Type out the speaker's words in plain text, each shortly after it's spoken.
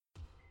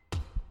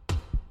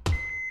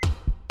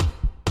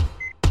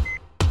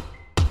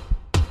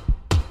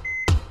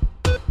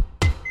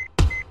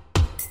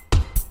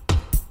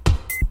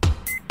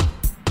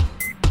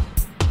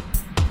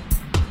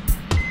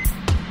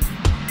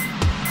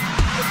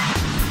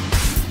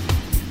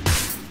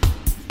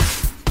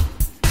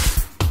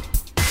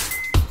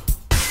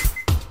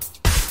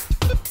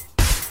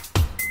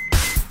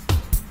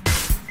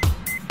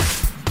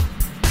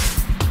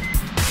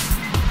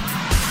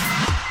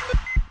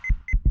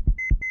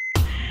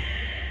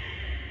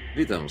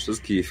Witam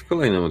wszystkich w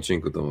kolejnym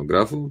odcinku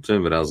Tomografu,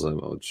 tym razem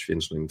o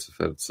dźwięcznej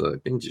cyferce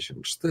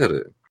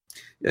 54.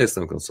 Ja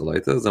jestem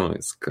Konsolajta, za mną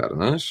jest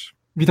Karnaś.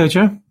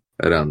 Witajcie.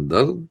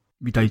 Randall.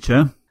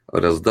 Witajcie.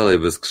 Oraz dalej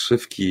bez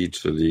krzywki,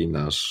 czyli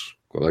nasz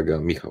kolega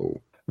Michał.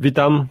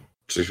 Witam.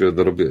 Czy się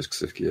dorobiłeś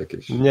ksywki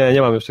jakieś?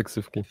 Nie mam jeszcze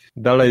ksywki.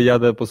 Dalej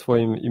jadę po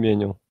swoim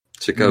imieniu.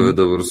 Ciekawy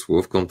dobór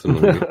słów,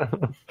 kontynuuj.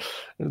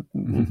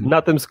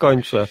 Na tym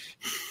skończę.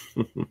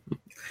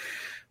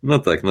 No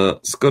tak,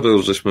 skoro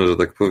już żeśmy, że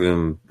tak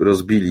powiem,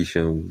 rozbili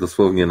się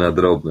dosłownie na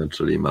drobne,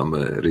 czyli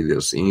mamy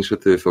Readers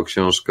Initiative o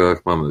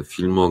książkach, mamy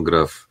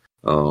filmograf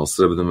o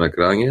srebrnym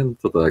ekranie,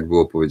 to tak jak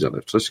było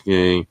powiedziane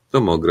wcześniej,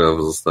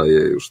 tomograf zostaje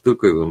już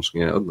tylko i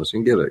wyłącznie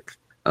odnośnie gierek.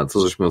 A co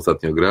żeśmy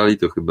ostatnio grali,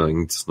 to chyba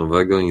nic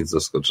nowego, nic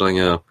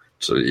zaskoczenia,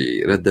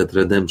 czyli Red Dead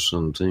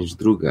Redemption, część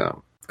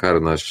druga.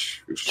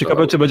 Karnaś już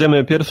Ciekawe, czy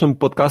będziemy pierwszym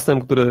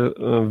podcastem, który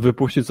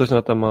wypuści coś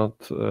na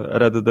temat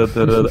Red Dead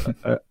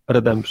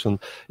Redemption.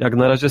 Jak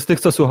na razie z tych,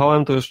 co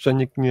słuchałem, to jeszcze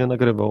nikt nie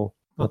nagrywał.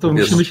 No to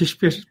musimy się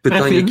śpieszyć.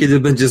 Pytanie, kiedy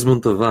będzie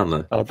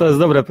zmontowane? A to jest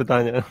dobre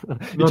pytanie.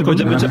 I czy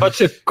będziemy trzymać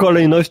się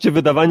kolejności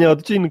wydawania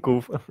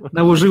odcinków?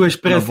 Nałożyłeś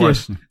presję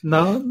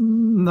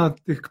na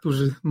tych,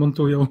 którzy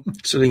montują.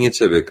 Czyli nie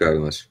ciebie,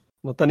 Karnaś.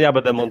 No ten ja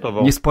będę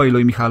montował. Nie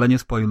spoiluj, Michale, nie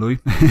spoiluj.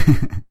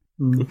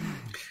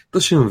 To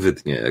się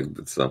wytnie,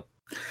 jakby co.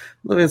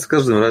 No więc w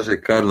każdym razie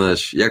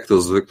Karnaś, jak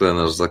to zwykle,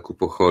 nasz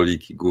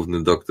zakupoholik i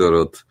główny doktor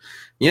od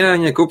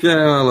nie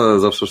kupię, ale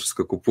zawsze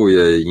wszystko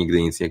kupuję i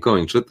nigdy nic nie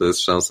kończy, to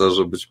jest szansa,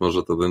 że być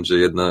może to będzie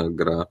jedna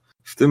gra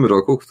w tym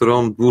roku,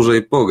 którą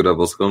dłużej pogra,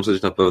 bo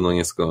skończyć na pewno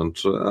nie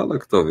skończy, ale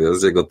kto wie,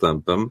 z jego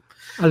tempem.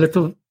 Ale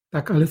to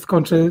tak, ale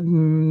skończę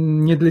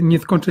nie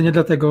skończę nie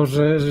dlatego,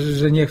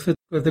 że nie chcę,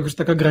 dlatego, że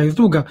taka gra jest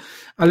długa.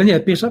 Ale nie,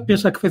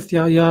 pierwsza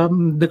kwestia, ja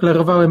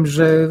deklarowałem,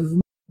 że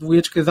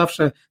dwójeczkę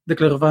zawsze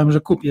deklarowałem,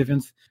 że kupię,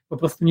 więc po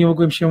prostu nie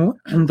mogłem się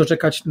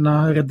doczekać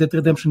na Red Dead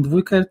Redemption 2.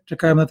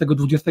 Czekałem na tego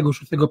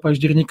 26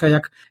 października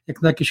jak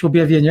na jakieś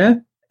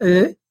objawienie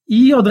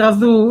i od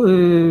razu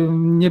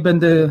nie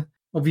będę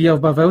owijał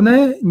w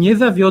bawełnę. Nie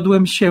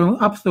zawiodłem się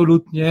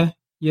absolutnie.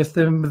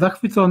 Jestem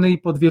zachwycony i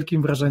pod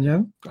wielkim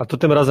wrażeniem. A to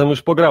tym razem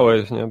już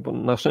pograłeś, nie? Bo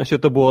na szczęście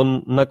to było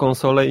na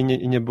konsolę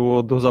i nie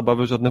było do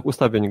zabawy żadnych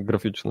ustawień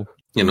graficznych.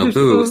 Nie no,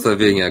 były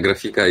ustawienia,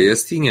 grafika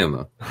jest i nie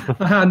ma.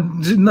 Aha,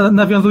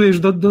 nawiązujesz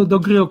do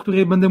gry, o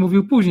której będę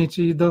mówił później,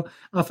 czyli do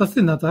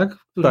Asasyna, tak?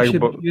 W którym się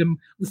bawiłem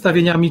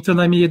ustawieniami co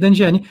najmniej jeden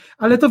dzień.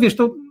 Ale to wiesz,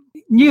 to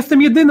nie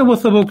jestem jedyną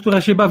osobą,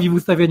 która się bawi w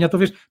ustawienia. To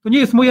wiesz, to nie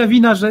jest moja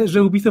wina,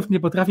 że Ubisoft nie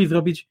potrafi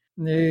zrobić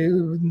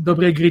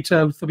dobrej gry,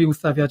 trzeba sobie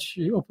ustawiać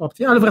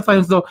opcje. Ale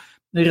wracając do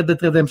Red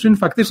Dead Redemption,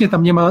 faktycznie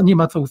tam nie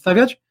ma co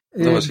ustawiać.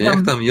 No właśnie,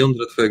 jak tam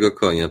jądro twojego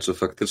konia? Czy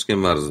faktycznie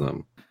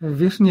marzną?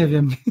 Wiesz, nie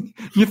wiem.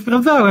 Nie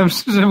sprawdzałem,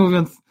 szczerze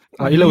mówiąc.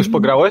 A ile już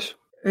pograłeś?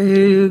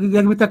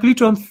 Jakby tak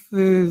licząc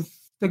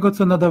z tego,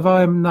 co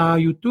nadawałem na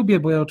YouTubie,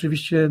 bo ja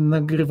oczywiście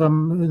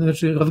nagrywam,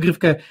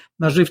 rozgrywkę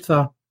na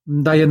żywca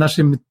daję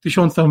naszym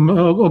 1000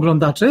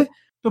 oglądaczy,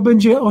 to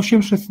będzie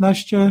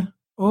 8-16,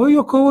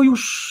 około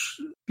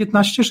już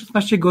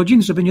 15-16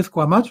 godzin, żeby nie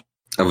skłamać.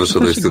 A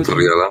wyszedłeś z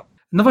tutoriala?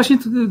 No właśnie,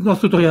 z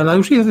tutoriala.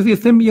 Już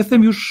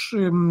jestem już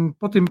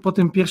po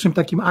tym pierwszym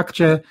takim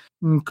akcie,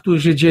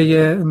 który się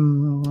dzieje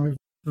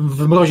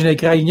w mroźnej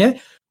krainie,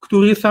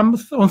 który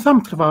on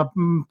sam trwa,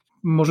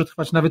 może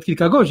trwać nawet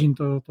kilka godzin.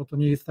 To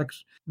nie jest tak,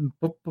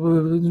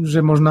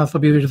 że można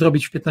sobie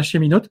zrobić w 15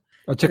 minut.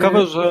 A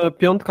ciekawe, że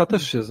piątka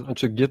też się,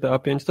 znaczy GTA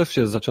 5 też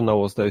się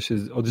zaczynało, zdaje się,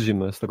 od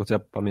zimy, z tego co ja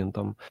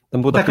pamiętam.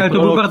 Tam był tak, ale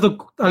to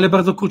było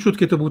bardzo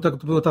króciutkie, to był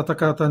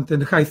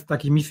ten heist,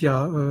 taka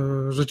misja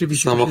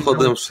rzeczywiście.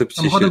 Samochodem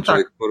szybciej się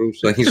człowiek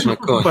porusza niż na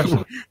koniu.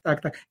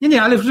 Tak.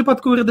 Nie, ale w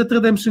przypadku Red Dead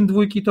Redemption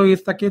 2 to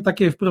jest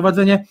takie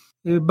wprowadzenie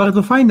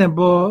bardzo fajne,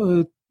 bo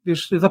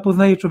wiesz,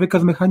 zapoznaje człowieka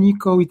z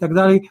mechaniką i tak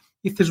dalej.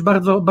 Jest też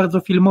bardzo, bardzo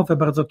filmowe,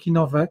 bardzo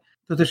kinowe.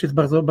 To też jest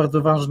bardzo,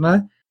 bardzo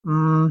ważne.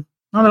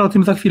 No ale o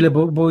tym za chwilę,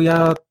 bo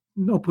ja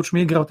oprócz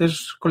mnie grał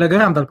też kolega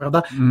Randall,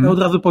 prawda? Ja od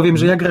razu powiem,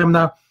 że ja grałem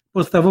na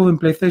podstawowym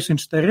PlayStation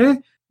 4,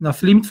 na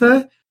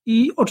Slimce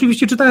i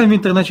oczywiście czytałem w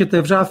internecie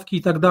te wrzaski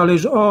i tak dalej,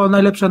 że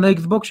najlepsza na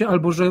Xboxie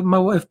albo że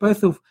mało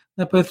FPS-ów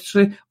na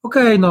PS3.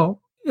 Okej,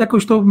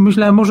 jakoś to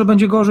myślałem, może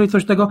będzie gorzej,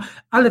 coś tego,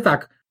 ale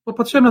tak.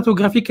 Popatrzyłem na tą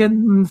grafikę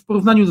w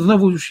porównaniu,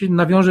 znowu już się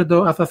nawiążę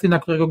do Asasyna,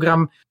 którego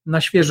gram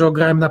na świeżo,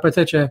 grałem na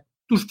PC-cie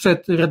tuż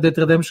przed Red Dead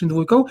Redemption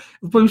 2.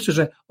 Powiem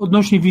szczerze,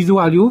 odnośnie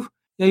wizualiów,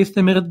 ja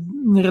jestem Red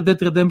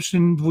Dead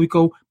Redemption 2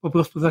 po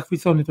prostu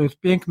zachwycony, to jest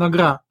piękna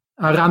gra,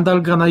 a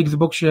Randall gra na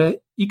Xboxie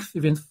X,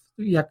 więc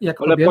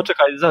jak ale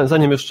poczekaj,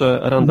 zanim jeszcze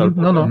Randall.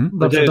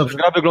 Dobrze.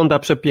 Gra wygląda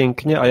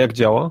przepięknie, a jak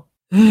działa?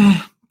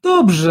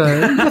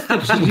 Dobrze, jest to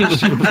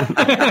 30.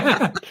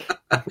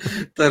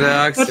 Ta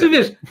reakcja. Znaczy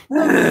wiesz,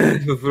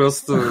 po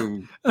prostu.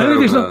 Ale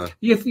wiesz,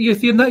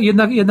 jest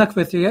jedna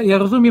kwestia. Ja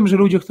rozumiem, że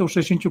ludzie chcą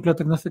 60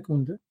 klatek na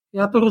sekundę.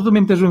 Ja to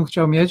rozumiem też, żebym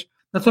chciał mieć.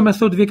 Natomiast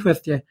są dwie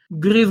kwestie.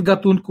 Gry z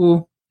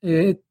gatunku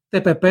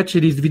TPP,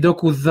 czyli z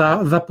widoku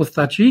za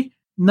postaci,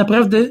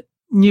 naprawdę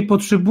nie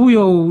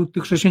potrzebują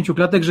tych 60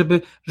 klatek,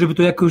 żeby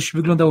to jakoś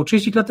wyglądało.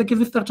 30 klatek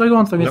jest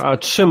wystarczająco. Więc... No, a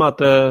trzyma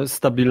te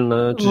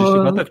stabilne 30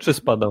 klatek, czy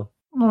spada?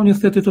 No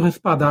niestety trochę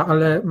spada,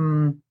 ale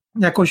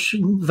jakoś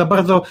za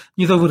bardzo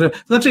nie zauważyłem.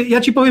 Znaczy,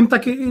 ja ci powiem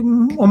tak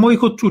o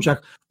moich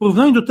odczuciach. W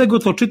porównaniu do tego,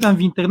 co czytam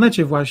w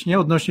internecie właśnie,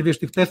 odnośnie, wiesz,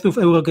 tych testów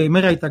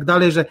Eurogamera i tak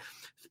dalej, że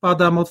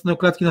spada mocno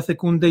klatki na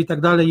sekundę i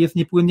tak dalej, jest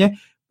niepłynnie.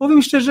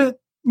 Powiem szczerze,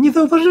 nie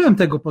zauważyłem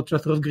tego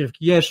podczas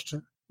rozgrywki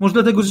jeszcze. Może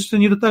dlatego, że jeszcze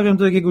nie dotarłem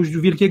do jakiegoś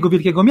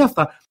wielkiego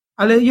miasta,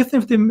 ale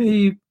jestem w tym,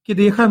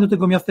 kiedy jechałem do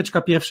tego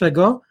miasteczka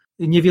pierwszego,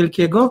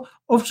 niewielkiego,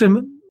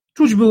 owszem,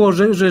 czuć było,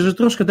 że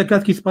troszkę te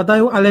klatki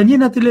spadają, ale nie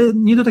na tyle,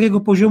 nie do takiego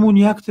poziomu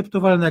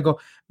nieakceptowalnego,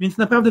 więc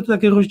naprawdę to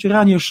takie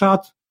rozdzieranie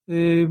szat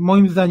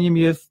moim zdaniem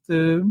jest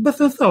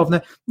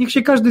bezsensowne. Niech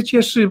się każdy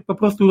cieszy po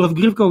prostu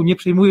rozgrywką, nie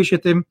przejmuje się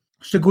tym,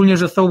 szczególnie,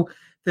 że są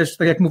też,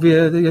 tak jak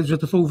mówię, że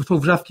to są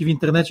wrzaski w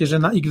internecie, że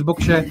na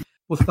Xboxie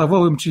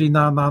podstawowym, czyli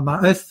na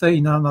S-ce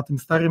i na tym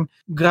starym,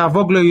 gra w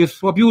ogóle jest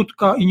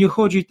słabiutka i nie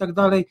chodzi i tak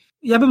dalej.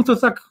 Ja bym to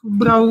tak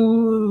brał,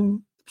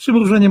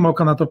 przymrużeniem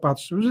oka na to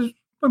patrzył.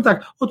 Powiem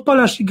tak,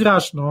 odpalasz i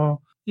grasz, no,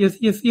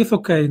 jest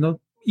okej, no.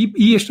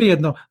 I jeszcze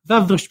jedno,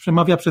 zazdrość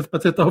przemawia przez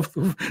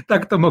pecetowców,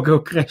 tak to mogę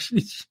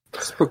określić.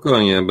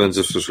 Spokojnie,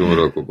 będzie w przyszłym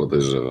roku,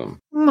 podejrzewam.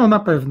 No na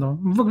pewno.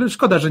 W ogóle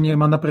szkoda, że nie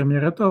ma na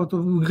premierę, to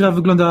gra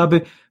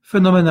wyglądałaby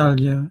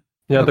fenomenalnie.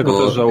 Ja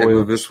tego też żałuję.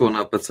 Jakby wyszło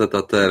na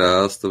PC-ta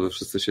teraz, to by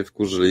wszyscy się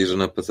wkurzyli, że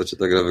na PC-cie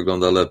ta gra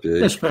wygląda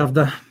lepiej. Też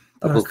prawda.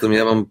 A poza tym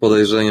ja mam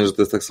podejrzenie, że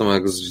to jest tak samo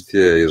jak z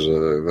GTA,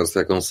 że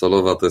wersja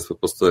konsolowa to jest po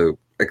prostu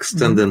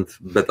extended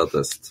beta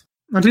test.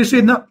 Znaczy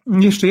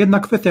jeszcze jedna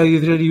kwestia,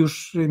 jeżeli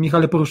już,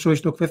 Michale,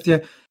 poruszyłeś tą kwestię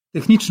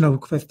techniczną,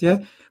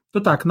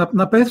 to tak,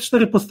 na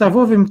PS4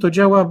 podstawowym to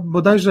działa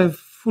bodajże w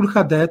Full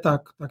HD,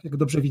 tak jak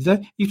dobrze widzę,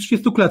 i w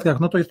 30 klatkach,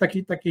 no to jest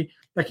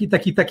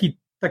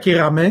takie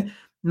ramy.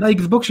 Na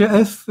Xboxie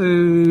S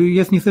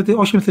jest niestety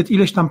 800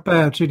 ileś tam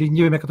P, czyli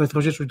nie wiem jaka to jest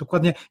rozdzielczość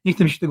dokładnie, nie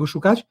chcę mi się tego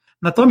szukać.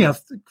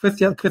 Natomiast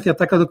kwestia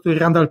taka, do której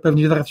Randall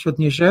pewnie zaraz się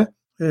odniesie,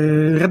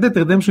 Red Dead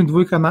Redemption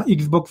 2 na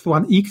Xbox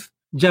One X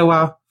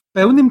działa w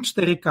pełnym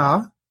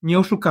 4K,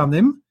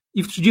 nieoszukanym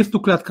i w 30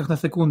 klatkach na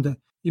sekundę.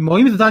 I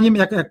moim zdaniem,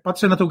 jak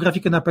patrzę na tą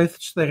grafikę na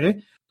PS4,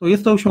 to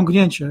jest to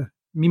osiągnięcie.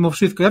 Mimo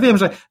wszystko. Ja wiem,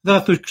 że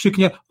zaraz ktoś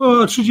krzyknie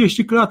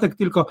 30 klatek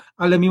tylko,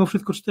 ale mimo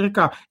wszystko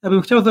 4K. Ja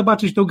bym chciał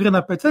zobaczyć tą grę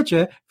na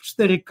PC-cie w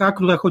 4K,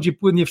 która chodzi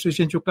płynnie w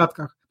 60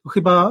 klatkach. To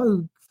chyba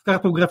z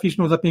kartą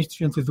graficzną za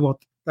 5000 zł.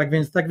 Tak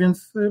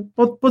więc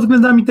pod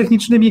względami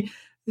technicznymi,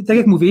 tak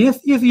jak mówię,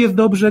 jest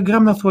dobrze,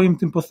 gram na swoim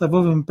tym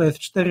podstawowym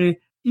PS4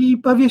 i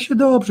bawię się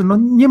dobrze. No,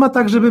 nie ma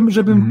tak, żebym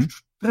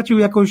tracił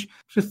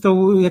przez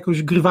tą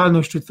jakąś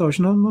grywalność czy coś.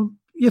 No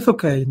jest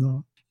okej.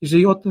 No.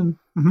 Jeżeli o tym...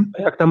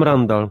 A jak tam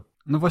Randall?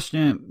 No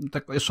właśnie,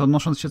 tak jeszcze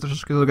odnosząc się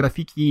troszeczkę do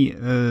grafiki,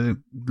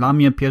 dla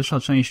mnie pierwsza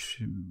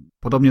część,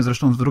 podobnie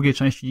zresztą z drugiej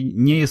części,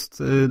 nie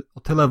jest o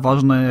tyle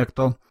ważne, jak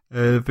to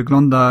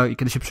wygląda i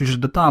kiedy się przyjrzysz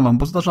detalom,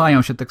 bo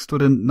zdarzają się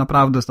tekstury,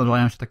 naprawdę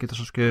zdarzają się takie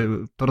troszeczkę,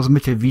 to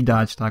rozmycie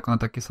widać, tak, one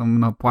takie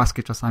są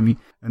płaskie czasami,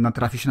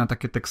 natrafi się na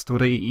takie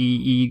tekstury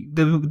i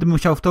gdybym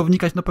chciał w to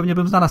wnikać, no pewnie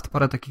bym znalazł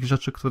parę takich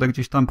rzeczy, które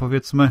gdzieś tam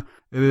powiedzmy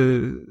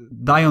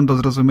dają do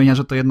zrozumienia,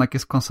 że to jednak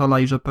jest konsola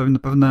i że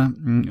pewne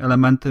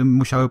elementy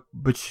musiały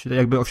być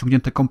jakby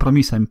osiągnięte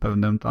kompromisem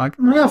pewnym, tak?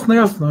 No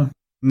jasne.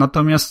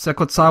 Natomiast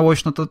jako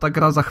całość, no to ta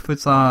gra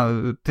zachwyca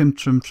tym,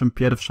 czym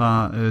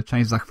pierwsza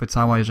część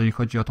zachwycała, jeżeli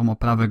chodzi o tą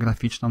oprawę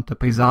graficzną, te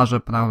pejzaże,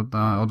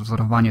 prawda,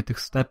 odwzorowanie tych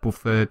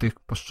stepów, tych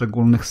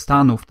poszczególnych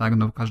stanów, tak,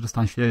 no każdy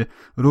stan się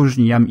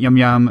różni. Ja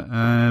miałem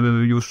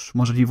już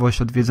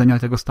możliwość odwiedzenia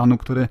tego stanu,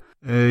 który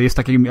jest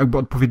takim jakby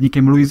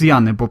odpowiednikiem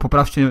Luizjany, bo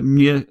poprawcie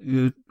mnie,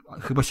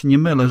 chyba się nie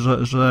mylę,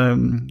 że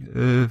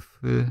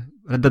w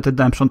Red Dead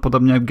Redemption,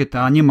 podobnie jak w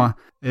GTA, nie ma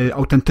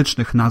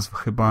autentycznych nazw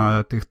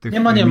chyba tych nie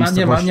ma.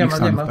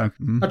 Tak.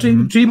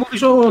 Czyli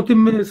mówisz o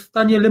tym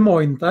stanie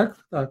Lemoyne,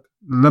 tak? Tak.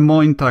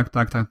 Lemoyne, tak,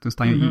 tym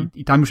stanie.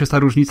 I tam już jest ta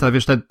różnica,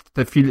 wiesz,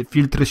 te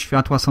filtry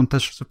światła są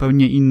też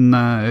zupełnie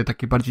inne,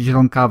 takie bardziej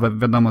zielonkawe,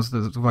 wiadomo,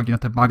 z uwagi na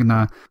te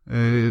bagna.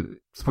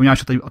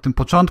 Wspomniałeś o tym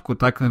początku,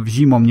 tak, w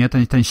zimą, nie?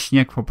 Ten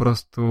śnieg po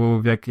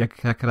prostu,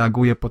 jak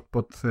reaguje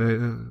pod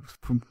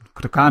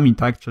krokami,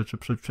 tak, czy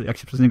jak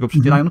się przez niego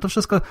przedzielają, no to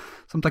wszystko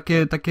są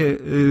takie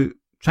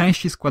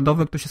części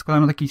składowe, które się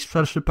składają na taki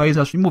szerszy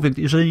pejzaż i mówię,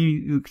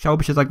 jeżeli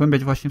chciałoby się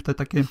zagłębiać właśnie w te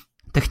takie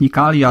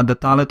technikalia,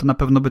 detale, to na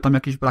pewno by tam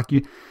jakieś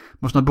braki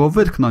można było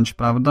wytknąć,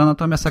 prawda?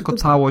 Natomiast jako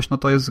całość, no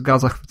to jest gra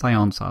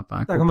zachwycająca,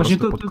 tak? Tak, po właśnie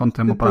prostu pod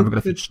kątem oprawy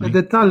graficznej.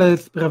 Te detale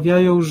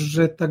sprawiają,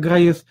 że ta gra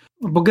jest,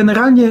 bo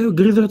generalnie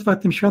gry z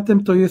otwartym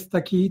światem to jest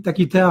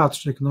taki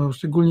teatrzyk, no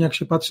szczególnie jak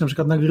się patrzy na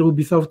przykład na gry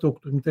Ubisoftu, o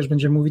którym też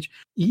będziemy mówić,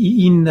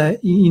 i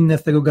inne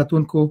z tego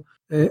gatunku,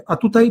 a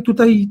tutaj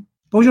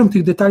poziom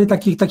tych detali,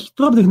 takich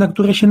drobnych, na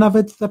które się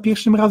nawet za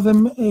pierwszym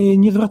razem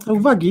nie zwraca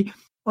uwagi,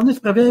 one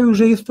sprawiają,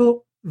 że jest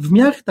to w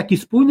miarę taki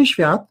spójny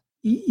świat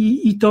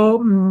i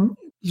to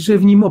że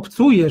w nim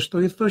obcujesz, to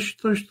jest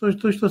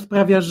coś, co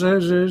sprawia,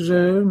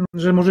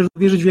 że możesz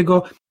wierzyć w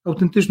jego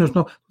autentyczność.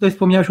 No, tutaj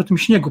wspomniałeś o tym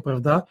śniegu,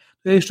 prawda?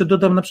 To ja jeszcze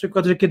dodam na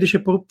przykład, że kiedy się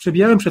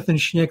przebijałem przez ten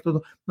śnieg,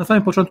 to na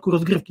samym początku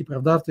rozgrywki,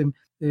 prawda, w tym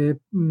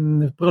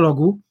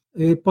prologu,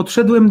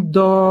 podszedłem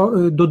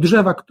do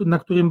drzewa, na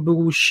którym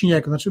był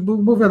śnieg, znaczy,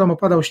 bo wiadomo,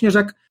 padał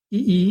śnieżek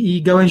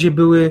i gałęzie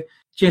były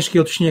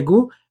ciężkie od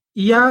śniegu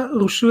i ja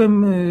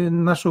ruszyłem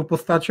naszą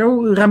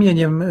postacią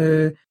ramieniem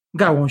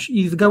gałąź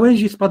i z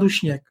gałęzi spadł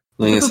śnieg.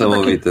 No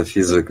niesamowite,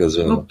 fizyka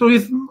działa. No to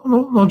jest,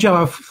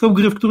 działa. Są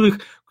gry, w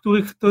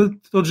których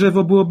to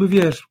drzewo byłoby,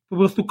 wiesz, po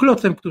prostu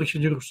klocem, który się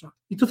nie rusza.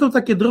 I to są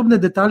takie drobne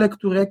detale,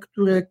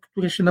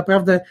 które się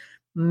naprawdę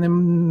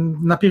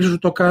na pierwszy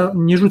rzut oka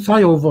nie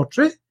rzucają w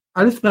oczy,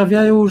 ale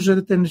sprawiają,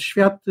 że ten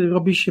świat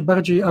robi się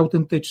bardziej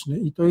autentyczny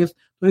i to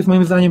jest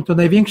moim zdaniem to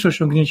największe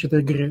osiągnięcie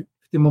tej gry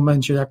w tym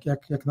momencie,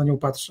 jak na nią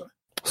patrzę.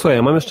 Słuchaj,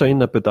 ja mam jeszcze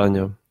inne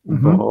pytanie,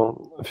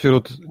 bo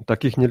wśród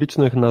takich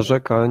nielicznych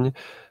narzekań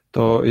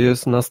to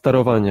jest na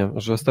sterowanie,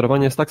 że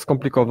sterowanie jest tak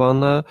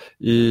skomplikowane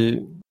i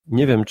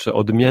nie wiem, czy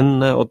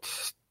odmienne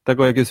od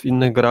tego, jak jest w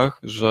innych grach,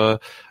 że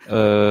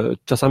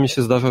czasami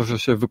się zdarza, że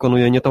się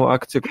wykonuje nie tą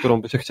akcję,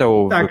 którą by się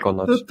chciało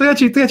wykonać.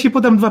 To ja ci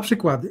podam 2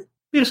 przykłady.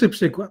 Pierwszy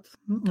przykład.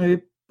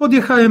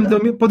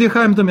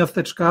 Podjechałem do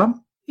miasteczka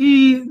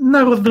i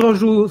na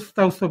rozdrożu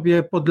stał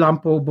sobie pod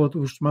lampą, bo tu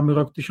już mamy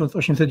rok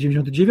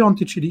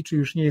 1899, czyli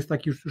już nie jest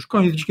taki już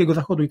koniec Dzikiego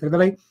Zachodu i tak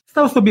dalej.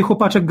 Stał sobie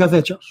chłopaczek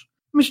gazeciarz.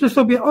 Myślę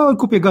sobie,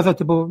 kupię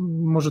gazety, bo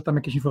może tam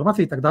jakieś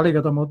informacje i tak dalej,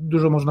 wiadomo,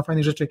 dużo można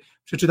fajnych rzeczy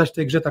przeczytać w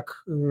tej grze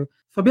tak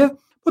sobie.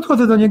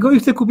 Podchodzę do niego i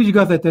chcę kupić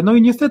gazetę. No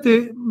i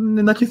niestety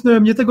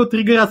nacisnąłem nie tego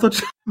triggera, co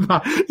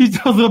trzeba. I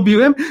co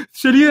zrobiłem?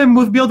 Strzeliłem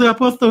mu z biodra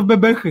prosto w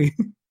bebechy.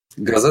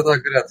 Gazeta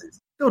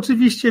gratis.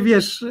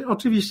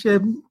 Oczywiście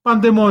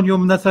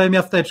pandemonium na całe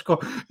miasteczko,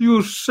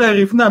 już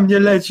szeryf na mnie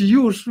leci,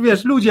 już,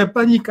 ludzie,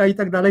 panika i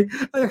tak dalej,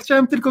 a ja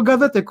chciałem tylko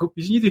gazetę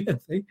kupić, nic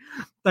więcej.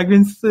 Tak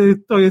więc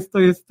to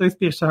jest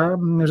pierwsza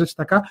rzecz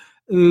taka.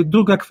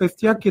 Druga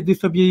kwestia, kiedy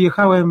sobie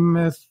jechałem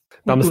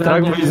tam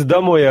strach wyjść z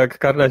domu, jak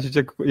Karla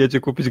jedzie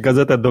kupić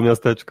gazetę do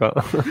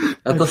miasteczka.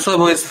 A to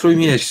samo jest w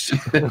Trójmieście.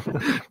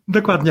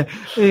 Dokładnie.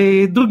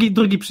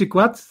 Drugi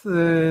przykład,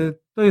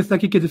 to jest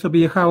taki, kiedy sobie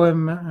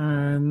jechałem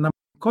na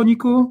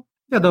koniku,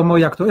 wiadomo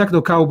jak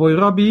to cowboy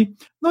robi,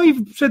 no i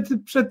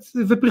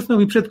wyprysnął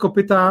mi przed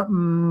kopyta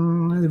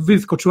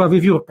wyskoczyła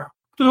wiewiórka,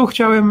 którą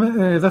chciałem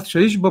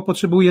zastrzelić, bo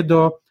potrzebuję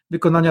do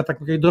wykonania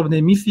takiej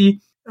drobnej misji,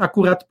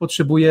 akurat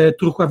potrzebuję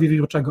truchła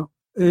wiewiórczego.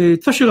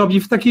 Co się robi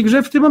w takiej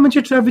grze? W tym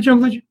momencie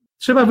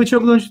trzeba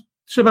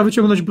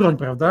wyciągnąć broń,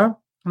 prawda?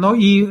 No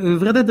i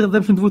w Red Dead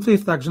Redemption 2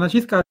 jest tak, że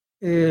naciska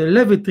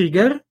lewy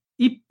trigger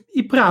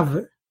i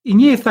prawy. I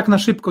nie jest tak na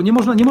szybko, nie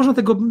można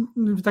tego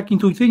tak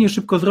intuicyjnie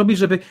szybko zrobić,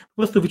 żeby po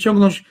prostu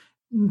wyciągnąć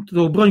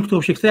tą broń,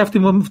 którą się chce. Ja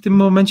w tym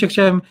momencie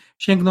chciałem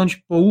sięgnąć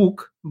po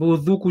łuk, bo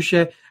z łuku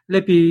się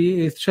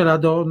lepiej strzela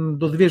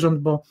do zwierząt,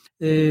 bo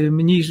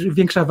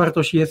większa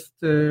wartość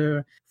jest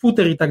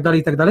futer i tak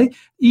dalej.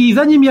 I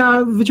zanim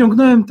ja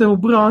wyciągnąłem tę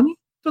broń,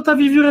 to ta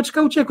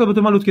wiewióreczka uciekła, bo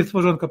to malutkie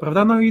stworzonko,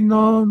 prawda? No i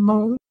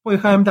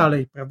pojechałem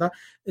dalej, prawda?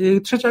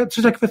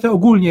 Trzecia kwestia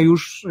ogólnie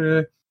już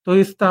to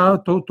jest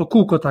to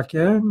kółko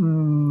takie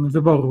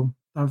wyboru.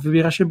 Tam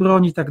wybiera się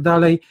broń i tak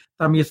dalej,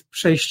 tam jest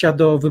przejścia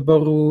do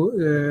wyboru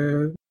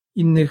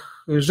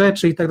innych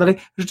rzeczy i tak dalej.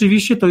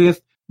 Rzeczywiście to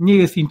nie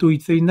jest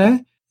intuicyjne,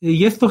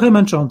 jest trochę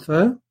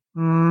męczące.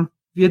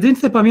 W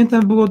jedynce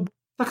pamiętam było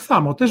tak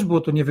samo, też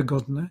było to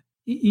niewygodne.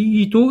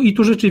 I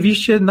tu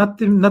rzeczywiście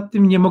nad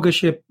tym nie mogę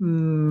się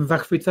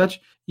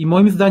zachwycać i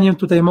moim zdaniem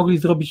tutaj mogli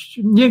zrobić,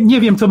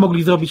 nie wiem co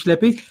mogli zrobić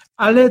lepiej,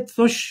 ale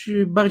coś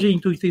bardziej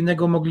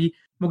intuicyjnego mogli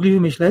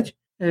wymyśleć.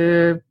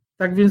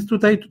 Tak więc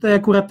tutaj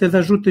akurat te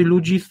zarzuty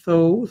ludzi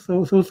są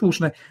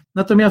słuszne.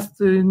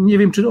 Natomiast nie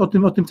wiem, czy o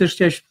tym też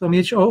chciałeś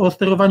wspomnieć, o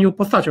sterowaniu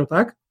postacią,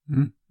 tak?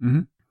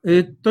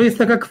 To jest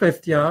taka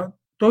kwestia.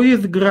 To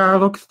jest gra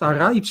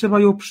Rockstara i trzeba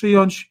ją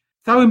przyjąć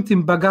całym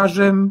tym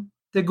bagażem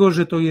tego,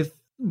 że to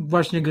jest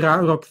właśnie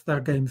gra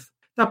Rockstar Games.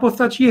 Ta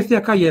postać jest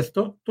jaka jest.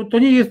 To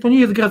nie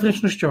jest gra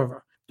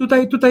zręcznościowa.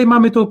 Tutaj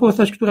mamy tą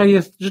postać, która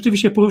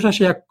rzeczywiście porusza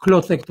się jak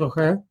klocek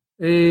trochę.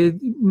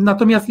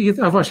 Natomiast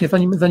właśnie,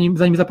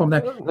 zanim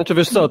zapomnę. Znaczy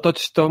wiesz co,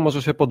 to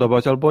może się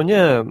podobać albo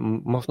nie.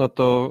 Można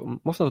to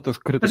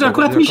skrytykować. Znaczy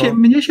akurat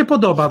mnie się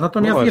podoba,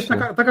 natomiast jest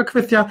taka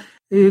kwestia,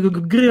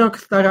 gry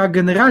Rockstara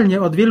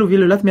generalnie od wielu,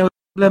 wielu lat miały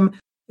problem,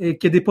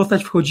 kiedy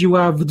postać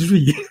wchodziła w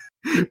drzwi.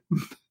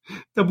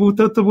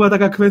 To była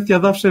taka kwestia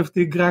zawsze w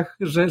tych grach,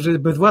 że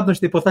bezładność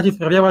tej postaci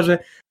sprawiała, że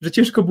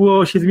ciężko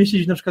było się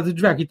zmieścić na przykład w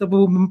drzwiach i to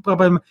był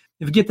problem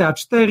w GTA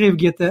 4, w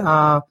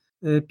GTA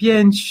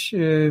 5,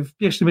 w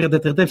pierwszym Red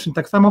Dead Redemption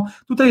tak samo.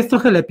 Tutaj jest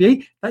trochę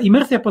lepiej. Ta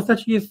imersja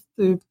postaci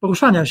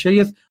poruszania się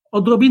jest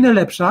odrobinę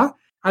lepsza,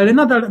 ale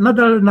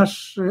nadal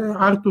nasz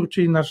Artur,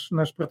 czyli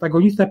nasz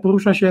protagonista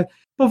porusza się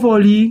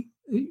powoli.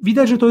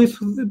 Widać, że to jest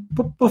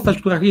postać,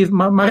 która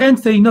ma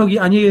ręce i nogi,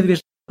 a nie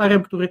jest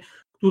starem,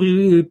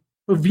 który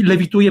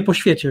lewituje po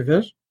świecie,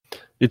 wiesz?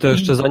 I to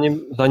jeszcze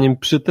zanim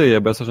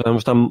przytyje, bo ja słyszałem,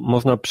 że tam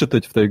można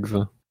przytyć w tej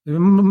grze.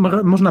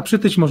 można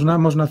przytyć,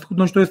 można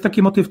schudnąć. To jest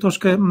taki motyw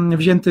troszkę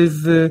wzięty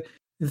z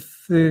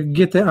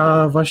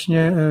GTA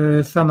właśnie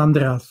San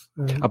Andreas.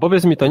 A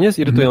powiedz mi, to nie jest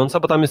irytujące,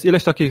 bo tam jest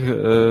ileś takich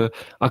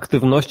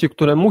aktywności,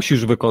 które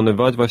musisz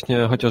wykonywać,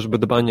 właśnie chociażby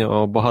dbanie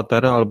o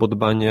bohatera albo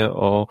dbanie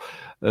o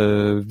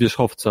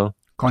wierzchowca.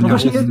 Konia. No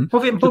właśnie,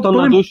 powiem, Czy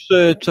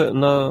to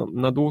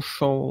na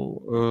dłuższą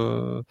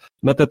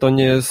metę to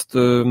nie jest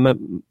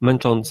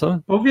męczące?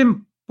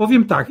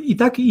 Powiem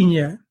tak i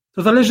nie.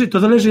 To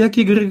zależy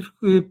jakie gry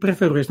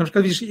preferujesz. Na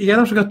przykład, wiesz, ja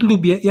na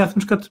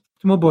przykład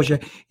w tym obozie,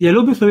 ja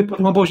lubię sobie po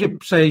tym obozie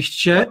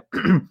przejść się,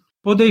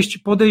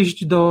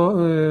 podejść do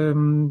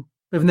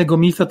pewnego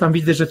miejsca, tam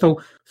widzę, że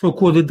są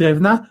kłody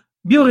drewna,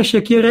 biorę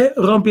siekierę,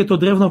 rąbię to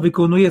drewno,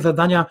 wykonuję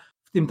zadania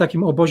w tym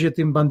takim obozie,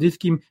 tym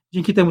bandyckim,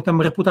 dzięki temu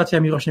tam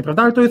reputacja mi rośnie,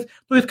 prawda? Ale to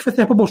jest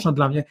kwestia poboczna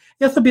dla mnie.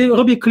 Ja sobie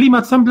robię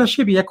klimat sam dla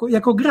siebie,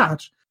 jako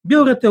gracz.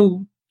 Biorę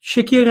tę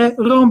siekierę,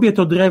 rąbię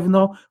to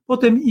drewno,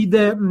 potem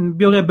idę,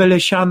 biorę belę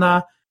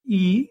siana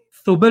i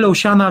z tą belą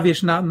siana,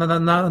 wiesz,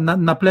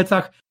 na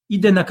plecach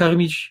idę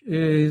nakarmić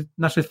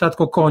nasze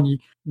statko koni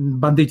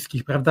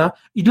bandyckich, prawda?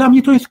 I dla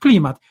mnie to jest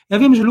klimat. Ja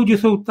wiem, że ludzie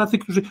są tacy,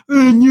 którzy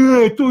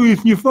nie, to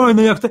jest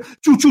niefajne, jak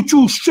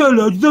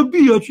strzelać,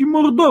 zabijać i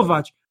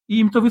mordować. I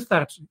im to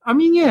wystarczy. A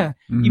mi nie.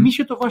 I mi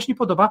się to właśnie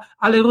podoba,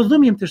 ale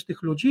rozumiem też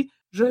tych ludzi,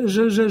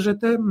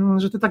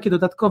 że te takie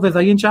dodatkowe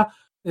zajęcia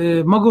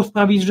mogą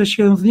sprawić, że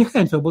się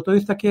zniechęcą, bo to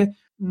jest takie,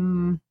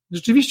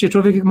 rzeczywiście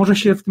człowiek może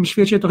się w tym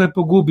świecie trochę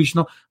pogubić,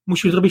 no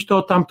musisz zrobić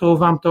to, tamto,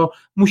 wamto,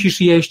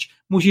 musisz jeść,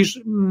 musisz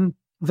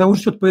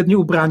założyć odpowiednie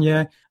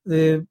ubranie.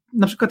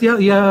 Na przykład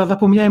ja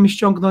zapomniałem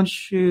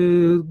ściągnąć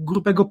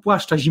grubego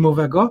płaszcza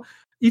zimowego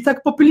i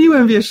tak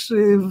popyliłem, wiesz,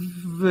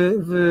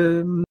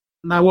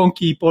 na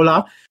łąki i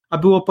pola, a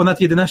było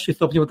ponad 11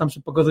 stopni, bo tam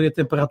się pokazuje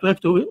temperaturę,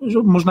 którą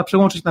można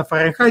przełączyć na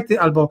Fahrenheity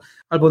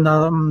albo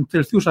na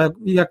Celsjusza,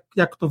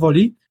 jak to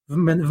woli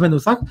w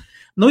menusach.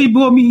 No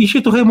i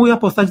się trochę moja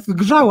postać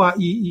zgrzała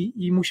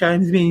i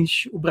musiałem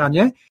zmienić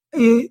ubranie,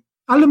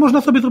 ale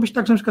można sobie zrobić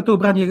tak, że na przykład to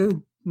ubranie,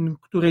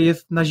 które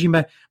jest na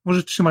zimę,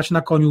 możesz trzymać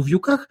na koniu w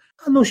wiukach,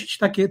 a nosić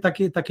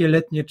takie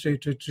letnie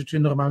czy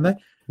normalne.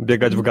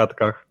 Biegać w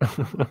gadkach.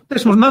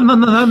 Też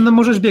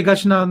możesz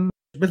biegać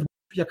bez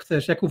jak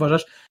chcesz, jak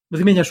uważasz,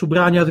 zmieniasz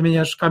ubrania,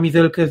 zmieniasz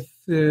kamizelkę,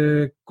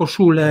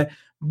 koszulę,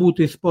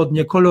 buty,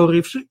 spodnie,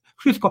 kolory,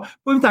 wszystko.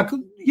 Powiem tak,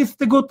 jest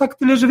tego tak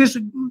tyle, że wiesz,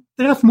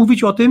 teraz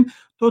mówić o tym,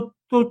 to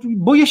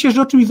boję się,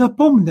 że o czymś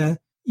zapomnę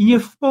i nie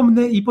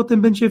wspomnę i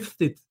potem będzie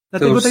wstyd.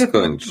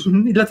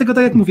 Dlatego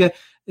tak jak mówię,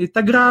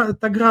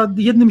 ta gra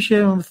jednym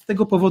się z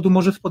tego powodu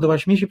może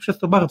spodobać. Mnie się przez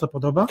to bardzo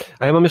podoba.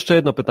 A ja mam jeszcze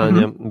jedno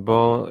pytanie,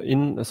 bo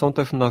są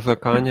też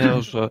narzekania,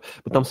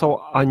 bo tam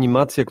są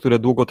animacje, które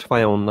długo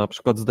trwają, na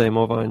przykład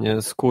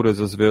zdejmowanie skóry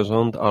ze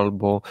zwierząt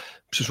albo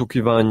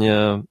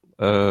przyszukiwanie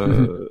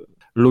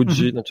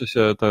ludzi, znaczy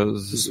się te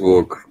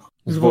zwłok,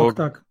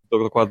 tak.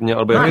 Dokładnie,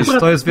 albo jakieś...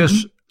 To jest,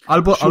 wiesz,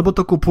 albo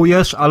to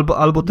kupujesz,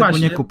 albo tego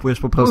nie kupujesz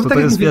po prostu. Tak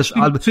to jest,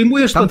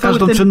 mówię, wiesz, tam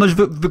każdą czynność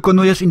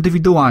wykonujesz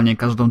indywidualnie,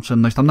 każdą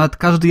czynność. Tam nawet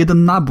każdy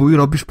jeden nabój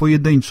robisz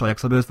pojedynczo, jak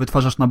sobie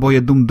wytwarzasz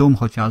naboje Dum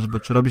chociażby,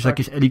 czy robisz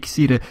jakieś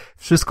eliksiry,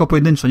 wszystko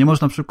pojedynczo. Nie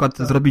można na przykład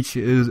zrobić,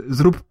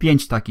 zrób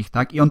 5 takich,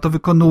 tak? I on to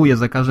wykonuje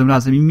za każdym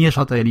razem i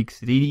miesza te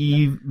eliksiry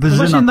i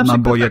wyżyna te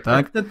naboje,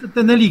 tak?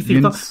 Ten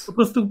eliksir, to po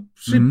prostu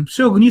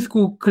przy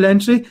ognisku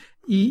klęczy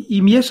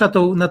i miesza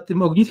to nad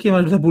tym ogniskiem,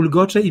 aż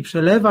zabulgocze i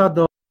przelewa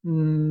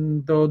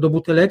do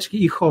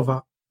buteleczki i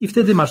chowa. I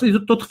wtedy masz. I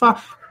to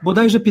trwa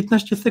bodajże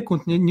 15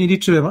 sekund, nie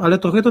liczyłem, ale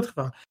trochę to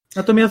trwa.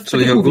 Natomiast,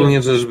 czyli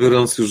ogólnie rzecz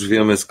biorąc już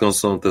wiemy, skąd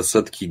są te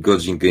setki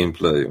godzin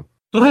gameplayu.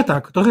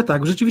 Trochę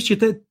tak. Rzeczywiście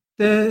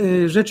te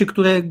rzeczy,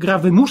 które gra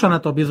wymusza na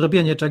tobie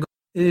zrobienie czego,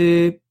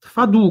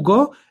 trwa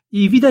długo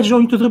i widać, że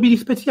oni to zrobili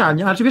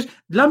specjalnie. Ale wiesz,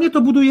 dla mnie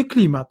to buduje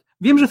klimat.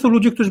 Wiem, że są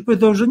ludzie, którzy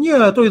powiedzą, że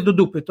nie, to jest do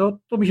dupy,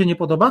 to mi się nie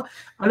podoba,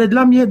 ale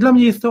dla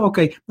mnie jest to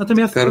okej.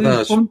 Natomiast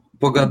Kardaś,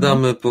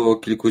 pogadamy po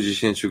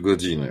kilkudziesięciu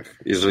godzinach.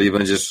 Jeżeli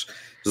będziesz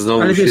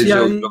znowu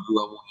siedział, robił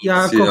amunicję,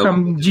 ja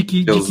kocham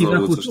dziki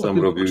znowu coś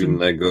tam robił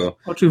innego,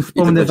 o czym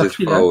wspomnę i to będzie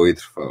trwało i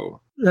trwało.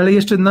 Ale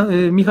jeszcze,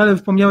 Michale,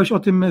 wspomniałeś o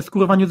tym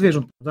skurowaniu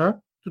zwierząt, prawda?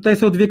 Tutaj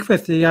są dwie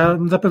kwestie.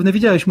 Zapewne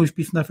widziałeś mój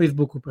wpis na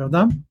Facebooku,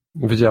 prawda?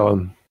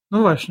 Widziałem.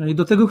 No właśnie, i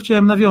do tego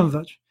chciałem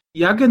nawiązać.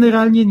 Ja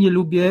generalnie nie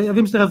lubię, ja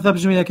wiem, że teraz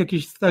zabrzmi jak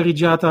jakiś stary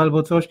dziad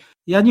albo coś,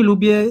 ja nie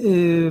lubię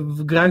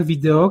w grach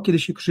wideo, kiedy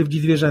się krzywdzi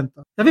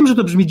zwierzęta. Ja wiem, że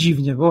to brzmi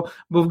dziwnie,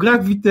 bo w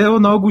grach wideo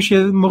na ogół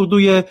się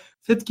morduje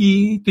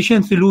setki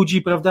tysięcy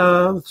ludzi,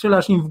 prawda,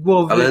 strzelasz im w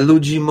głowę. Ale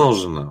ludzi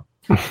można.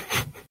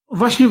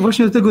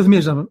 Właśnie do tego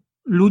zmierzam.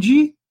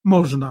 Ludzi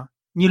można.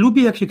 Nie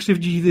lubię, jak się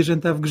krzywdzi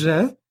zwierzęta w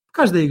grze, w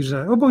każdej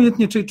grze,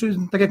 obojętnie, czy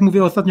tak jak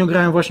mówię, ostatnio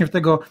grałem właśnie w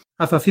tego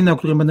Assassina, o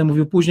którym będę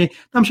mówił później,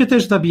 tam się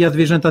też zabija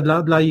zwierzęta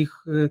dla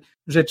ich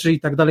rzeczy i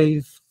tak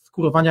dalej,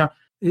 skurowania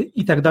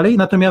i tak dalej,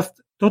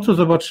 natomiast to, co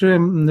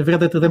zobaczyłem w Red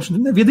Dead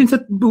Redemption, w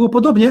jedynce było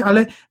podobnie,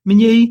 ale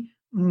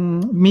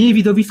mniej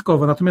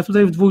widowiskowo, natomiast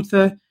tutaj w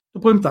dwójce, to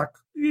powiem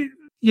tak,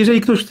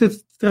 jeżeli ktoś chce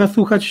teraz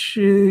słuchać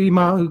i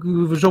ma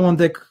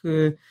żołądek,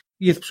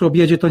 jest przy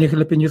obiedzie, to niech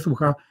lepiej nie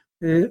słucha.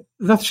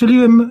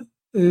 Zastrzeliłem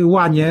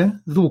łanię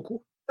z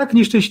łuku. Tak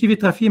nieszczęśliwie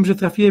trafiłem, że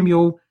trafiłem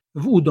ją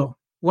w udo.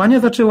 Łania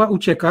zaczęła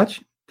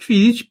uciekać,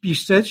 kwilić,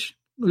 piszczeć,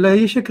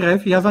 leje się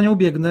krew, ja za nią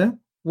biegnę.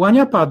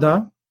 Łania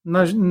pada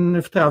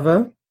w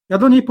trawę, ja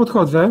do niej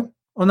podchodzę,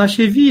 ona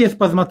się wije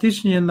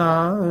spazmatycznie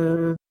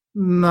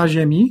na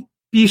ziemi,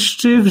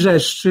 piszczy,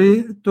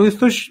 wrzeszczy, to jest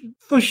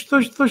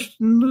coś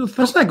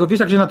strasznego, wiesz,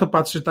 jak się na to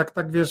patrzy,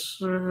 tak wiesz,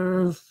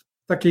 z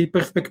takiej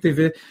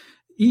perspektywy.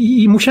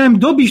 I musiałem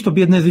dobić to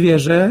biedne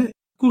zwierzę,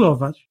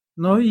 kurować.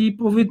 No i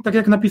tak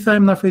jak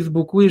napisałem na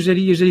Facebooku,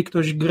 jeżeli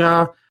ktoś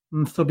gra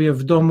sobie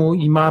w domu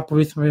i ma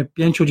powiedzmy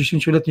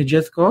 5-10-letnie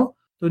dziecko,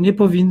 to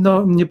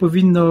nie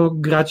powinno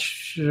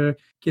grać,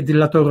 kiedy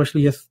latorośl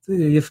jest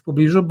w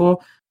pobliżu, bo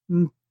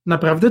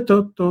naprawdę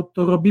to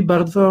robi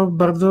bardzo,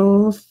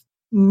 bardzo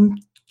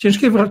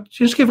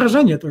ciężkie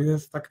wrażenie to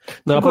jest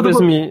tak. No a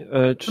powiedz mi,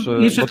 czy...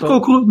 Jeszcze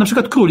tylko na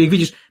przykład królik,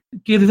 widzisz,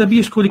 kiedy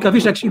zabijesz królika,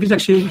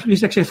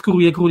 wiesz jak się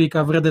skuruje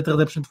królika w Red Dead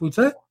Redemption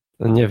 2?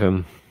 Nie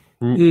wiem.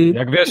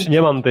 Jak wiesz,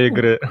 nie mam tej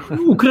gry.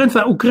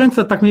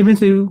 Ukręca tak mniej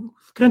więcej,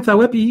 skręca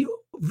łeb i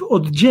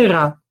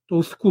oddziera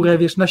tą skórę,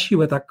 wiesz, na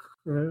siłę tak.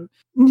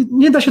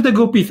 Nie da się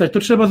tego opisać, to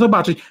trzeba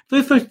zobaczyć. To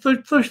jest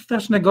coś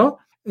strasznego.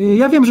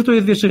 Ja wiem, że to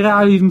jest, wiesz,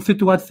 realizm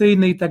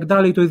sytuacyjny i tak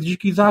dalej, to jest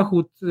dziki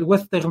zachód,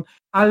 western,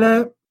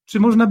 ale czy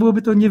można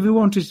byłoby to nie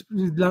wyłączyć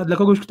dla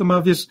kogoś, kto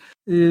ma, wiesz,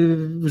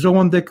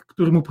 żołądek,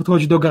 który mu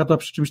podchodzi do gardła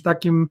przy czymś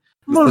takim?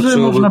 Może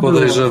można było.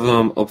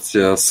 Podejrzewam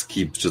opcja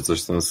skip, czy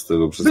coś w tym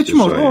stylu być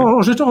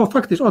może,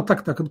 faktycznie,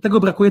 tak, tego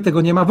brakuje,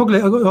 tego nie ma. W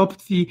ogóle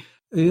opcji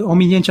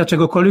ominięcia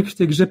czegokolwiek w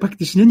tej grze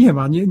praktycznie nie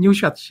ma, nie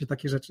uświadczy się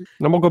takie rzeczy.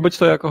 No mogło być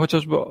to jako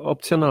chociażby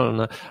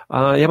opcjonalne.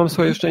 A ja mam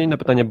sobie jeszcze inne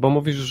pytanie, bo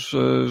mówisz,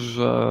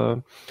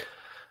 że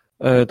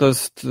to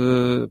jest,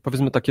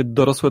 powiedzmy, takie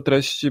dorosłe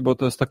treści, bo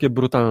to jest takie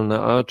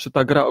brutalne. A czy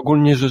ta gra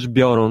ogólnie rzecz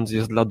biorąc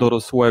jest dla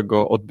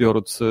dorosłego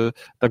odbiorcy,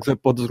 także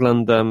pod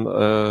względem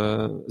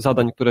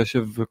zadań, które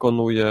się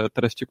wykonuje,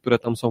 treści, które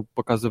tam są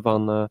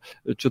pokazywane,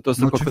 czy to jest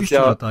tylko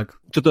kwestia,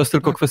 czy to jest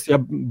tylko kwestia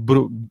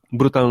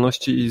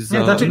brutalności i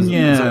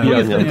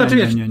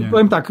zabijania? Nie.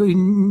 Powiem tak,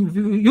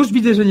 już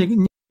widzę, że nie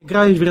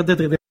grałeś w Red Dead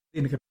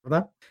Redemption,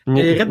 prawda?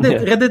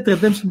 Red Dead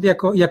Redemption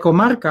jako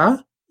marka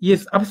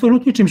jest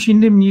absolutnie czymś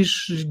innym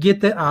niż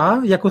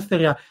GTA jako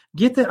seria.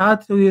 GTA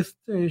to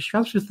jest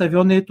świat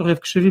przedstawiony trochę w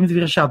krzywym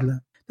zwierciadle.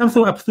 Tam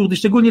są absurdy,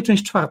 szczególnie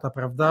część 4,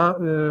 prawda?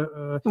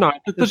 No,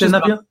 to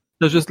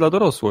też jest dla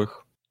dorosłych.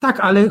 Tak,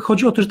 ale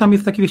chodzi o to, że tam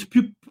jest taki, wiesz,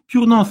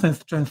 pure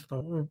nonsense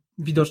często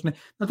widoczny.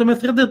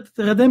 Natomiast Red Dead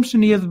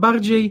Redemption jest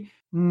bardziej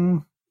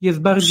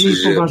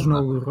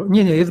poważną grą.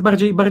 Nie, jest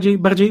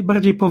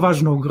bardziej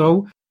poważną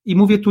grą. I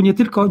mówię tu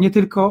nie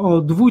tylko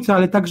o 2,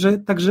 ale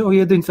także o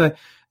 1.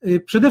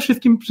 Przede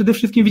wszystkim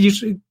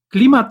widzisz,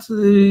 klimat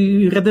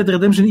Red Dead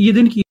Redemption i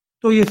 1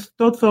 to jest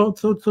to,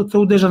 co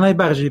uderza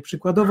najbardziej.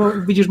 Przykładowo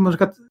widzisz, na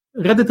przykład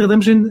Red Dead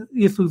Redemption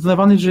jest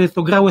uznawany, że jest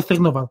to gra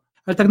westernowa,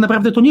 ale tak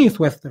naprawdę to nie jest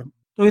western,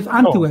 to jest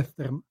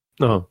anty-western.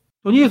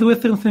 To nie jest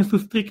western sensu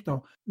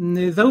stricto.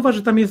 Zauważ,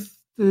 że tam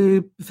jest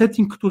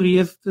setting, który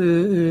jest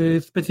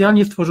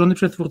specjalnie stworzony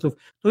przez twórców.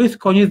 To jest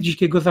koniec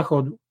Dzikiego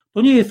Zachodu.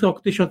 To nie jest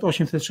rok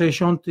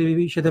 1860,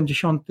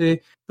 70,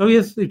 to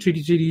jest,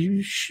 czyli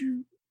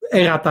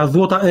ta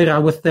złota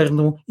era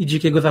westernu i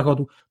Dzikiego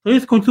Zachodu. To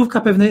jest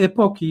końcówka pewnej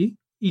epoki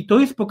i to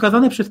jest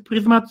pokazane przez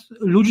pryzmat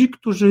ludzi,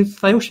 którzy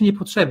stają się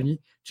niepotrzebni,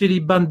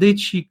 czyli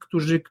bandyci,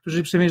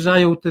 którzy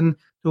przemierzają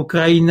tę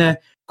krainę.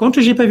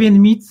 Kończy się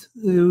pewien mit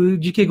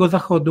Dzikiego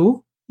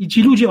Zachodu i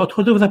ci ludzie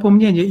odchodzą w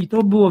zapomnienie i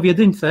to było w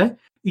 1.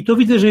 I to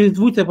widzę, że jest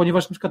w 2,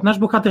 ponieważ na przykład nasz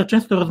bohater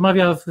często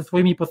rozmawia ze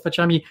swoimi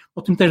postaciami,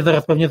 o tym też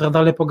zaraz pewnie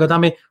dalej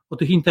pogadamy, o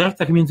tych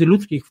interakcjach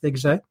międzyludzkich w tej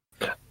grze.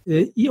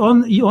 I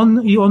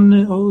on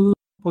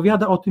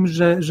opowiada o tym,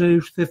 że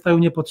już stają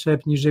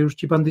niepotrzebni, że już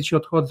ci bandyci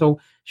odchodzą,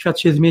 świat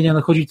się zmienia,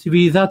 nadchodzi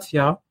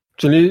cywilizacja.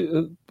 Czyli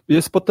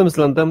jest pod tym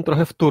względem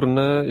trochę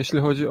wtórny, jeśli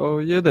chodzi o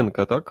 1,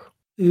 tak?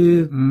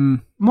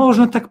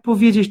 Można tak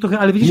powiedzieć trochę,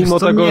 ale widzisz, mimo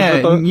tego,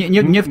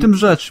 nie w tym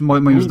rzecz,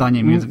 moim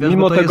zdaniem. Jest,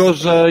 mimo tego,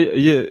 że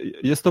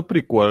jest to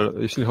prequel,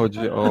 jeśli chodzi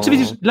o... Znaczy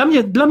widzisz,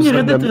 dla mnie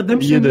Red Dead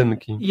Redemption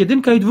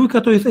 1 i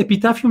 2 to jest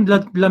epitafium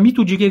dla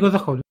mitu Dzikiego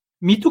Zachodu.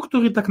 Mitu,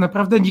 który tak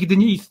naprawdę nigdy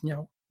nie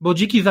istniał, bo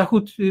Dziki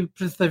Zachód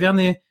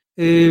przedstawiany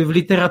w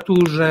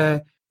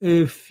literaturze,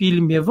 w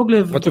filmie, w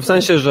ogóle w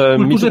sensie, że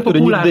mit,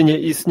 który nigdy nie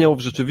istniał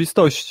w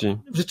rzeczywistości.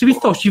 W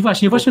rzeczywistości,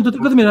 właśnie do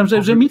tego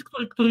zmierzam, że mit,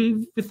 który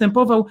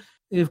występował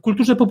w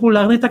kulturze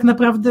popularnej, tak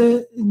naprawdę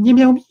nie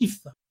miał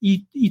miejsca.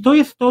 I to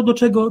jest to,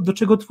 do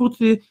czego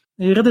twórcy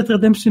Red Dead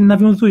Redemption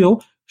nawiązują,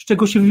 z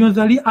czego się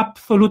wywiązali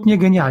absolutnie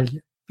genialnie.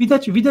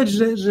 Widać,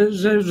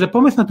 że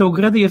pomysł na tę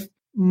grę jest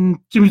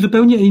czymś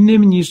zupełnie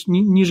innym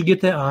niż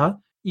GTA.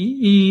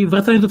 I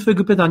wracając do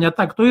twojego pytania,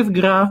 tak, to jest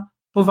gra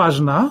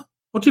poważna.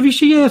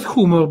 Oczywiście jest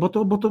humor,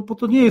 bo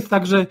to nie jest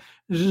tak,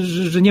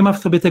 że nie ma w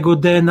sobie tego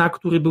DNA,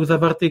 który był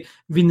zawarty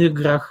w innych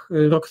grach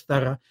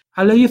Rockstara.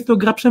 Ale jest to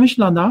gra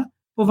przemyślana,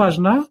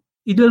 poważna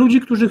i dla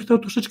ludzi, którzy chcą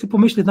troszeczkę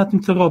pomyśleć nad tym,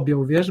 co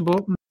robią, wiesz,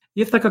 bo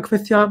jest taka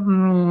kwestia,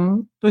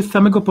 to jest z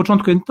samego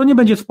początku, to nie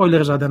będzie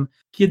spoiler żaden,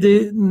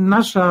 kiedy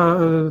nasza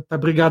ta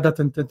brygada,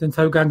 ten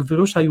cały gang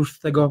wyrusza już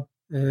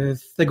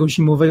z tego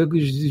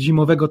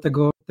zimowego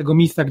tego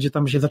miejsca, gdzie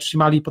tam się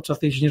zatrzymali podczas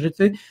tej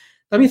śnieżycy,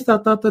 tam jest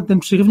ten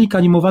przerywnik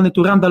animowany,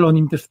 tu Randall o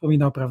nim też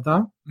wspominał,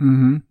 prawda?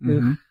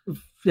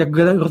 Jak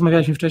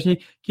rozmawialiśmy wcześniej,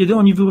 kiedy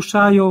oni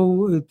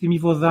wyruszają tymi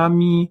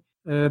wozami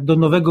do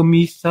nowego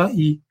miejsca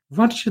i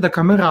włączy się ta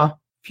kamera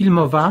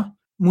filmowa,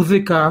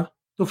 muzyka,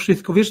 to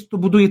wszystko, wiesz, to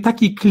buduje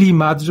taki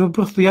klimat, że po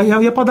prostu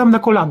ja padam na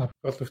kolana po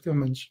prostu w tym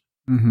momencie.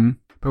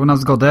 Pełna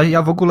zgoda.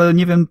 Ja w ogóle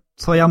nie wiem,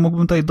 co ja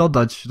mógłbym tutaj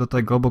dodać do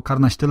tego, bo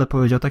Karnaś tyle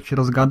powiedział, tak się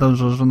rozgadał,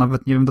 że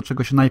nawet nie wiem, do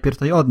czego się najpierw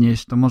tutaj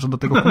odnieść. To może do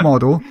tego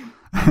humoru.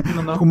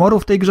 No. Humoru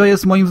w tej grze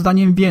jest moim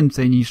zdaniem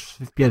więcej niż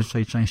w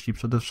pierwszej części.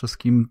 Przede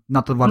wszystkim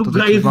na to warto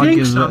zwrócić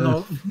uwagę, że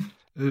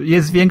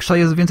jest większa,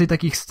 jest więcej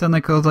takich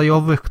scenek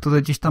rodzajowych,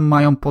 które gdzieś tam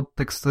mają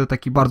podtekst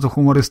taki bardzo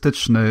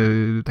humorystyczny,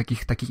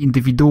 takich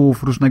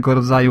indywiduów, różnego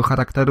rodzaju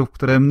charakterów,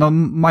 które no,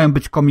 mają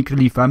być comic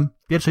reliefem.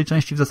 W pierwszej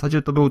części w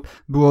zasadzie to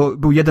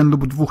był jeden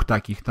lub dwóch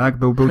takich, tak?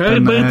 Był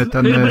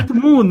Herbert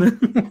Moon.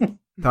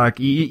 Tak,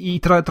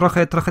 i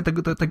trochę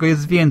tego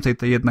jest więcej,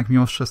 to jednak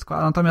mimo wszystko.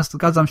 A natomiast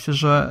zgadzam się,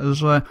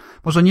 że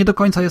może nie do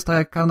końca jest tak,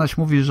 jak Karnaś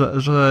mówi,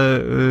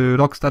 że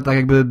Rockstar tak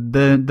jakby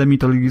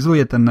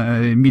demitologizuje ten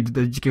mit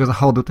Dzikiego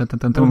Zachodu, tę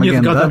legendę. Nie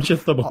zgadzam się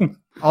z tobą.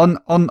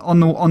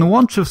 On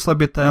łączy w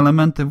sobie te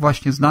elementy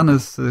właśnie znane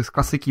z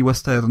klasyki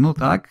westernu,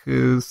 tak?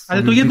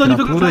 Ale to jedno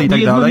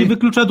nie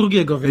wyklucza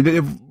drugiego.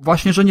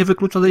 Właśnie, że nie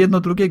wyklucza jedno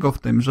drugiego w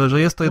tym,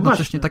 że jest to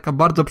jednocześnie taka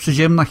bardzo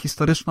przyziemna,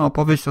 historyczna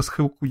opowieść o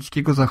schyłku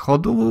Dzikiego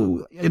Zachodu,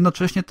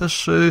 jednocześnie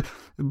też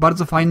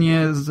bardzo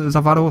fajnie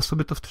zawarło w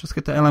sobie to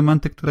wszystkie te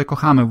elementy, które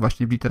kochamy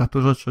właśnie w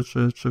literaturze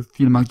czy w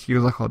filmach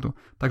Dzikiego Zachodu.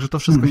 Także to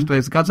wszystko się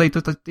tutaj zgadza i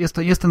to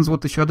jest ten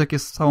złoty środek,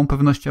 jest z całą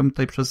pewnością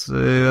tutaj przez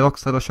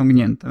Rockstar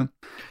osiągnięty.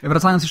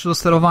 Wracając jeszcze do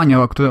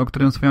sterowania, o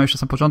którym wspomniałeś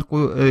jeszcze na początku,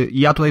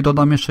 ja tutaj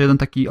dodam jeszcze jeden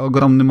taki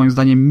ogromny moim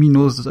zdaniem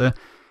minus,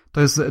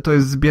 to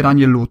jest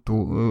zbieranie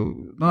lootu.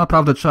 No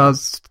naprawdę trzeba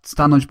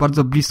stanąć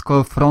bardzo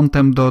blisko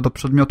frontem do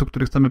przedmiotu,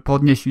 który chcemy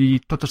podnieść i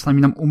to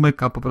czasami nam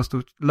umyka, po prostu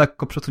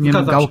lekko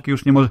przesuniemy gałki,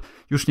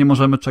 już nie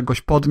możemy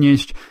czegoś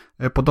podnieść.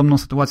 Podobną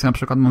sytuację na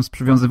przykład mam z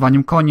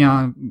przywiązywaniem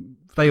konia.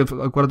 Tutaj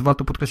akurat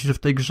warto podkreślić, że w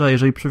tej grze,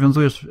 jeżeli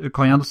przywiązujesz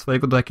konia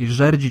do jakiejś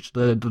żerdzi,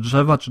 czy do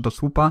drzewa, czy do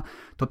słupa,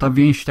 to ta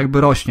więź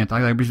jakby rośnie,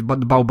 tak? Jakbyś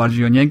dbał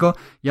bardziej o niego.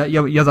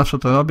 Ja zawsze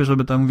to robię,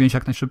 żeby tę więź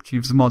jak najszybciej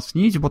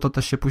wzmocnić, bo to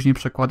też się później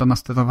przekłada na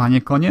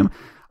sterowanie koniem.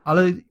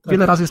 Ale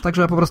wiele razy jest tak,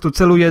 że ja po prostu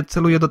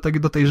celuję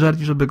do tej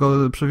żerdzi, żeby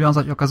go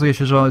przywiązać i okazuje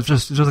się, że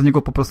za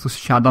niego po prostu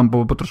siadam,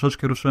 bo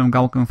troszeczkę ruszyłem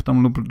gałkę w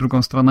tą lub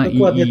drugą stronę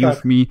i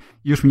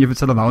już mi nie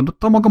wycelowało. No,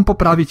 to mogą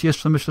poprawić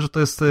jeszcze, myślę, że to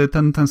jest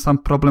ten sam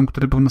problem,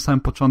 który był na samym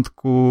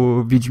początku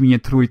w Wiedźminie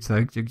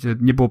Trójce, gdzie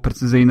nie było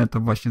precyzyjne to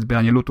właśnie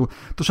zbieranie lootu.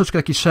 Troszeczkę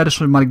taki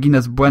szerszy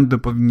margines błędu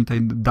powinni tutaj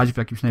dać w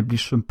jakimś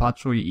najbliższym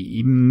patchu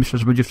i myślę,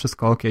 że będzie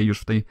wszystko okej już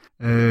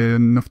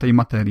w tej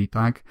materii,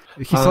 tak?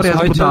 Historia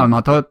jest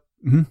brutalna, to...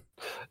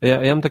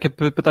 Ja mam takie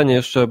pytanie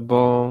jeszcze,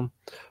 bo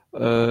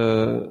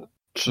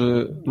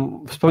czy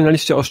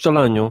wspominaliście o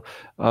strzelaniu,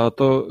 a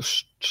to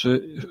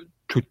czy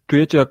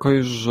czujecie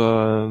jakoś,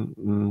 że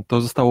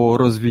to zostało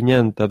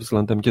rozwinięte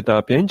względem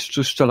GTA 5,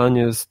 czy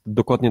strzelanie jest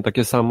dokładnie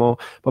takie samo,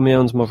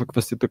 pomijając może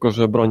kwestię tylko,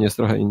 że broń jest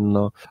trochę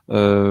inna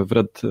w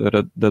Red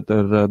Dead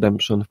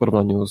Redemption w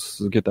porównaniu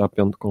z GTA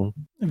 5?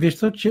 Wiesz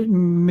co,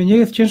 mnie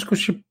jest ciężko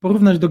się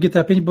porównać do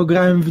GTA 5, bo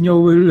grałem w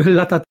nią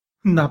lata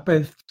na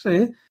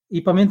PS3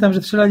 i pamiętam,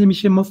 że strzelanie mi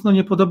się mocno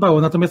nie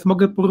podobało, natomiast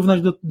mogę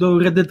porównać do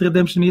Red Dead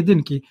Redemption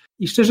 1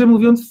 i szczerze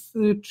mówiąc,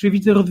 czy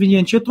widzę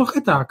rozwinięcie?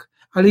 Trochę tak,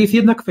 ale jest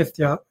jedna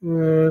kwestia.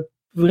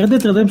 W Red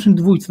Dead Redemption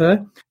 2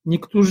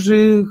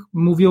 niektórzy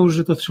mówią,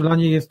 że to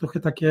strzelanie jest trochę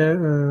takie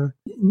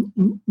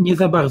nie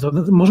za bardzo.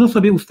 Można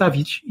sobie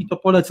ustawić, i to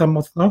polecam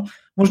mocno,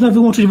 można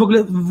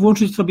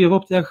włączyć sobie w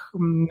opcjach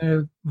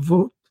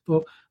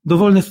to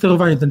dowolne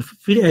sterowanie, ten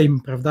free aim,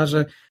 prawda,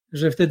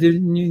 że wtedy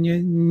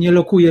nie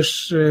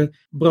lokujesz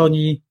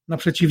broni na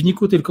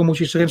przeciwniku, tylko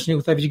musisz ręcznie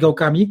ustawić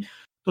gałkami.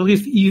 To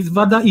jest i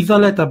wada, i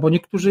zaleta, bo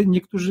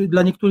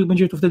dla niektórych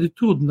będzie to wtedy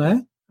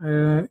trudne,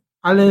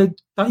 ale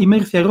ta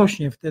imersja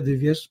rośnie wtedy,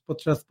 wiesz,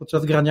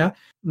 podczas grania.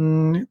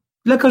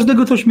 Dla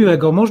każdego coś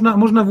miłego.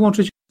 Można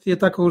włączyć opcję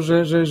taką,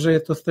 że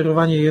to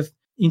sterowanie jest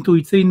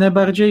intuicyjne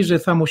bardziej, że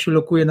samo się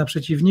lokuje na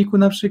przeciwniku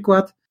na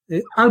przykład,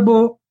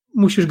 albo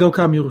musisz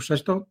gałkami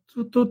ruszać. To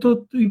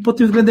i pod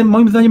tym względem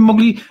moim zdaniem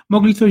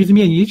mogli coś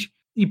zmienić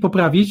i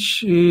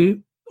poprawić.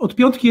 Od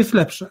 5 jest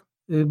lepsze,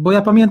 bo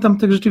ja pamiętam,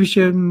 tak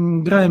rzeczywiście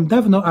grałem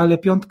dawno, ale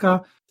 5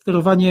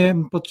 sterowanie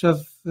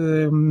podczas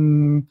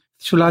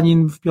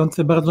strzelanin w 5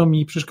 bardzo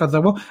mi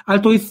przeszkadzało, ale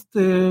to jest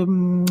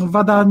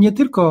wada nie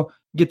tylko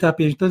GTA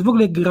 5, to jest w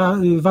ogóle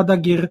wada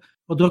gier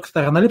od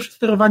Rockstara. Najlepsze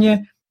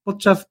sterowanie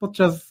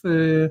podczas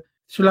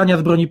strzelania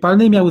z broni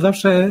palnej miał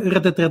zawsze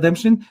Red Dead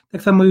Redemption,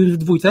 tak samo już w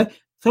 2,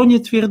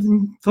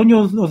 co nie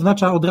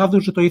oznacza od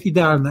razu, że to jest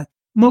idealne.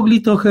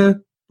 Mogli trochę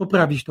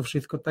poprawić to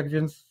wszystko, tak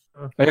więc...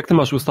 A jak ty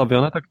masz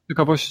ustawione, tak z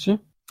ciekawości?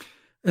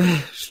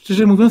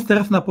 Szczerze mówiąc,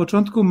 teraz na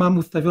początku mam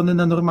ustawione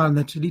na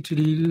normalne,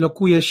 czyli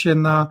lokuję się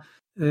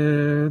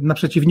na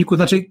przeciwniku,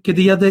 znaczy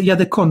kiedy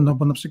jadę konno,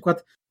 bo na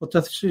przykład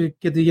podczas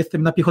kiedy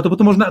jestem na piechotę, bo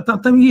to można,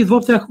 tam jest w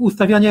opcjach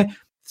ustawianie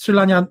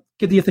strzelania,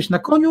 kiedy jesteś na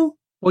koniu,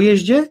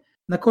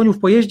 w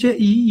pojeździe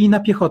i na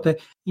piechotę.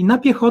 I na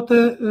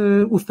piechotę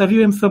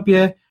ustawiłem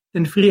sobie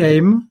ten free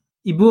aim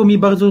i było mi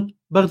bardzo,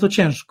 bardzo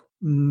ciężko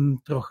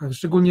trochę,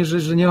 szczególnie,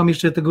 że nie mam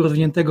jeszcze tego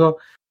rozwiniętego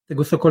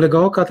tego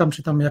sokolego oka,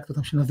 czy tam jak to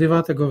tam się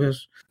nazywa, tego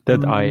wiesz...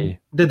 Dead Eye.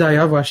 Dead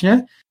Eye'a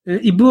właśnie.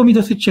 I było mi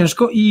dosyć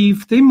ciężko i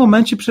w tym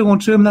momencie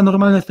przełączyłem na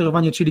normalne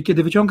sterowanie, czyli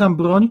kiedy wyciągam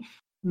broń,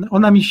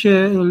 ona mi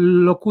się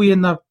lokuje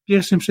na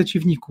pierwszym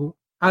przeciwniku,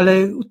 ale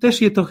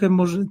też je trochę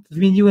może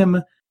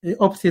zmieniłem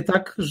opcję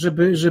tak,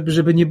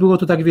 żeby nie było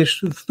to tak,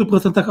 wiesz, w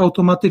 100%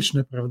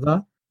 automatyczne,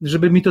 prawda?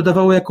 Żeby mi to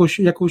dawało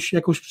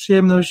jakąś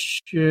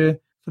przyjemność,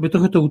 sobie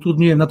trochę to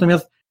utrudniłem.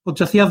 Natomiast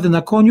podczas jazdy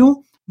na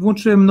koniu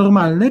włączyłem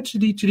normalne,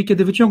 czyli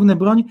kiedy wyciągnę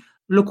broń,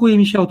 lokuje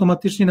mi się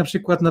automatycznie na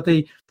przykład na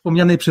tej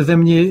wspomnianej przeze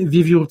mnie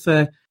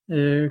wiewiórce,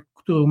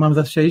 którą mam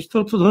zastrzelić.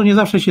 To nie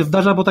zawsze się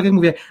zdarza, bo tak jak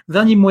mówię,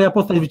 zanim moja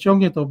postać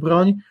wyciągnie tą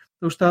broń,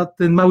 to już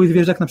ten mały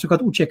zwierzak na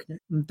przykład ucieknie.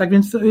 Tak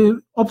więc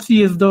opcji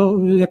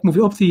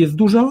jest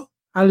dużo,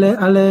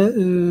 ale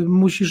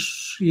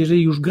musisz,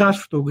 jeżeli już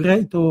grasz w tą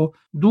grę, to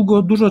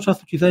dużo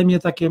czasu ci zajmie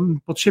takie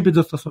pod siebie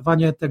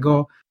dostosowanie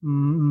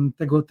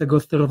tego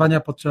sterowania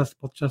podczas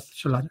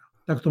strzelania.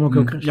 Tak to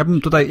mogę określić.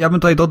 Ja bym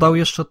tutaj dodał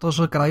jeszcze to,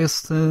 że gra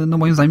jest, no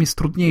moim zdaniem, jest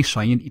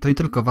trudniejsza i to nie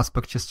tylko w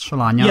aspekcie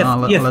strzelania,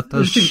 ale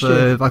też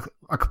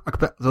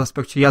w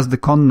aspekcie jazdy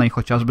konnej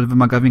chociażby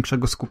wymaga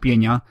większego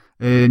skupienia.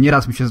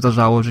 Nieraz mi się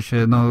zdarzało, że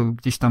się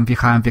gdzieś tam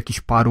wjechałem w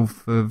jakiś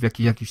parów, w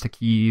jakiś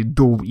taki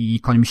dół i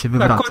koń mi się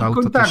wywracał.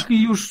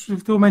 I już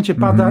w tym momencie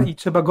pada i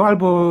trzeba go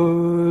albo...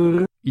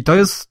 I to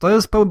jest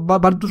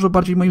dużo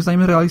bardziej moim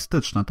zdaniem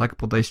realistyczne, tak?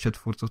 Podejście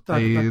twórców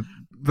tutaj. Tak.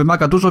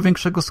 Wymaga dużo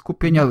większego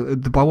skupienia,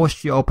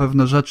 dbałości o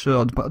pewne rzeczy,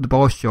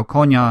 dbałości o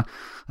konia.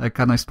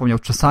 Karnoś wspomniał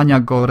czesania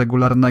go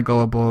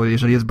regularnego, bo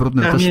jeżeli jest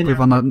brudny, to też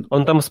wpływa na...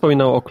 On tam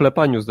wspominał o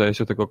klepaniu, zdaje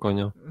się, tego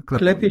konia.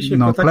 Klepie się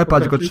go,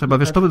 klepać go trzeba,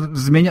 wiesz, to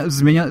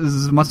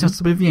wzmacniasz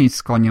sobie więź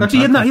z koniem.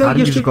 Znaczy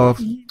tak? Go...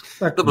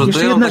 Tak, dobra, to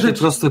ja mam takie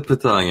proste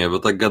pytanie, bo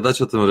tak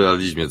gadać o tym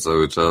realizmie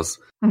cały czas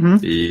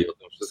i o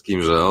tym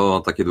wszystkim, że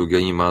takie długie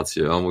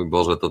animacje, o mój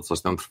Boże, to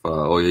coś tam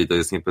trwa, ojej, to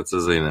jest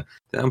nieprecyzyjne.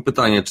 To ja mam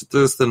pytanie, czy to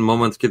jest ten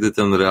moment, kiedy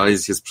ten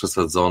realizm jest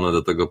przesadzony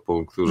do tego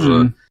punktu,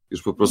 że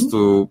już po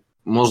prostu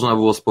można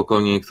było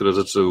spokojnie niektóre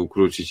rzeczy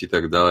ukrócić i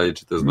tak dalej,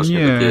 czy to jest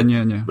właśnie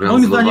takie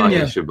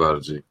bransowanie się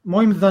bardziej?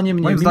 Moim zdaniem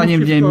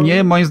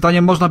nie. Moim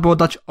zdaniem można było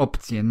dać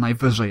opcję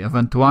najwyżej,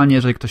 ewentualnie,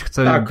 jeżeli ktoś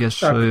chce,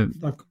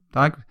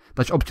 tak?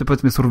 Dać opcję,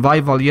 powiedzmy,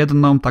 survival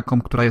jedną,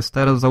 taką, która jest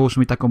teraz,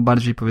 załóżmy, i taką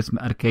bardziej,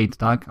 powiedzmy, arcade,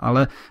 tak?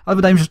 Ale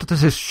wydaje mi się, że to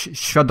też jest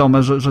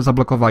świadome, że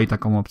zablokowali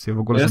taką opcję w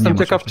ogóle. Ja jestem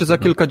ciekaw, czy za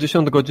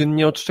kilkadziesiąt godzin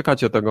nie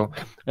odszczekacie tego.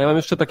 A ja mam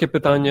jeszcze takie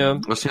pytanie.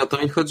 Właśnie o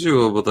to mi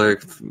chodziło, bo tak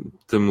jak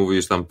ty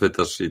mówisz, tam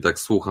pytasz i tak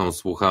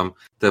słucham,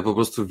 to ja po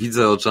prostu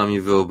widzę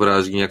oczami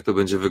wyobraźni, jak to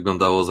będzie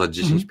wyglądało za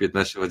 10,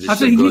 15, 20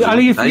 godzin.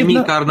 Ale daj mi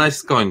Karnaś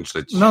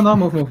skończyć.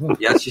 Mów.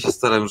 Ja ci się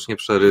staram już nie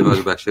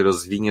przerywać, bo jak się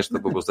rozwiniesz, to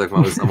po prostu jak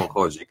mamy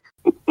samochodzik.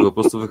 Po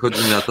prostu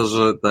wychodzi na to,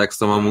 że tak jak z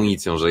tą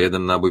amunicją, że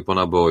jeden nabój po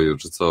naboju,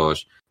 czy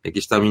coś,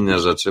 jakieś tam inne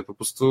rzeczy. Po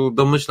prostu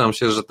domyślam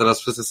się, że teraz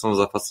wszyscy są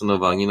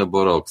zafascynowani, no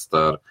bo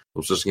Rockstar,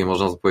 bo przecież nie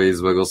można powiedzieć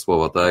złego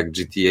słowa, tak jak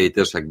GTA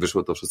też, jak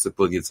wyszło, to wszyscy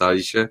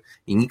podniecali się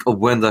i nikt o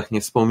błędach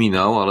nie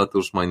wspominał, ale to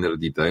już minor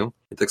detail.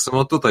 I tak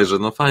samo tutaj, że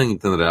fajny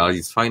ten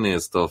realizm, fajne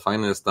jest to,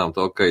 fajne jest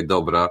tamto, okej,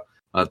 dobra,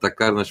 ale ta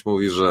Karność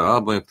mówi, że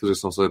bo niektórzy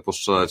chcą sobie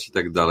postrzelać i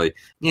tak dalej.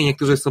 Nie,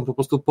 niektórzy chcą po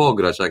prostu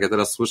pograć. Jak ja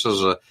teraz słyszę,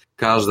 że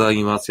każda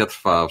animacja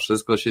trwa,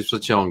 wszystko się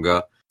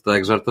przeciąga, tak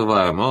jak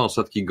żartowałem,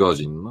 setki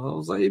godzin.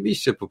 No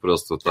zajebiście po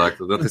prostu, tak?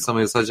 Na tej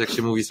samej zasadzie, jak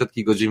się mówi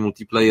setki godzin w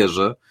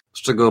multiplayerze,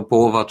 z czego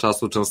połowa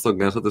czasu często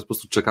gęsto to jest po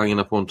prostu czekanie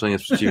na połączenie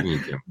z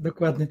przeciwnikiem.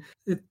 Dokładnie.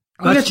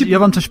 Ale ja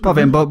wam coś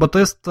powiem, bo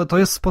to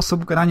jest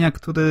sposób grania,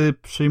 który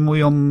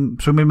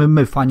przyjmujemy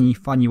my,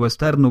 fani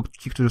westernu,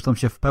 ci, którzy chcą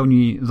się w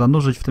pełni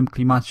zanurzyć w tym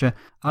klimacie,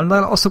 ale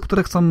dla osób,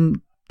 które chcą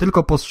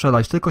tylko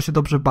postrzelać, tylko się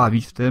dobrze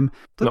bawić w tym,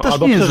 to też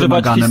nie jest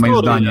wymagane, moim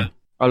zdaniem.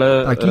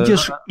 Ale, tak,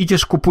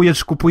 idziesz,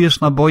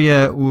 kupujesz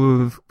naboje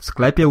w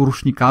sklepie u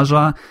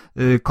rusznikarza,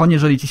 koń,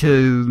 jeżeli ci się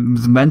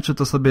zmęczy,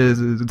 to sobie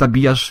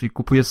zabijasz i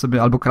kupujesz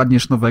sobie albo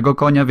kradniesz nowego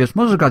konia, wiesz,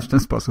 możesz grać w ten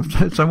sposób,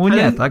 czemu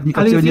nie, tak? Nikt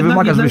od ciebie nie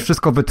wymaga, żebyś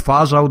wszystko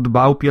wytwarzał,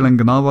 dbał,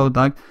 pielęgnował,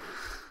 tak?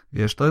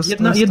 Wiesz, to jest...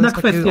 Jedna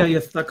kwestia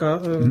jest taka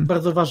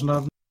bardzo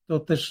ważna, to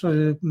też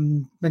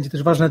będzie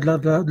też ważne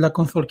dla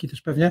konsolki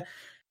też pewnie.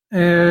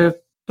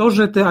 To,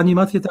 że te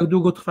animacje tak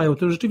długo trwają,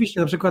 to rzeczywiście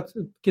na przykład,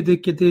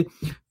 kiedy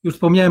już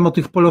wspomniałem o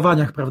tych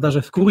polowaniach, prawda,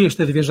 że skórujesz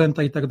te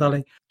zwierzęta i tak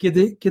dalej,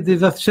 kiedy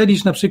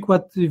zastrzelisz na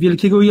przykład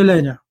wielkiego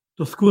jelenia,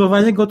 to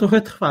skórowanie go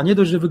trochę trwa, nie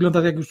dość, że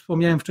wygląda, jak już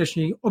wspomniałem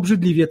wcześniej,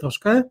 obrzydliwie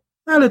troszkę,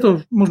 ale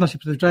to można się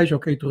przyzwyczaić,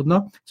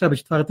 trudno, trzeba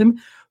być twardym,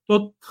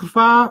 to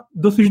trwa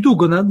dosyć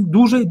długo,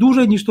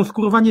 dłużej niż to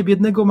skórowanie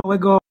biednego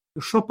małego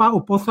szopa,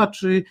 oposa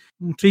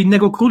czy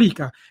innego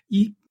królika.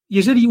 I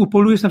jeżeli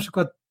upolujesz na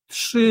przykład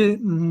 3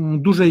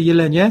 duże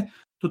jelenie,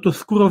 to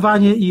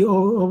skurowanie i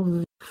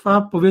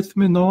trwa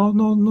powiedzmy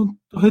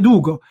trochę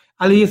długo,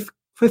 ale jest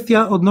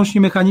kwestia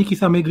odnośnie mechaniki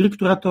samej gry,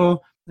 która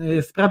to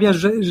sprawia,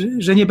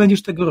 że nie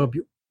będziesz tego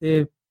robił.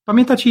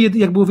 Pamiętacie,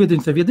 jak było w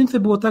jedynce? W jedynce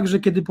było tak, że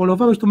kiedy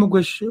polowałeś, to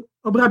mogłeś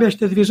obrabiać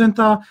te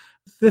zwierzęta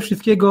ze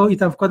wszystkiego i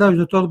tam wkładałeś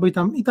do torby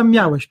i tam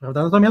miałeś,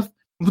 prawda? Natomiast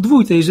w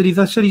dwójce, jeżeli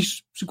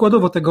zastrzelisz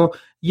przykładowo tego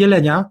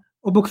jelenia,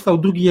 obok stał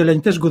drugi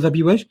jeleń, też go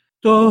zabiłeś,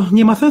 to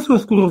nie ma sensu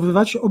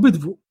oskurowywać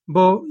obydwu,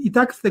 bo i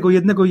tak z tego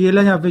jednego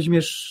jelenia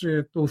weźmiesz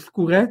tą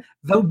skórę,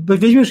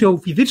 weźmiesz ją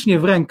fizycznie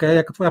w rękę,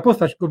 jak twoja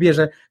postać go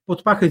bierze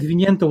pod pachę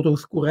zwiniętą tą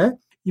skórę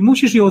i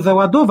musisz ją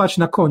załadować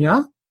na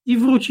konia i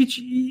wrócić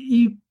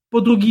i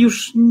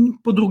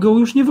po drugą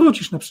już nie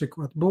wrócisz na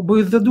przykład, bo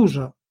jest za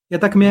duża. Ja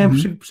tak miałem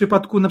w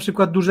przypadku na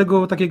przykład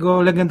dużego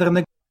takiego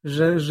legendarnego,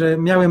 że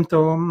miałem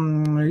to,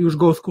 już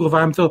go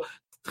oskurowałem, co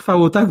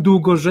trwało tak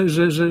długo,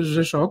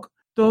 że szok.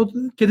 To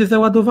kiedy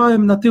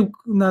załadowałem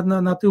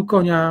na tył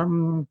konia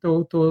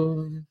to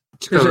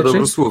ciekawe,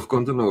 dobre słów,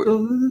 kontynuuj.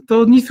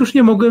 To nic już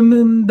nie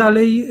mogłem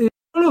dalej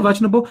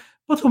polować, no bo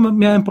po co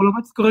miałem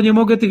polować, skoro nie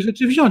mogę tych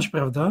rzeczy wziąć,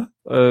 prawda?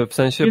 W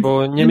sensie,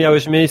 bo nie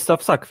miałeś miejsca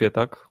w sakwie,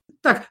 tak?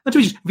 Tak, znaczy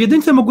widzisz, w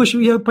jedynce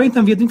ja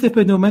pamiętam w jedynce w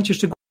pewnym momencie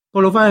szczególnie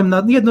polowałem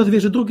na jedno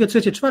zwierzę, drugie,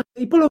 trzecie,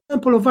 czwarte i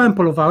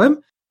polowałem,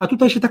 a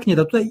tutaj się tak nie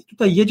da.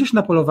 Tutaj jedziesz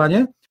na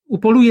polowanie,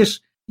 upolujesz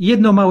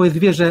jedno małe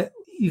zwierzę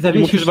i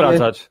zawiesisz musisz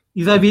wracać.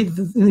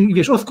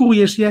 Wiesz,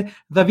 oskurujesz je,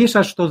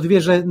 zawieszasz to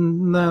zwierzę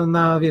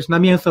na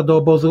mięso do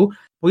obozu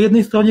po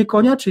jednej stronie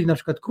konia, czyli na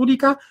przykład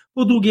królika,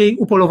 po drugiej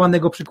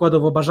upolowanego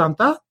przykładowo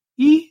bażanta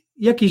i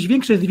jakieś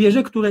większe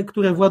zwierzę,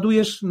 które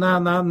władujesz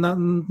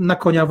na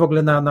konia w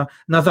ogóle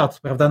na zad,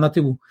 prawda, na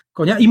tyłu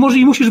konia i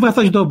musisz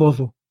wracać do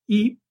obozu.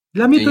 I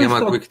dla mnie to nie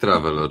ma quick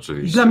travel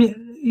oczywiście.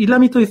 Dla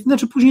mnie to jest,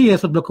 znaczy później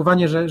jest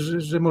odblokowanie,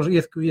 że może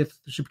jest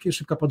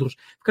szybka podróż.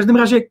 W każdym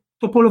razie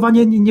to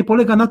polowanie nie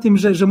polega na tym,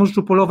 że możesz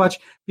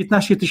upolować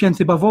 15 000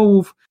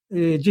 bawołów,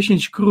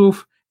 10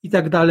 krów i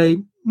tak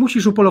dalej.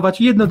 Musisz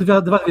upolować jedno,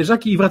 dwa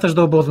zwierzaki i wracasz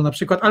do obozu na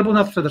przykład, albo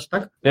na sprzedaż,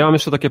 tak? Ja mam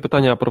jeszcze takie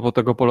pytanie a propos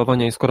tego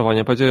polowania i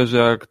skórowania. Powiedziałeś, że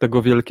jak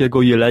tego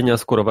wielkiego jelenia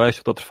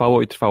skórowałeś, to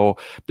trwało i trwało.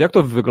 Jak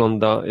to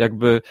wygląda?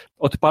 Jakby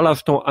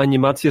odpalasz tą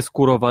animację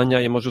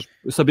skórowania i możesz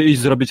sobie iść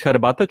zrobić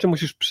herbatę, czy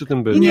musisz przy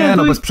tym być? Nie,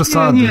 bez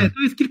przesady. Nie,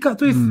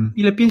 to jest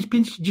ile?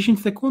 5-10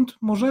 sekund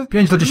może?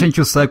 5 do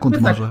 10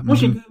 sekund no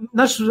może. Tak,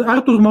 nasz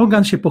Arthur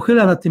Morgan się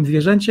pochyla nad tym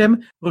zwierzęciem,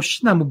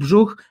 rozcina mu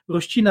brzuch,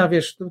 rozcina,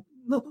 wiesz,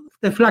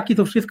 te flaki,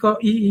 to wszystko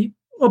i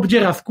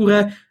obdziera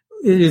skórę,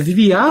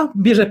 zwija,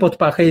 bierze pod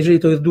pachę, jeżeli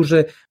to jest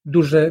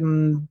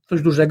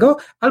coś dużego,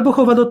 albo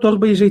chowa do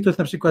torby, jeżeli to jest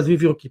na przykład z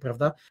wiewiórki,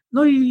 prawda?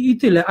 No i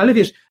tyle, ale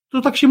wiesz,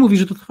 to tak się mówi,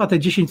 że to trwa te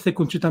 10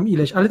 sekund, czy tam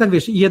ileś, ale tak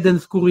wiesz, jeden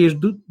skórujesz,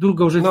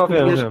 drugą rzecz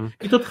skórujesz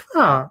i to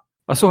trwa.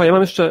 A słuchaj,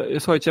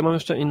 ja mam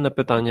jeszcze inne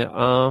pytanie,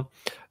 a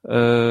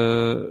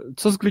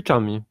co z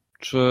glitchami?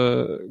 Czy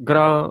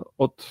gra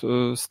od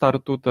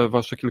startu, te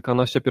wasze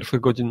kilkanaście pierwszych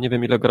godzin, nie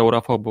wiem ile grał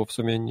Rafał, bo w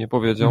sumie nie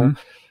powiedział,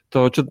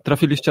 to czy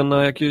trafiliście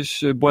na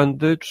jakieś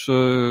błędy, czy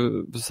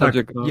w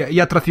zasadzie gra...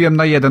 Ja trafiłem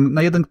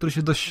na jeden, który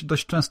się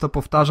dość często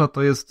powtarza,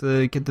 to jest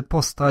kiedy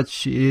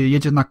postać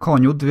jedzie na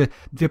koniu,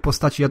 dwie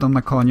postaci jadą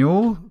na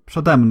koniu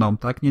przede mną,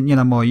 tak, nie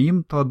na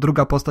moim, to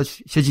druga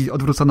postać siedzi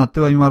odwrócona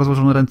tyłem i ma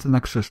rozłożone ręce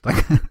na krzyż,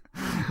 tak,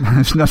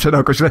 na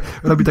szerokość,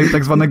 robi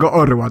tak zwanego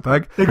orła,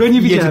 tak. Tego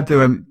nie widziałem. Jedzie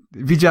tyłem.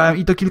 Widziałem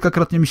i to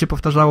kilkakrotnie mi się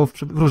powtarzało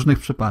w różnych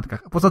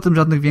przypadkach. A poza tym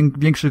żadnych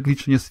większych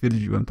glitch nie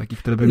stwierdziłem, takich,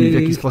 które by mi w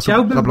jakiś sposób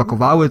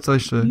zablokowały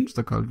coś, czy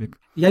cokolwiek.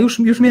 Ja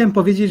już miałem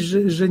powiedzieć,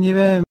 że nie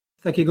miałem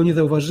takiego, nie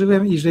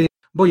zauważyłem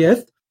bo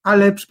jest,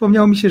 ale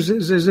przypomniało mi się,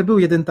 że był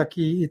jeden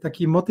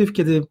taki motyw,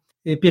 kiedy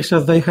pierwszy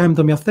raz zajechałem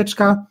do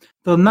miasteczka,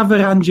 to na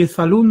werandzie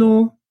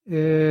salonu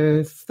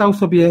stał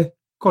sobie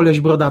koleś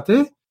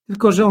brodaty,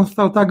 tylko że on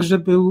stał tak, że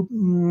był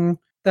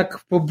tak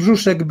po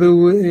brzuszek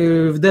był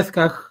w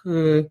deskach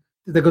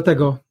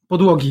tego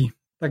podłogi,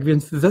 tak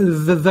więc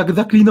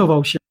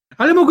zaklinował się.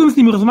 Ale mogłem z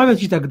nim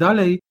rozmawiać i tak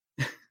dalej,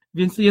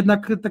 więc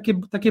jednak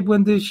takie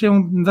błędy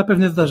się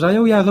zapewne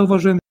zdarzają. Ja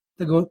zauważyłem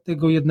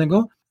tego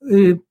jednego.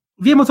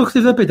 Wiem, o co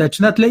chcę zapytać,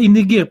 czy na tle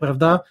innych gier,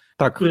 prawda?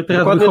 Tak, które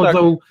teraz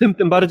wychodzą. Tak.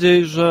 Tym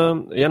bardziej,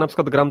 że ja na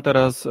przykład gram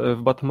teraz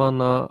w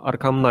Batmana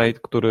Arkham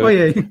Knight,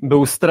 który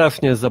był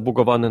strasznie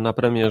zabugowany na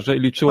premierze i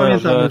liczyłem,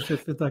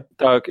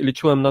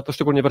 liczyłem na to,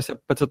 szczególnie wersja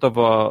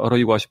PC-towa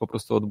roiła się po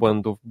prostu od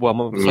błędów. Była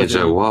nie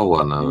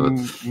działała nawet.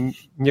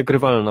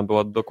 Niegrywalna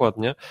była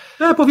dokładnie.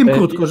 To ja powiem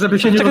krótko, żeby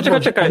się nie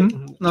rozłożyć. Czekaj,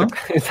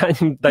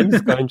 daj mi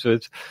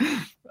skończyć.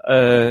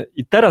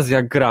 I teraz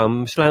jak gram,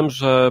 myślałem,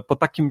 że po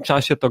takim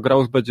czasie to gra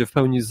już będzie w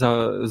pełni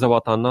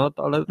załatana,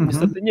 ale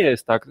niestety nie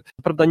jest tak.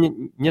 Prawda,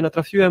 nie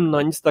natrafiłem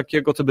na nic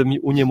takiego, co by mi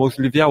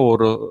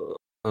uniemożliwiało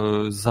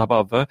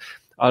zabawę,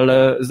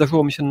 ale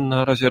zdarzyło mi się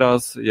na razie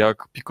raz,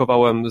 jak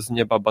pikowałem z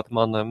nieba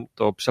Batmanem,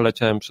 to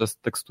przeleciałem przez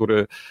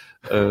tekstury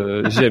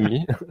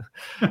ziemi.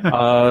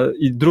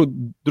 I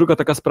druga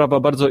taka sprawa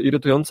bardzo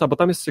irytująca, bo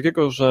tam jest coś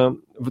takiego, że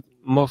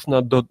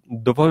można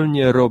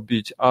dowolnie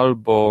robić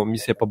albo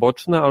misje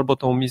poboczne, albo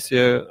tą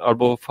misję,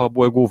 albo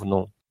fabułę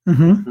główną.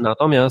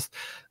 Natomiast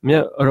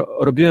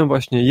robiłem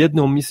właśnie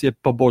jedną misję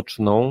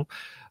poboczną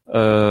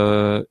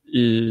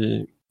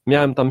i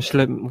miałem tam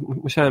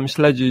musiałem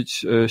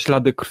śledzić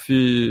ślady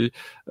krwi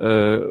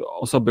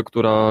osoby,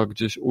 która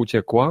gdzieś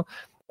uciekła.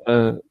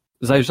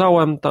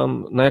 Zajrzałem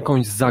tam na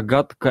jakąś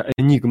zagadkę,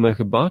 enigmę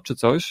chyba, czy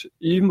coś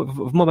i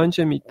w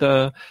momencie mi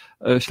te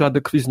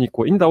ślady krwi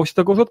znikły i nie dało się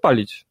tego już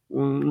odpalić.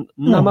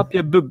 Na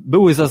mapie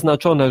były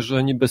zaznaczone,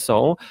 że niby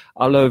są,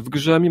 ale w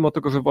grze, mimo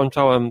tego, że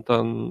włączałem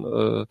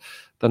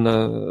ten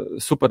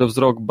super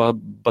wzrok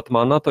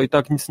Batmana, to i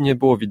tak nic nie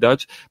było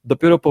widać.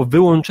 Dopiero po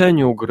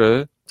wyłączeniu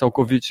gry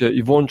całkowicie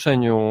i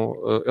włączeniu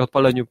i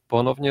odpaleniu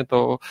ponownie,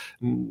 to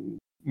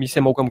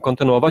misję mogłem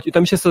kontynuować i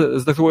to mi się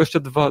zdarzyło jeszcze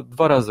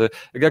dwa razy.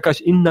 Jak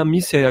jakaś inna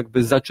misja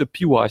jakby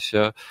zaczepiła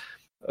się,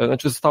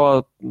 znaczy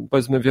została,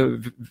 powiedzmy,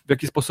 w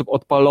jakiś sposób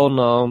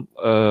odpalona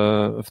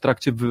w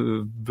trakcie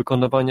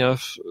wykonywania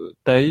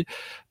tej,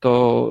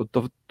 to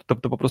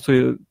po prostu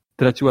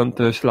traciłem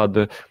te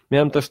ślady.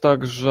 Miałem też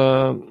tak,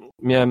 że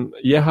miałem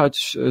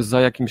jechać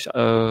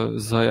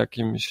za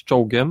jakimś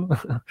czołgiem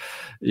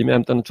i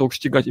miałem ten czołg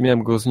ścigać i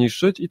miałem go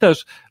zniszczyć i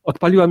też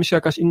odpaliła mi się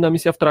jakaś inna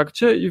misja w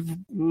trakcie i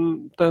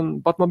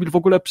ten Batmobil w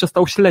ogóle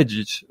przestał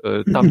śledzić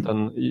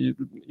tamten i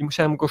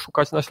musiałem go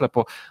szukać na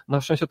ślepo.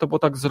 Na szczęście to było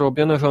tak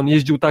zrobione, że on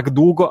jeździł tak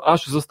długo,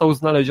 aż został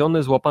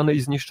znaleziony, złapany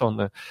i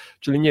zniszczony.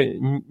 Czyli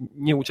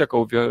nie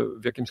uciekał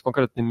w jakimś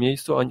konkretnym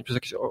miejscu, ani przez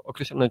jakiś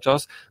określony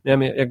czas.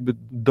 Miałem jakby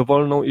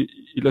dowolną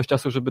ilość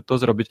czasu, żeby to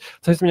zrobić.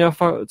 Co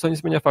nie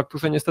zmienia faktu,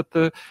 że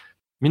niestety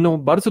minął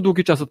bardzo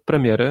długi czas od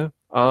premiery,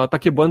 a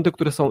takie błędy,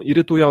 które są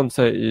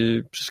irytujące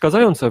i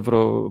przeszkadzające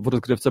w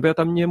rozgrywce, bo ja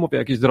tam nie mówię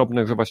jakichś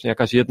drobnych, że właśnie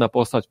jakaś jedna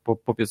postać,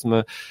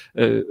 powiedzmy,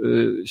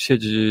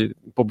 siedzi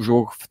po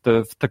brzuch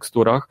w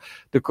teksturach,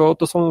 tylko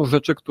to są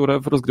rzeczy, które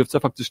w rozgrywce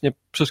faktycznie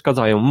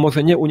przeszkadzają.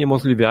 Może nie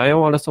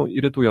uniemożliwiają, ale są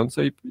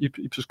irytujące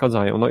i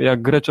przeszkadzają. No i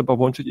jak grę trzeba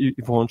włączyć i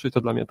włączyć,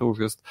 to dla mnie to już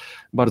jest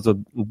bardzo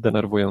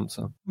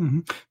denerwujące.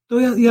 To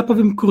ja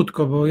powiem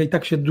krótko, bo ja i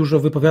tak się dużo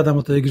wypowiadam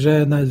o tej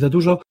grze, nawet za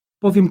dużo.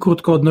 Powiem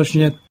krótko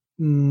odnośnie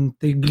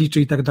tych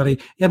glitchy i tak dalej.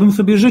 Ja bym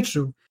sobie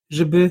życzył,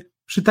 żeby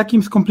przy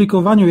takim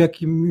skomplikowaniu,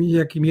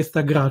 jakim jest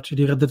ta gra,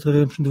 czyli Red Dead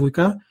Redemption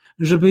 2,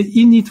 żeby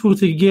inni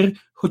twórcy gier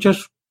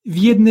chociaż w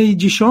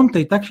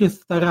 1/10 tak się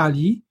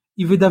starali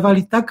i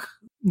wydawali tak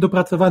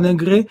dopracowane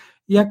gry,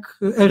 jak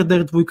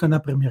RDR 2 na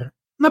premierę.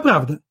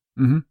 Naprawdę.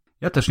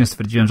 Ja też nie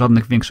stwierdziłem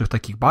żadnych większych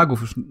takich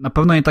bugów, już na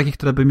pewno nie takich,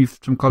 które by mi w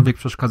czymkolwiek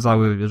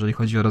przeszkadzały, jeżeli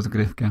chodzi o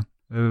rozgrywkę.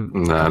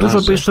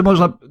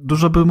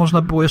 Dużo by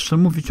można było jeszcze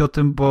mówić o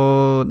tym,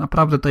 bo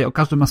naprawdę tutaj o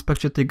każdym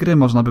aspekcie tej gry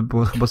można by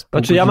było chyba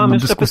Znaczy ja mam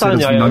jeszcze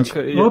pytania.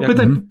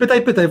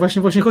 Pytaj.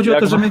 Właśnie chodzi o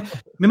to, że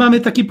my mamy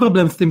taki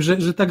problem z tym,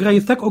 że ta gra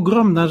jest tak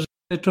ogromna,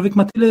 że człowiek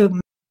ma tyle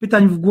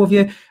pytań w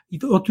głowie i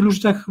o tylu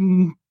rzeczach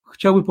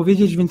chciałby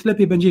powiedzieć, więc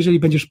lepiej będzie, jeżeli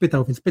będziesz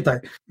pytał, więc pytaj.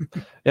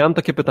 Ja mam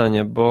takie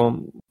pytanie, bo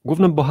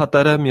głównym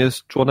bohaterem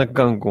jest członek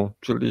gangu,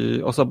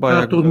 czyli osoba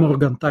Arthur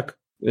Morgan,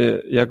 tak.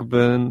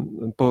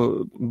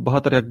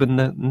 Bohater jakby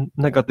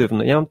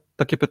negatywny. Ja mam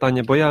takie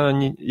pytanie, bo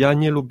ja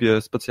nie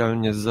lubię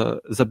specjalnie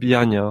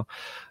zabijania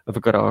w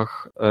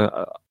grach,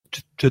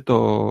 czy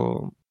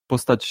to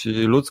postaci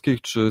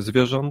ludzkich, czy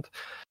zwierząt,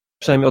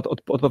 przynajmniej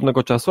od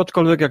pewnego czasu,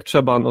 aczkolwiek jak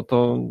trzeba, no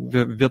to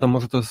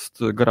wiadomo, że to jest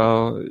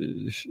gra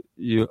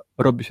i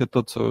robi się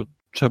to, co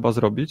trzeba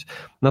zrobić.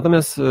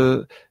 Natomiast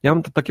ja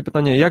mam takie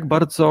pytanie, jak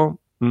bardzo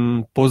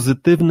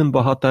pozytywnym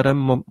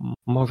bohaterem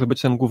może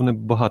być ten główny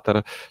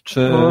bohater?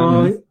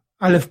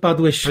 Ale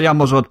wpadłeś. To ja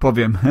może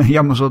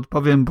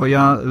odpowiem, bo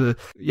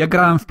ja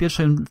grałem w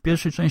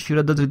pierwszej części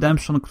Red Dead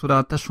Redemption,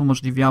 która też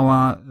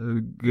umożliwiała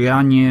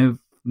granie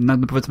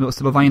powiedzmy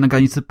oscylowanie na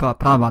granicy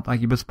prawa,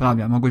 tak, i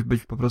bezprawia. Mogłeś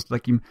być po prostu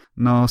takim,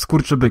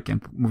 skurczybykiem,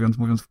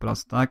 mówiąc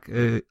wprost, tak?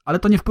 Ale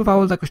to nie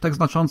wpływało jakoś tak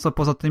znacząco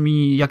poza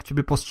tymi, jak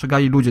ciebie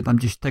postrzegali ludzie, tam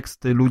gdzieś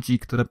teksty ludzi,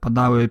 które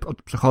padały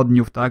od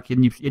przechodniów, tak?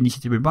 Jedni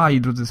się ciebie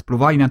bali, drudzy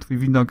spluwali na twój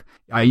widok,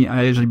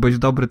 a jeżeli byłeś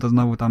dobry, to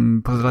znowu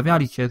tam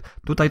pozdrawiali cię.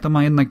 Tutaj to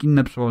ma jednak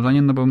inne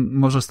przełożenie, no bo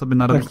możesz sobie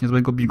narobić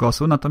niezłego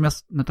bigosu,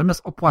 natomiast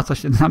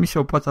dla mnie się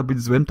opłaca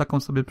być złym, taką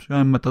sobie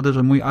przyjąłem metodę,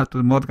 że mój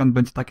Arthur Morgan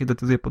będzie takie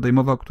decyzje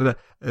podejmował, które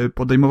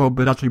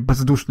podejmowałby raczej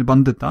bezduszny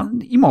bandyta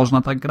i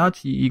można tak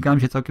grać i gram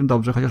się całkiem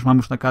dobrze, chociaż mam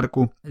już na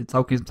karku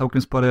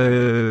całkiem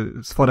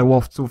spore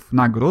łowców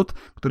nagród,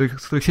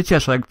 z których się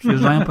cieszę, jak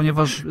przyjeżdżają,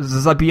 ponieważ z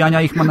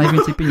zabijania ich ma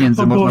najwięcej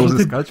pieniędzy można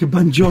uzyskać. Ty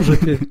bandziorze,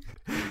 ty.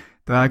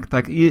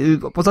 Tak. I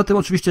poza tym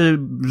oczywiście,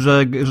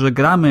 że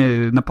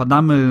gramy,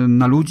 napadamy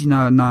na ludzi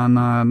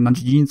na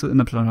dziedzińcu,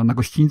 na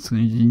gościńcu,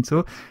 nie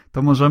dziedzińcu,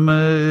 to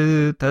możemy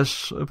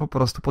też po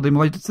prostu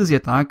podejmować decyzje,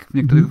 tak? W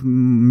niektórych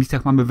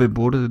misjach mamy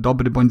wybór,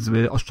 dobry bądź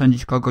zły,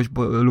 oszczędzić kogoś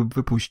lub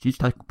wypuścić,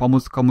 tak?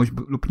 Pomóc komuś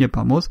lub nie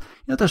pomóc.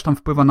 I to też tam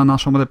wpływa na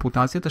naszą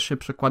reputację, też się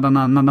przekłada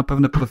na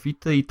pewne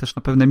profity i też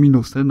na pewne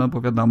minusy, no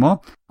bo wiadomo.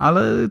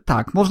 Ale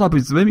tak, można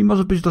być złym i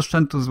może być do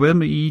szczętu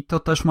złym i to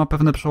też ma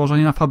pewne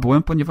przełożenie na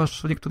fabułę,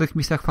 ponieważ w niektórych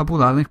misjach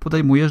fabularnych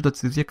podejmujesz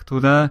decyzje,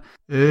 które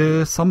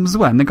są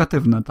złe,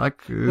 negatywne,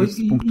 tak?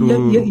 Z punktu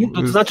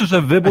to znaczy,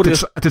 że wybór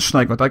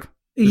etycznego, tak?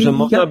 Że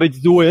można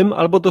być złym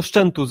albo do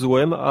szczętu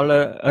złym,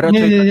 ale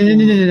raczej...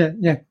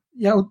 Nie.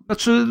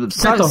 Znaczy,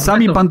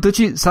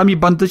 sami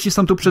bandyci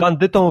są tu przed...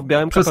 Bandytą w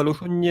białym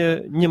kapeluszu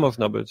nie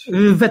można być.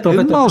 Weto.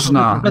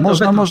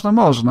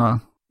 Można.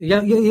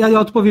 Ja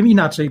odpowiem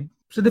inaczej.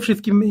 Przede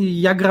wszystkim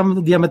ja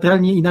gram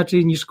diametralnie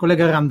inaczej niż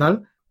kolega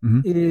Randall,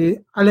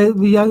 ale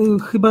ja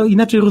chyba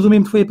inaczej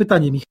rozumiem twoje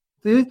pytanie, Michał.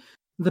 Ty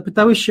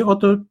zapytałeś się o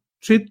to,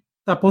 czy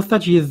ta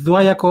postać jest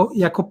zła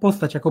jako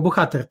postać, jako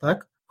bohater,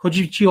 tak?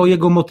 Chodzi ci o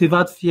jego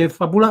motywację,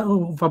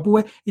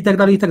 fabułę i tak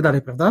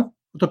dalej, prawda?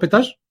 O to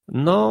pytasz?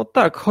 No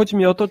tak, chodzi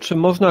mi o to, czy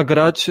można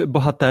grać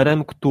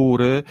bohaterem,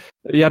 który...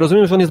 Ja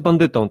rozumiem, że on jest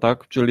bandytą,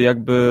 tak? Czyli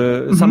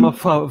jakby sama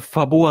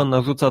fabuła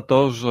narzuca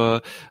to,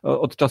 że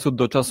od czasu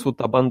do czasu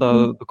ta banda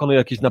dokonuje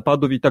jakichś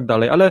napadów i tak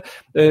dalej, ale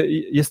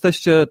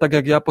jesteście, tak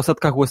jak ja, po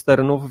setkach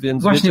westernów,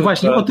 więc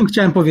Właśnie, o tym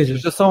chciałem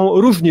powiedzieć. Że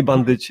są różni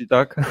bandyci,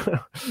 tak?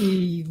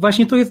 I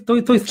właśnie to jest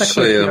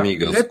tak.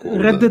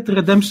 Red Dead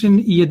Redemption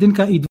i 1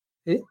 i 2.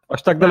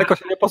 Aż tak daleko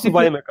się nie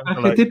posuwajmy.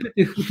 Archetypy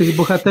tych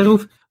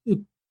bohaterów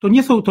to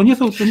nie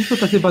są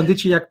tacy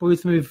bandyci, jak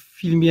powiedzmy w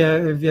filmie,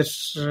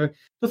 wiesz,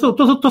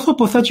 to są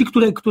postaci,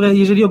 które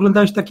jeżeli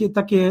oglądałeś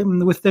takie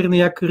westerny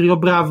jak Rio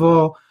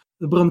Bravo,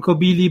 Bronco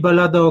Billy,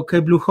 Ballada o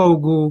Keblu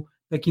Hołgu,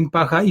 Pekin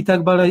Pacha i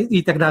tak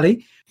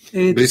dalej.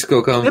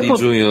 Briscoe County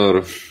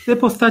Jr.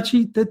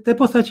 Te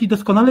postaci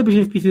doskonale by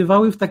się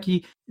wpisywały w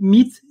taki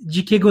mit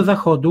dzikiego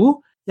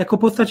zachodu, jako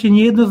postacie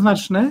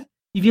niejednoznaczne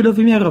i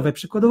wielowymiarowe.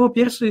 Przykładowo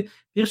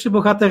pierwszy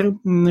bohater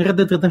Red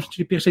Dead Redemption,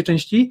 czyli pierwszej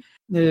części,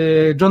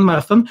 John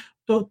Marston,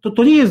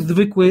 to nie jest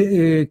zwykły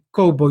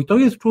cowboy, to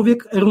jest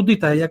człowiek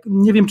erudyta.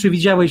 Nie wiem, czy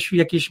widziałeś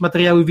jakieś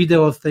materiały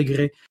wideo z tej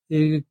gry.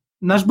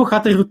 Nasz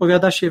bohater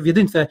wypowiada się w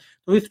 1.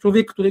 To jest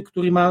człowiek,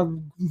 który ma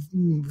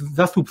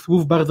zasób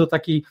słów bardzo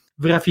taki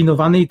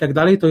wyrafinowany i tak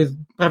dalej. To jest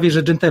prawie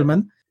że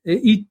gentleman.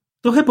 I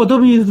trochę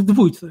podobnie jest w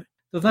 2.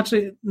 To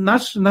znaczy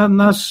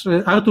nasz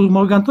Arthur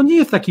Morgan to nie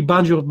jest taki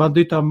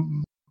bandyta,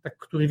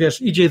 który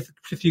wiesz, idzie,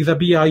 wszystkich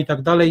zabija i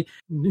tak dalej.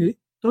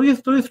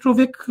 To jest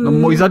człowiek... No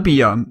mój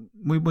zabija.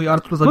 Mój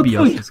Arthur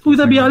zabija. Twój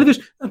zabija, ale wiesz,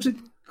 znaczy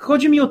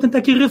chodzi mi o ten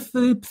taki rys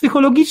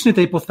psychologiczny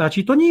tej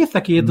postaci. To nie jest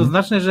takie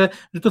jednoznaczne, że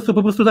to są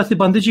po prostu tacy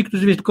bandyci,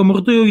 którzy wiesz, tylko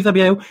mordują i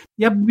zabijają.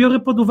 Ja biorę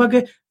pod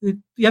uwagę,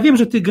 ja wiem,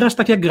 że ty grasz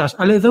tak jak grasz,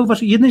 ale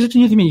zauważ, jednej rzeczy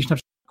nie zmienisz. Na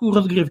przykład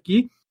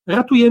rozgrywki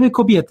ratujemy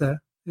kobietę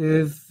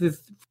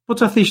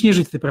podczas tej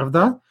śnieżycy,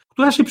 prawda?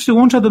 Która się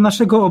przyłącza do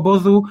naszego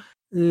obozu,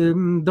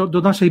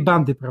 do naszej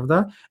bandy,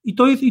 prawda?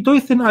 I to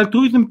jest ten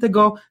altruizm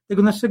tego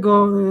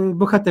naszego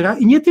bohatera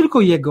i nie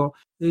tylko jego.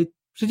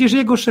 Przecież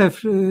jego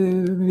szef,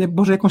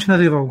 Boże, jak on się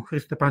nazywał,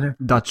 Chryste Panie?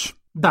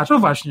 Dutch, o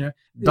właśnie.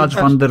 Dutch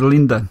van der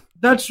Linde.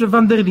 Dutch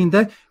van der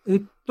Linde,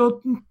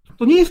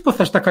 to nie jest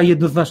postać taka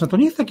jednoznaczna, to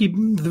nie jest taki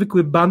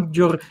zwykły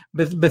bandzior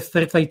bez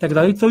serca i tak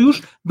dalej, co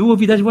już było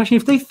widać właśnie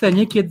w tej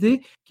scenie,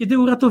 kiedy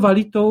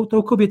uratowali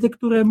tą kobietę,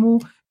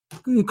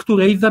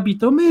 której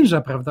zabito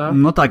męża, prawda?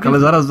 No tak, ale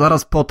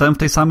zaraz potem w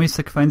tej samej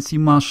sekwencji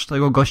masz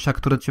tego gościa,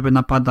 który ciebie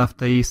napada w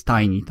tej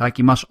stajni, tak?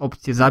 I masz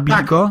opcję zabić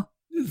go,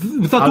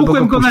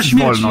 zatłukłem go na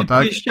śmierć, wolno,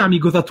 tak? Pięściami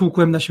go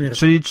zatłukłem na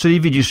śmierć.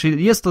 Czyli widzisz,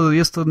 jest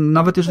to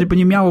nawet jeżeli by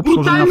nie miało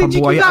przełożenia na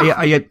fabułę,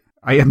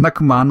 a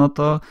jednak ma, no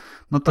to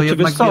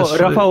jednak wiesz co,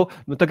 Rafał,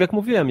 tak jak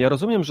mówiłem, ja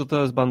rozumiem, że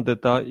to jest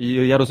bandyta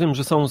i ja rozumiem,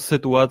 że są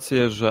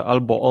sytuacje, że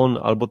albo on,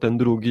 albo ten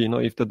drugi,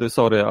 no i wtedy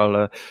sorry,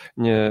 ale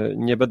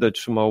nie będę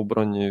trzymał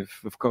broni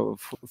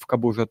w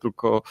kaburze,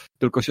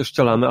 tylko się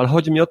strzelamy, ale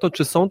chodzi mi o to,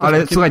 czy są to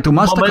ale słuchaj, tu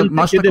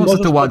masz taką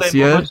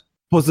sytuację,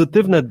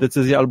 pozytywne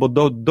decyzje albo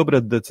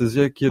dobre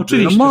decyzje, kiedy...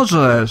 Oczywiście. No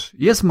możesz,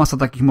 jest masa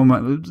takich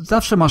momentów,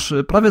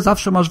 prawie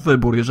zawsze masz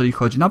wybór, jeżeli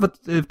chodzi, nawet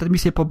w te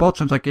misje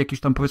poboczne, takie jakieś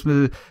tam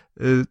powiedzmy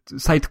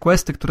side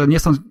questy, które nie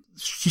są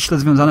ściśle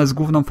związane z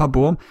główną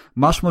fabułą,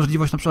 masz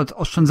możliwość na przykład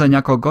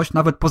oszczędzenia kogoś,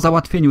 nawet po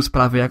załatwieniu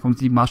sprawy, jaką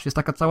z nim masz, jest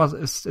taka cała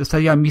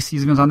seria misji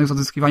związanych z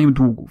odzyskiwaniem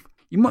długów.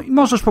 I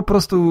możesz po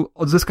prostu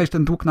odzyskać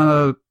ten dług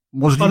na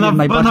możliwie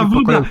najbardziej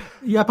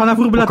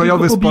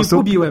pokojowy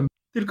sposób.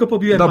 Tylko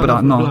pobiłem.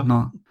 Dobra,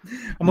 no.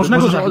 A można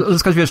możesz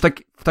odzyskać, wiesz,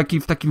 w taki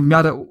w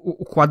miarę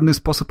układny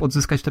sposób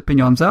odzyskać te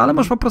pieniądze, ale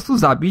możesz po prostu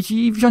zabić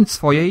i wziąć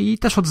swoje i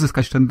też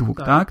odzyskać ten dług,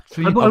 tak?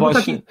 Czyli... Albo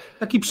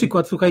taki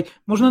przykład, słuchaj,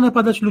 można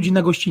napadać ludzi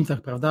na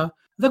gościńcach, prawda?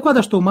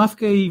 Zakładasz tą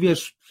maskę i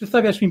wiesz,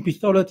 przystawiasz im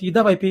pistolet i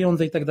dawaj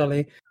pieniądze i tak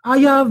dalej. A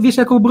ja, wiesz,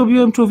 jaką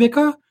obrobiłem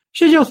człowieka?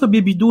 Siedział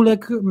sobie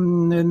bidulek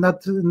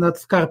nad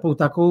skarpą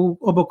taką,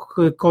 obok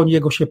koń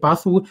jego się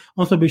pasł,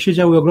 on sobie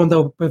siedział i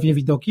oglądał pewnie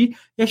widoki.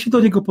 Ja się do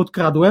niego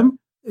podkradłem,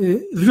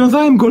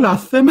 związałem go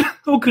lasem,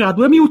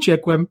 okradłem i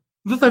uciekłem.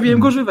 Zostawiłem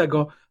go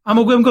żywego, a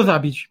mogłem go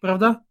zabić,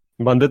 prawda?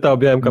 Bandyta o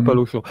białym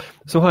kapeluszu.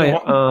 Słuchaj,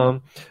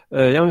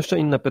 ja mam jeszcze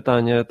inne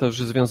pytanie,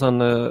 też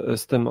związane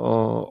z tym,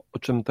 o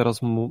czym teraz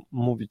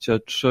mówicie.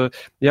 Czy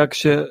jak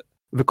się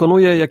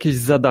wykonuje jakieś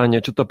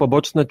zadanie, czy to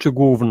poboczne, czy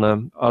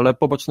główne, ale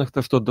pobocznych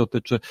też to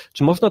dotyczy,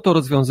 czy można to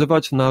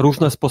rozwiązywać na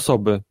różne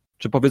sposoby?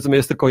 Czy powiedzmy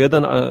jest tylko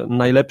jeden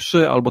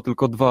najlepszy, albo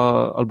tylko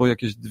dwa, albo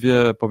jakieś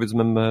dwie,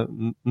 powiedzmy,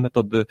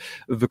 metody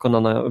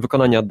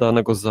wykonania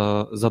danego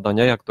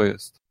zadania? Jak to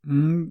jest?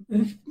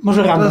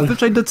 Może Randall.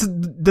 Zazwyczaj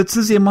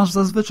decyzje masz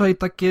zazwyczaj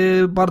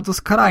takie bardzo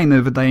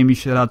skrajne, wydaje mi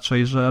się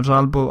raczej, że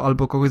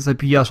albo kogoś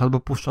zabijasz, albo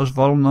puszczasz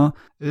wolno.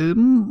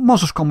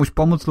 Możesz komuś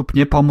pomóc lub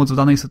nie pomóc w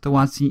danej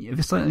sytuacji.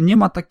 Wiesz co, nie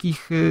ma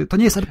takich... To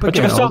nie jest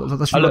RPG,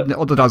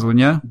 od razu,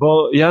 nie?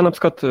 Bo ja na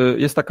przykład,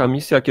 jest taka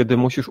misja, kiedy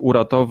musisz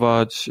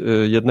uratować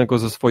jednego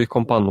ze swoich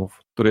kompanów,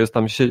 który jest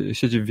tam,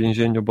 siedzi w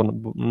więzieniu, bo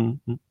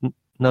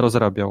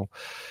narozrabiał.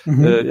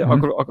 Ja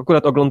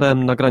akurat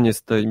oglądałem nagranie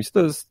z tej misji. To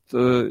jest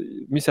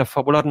misja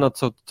fabularna,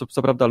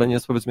 co prawda, ale nie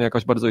jest powiedzmy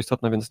jakaś bardzo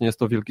istotna, więc nie jest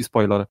to wielki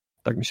spoiler.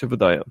 Tak mi się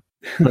wydaje.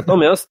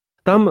 Natomiast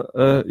tam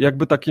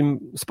jakby takim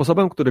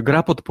sposobem, który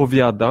gra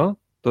podpowiada,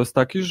 to jest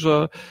taki,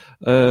 że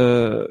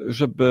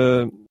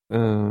żeby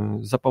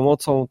za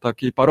pomocą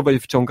takiej parowej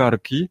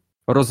wciągarki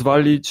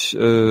rozwalić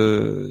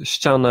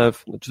ścianę,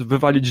 czy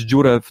wywalić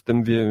dziurę w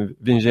tym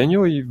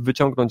więzieniu i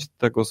wyciągnąć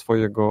tego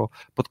swojego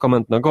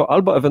podkomendnego,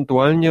 albo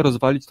ewentualnie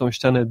rozwalić tą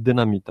ścianę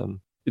dynamitem.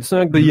 I to są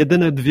jakby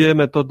jedyne dwie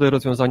metody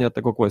rozwiązania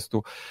tego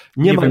questu.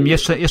 Nie wiem,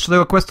 jeszcze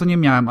tego questu nie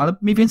miałem, ale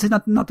mniej więcej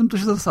na tym to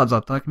się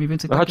zasadza, tak? Mniej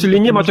więcej.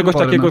 Czyli nie ma czegoś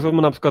takiego,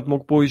 żebym na przykład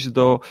mógł pójść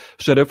do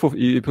szeryfów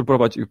i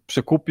próbować ich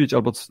przekupić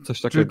albo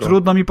coś takiego.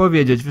 Trudno mi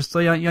powiedzieć, wiesz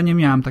co, ja nie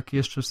miałem takiej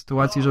jeszcze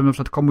sytuacji, żeby na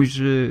przykład komuś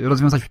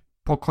rozwiązać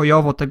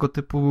pokojowo tego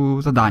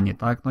typu zadanie,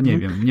 tak? No nie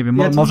wiem,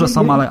 może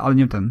są, ale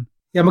nie ten.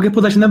 Ja mogę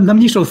podać na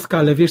mniejszą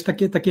skalę, wiesz,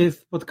 takie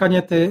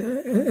spotkania, te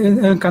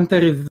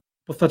encountery z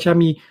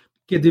postaciami,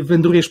 kiedy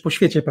wędrujesz po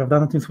świecie, prawda,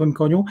 na tym swoim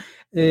koniu.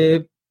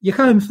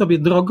 Jechałem sobie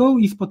drogą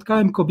i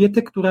spotkałem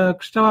kobietę, która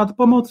krzyczała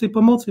pomocy,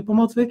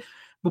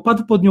 bo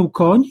padł pod nią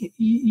koń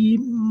i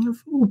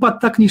upadł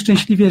tak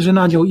nieszczęśliwie, że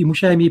na nią i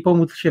musiałem jej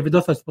pomóc się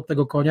wydostać spod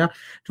tego konia,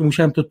 czy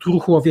musiałem to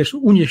truchło, wiesz,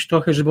 unieść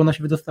trochę, żeby ona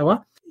się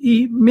wydostała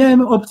i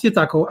miałem opcję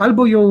taką,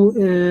 albo ją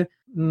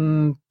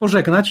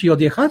pożegnać i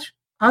odjechać,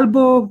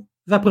 albo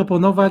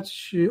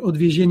zaproponować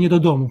odwiezienie do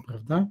domu,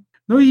 prawda?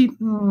 No i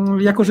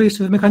jako, że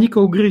jeszcze z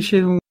mechaniką gry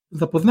się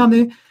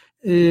zapoznany.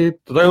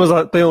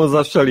 To ją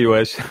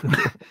zastrzeliłeś.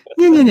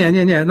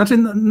 Nie. Znaczy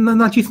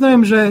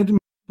nacisnąłem, że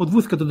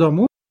podwózkę do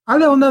domu,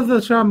 ale ona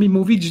zaczęła mi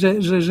mówić,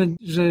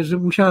 że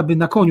musiałaby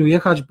na koniu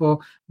jechać,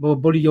 bo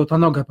boli ją ta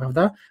noga,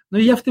 prawda? No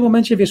i ja w tym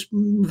momencie, wiesz,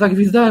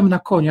 zagwizdałem na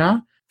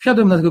konia,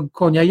 wsiadłem na tego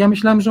konia i ja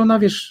myślałem, że ona,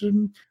 wiesz,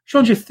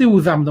 siądzie z tyłu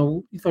za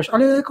mną i coś,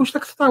 ale jakoś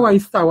tak stała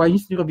i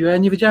nic nie robiła. Ja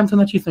nie wiedziałem, co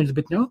nacisnąć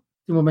zbytnio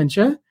w tym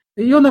momencie.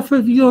 I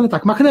ona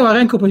tak machnęła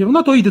ręką, powiedziała,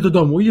 no to idę do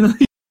domu. I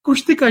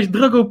kuśtykać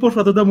drogą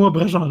poszła do domu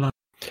obrażona.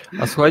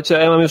 A słuchajcie,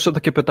 ja mam jeszcze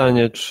takie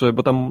pytanie,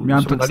 bo tam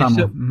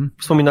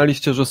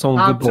wspominaliście, że są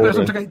wybory.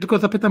 Przepraszam, czekaj, tylko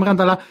zapytam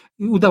Randala,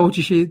 udało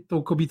ci się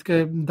tą kobitkę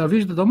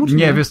dowieźć do domu, czy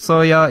nie? Wiesz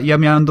co, ja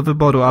miałem do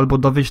wyboru albo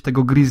dowieźć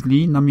tego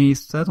grizzly na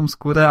miejsce, tą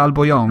skórę,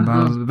 albo ją.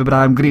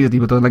 Wybrałem grizzly,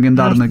 bo to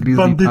legendarne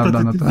grizzly. Bandyta,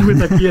 prawda, no to...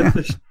 ty taki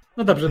jesteś.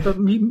 No dobrze, to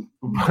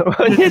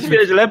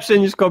niedźwiedź lepszy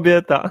niż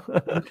kobieta.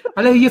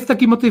 Ale jest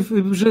taki motyw,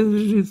 że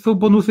są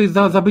bonusy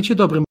za bycie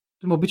dobrym.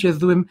 Tym o bycie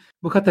złym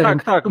bohaterem.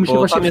 Tak,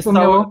 bo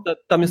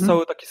tam jest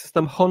cały taki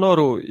system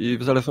honoru i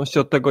w zależności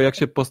od tego, jak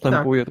się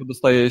postępuje, to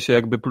dostaje się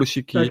jakby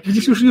plusiki. Tak,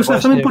 widzisz, już właśnie...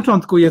 na samym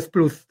początku jest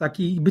plus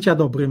taki bycia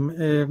dobrym.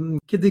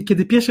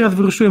 Kiedy pierwszy raz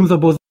wyruszyłem z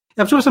obozu,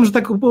 ja przepraszam, że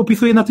tak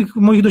opisuję na tych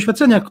moich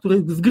doświadczeniach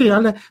z gry,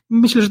 ale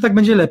myślę, że tak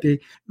będzie lepiej.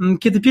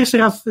 Kiedy pierwszy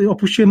raz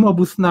opuściłem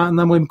obóz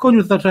na moim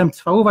koniu, zacząłem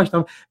cwałować,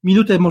 tam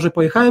minutę może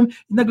pojechałem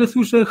i nagle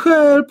słyszę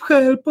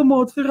help,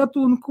 pomocy,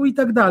 ratunku i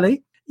tak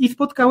dalej. I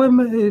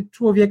spotkałem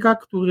człowieka,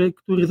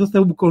 który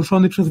został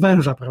ukąszony przez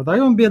węża, prawda? I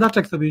on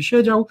biedaczek sobie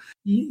siedział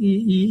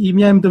i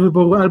miałem do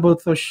wyboru albo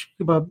coś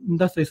chyba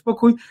dać sobie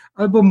spokój,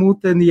 albo mu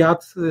ten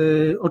jad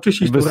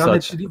oczyścić tą ranę,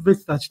 czyli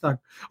wystać, tak.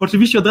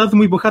 Oczywiście od razu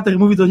mój bohater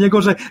mówi do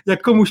niego, że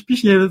jak komuś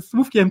piśnie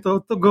słówkiem,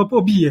 to go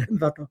pobije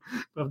za to,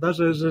 prawda?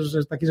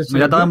 Że takie rzeczy... No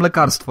ja dałem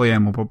lekarstwo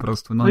jemu po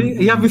prostu. No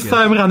ja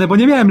wyssałem ranę, bo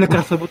nie miałem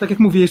lekarstwa, bo tak jak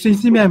mówię, jeszcze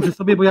nic nie miałem przy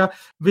sobie, bo ja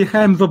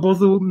wyjechałem z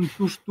obozu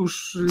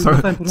tuż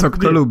co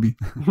kto lubi.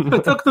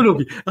 Co kto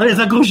lubi, ale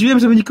zagroziłem,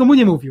 żeby nikomu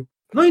nie mówił.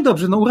 No i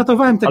dobrze,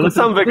 uratowałem tego. Ale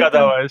sam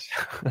wygadałeś.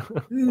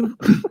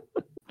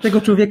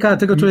 Tego człowieka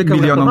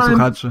milionom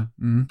słuchaczy.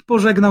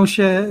 Pożegnał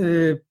się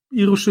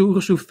i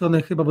ruszył w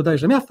stronę chyba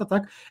bodajże miasta,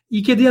 tak?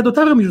 I kiedy ja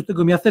dotarłem już do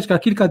tego miasteczka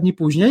kilka dni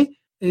później,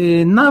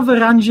 na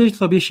werandzie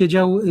sobie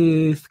siedział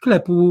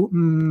sklepu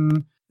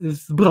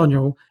z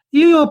bronią.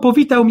 I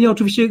powitał mnie,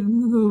 oczywiście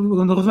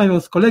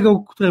rozmawiał z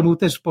kolegą, któremu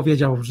też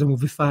powiedział, że mu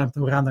wysłałem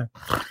tę ranę.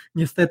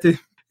 Niestety.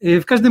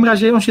 W każdym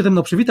razie on się ze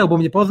mną przywitał, bo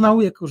mnie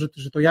poznał, jako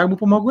że to ja mu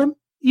pomogłem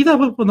i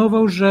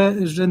zaproponował,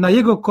 że na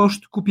jego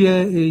koszt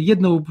kupię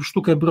jedną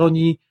sztukę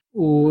broni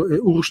u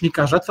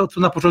rusznikarza, co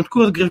na początku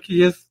rozgrywki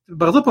jest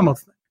bardzo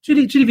pomocne.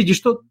 Czyli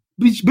widzisz, to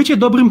bycie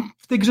dobrym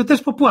w tej grze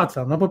też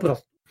popłaca, no po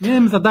prostu.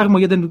 Miałem za darmo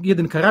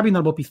jeden karabin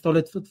albo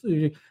pistolet,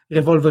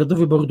 rewolwer do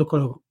wyboru, do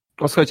koloru.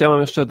 Słuchajcie, ja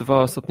mam jeszcze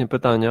dwa ostatnie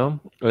pytania.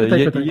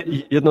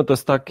 Jedno to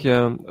jest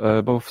takie,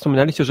 bo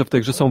wspominaliście, że w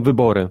tej grze są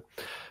wybory.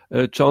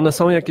 Czy one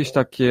są jakieś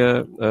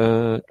takie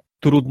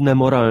trudne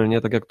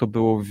moralnie, tak jak to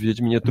było w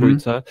Wiedźminie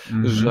Trójce,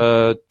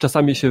 że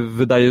czasami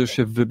wydaje, że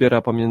się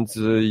wybiera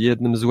pomiędzy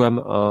jednym złem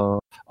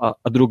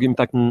a drugim.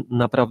 Tak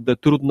naprawdę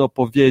trudno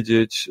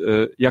powiedzieć,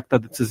 jak ta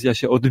decyzja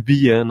się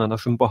odbije na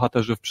naszym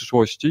bohaterze w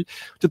przyszłości.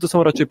 Czy to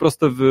są raczej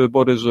proste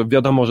wybory, że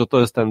wiadomo, że to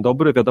jest ten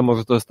dobry, wiadomo,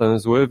 że to jest ten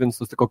zły, więc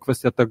to jest tylko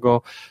kwestia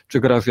tego, czy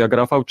grasz jak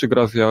Rafał, czy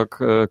grasz jak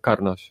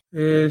Karnaś.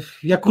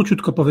 Ja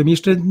króciutko powiem.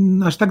 Jeszcze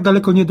aż tak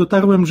daleko nie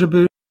dotarłem,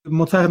 żeby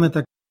mocarne,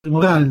 tak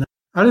moralne.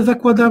 Ale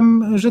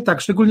zakładam, że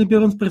tak, szczególnie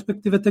biorąc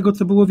perspektywę tego,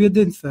 co było w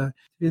jedynce.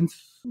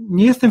 Więc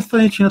nie jestem w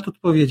stanie ci na to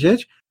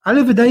odpowiedzieć,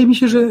 ale wydaje mi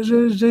się,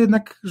 że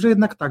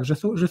jednak tak,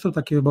 że są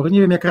takie wybory.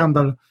 Nie wiem, jak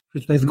Randall się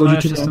tutaj zgodzi,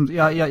 czy nie.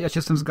 Ja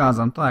się z tym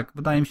zgadzam, tak.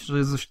 Wydaje mi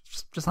się, że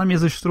czasami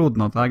jest dość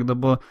trudno, tak, no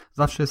bo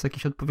zawsze jest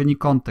jakiś odpowiedni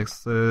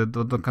kontekst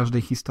do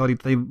każdej historii.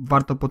 Tutaj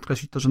warto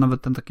podkreślić to, że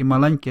nawet te takie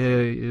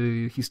maleńkie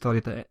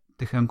historie,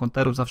 tych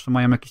encounterów zawsze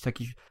mają jakiś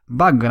taki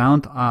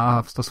background,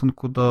 a w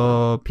stosunku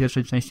do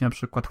pierwszej części na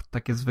przykład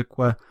takie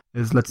zwykłe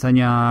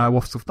zlecenia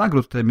łowców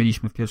nagród, które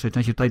mieliśmy w pierwszej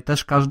części, tutaj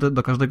też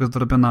do każdego jest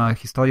dorobiona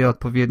historia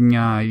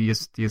odpowiednia,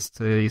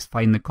 jest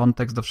fajny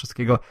kontekst do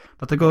wszystkiego,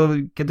 dlatego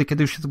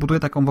kiedy już się zbuduje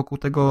taką wokół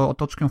tego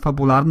otoczkę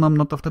fabularną,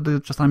 no to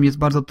wtedy czasami jest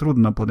bardzo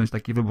trudno podjąć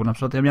taki wybór. Na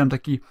przykład ja miałem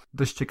taki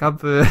dość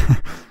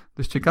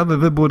ciekawy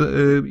wybór.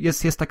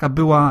 Jest taka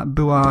była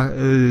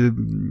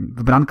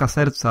wybranka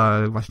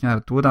serca właśnie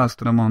Artura, z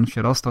którą on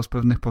się rozstał z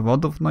pewnych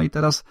powodów, no i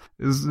teraz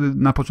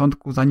na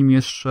początku, zanim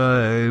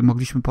jeszcze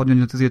mogliśmy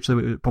podjąć decyzję,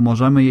 czy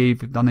pomożemy jej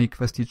w danej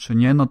kwestii, czy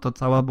nie, no to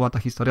cała była ta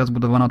historia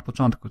zbudowana od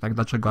początku, tak?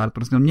 Dlaczego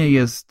Artur z nią nie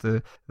jest,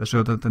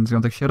 dlaczego ten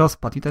związek się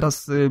rozpadł i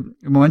teraz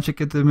w momencie,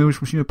 kiedy my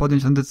już musimy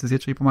podjąć tę decyzję,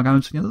 czyli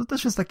pomagamy, czy nie, no to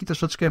też jest taki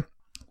troszeczkę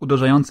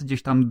uderzający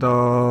gdzieś tam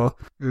do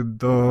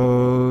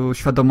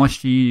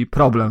świadomości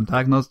problem,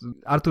 tak? No,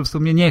 Artur w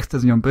sumie nie chce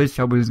z nią być,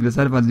 chciałby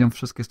zerwać z nią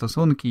wszystkie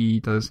stosunki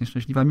i to jest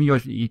nieszczęśliwa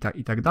miłość i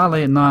tak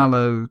dalej, no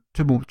ale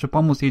czy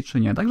pomóc jej, czy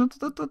nie? Także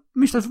to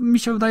myślę, mi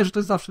się wydaje, że to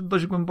jest zawsze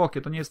dość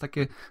głębokie, to nie jest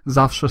takie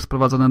zawsze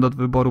sprowadzone do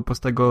wyboru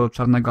prostego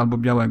czarnego albo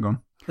białego.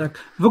 Tak.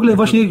 W ogóle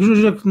właśnie,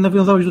 jak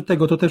nawiązałeś do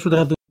tego, to też od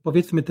razu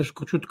powiedzmy też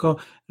króciutko,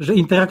 że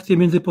interakcje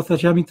między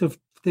postaciami to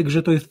w tej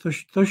grze to jest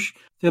coś,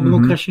 co ja bym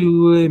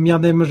określił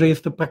mianem, że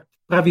jest to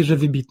prawie że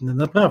wybitne.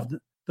 Naprawdę.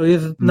 To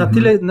jest na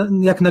tyle,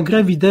 jak na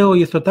grę wideo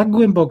jest to tak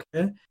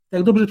głębokie,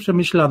 tak dobrze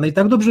przemyślane i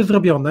tak dobrze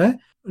zrobione,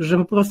 że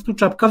po prostu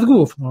czapka z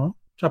głów, no.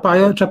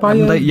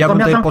 Ja bym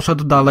tutaj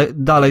poszedł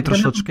dalej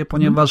troszeczkę,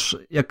 ponieważ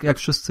jak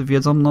wszyscy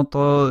wiedzą, no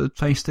to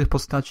część z tych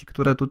postaci,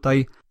 które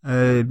tutaj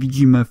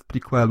widzimy w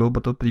prequelu,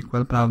 bo to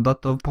prequel, prawda,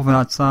 to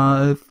powraca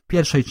w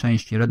pierwszej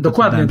części Red Dead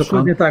Redemption.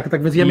 Dokładnie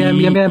tak więc ja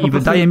miałem i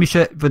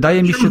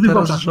wydaje mi się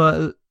teraz,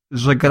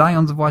 że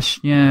grając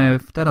właśnie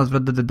teraz w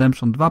Red Dead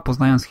Redemption 2,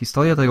 poznając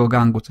historię tego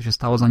gangu, co się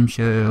stało zanim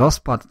się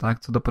rozpadł, tak,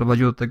 co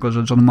doprowadziło do tego,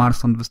 że John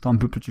Marston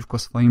wystąpił przeciwko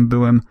swoim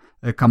byłym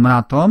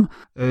kamratom,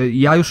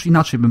 ja już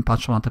inaczej bym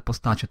patrzył na te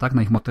postacie, tak,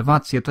 na ich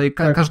motywację, tutaj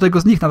każdego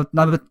z nich,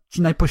 nawet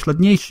ci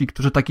najpośredniejsi,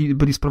 którzy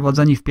byli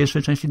sprowadzeni w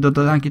pierwszej części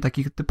do rangi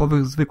takich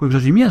typowych, zwykłych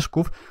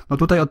rzezimieszków, no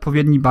tutaj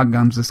odpowiedni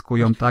background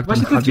zyskują, tak,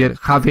 ten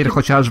Javier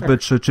chociażby,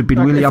 czy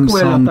Bill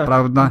Williamson,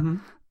 prawda,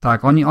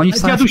 Tak, oni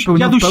stają się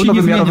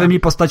pełnowymiarowymi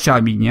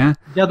postaciami, nie?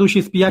 Dziaduś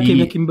jest pijakiem,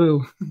 jakim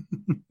był.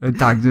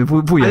 Tak,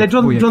 wujek. Ale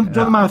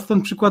John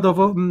Marston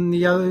przykładowo,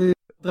 ja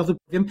od razu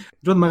powiem,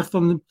 John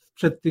Marston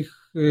sprzed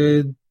tych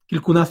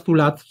kilkunastu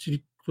lat,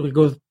 czyli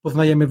którego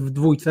poznajemy w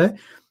dwójce,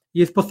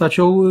 jest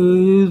postacią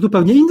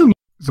zupełnie inną.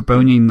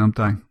 Zupełnie inną,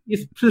 tak.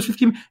 Jest przede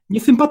wszystkim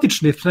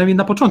niesympatyczny, przynajmniej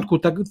na początku,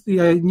 tak,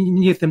 ja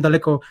nie jestem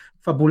daleko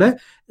w fabule,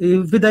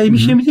 wydaje mi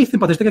się mniej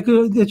sympatyczny. Tak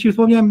jak ja ci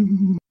wspomniałem,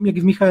 jak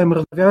z Michałem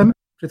rozmawiałem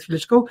przed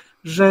chwileczką,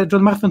 że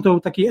John Marston to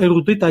taki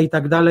erudyta i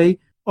tak dalej.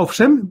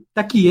 Owszem,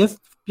 taki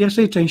jest w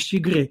pierwszej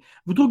części gry.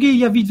 W drugiej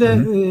ja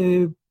widzę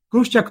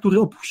gościa, który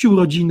opuścił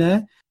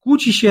rodzinę,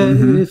 kłóci się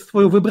z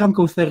swoją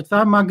wybranką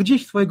serca, ma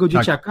gdzieś swojego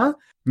dzieciaka.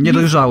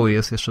 Niedojrzały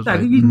jest jeszcze.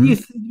 Tak,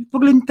 jest w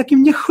ogóle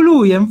takim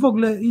niechlujem, w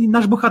ogóle i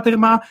nasz bohater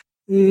ma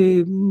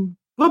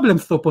problem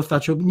z tą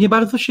postacią.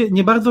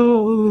 Nie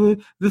bardzo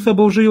ze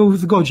sobą żyją w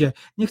zgodzie.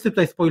 Nie chcę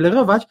tutaj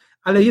spoilerować,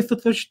 ale jest to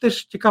coś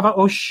też ciekawa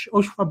oś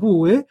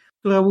fabuły,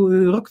 którą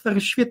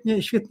Rockstar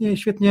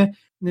świetnie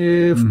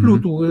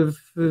wplótł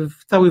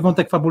w cały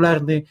wątek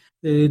fabularny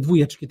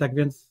dwójeczki, tak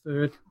więc...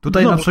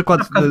 Tutaj na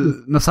przykład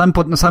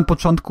na samym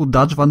początku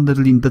Dutch van der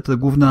Linde to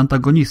główny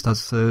antagonista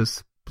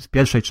z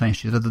pierwszej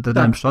części Red Dead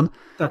Redemption.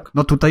 Tak.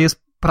 No tutaj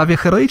jest prawie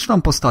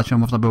heroiczną postacią,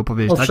 można było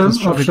powiedzieć. Owszem,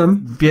 tak? To jest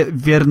człowiek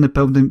wierny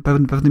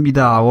pewnym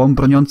ideałom,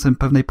 broniącym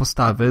pewnej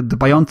postawy,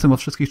 dbającym o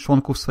wszystkich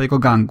członków swojego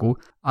gangu,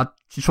 a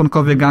ci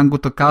członkowie gangu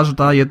to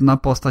każda jedna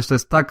postać, to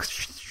jest tak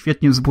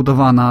świetnie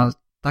zbudowana,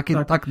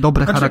 tak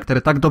dobre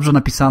charaktery, tak dobrze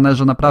napisane,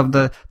 że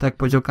naprawdę, tak jak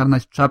powiedział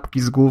Karnaś, czapki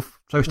z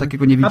głów, czegoś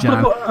takiego nie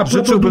widziałem.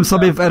 Życzyłbym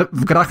sobie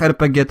w grach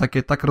RPG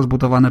takie tak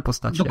rozbudowane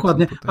postacie.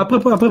 Dokładnie. A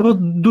propos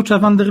Dutcha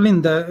van der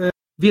Linde,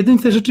 w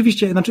jedynce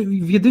rzeczywiście,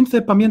 w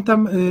jedynce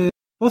pamiętam,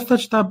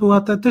 postać ta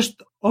była też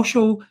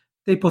osią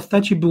tej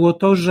postaci było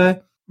to,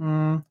 że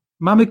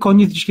mamy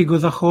koniec Dzikiego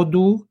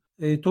Zachodu,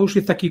 to już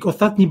jest taki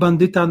ostatni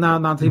bandyta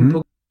na tym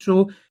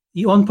pograniczu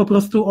i on po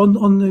prostu,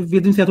 on w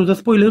jedynce, ja tu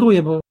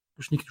zaspoileruję, bo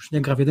już nikt już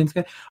nie gra w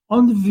jedynkę,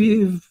 on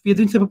w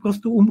jedynce po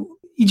prostu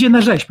idzie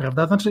na rzeź,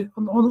 prawda? Znaczy,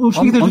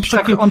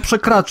 on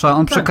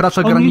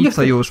przekracza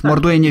granicę już,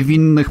 morduje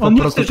niewinnych po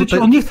prostu.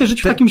 On nie chce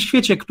żyć w takim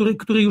świecie,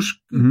 który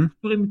już, w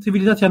którym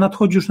cywilizacja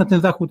nadchodzi już na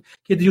ten zachód,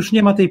 kiedy już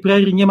nie ma tej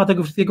prerii, nie ma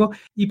tego wszystkiego.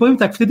 I powiem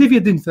tak, wtedy w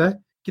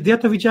jedynce, kiedy ja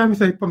to widziałem,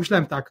 sobie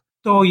pomyślałem tak,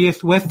 to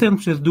jest western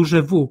przez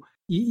duże W.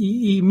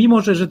 I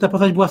mimo, że ta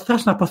postać była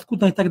straszna,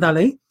 paskudna i tak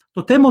dalej,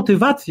 to te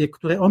motywacje,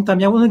 które on tam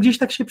miał, one gdzieś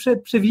tak się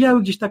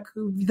przewijały, gdzieś tak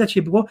widać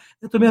je było,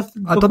 natomiast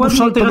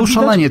to był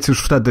szaleniec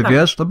już wtedy, tak,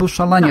 wiesz, to był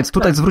szaleniec. Tak,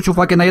 tutaj zwróć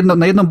uwagę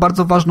na jedną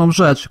bardzo ważną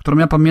rzecz, którą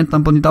ja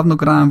pamiętam, bo niedawno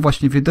grałem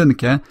właśnie w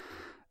jedynkę,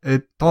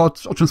 to,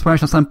 o czym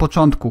wspomniałeś na samym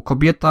początku,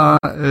 kobieta,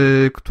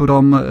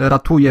 którą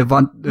ratuje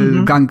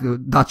gang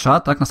Dacha,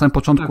 tak, na samym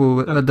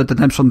początku Red Dead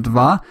Redemption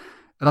 2,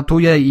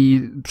 ratuje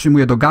i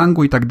przyjmuje do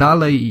gangu i tak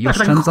dalej i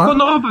oszczędza.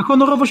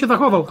 Honorowo się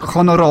zachował.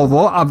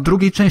 Honorowo, a w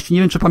drugiej części, nie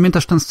wiem czy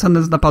pamiętasz tę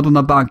scenę z napadu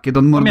na bank, kiedy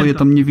on morduje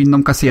tą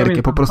niewinną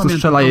kasjerkę, po prostu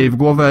strzela jej w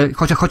głowę,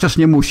 chociaż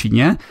nie musi,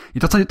 nie? I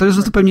to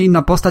jest zupełnie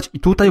inna postać i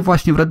tutaj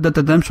właśnie w Red Dead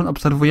Redemption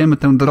obserwujemy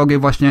tę drogę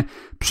właśnie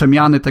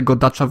przemiany tego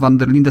Dacha van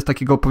der Linde z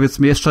takiego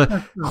powiedzmy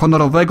jeszcze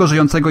honorowego,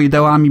 żyjącego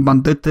ideałami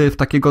bandyty w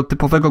takiego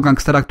typowego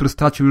gangstera, który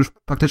stracił już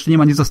praktycznie nie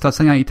ma nic do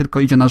stracenia i tylko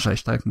idzie na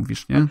rzeź, tak jak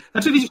mówisz, nie?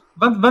 Znaczy widzisz,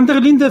 van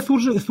der Linde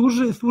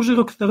służy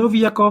Rockstarowi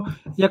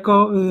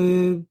jako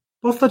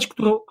postać,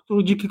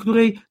 dzięki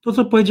której to,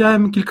 co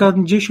powiedziałem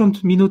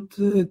kilkadziesiąt minut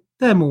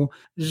temu,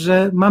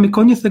 że mamy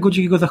koniec tego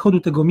dzikiego zachodu,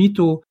 tego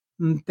mitu,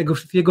 tego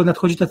wszystkiego,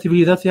 nadchodzi ta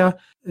cywilizacja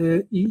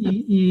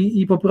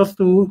i po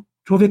prostu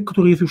człowiek,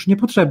 który jest już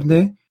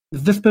niepotrzebny,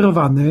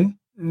 zdesperowany,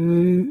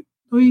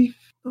 no i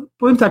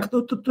powiem tak,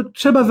 to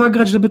trzeba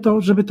zagrać,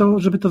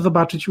 żeby to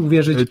zobaczyć,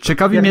 uwierzyć.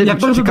 Ciekawi mnie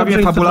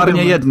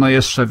fabularnie jedno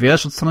jeszcze,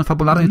 wiesz, od strony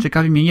fabularnej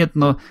ciekawi mnie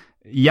jedno,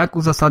 jak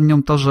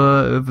uzasadnią to,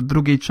 że w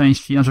drugiej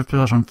części,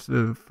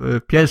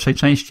 w pierwszej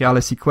części,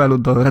 ale sequelu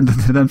do Red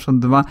Dead Redemption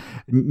 2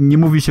 nie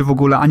mówi się w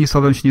ogóle, ani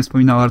słowem się nie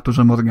wspomina o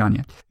Arturze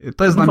Morganie.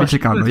 To jest dla mnie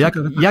ciekawe.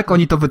 Jak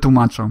oni to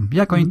wytłumaczą?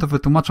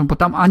 Bo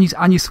tam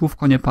ani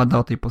słówko nie pada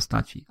o tej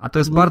postaci. A to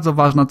jest bardzo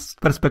ważne z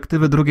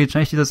perspektywy drugiej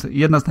części, to jest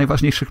jedna z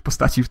najważniejszych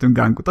postaci w tym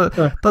gangu.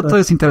 To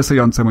jest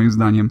interesujące moim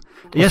zdaniem.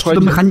 Jeszcze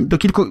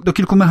do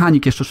kilku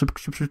mechanik jeszcze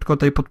szybko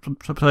tutaj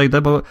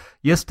przejdę, bo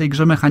jest w tej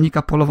grze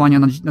mechanika polowania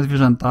na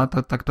zwierzęta,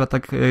 która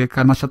tak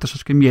Karnasia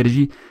troszeczkę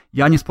mierdzi.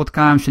 Ja nie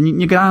spotkałem się,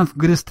 nie grałem w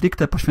gry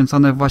stricte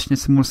poświęcone właśnie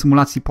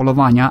symulacji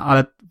polowania,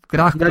 ale w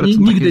grach, które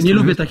nigdy nie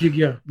lubię takich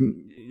gier.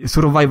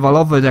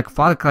 Survivalowe jak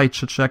Far Cry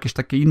czy jakieś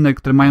takie inne,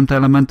 które mają te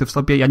elementy w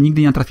sobie, ja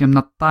nigdy nie natrafiłem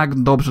na tak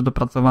dobrze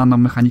dopracowaną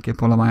mechanikę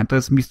polowania. To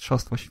jest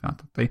mistrzostwo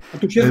świata. Tutaj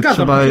tu się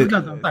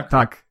zgadzam,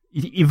 tak.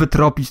 I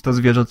wytropić to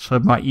zwierzę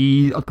trzeba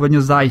i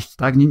odpowiednio zajść,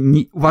 tak?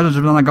 Nie uważać,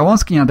 żeby na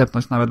gałązki nie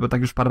nadepnąć nawet, bo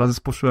tak już parę razy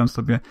spuszyłem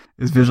sobie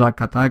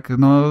zwierzaka, tak?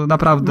 No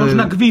naprawdę.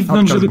 Można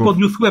gwizdnąć, żeby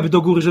podniósł łeb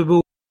do góry, żeby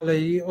był, ale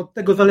i od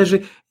tego zależy,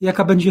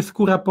 jaka będzie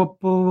skóra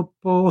po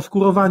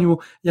oskurowaniu,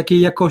 jakiej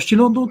jakości.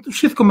 No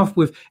wszystko ma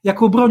wpływ.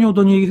 Jaką bronią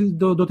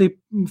do tej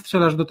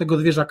strzelasz do tego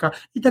zwierzaka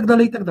i tak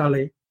dalej, i tak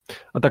dalej.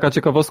 A taka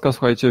ciekawostka,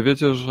 słuchajcie,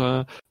 wiecie,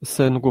 że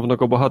syn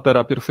głównego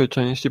bohatera pierwszej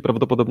części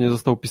prawdopodobnie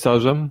został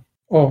pisarzem?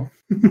 O.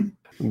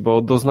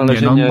 Bo do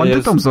znalezienia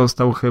bandytą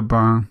został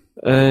chyba.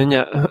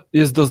 Nie,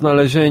 jest do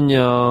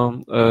znalezienia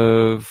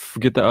w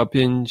GTA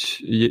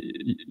 5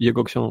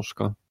 jego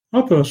książka.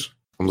 O proszę.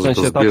 W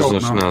sensie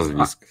zbieżność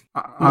nazwisk.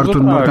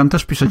 Artur Morgan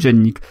też pisze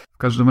dziennik. W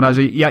każdym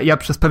razie ja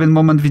przez pewien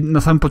moment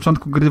na samym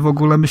początku gry w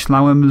ogóle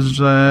myślałem,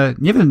 że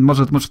nie wiem,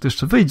 może to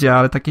jeszcze wyjdzie,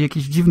 ale taki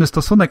jakiś dziwny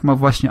stosunek ma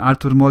właśnie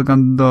Artur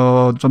Morgan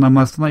do Johna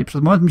Marstona i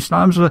przez moment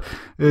myślałem, że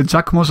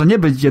Jack może nie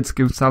być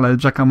dzieckiem wcale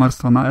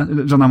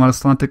Johna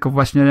Marstona, tylko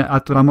właśnie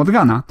Artura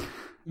Morgana.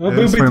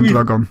 Swoją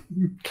drogą.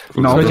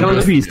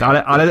 Twist,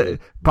 ale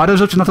parę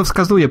rzeczy na to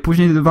wskazuje.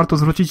 Później warto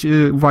zwrócić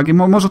uwagę,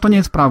 może to nie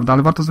jest prawda,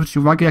 ale warto zwrócić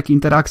uwagę, jakie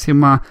interakcje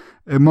ma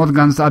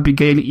Morgan z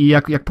Abigail i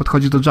jak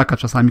podchodzi do Jacka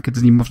czasami, kiedy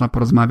z nim można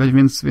porozmawiać,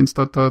 więc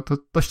to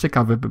dość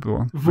ciekawe by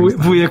było.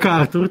 Wujek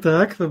Artur,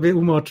 tak? Sobie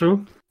umoczył.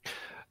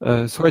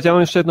 Słuchajcie, ja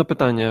mam jeszcze jedno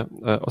pytanie,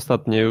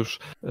 ostatnie już.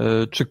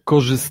 Czy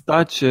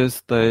korzystacie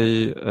z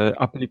tej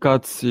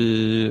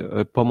aplikacji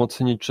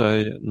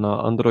pomocniczej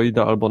na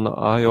Androida albo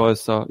na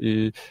iOS-a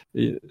i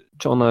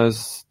czy ona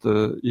jest,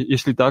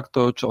 jeśli tak,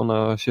 to czy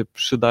ona się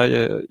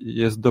przydaje i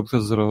jest dobrze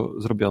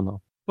zrobiona?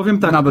 Powiem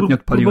tak, nawet nie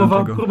odpaliłem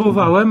tego.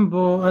 Próbowałem,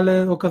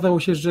 ale okazało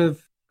się, że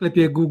w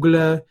sklepie Google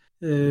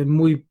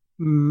mój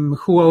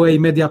Huawei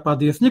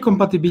Mediapad jest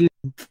niekompatybilny.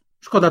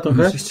 Szkoda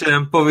trochę.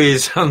 Chciałem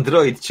powiedzieć, że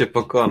Android cię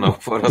pokonał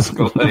po raz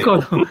kolejny.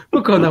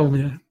 Pokonał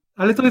mnie.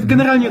 Ale to jest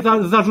generalnie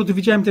zarzut.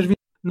 Widziałem też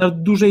na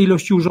dużej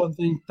ilości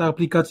urządzeń ta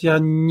aplikacja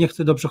nie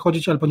chce dobrze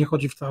chodzić albo nie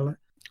chodzi wcale.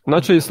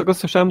 Znaczy, z tego co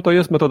słyszałem, to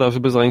jest metoda,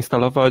 żeby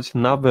zainstalować,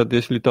 nawet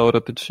jeśli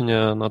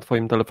teoretycznie na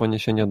twoim telefonie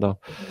się nie da.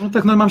 No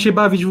tak, mam się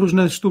bawić w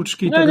różne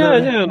sztuczki. Nie,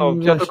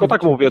 ja tylko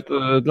tak mówię,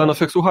 dla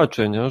naszych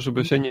słuchaczy, nie,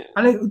 żeby się nie...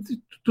 Ale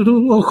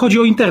tu chodzi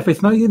o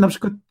interfejs. No, na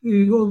przykład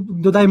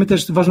dodajmy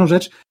też ważną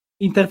rzecz.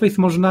 interfejs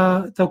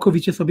można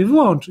całkowicie sobie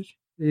wyłączyć.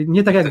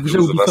 Nie tak jak w grze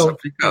Ubisoft.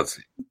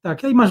 Aplikacji.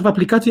 Tak, i masz w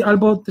aplikacji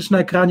albo też na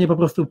ekranie po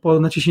prostu po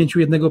naciśnięciu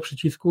jednego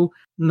przycisku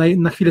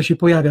na chwilę się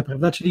pojawia,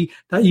 prawda? Czyli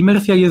ta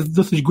imersja jest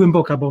dosyć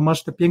głęboka, bo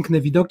masz te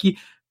piękne widoki,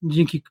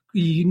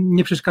 i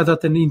nie przeszkadza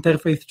ten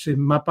interfejs, czy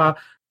mapa,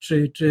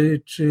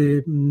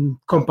 czy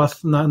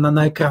kompas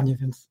na ekranie,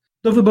 więc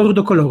do wyboru,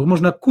 do koloru.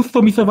 Można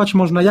kustomizować,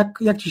 można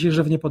jak ci się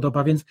żywnie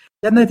podoba, więc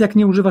nawet jak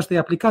nie używasz tej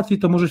aplikacji,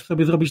 to możesz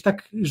sobie zrobić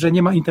tak, że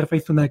nie ma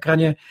interfejsu na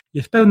ekranie,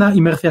 jest pełna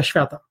imersja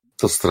świata.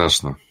 To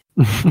straszne.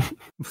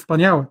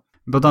 Wspaniałe.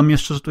 Dodam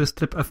jeszcze, że tu jest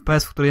tryb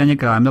FPS, w który ja nie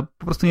grałem. No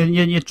po prostu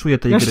nie czuję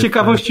tej gry. Ja z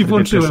ciekawości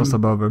włączyłem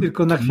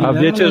tylko na chwilę. A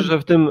wiecie,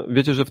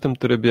 że w tym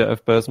trybie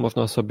FPS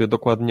można sobie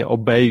dokładnie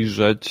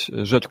obejrzeć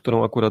rzecz,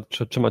 którą akurat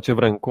trzymacie w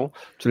ręku,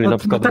 czyli na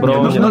przykład tak,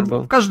 broń.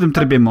 W każdym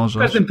trybie może.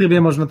 W każdym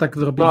trybie można tak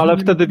zrobić. No ale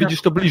wtedy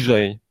widzisz to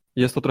bliżej.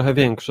 Jest to trochę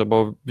większe,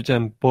 bo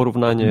widziałem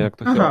porównanie, jak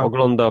to się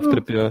ogląda w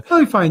trybie.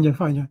 No i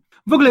fajnie.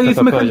 W ogóle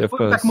jest mechanika,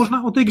 tak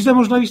można, o tej grze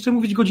można jeszcze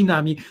mówić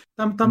godzinami.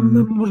 Tam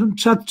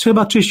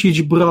trzeba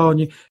czyścić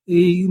broń,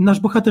 nasz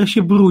bohater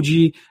się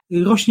brudzi,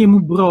 rośnie mu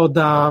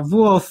broda,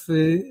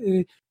 włosy,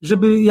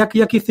 żeby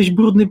jak jesteś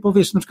brudny,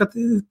 powiesz, na przykład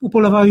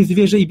upolowałeś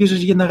zwierzę i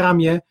bierzesz je na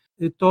ramię,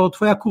 to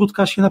twoja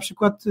kurtka się na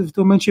przykład w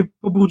tym momencie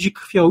pobrudzi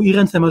krwią i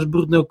ręce masz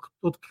brudne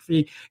od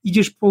krwi.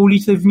 Idziesz po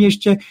ulicy w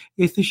mieście,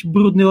 jesteś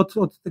brudny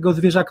od tego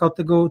zwierzaka,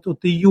 od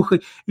tej juchy.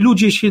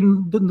 Ludzie się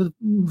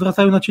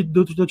zwracają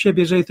do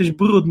ciebie, że jesteś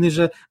brudny,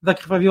 że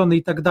zakrwawiony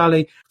i tak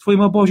dalej. W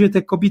twoim obozie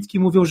te kobitki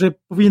mówią, że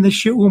powinieneś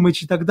się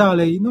umyć i tak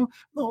dalej.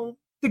 No,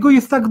 tego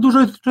jest tak dużo,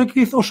 człowiek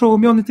jest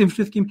oszołomiony tym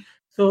wszystkim,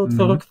 co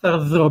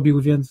Rockstar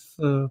zrobił, więc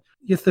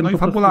jestem no i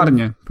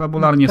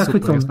fabularnie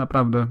super jest,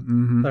 naprawdę.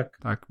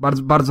 Tak.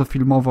 Bardzo, bardzo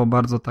filmowo,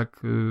 bardzo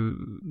tak,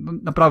 no,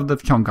 naprawdę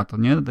wciąga to,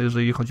 nie?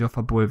 Jeżeli chodzi o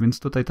fabułę, więc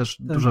tutaj też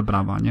duże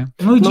brawa, nie?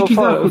 No i dziki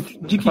zachód.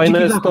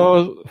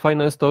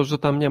 Fajne jest to, że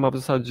tam nie ma w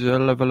zasadzie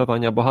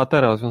levelowania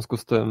bohatera, w związku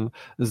z tym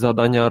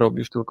zadania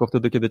robisz tylko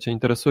wtedy, kiedy cię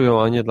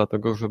interesują, a nie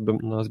dlatego, żeby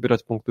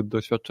zbierać punkty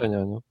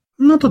doświadczenia, nie?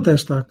 No to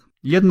też tak.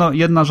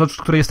 Jedna rzecz,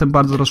 w której jestem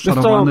bardzo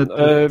rozczarowany.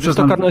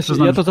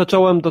 Ja to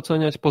zacząłem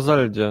doceniać po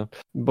Zeldzie,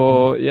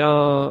 bo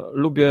ja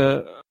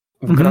lubię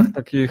w grach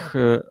takich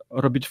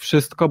robić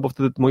wszystko, bo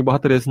wtedy mój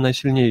bohater jest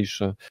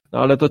najsilniejszy. No,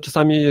 ale to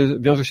czasami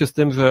wiąże się z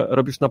tym, że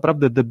robisz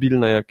naprawdę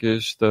debilne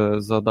jakieś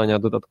te zadania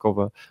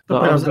dodatkowe.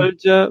 No, a w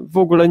Zeldzie w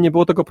ogóle nie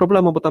było tego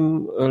problemu, bo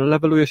tam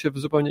leveluje się w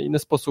zupełnie inny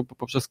sposób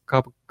poprzez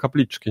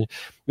kapliczki.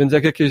 Więc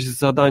jak jakieś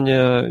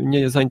zadanie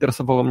nie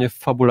zainteresowało mnie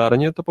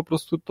fabularnie, to po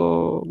prostu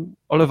to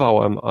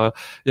olewałem. A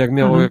jak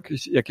miało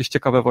jakieś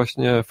ciekawe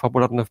właśnie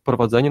fabularne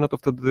wprowadzenie, no to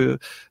wtedy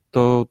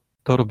to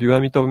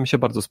robiłem i to mi się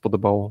bardzo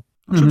spodobało.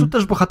 Znaczy, tu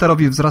też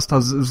bohaterowi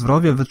wzrasta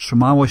zdrowie,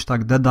 wytrzymałość,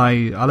 tak,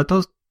 Deadeye, ale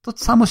to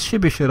samo z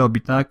siebie się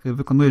robi, tak?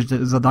 Wykonujesz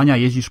zadania,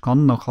 jeździsz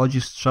konno,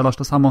 chodzisz, strzelasz,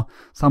 to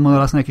samo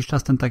raz na jakiś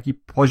czas ten taki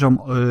poziom,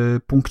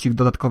 punkcik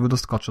dodatkowy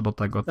doskoczy do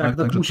tego, tak?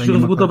 Tak, musisz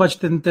rozbudować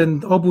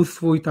ten obóz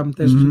swój, tam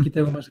też dzięki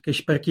temu masz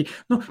jakieś perki.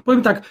 No,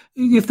 powiem tak,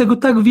 jest tego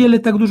tak wiele,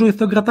 tak dużo, jest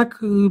to gra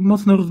tak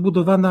mocno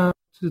rozbudowana,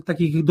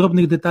 takich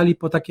drobnych detali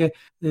po takie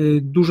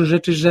duże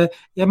rzeczy, że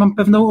ja mam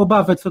pewną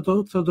obawę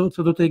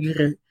co do tej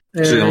gry.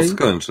 Czy ją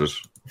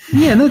skończysz?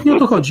 Nie, nawet nie o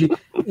to chodzi.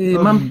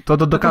 Mam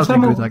do każdej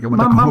gry, tak?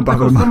 Mam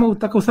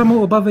taką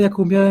samą obawę,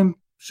 jaką miałem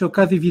przy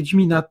okazji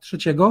Wiedźmina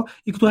III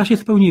i która się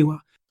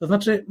spełniła. To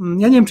znaczy,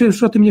 ja nie wiem, czy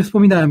już o tym nie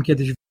wspominałem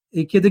kiedyś.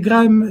 Kiedy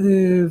grałem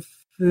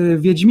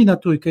w Wiedźmina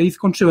trójkę i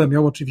skończyłem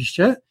ją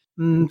oczywiście,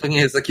 to nie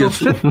jest takie...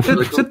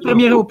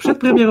 Przed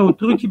premierą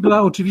trójki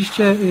była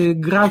oczywiście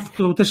gra, w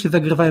którą też się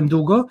zagrywałem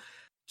długo,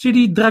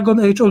 czyli Dragon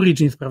Age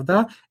Origins,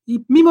 prawda? I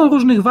mimo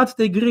różnych wad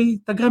tej gry,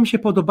 ta gra mi się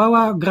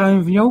podobała,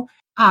 grałem w nią,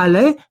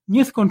 ale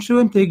nie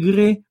skończyłem tej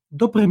gry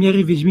do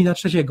premiery Wiedźmina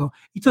III.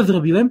 I co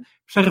zrobiłem?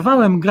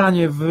 Przerwałem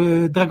granie w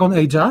Dragon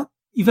Age'a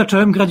i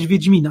zacząłem grać w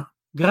Wiedźmina.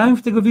 Grałem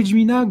w tego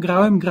Wiedźmina,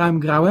 grałem.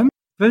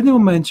 W pewnym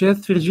momencie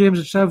stwierdziłem,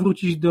 że trzeba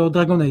wrócić do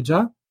Dragon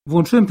Age'a.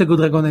 Włączyłem tego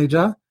Dragon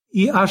Age'a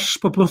i aż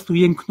po prostu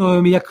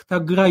jęknąłem, jak ta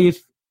gra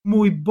jest,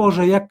 mój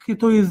Boże, jak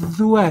to jest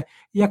złe,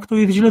 jak to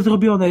jest źle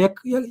zrobione,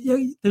 jak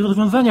te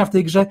rozwiązania w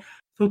tej grze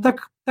są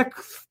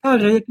tak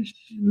stare jakieś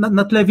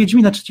na tle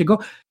Wiedźmina III,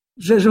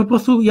 że po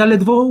prostu ja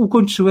ledwo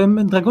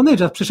ukończyłem Dragon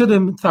Age'a.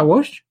 Przeszedłem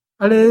całość,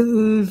 ale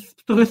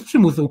trochę z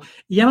przymusu.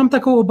 I ja mam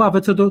taką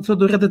obawę co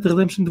do Red Dead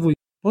Redemption 2.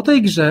 Po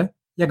tej grze,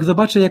 jak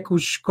zobaczę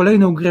jakąś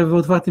kolejną grę w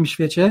otwartym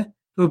świecie,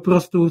 to po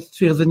prostu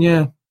stwierdzę,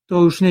 nie,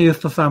 to już nie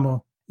jest to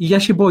samo. I ja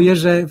się boję,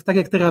 że tak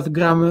jak teraz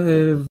gram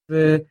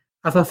w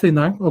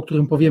Assassina, o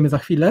którym powiemy za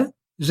chwilę,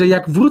 że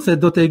jak wrócę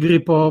do tej gry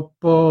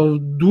po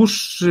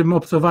dłuższym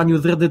obcowaniu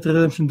z Red Dead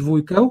Redemption 2,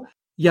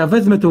 ja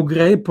wezmę tą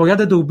grę,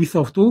 pojadę do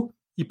Ubisoftu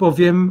i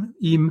powiem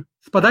im,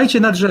 spadajcie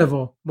na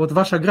drzewo, bo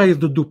wasza gra jest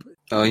do dupy.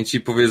 A oni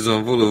ci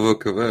powiedzą, voulez-vous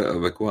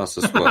avec moi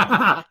ce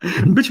soir.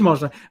 Być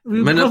może.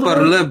 My ne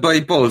parlez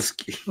pas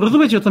polski.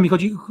 Rozumiecie, o co mi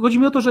chodzi? Chodzi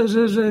mi o to,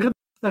 że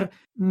Rockstar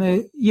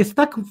jest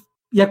tak,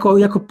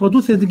 jako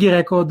producent gier,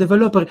 jako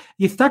deweloper,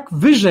 jest tak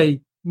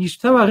wyżej niż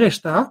cała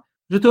reszta,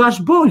 że to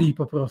aż boli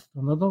po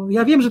prostu. No,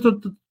 ja wiem, że to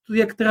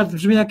jak teraz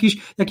brzmi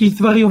jakiś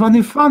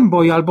zwariowany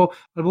fanboy albo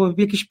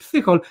jakiś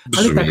psychol,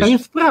 ale taka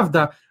jest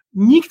prawda.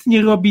 Nikt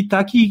nie robi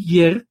takich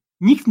gier,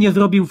 nikt nie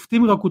zrobił w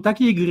tym roku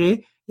takiej gry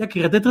jak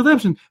Red Dead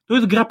Redemption. To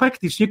jest gra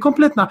praktycznie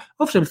kompletna.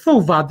 Owszem,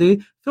 są wady,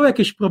 są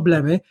jakieś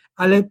problemy,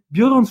 ale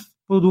biorąc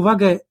pod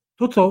uwagę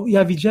to, co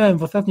ja widziałem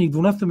w ostatnich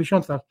 12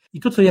 miesiącach i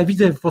to, co ja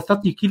widzę w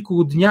ostatnich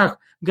kilku dniach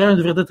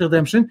grając w Red Dead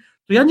Redemption,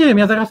 to ja nie wiem,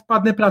 ja zaraz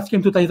padnę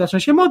plackiem tutaj i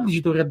zacznę się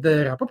modlić do Red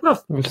Deadera, po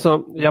prostu. Wiesz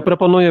co, ja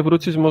proponuję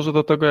wrócić może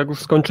do tego, jak już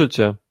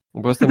skończycie,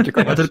 bo jestem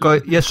ciekawy. Ja tylko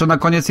jeszcze na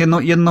koniec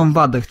jedną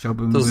wadę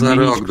chciałbym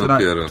wymienić,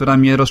 która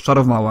mnie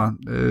rozczarowała.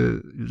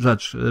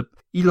 Rzecz.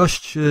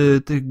 Ilość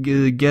tych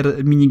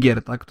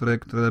minigier, tak,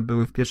 które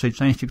były w pierwszej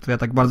części, które ja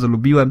tak bardzo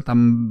lubiłem,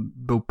 tam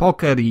był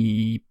poker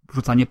i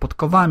rzucanie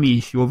podkowami,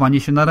 i siłowanie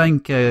się na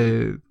rękę,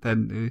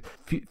 ten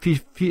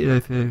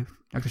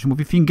jak to się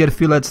mówi, finger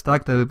fillets,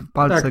 tak, te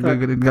palce, tak.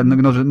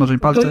 Nożeń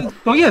palce.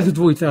 To jest w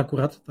dwójce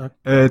akurat, tak.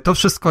 To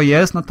wszystko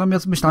jest,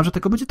 natomiast myślałem, że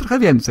tego będzie trochę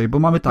więcej, bo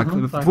mamy tak,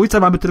 w dwójce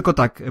mamy tylko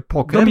tak,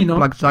 poker,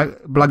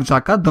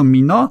 blackjacka,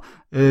 domino,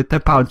 te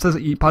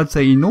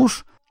palce i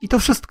nóż i to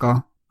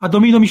wszystko. A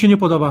domino mi się nie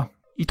podoba.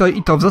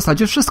 I to w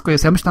zasadzie wszystko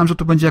jest. Ja myślałem, że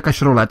tu będzie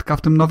jakaś roletka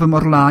w tym Nowym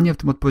Orleanie, w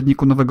tym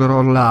odpowiedniku Nowego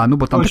Orleanu,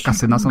 bo tam te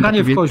kasyna są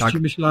takie... w kości,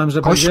 tak. Myślałem,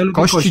 że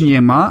kości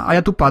nie ma, a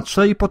ja tu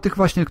patrzę i po tych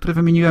właśnie, które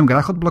wymieniłem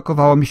grach,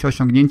 odblokowało mi się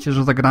osiągnięcie,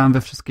 że zagrałem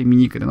we wszystkie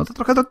minigry. No to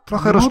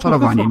trochę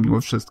rozczarowanie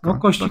mimo wszystko.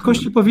 No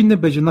kości powinny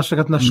być, na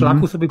przykład na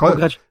szlaku sobie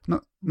pograć.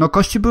 No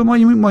kości były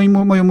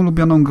moją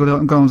ulubioną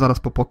grą zaraz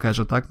po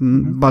pokerze, tak?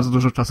 Bardzo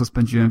dużo czasu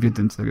spędziłem w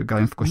jedynce,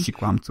 grając w kości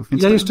kłamców,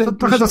 więc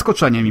trochę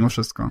zaskoczenie mimo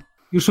wszystko.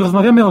 Już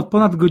rozmawiamy od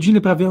ponad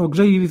godziny prawie o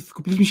grze i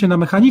skupiliśmy się na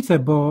mechanice,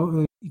 bo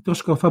i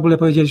troszkę o fabule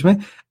powiedzieliśmy,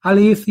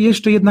 ale jest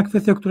jeszcze jedna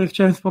kwestia, o której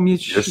chciałem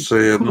wspomnieć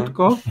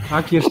krótko.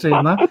 Tak, jeszcze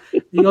jedna.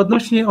 I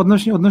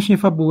odnośnie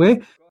fabuły,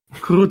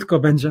 krótko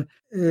będzie.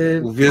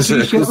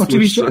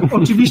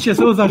 Oczywiście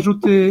są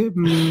zarzuty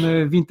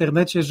w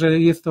internecie, że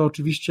jest to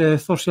oczywiście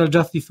social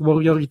justice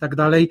warrior i tak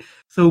dalej.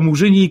 Są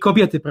murzyni i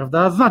kobiety,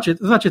 prawda?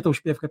 Znacie tą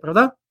śpiewkę,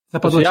 prawda?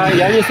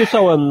 Ja nie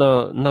słyszałem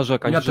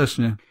narzekań. Ja też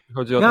nie.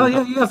 Chodzi o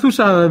ja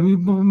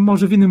słyszałem,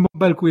 może w innym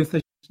bąbelku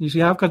jesteś niż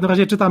ja. W każdym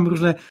razie czytam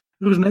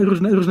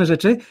różne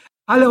rzeczy,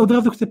 ale od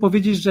razu chcę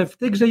powiedzieć, że w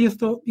tej grze jest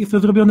to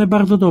zrobione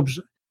bardzo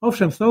dobrze.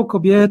 Owszem, są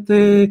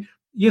kobiety,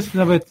 jest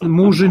nawet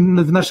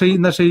murzyn w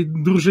naszej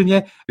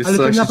drużynie. Ale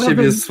co, jak się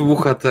ciebie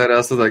słucha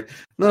teraz, to tak,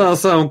 no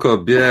są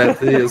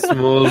kobiety, jest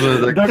murzyn.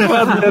 Tak.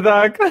 Dokładnie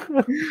tak.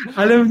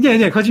 Ale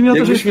nie, chodzi mi o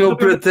to, że... Jakbyś miał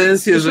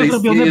pretensje, że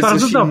istnieje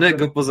coś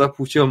innego poza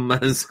płcią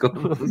męską,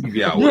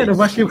 białą. Nie, no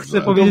właśnie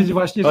chcę powiedzieć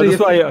właśnie, że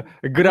słuchaj,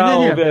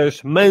 grał,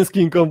 wiesz,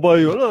 męskim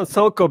konwoju, no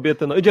są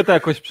kobiety, no idzie to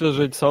jakoś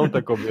przeżyć, są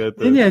te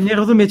kobiety. Nie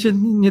rozumiecie,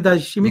 nie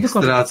dajcie mi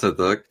dokończyć. Stracę,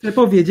 tak? Chcę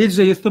powiedzieć,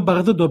 że jest to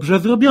bardzo dobrze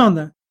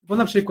zrobione. Bo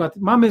na przykład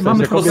mamy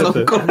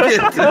kobiety.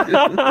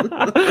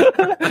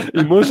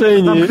 I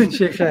murzyni.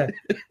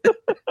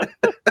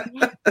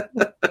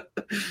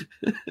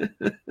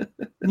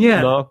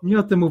 Nie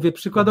o tym mówię.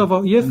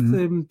 Przykładowo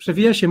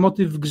przewija się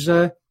motyw w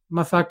grze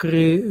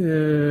masakry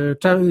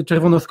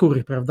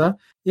czerwonoskórych, prawda?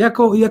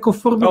 Jako w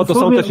formie... to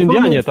są też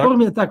Indianie,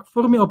 tak? W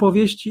formie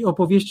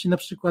opowieści na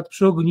przykład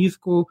przy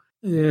ognisku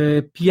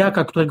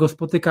pijaka, którego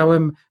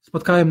spotkałem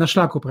na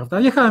szlaku, prawda?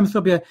 Jechałem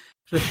sobie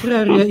przez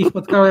prerię i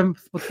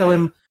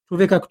spotkałem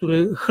człowieka,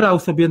 który chlał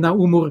sobie na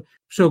umór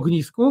przy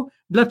ognisku.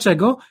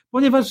 Dlaczego?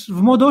 Ponieważ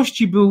w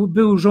młodości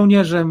był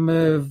żołnierzem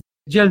w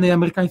dzielnej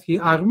amerykańskiej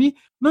armii,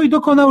 no i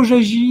dokonał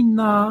rzezi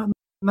na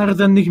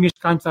rdzennych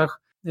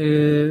mieszkańcach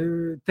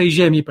tej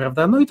ziemi,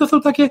 prawda? No i to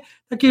są takie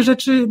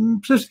rzeczy,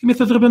 przede wszystkim jest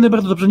to zrobione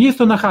bardzo dobrze, nie jest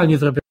to nachalnie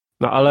zrobione.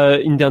 No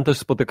ale Indian też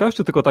spotykałeś,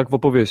 czy tylko tak w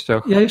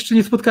opowieściach? Ja jeszcze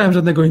nie spotkałem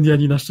żadnego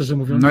Indianina, szczerze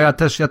mówiąc. No ja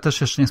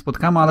też jeszcze nie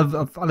spotkałem,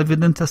 ale w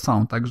jedynce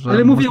są, także...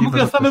 Ale mówię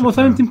o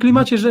samym tym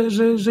klimacie,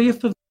 że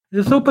jest to,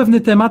 że są pewne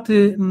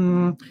tematy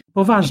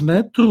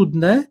poważne,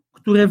 trudne,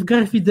 które w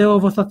grach wideo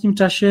w ostatnim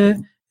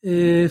czasie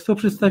są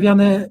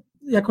przedstawiane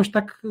jakoś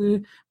tak,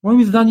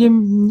 moim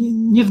zdaniem,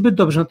 niezbyt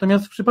dobrze.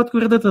 Natomiast w przypadku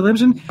Red Dead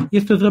Redemption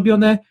jest to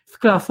zrobione z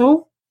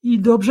klasą i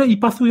dobrze i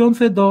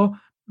pasujące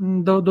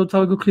do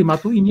całego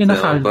klimatu i nie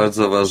nachalnie.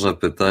 Bardzo ważne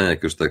pytanie,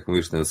 jak już tak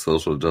mówisz, ten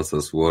Social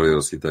Justice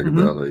Warriors i tak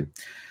dalej.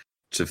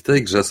 Czy w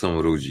tej grze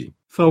są rudzi?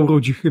 Są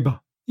rudzi chyba.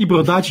 I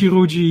brodaci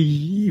rudzi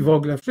i w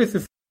ogóle.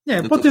 Wszyscy.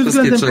 Nie, no pod tym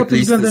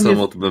względem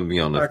są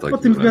odbębnione tak, w takim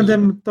pod tym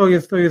względem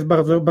to jest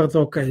bardzo,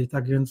 bardzo okej.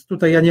 Tak więc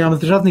tutaj ja nie mam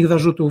żadnych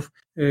zarzutów.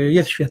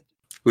 Jest świetnie.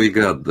 We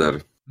got there.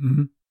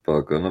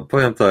 Spoko. No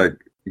powiem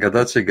tak,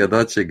 gadacie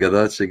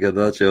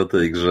o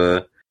tej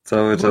grze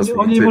cały czas.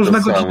 O niej można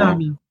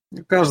godzinami.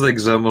 W każdej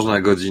grze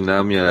można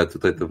godzinami, ale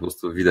tutaj to po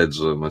prostu widać,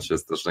 że macie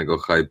strasznego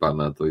hype'a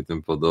na to i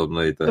tym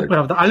podobne. I tak. To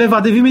prawda, ale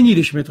wady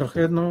wymieniliśmy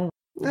trochę, no.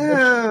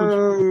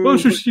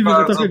 Bądź uczciwy,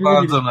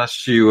 bardzo na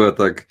siłę,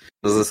 tak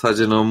na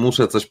zasadzie,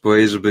 muszę coś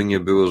powiedzieć, żeby nie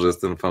było, że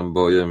jestem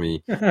fanboyem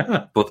i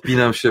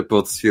podpinam się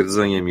pod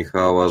stwierdzenie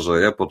Michała,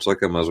 że ja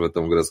poczekam, aż wy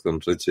tą grę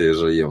skończycie,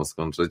 jeżeli ją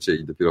skończycie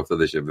i dopiero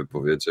wtedy się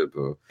wypowiecie,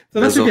 bo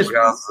bez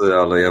obrazy,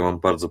 ale ja mam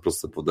bardzo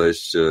proste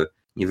podejście.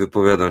 nie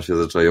wypowiadam się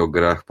zazwyczaj o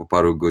grach po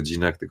paru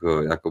godzinach,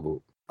 tylko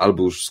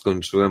albo już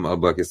skończyłem,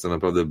 albo jak jestem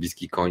naprawdę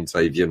bliski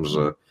końca i wiem,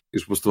 że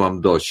już po prostu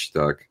mam dość,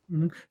 tak.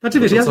 Znaczy,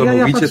 wiesz, to, co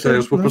mówicie, patrzę, to ja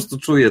już po prostu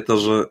czuję to,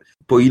 że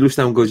po iluś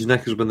tam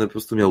godzinach już będę po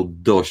prostu miał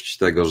dość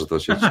tego, że to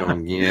się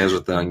ciągnie,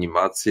 że te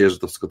animacje, że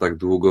to wszystko tak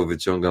długo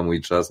wyciąga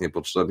mój czas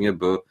niepotrzebnie,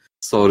 bo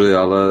sorry,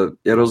 ale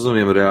ja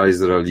rozumiem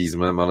realizm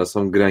realizmem, ale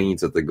są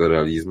granice tego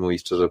realizmu i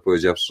szczerze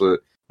powiedziawszy,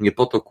 nie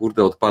po to,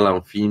 kurde,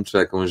 odpalam film czy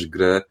jakąś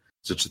grę,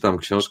 czy czytam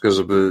książkę,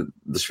 żeby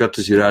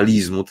doświadczyć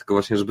realizmu, tylko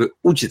właśnie, żeby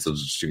uciec od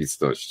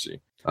rzeczywistości.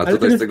 A ale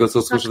tutaj z tego,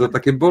 co słyszę, to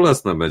takie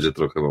bolesne będzie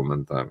trochę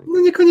momentami.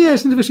 No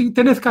niekoniecznie, wiesz,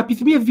 ten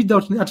eskapizm jest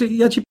widoczny. Znaczy,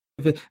 ja ci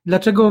powiem,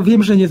 dlaczego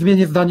wiem, że nie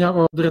zmienię zdania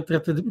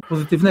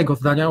pozytywnego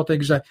zdania o tej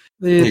grze.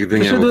 Nigdy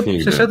nie mów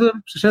nigdy.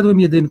 Przeszedłem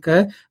 1,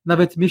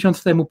 nawet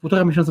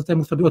półtora miesiąca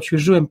temu sobie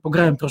odświeżyłem,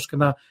 pograłem troszkę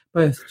na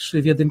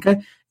PS3 w 1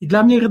 i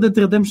dla mnie Red Dead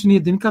Redemption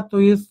 1 to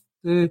jest,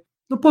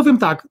 no powiem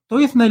tak, to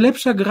jest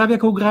najlepsza gra, w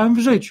jaką grałem w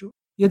życiu.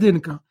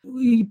 1.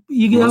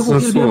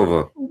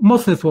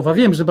 Mocne słowa,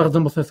 wiem, że bardzo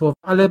mocne słowa,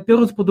 ale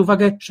biorąc pod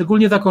uwagę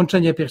szczególnie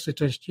zakończenie pierwszej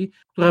części,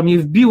 która mnie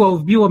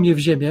wbiło mnie w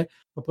ziemię,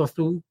 po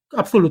prostu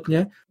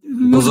absolutnie.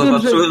 Bo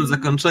zobaczyłem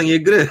zakończenie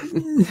gry.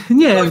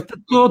 Nie,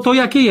 to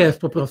jakie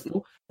jest po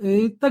prostu.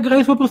 Ta gra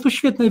jest po prostu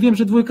świetna i wiem,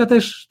 że 2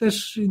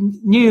 też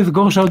nie jest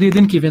gorsza od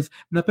 1, więc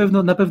na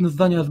pewno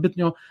zdania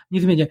zbytnio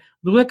nie zmienię.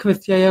 Druga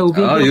kwestia, ja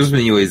uwielbiam... A, już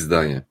zmieniłeś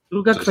zdanie.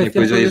 Druga kwestia... Nie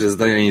powiedziałeś, że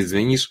zdania nie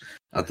zmienisz,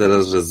 a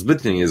teraz, że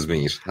zbytnio nie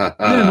zmienisz.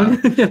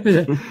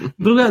 Nie.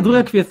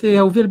 Druga kwestia,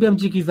 ja uwielbiam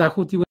Dziki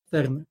Zachód i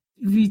westerny.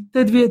 I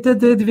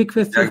te dwie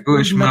kwestie... Jak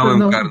byłeś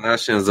małym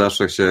karnasiem,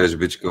 zawsze chciałeś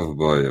być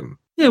kowbojem.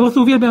 Nie, po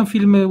prostu uwielbiam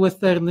filmy,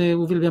 westerny,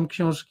 uwielbiam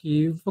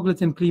książki, w ogóle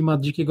ten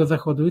klimat Dzikiego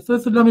Zachodu. I to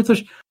jest dla mnie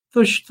coś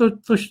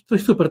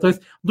super. To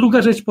jest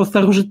druga rzecz po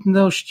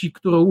starożytności,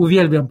 którą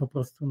uwielbiam po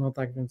prostu. No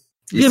tak, więc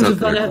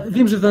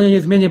wiem, że zdania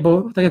nie zmienię,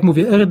 bo tak jak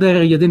mówię,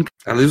 RDR 1.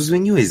 Ale już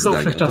zmieniłeś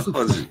zdanie, o to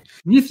chodzi.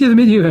 Nic nie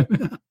zmieniłem.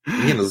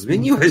 Nie no,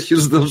 zmieniłeś,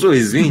 już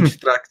zdążyłeś zmienić w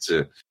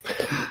trakcie.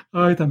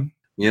 Oj tam.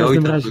 Nie,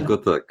 oj tam, tylko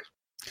tak.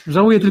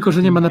 Żałuję tylko,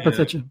 że nie ma na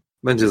PC-cie.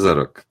 Będzie za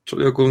rok.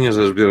 Czyli ogólnie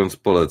rzecz biorąc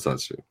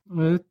polecacie.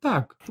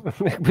 Tak.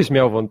 Jakbyś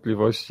miał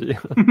wątpliwości.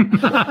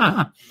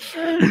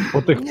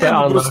 Po tych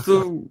po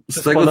prostu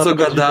z tego, co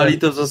gadali,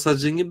 to w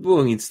zasadzie nie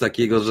było nic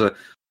takiego, że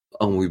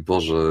o mój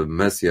Boże,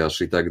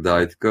 Mesjasz i tak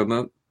dalej, tylko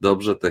no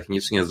dobrze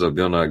technicznie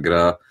zrobiona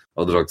gra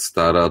od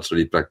Rockstara,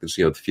 czyli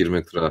praktycznie od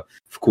firmy, która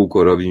w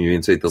kółko robi mniej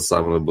więcej to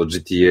samo, bo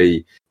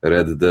GTA,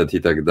 Red Dead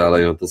i tak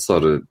dalej, no to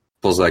sorry.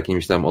 Poza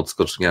jakimiś tam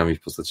odskoczniami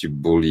w postaci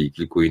bully i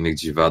kilku innych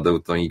dziwadeł,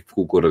 to oni w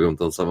kółku robią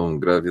tą samą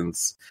grę,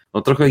 więc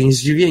no trochę nie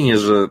zdziwienie,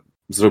 że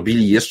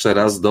zrobili jeszcze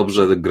raz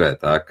dobrze grę,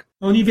 tak?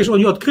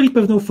 Oni odkryli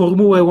pewną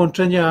formułę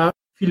łączenia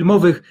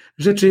filmowych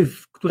rzeczy,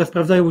 które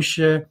sprawdzają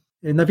się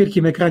na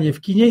wielkim ekranie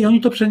w kinie i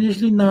oni to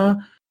przenieśli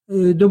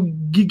do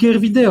gier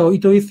wideo i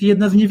to jest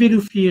jedna z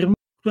niewielu firm,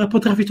 która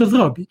potrafi to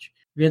zrobić.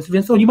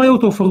 Więc oni mają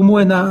tą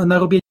formułę na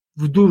robienie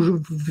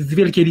z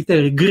wielkiej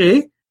litery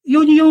gry, i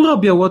oni ją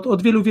robią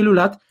od wielu, wielu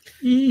lat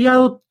i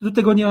ja do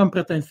tego nie mam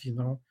pretensji.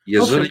 No.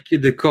 Jeżeli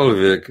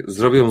kiedykolwiek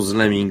zrobią z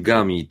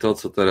Lemmingami to,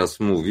 co teraz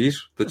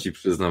mówisz, to ci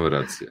przyznam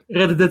rację.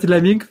 Red Dead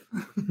Lemming?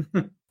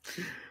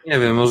 Nie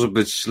wiem, może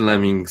być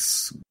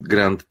Lemmings,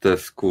 Grand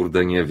Theft,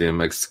 kurde, nie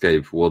wiem,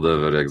 Escape,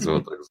 whatever, jak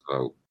zwał.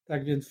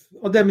 Tak, więc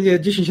ode mnie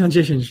 10 na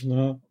 10,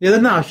 no.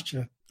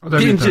 11.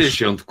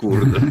 50,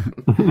 kurde.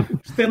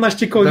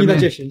 14 koni na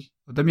 10.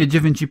 Ode mnie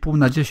 9,5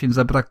 na 10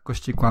 za brak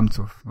kości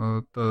kłamców.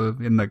 To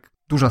jednak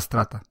duża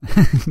strata.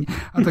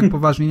 A tak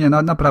poważnie, nie,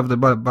 naprawdę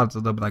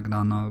bardzo dobra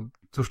gra. No,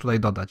 cóż tutaj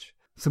dodać.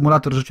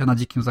 Symulator życia na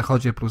Dzikim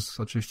Zachodzie plus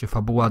oczywiście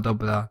fabuła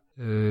dobra.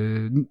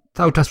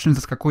 Cały czas czym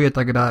zaskakuje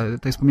ta gra.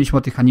 Tutaj wspomnieliśmy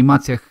o tych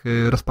animacjach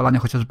rozpalania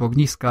chociażby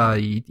ogniska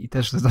i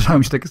też zdarzały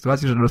mi się takie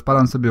sytuacje, że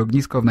rozpalam sobie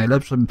ognisko w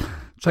najlepszym,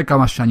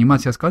 czekam aż się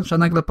animacja skończy, a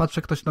nagle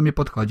patrzę, ktoś do mnie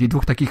podchodzi. 2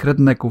 takich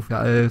redneków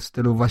w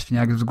stylu właśnie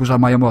jak wzgórza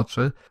mają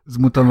oczy,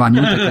 zmutowani,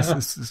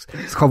 takie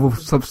z chowów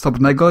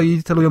wstępnego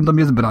i celują do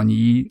mnie z broni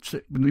i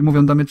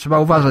mówią do mnie, trzeba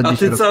uważać. A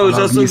ty cały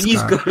czas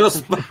ognisko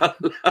rozpala.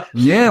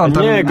 Nie, on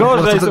tam... Nie,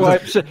 gorzej, słuchaj,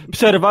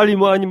 przerwali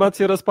mu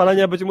animację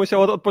rozpalania, będzie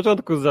musiał od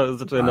początku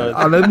zaczynać.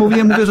 Ale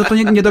mówię, że to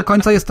nie do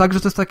końca jest tak, że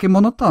to jest takie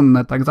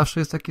monotonne, tak? Zawsze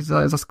jest takie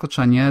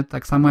zaskoczenie,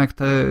 tak samo jak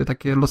te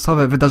takie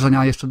losowe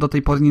wydarzenia, jeszcze do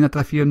tej pory nie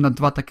natrafiłem na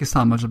 2 takie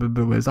same, żeby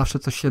były. Zawsze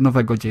coś się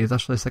nowego dzieje,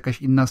 zawsze jest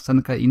jakaś inna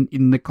scenka,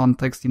 inny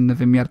kontekst, inny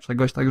wymiar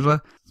czegoś, także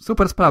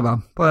super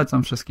sprawa,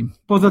 polecam wszystkim.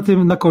 Poza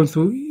tym na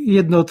końcu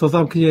jedno, co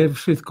zamknie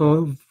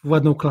wszystko w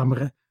ładną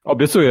klamrę.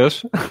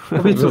 Obiecujesz?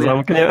 Obiecuję.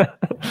 Zamknie.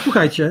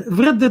 Słuchajcie, w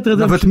Red Dead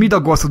Redemption... Nawet mi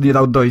do głosu nie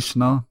dał dojść,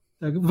 no.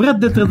 Tak, w Red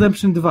Dead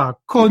Redemption 2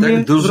 konie...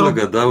 Tak dużo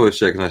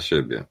gadałeś jak na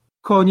siebie.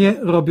 Konie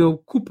robią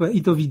kupę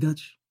i to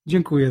widać.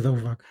 Dziękuję za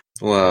uwagę.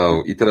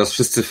 Wow, i teraz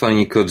wszyscy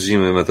fani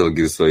Kojimy Metal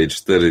Gear Solid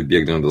 4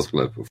 biegną do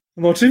sklepów.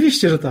 No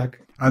oczywiście, że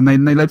tak. A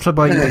najlepsza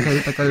była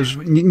taka już,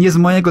 nie z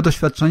mojego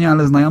doświadczenia,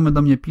 ale znajomy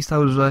do mnie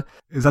pisał, że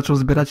zaczął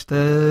zbierać te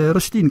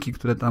roślinki,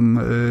 które tam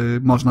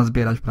można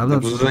zbierać, prawda?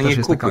 No, że nie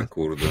kupy,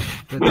 kurde.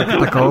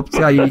 Taka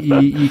opcja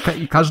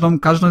i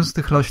każdą z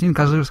tych roślin,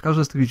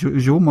 każde z tych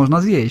ziół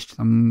można zjeść.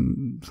 Tam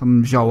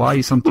są zioła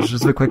i są też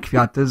zwykłe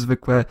kwiaty,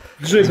 zwykłe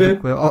grzyby.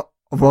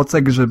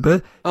 Owoce,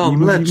 grzyby. O,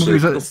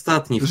 mleczek,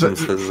 ostatni w tym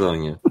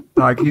sezonie.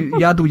 Tak,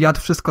 jadł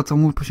wszystko, co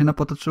mu się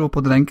napotoczyło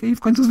pod rękę i w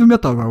końcu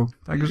zwymiotował.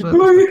 Także...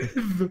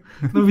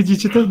 No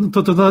widzicie,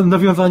 to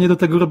nawiązanie do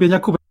tego robienia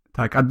kubek.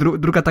 Tak, a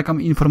druga taka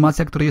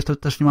informacja, której jeszcze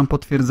też nie mam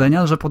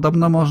potwierdzenia, że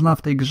podobno można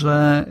w tej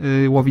grze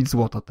łowić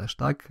złoto też,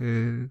 tak?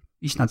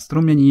 Iść nad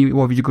strumień i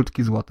łowić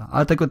grudki złota.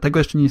 Ale tego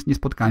jeszcze nie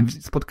spotkałem.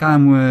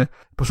 Spotkałem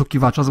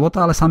poszukiwacza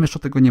złota, ale sam jeszcze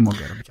tego nie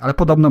mogę robić. Ale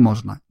podobno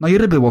można. No i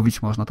ryby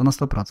łowić można, to na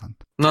 100%.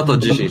 No to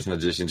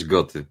 10/10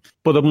 goty.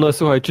 Podobno,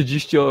 słuchaj,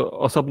 30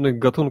 osobnych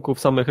gatunków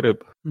samych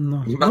ryb.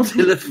 No,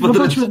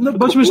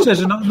 Bądźmy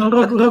szczerzy,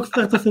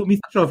 Rockstar to są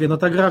mistrzowie. No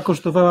ta gra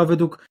kosztowała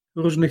według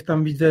różnych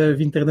tam, widzę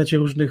w internecie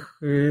różnych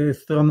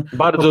stron.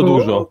 Bardzo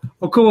dużo.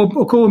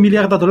 Około $1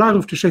 miliarda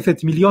czy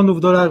 $600 milionów.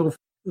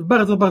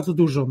 Bardzo, bardzo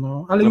dużo,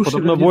 no. Ale już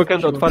podobno w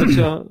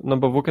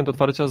weekend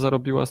otwarcia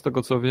zarobiła, z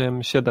tego co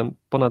wiem,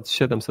 ponad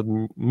 700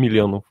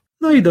 milionów.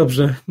 No i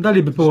dobrze,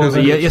 daliby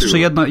połowę. Jeszcze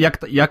jedno,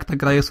 jak ta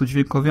gra jest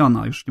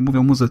udźwiękowiona? Już nie mówię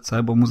o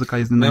muzyce, bo muzyka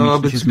jest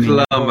dynamiczna, się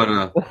zmienia.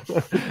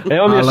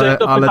 Ja mam jeszcze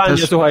jedno pytanie,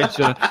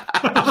 słuchajcie.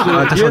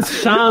 Czy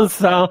jest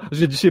szansa,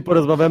 że dzisiaj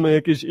porozmawiamy o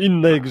jakiejś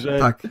innej grze?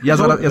 Tak, ja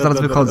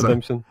zaraz wychodzę.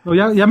 No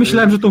ja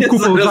myślałem, że tą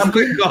kupą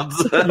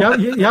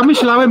ja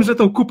myślałem, że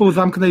tą kupą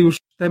zamknę już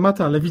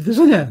temat, ale widzę,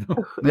 że nie. No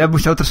ja bym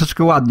chciał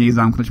troszeczkę ładniej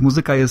zamknąć.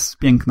 Muzyka jest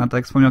piękna, tak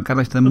jak wspomniał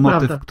Karol, ten motyw,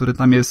 prawda, który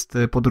tam jest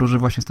podróży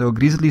właśnie z tego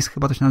Grizzlies,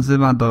 chyba to się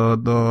nazywa,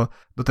 do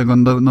tego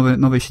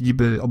nowej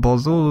siedziby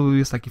obozu.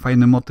 Jest taki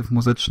fajny motyw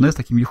muzyczny z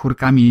takimi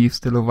chórkami w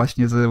stylu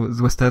właśnie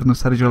z westernu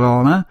Sergio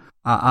Leone.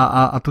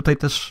 A tutaj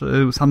też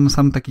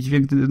sam taki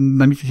dźwięk,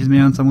 dynamicznie się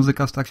zmieniająca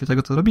muzyka w trakcie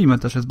tego, co robimy,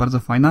 też jest bardzo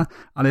fajna,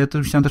 ale ja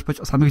też chciałem też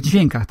powiedzieć o samych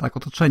dźwiękach, tak,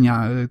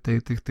 otoczenia,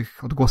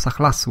 tych odgłosach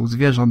lasu,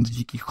 zwierząt,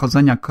 dzikich,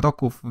 chodzenia,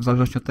 kroków, w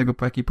zależności od tego,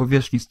 po jakiej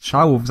powierzchni,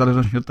 strzałów, w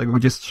zależności od tego,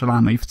 gdzie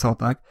strzelamy i w co,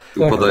 tak?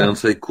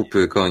 Upadającej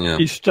kupy konia.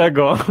 I z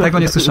czego? Tego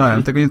nie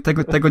słyszałem,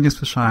 tego nie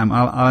słyszałem,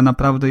 ale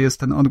naprawdę jest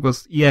ten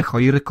odgłos i echo,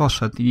 i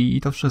rykoszet,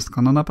 i to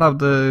wszystko, no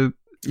naprawdę...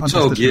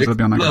 Czołgi,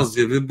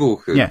 eksplozje,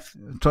 wybuchy. Nie,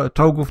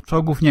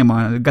 czołgów nie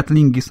ma.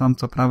 Gatlingi są,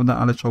 co prawda,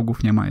 ale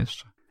czołgów nie ma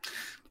jeszcze.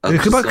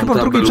 Chyba w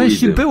drugiej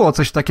części było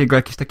coś takiego,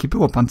 jakiś taki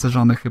było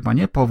pancerzony chyba,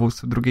 nie?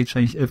 Powóz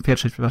w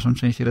pierwszej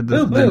części Red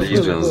Dead.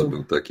 Diligence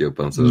był taki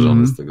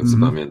opancerzony, z tego co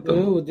pamiętam.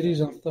 Był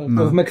Diligence, tak.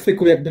 No. To w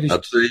Meksyku jak byliśmy. A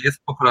czy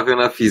jest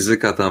poprawiona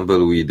fizyka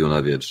tumbleweedu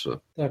na wietrze?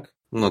 Tak.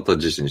 No to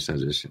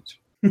 10/10.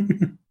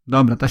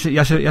 Dobra, to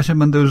ja się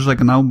będę już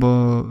żegnał,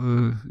 bo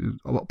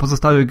o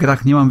pozostałych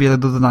grach nie mam wiele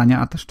do dodania,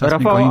 a też czas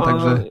Rafał, mnie goni,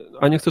 także...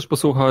 A nie chcesz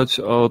posłuchać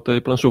o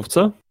tej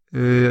planszówce?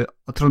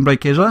 O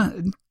Thronebreakerze?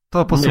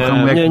 To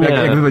posłucham,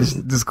 jak wy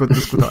będziecie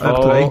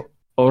dyskutować.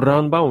 O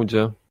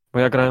Runboundzie. Bo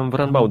ja grałem w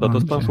Runbounda, to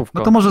jest planszówka.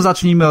 No to może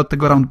zacznijmy od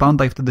tego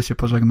Runbounda i wtedy się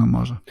pożegnam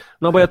może.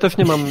 No bo ja też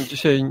nie mam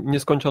dzisiaj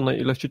nieskończonej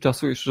ilości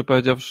czasu i szczerze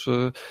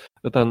powiedziawszy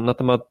na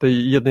temat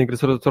tej jednej gry,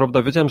 co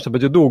prawda wiedziałem, że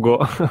będzie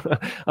długo,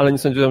 ale nie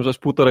sądziłem, że aż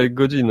 1,5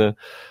 godziny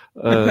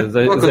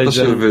zajdzie. To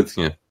się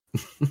wytnie.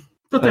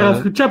 To teraz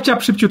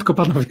ciap, szybciutko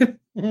panowie.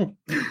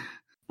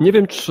 Nie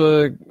wiem,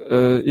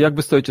 jak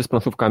wy stoicie z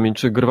planszówkami,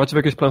 czy grywacie w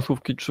jakieś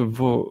planszówki, czy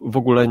w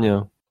ogóle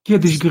nie?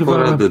 Kiedyś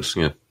grywałem,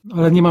 sporadycznie,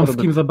 ale nie mam z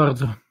kim za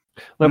bardzo.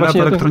 No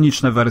właśnie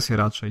elektroniczne wersje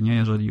raczej, nie,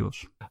 jeżeli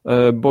już.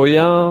 Bo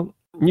ja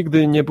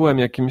nigdy nie byłem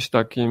jakimś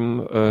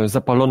takim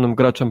zapalonym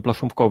graczem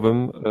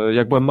planszówkowym.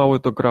 Jak byłem mały,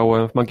 to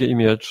grałem w Magię i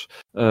Miecz.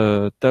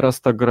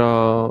 Teraz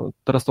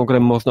tą grę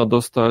można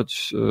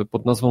dostać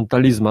pod nazwą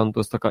Talizman. To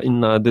jest taka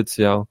inna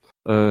edycja,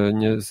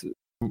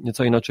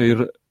 nieco inaczej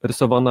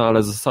rysowana,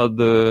 ale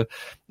zasady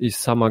i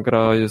sama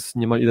gra jest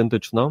niemal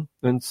identyczna.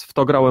 Więc w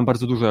to grałem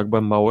bardzo dużo, jak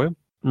byłem mały.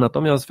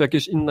 Natomiast w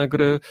jakieś inne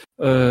gry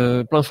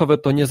planszowe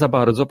to nie za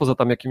bardzo, poza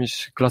tam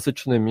jakimiś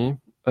klasycznymi.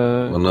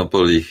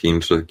 Monopoly,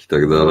 Chińczyk i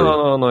tak dalej.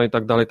 No i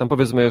tak dalej. Tam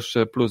powiedzmy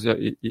jeszcze plus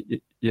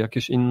i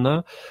jakieś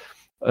inne.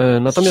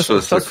 Natomiast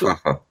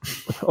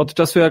od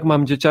czasu jak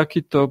mam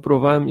dzieciaki, to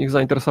próbowałem ich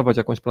zainteresować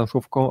jakąś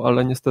planszówką,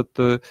 ale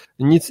niestety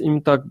nic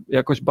im tak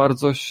jakoś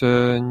bardzo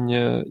się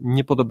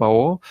nie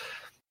podobało.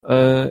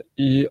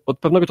 I od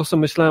pewnego czasu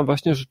myślałem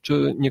właśnie, że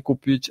czy nie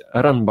kupić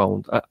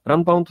Runbound. A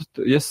Runbound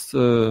jest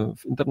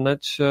w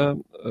internecie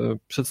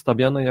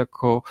przedstawiane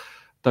jako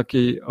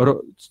takiej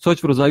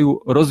coś w rodzaju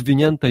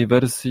rozwiniętej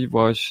wersji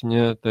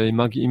właśnie tej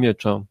Magii i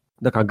Miecza.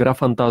 Taka gra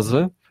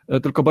fantasy,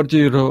 tylko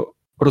bardziej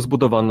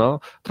rozbudowana.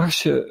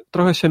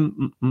 Trochę się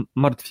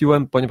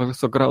martwiłem, ponieważ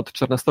jest to gra od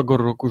 14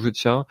 roku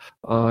życia,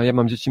 a ja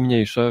mam dzieci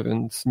mniejsze,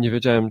 więc nie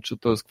wiedziałem, czy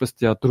to jest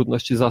kwestia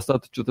trudności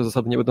zasad, czy te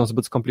zasady nie będą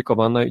zbyt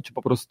skomplikowane i czy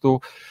po prostu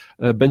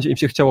będzie im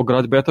się chciało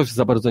grać, bo ja też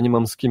za bardzo nie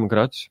mam z kim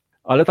grać.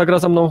 Ale ta gra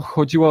za mną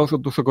chodziła już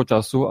od dłuższego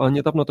czasu, a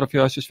niedawno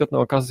trafiła się świetna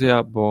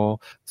okazja, bo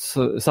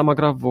sama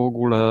gra w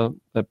ogóle,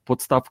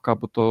 podstawka,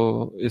 bo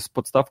to jest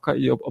podstawka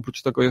i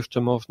oprócz tego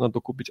jeszcze można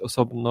dokupić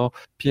osobno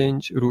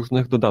 5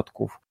 różnych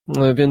dodatków.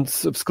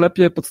 Więc w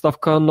sklepie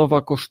podstawka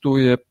nowa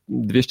kosztuje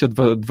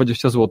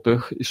 220 zł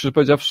i szczerze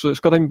powiedziawszy,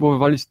 szkoda mi było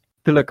wywalić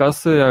tyle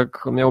kasy,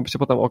 jak miałoby się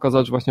potem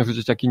okazać, że właśnie, że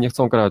dzieciaki nie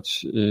chcą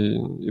grać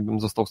i bym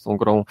został z tą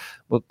grą,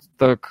 bo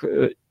tak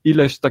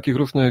ileś takich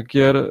różnych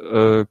gier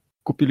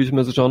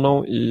kupiliśmy z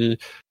żoną i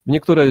w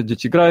niektóre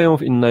dzieci grają,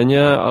 w inne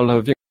nie, ale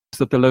większość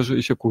niestety leży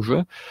i się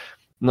kurzy.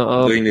 No,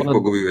 a do innych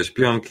pogubiłeś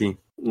pionki.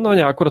 No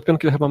nie, akurat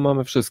pionki chyba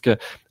mamy wszystkie.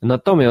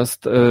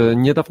 Natomiast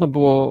niedawno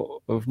było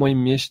w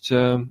moim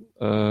mieście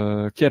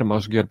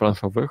kiermasz gier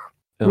planszowych.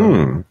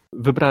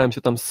 Wybrałem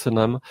się tam z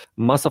synem.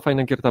 Masa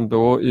fajnych gier tam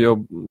było i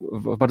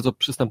w bardzo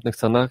przystępnych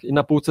cenach i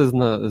na półce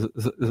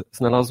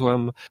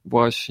znalazłem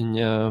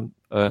właśnie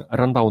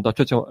Runbounda,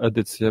 3.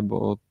 edycję,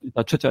 bo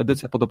ta 3.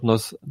 edycja podobno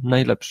jest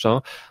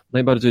najlepsza,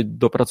 najbardziej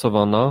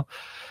dopracowana.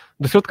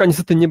 Do środka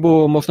niestety nie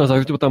było można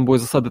zajrzeć, bo tam były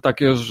zasady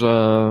takie,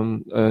 że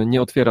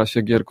nie otwiera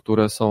się gier,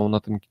 które są na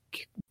tym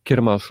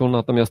kiermaszu,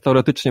 natomiast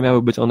teoretycznie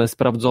miały być one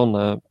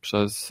sprawdzone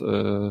przez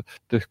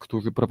tych,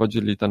 którzy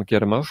prowadzili ten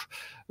kiermasz,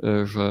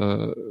 że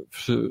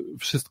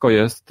wszystko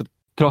jest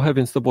trochę,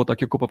 więc to było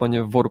takie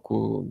kupowanie w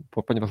worku,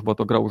 ponieważ była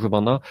to gra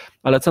używana,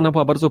 ale cena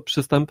była bardzo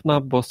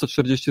przystępna, bo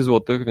 140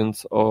 zł,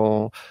 więc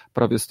o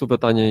prawie 100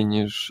 taniej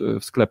niż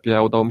w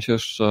sklepie. Udało mi się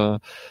jeszcze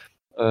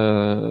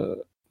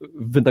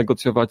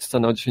wynegocjować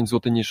cenę o 10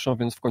 zł niższą,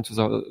 więc w końcu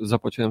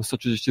zapłaciłem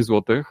 130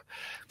 zł.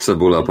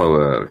 Cebula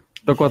power.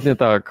 Dokładnie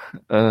tak.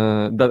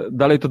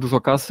 Dalej to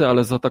dużo kasy,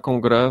 ale za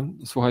taką grę,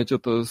 słuchajcie,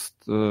 to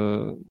jest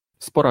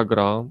spora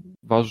gra,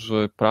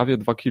 waży prawie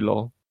 2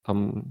 kilo.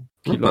 Tam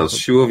kilo.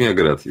 Siłownia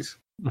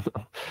gratis.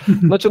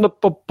 Znaczy,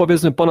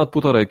 powiedzmy ponad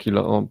 1,5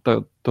 kilo,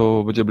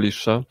 to będzie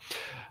bliższe.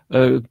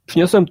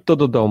 Przyniosłem to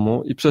do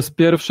domu i przez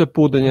pierwsze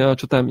pół dnia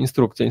czytałem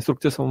instrukcje.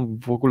 Instrukcje są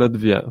w ogóle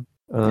 2.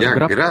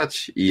 Jak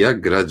grać i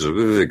jak grać,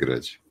 żeby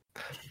wygrać.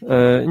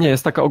 Nie,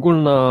 jest taka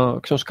ogólna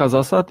książka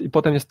zasad i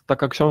potem jest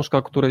taka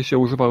książka, której się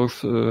używa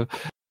już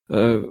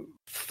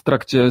w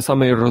trakcie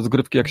samej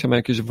rozgrywki, jak się ma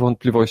jakieś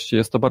wątpliwości.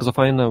 Jest to bardzo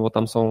fajne, bo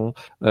tam są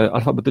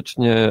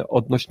alfabetycznie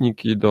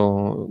odnośniki,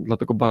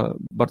 dlatego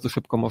bardzo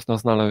szybko można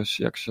znaleźć,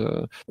 jak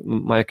się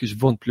ma jakieś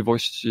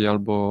wątpliwości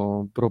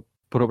albo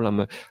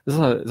problemy.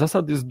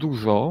 Zasad jest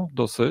dużo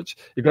dosyć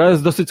i gra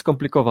jest dosyć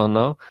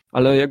skomplikowana,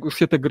 ale jak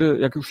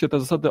już się te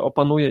zasady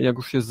opanuje, jak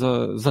już się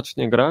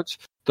zacznie grać,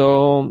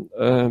 to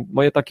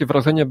moje takie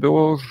wrażenie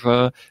było,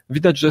 że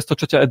widać, że jest to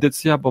 3.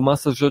 edycja, bo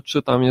masę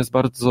rzeczy tam jest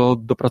bardzo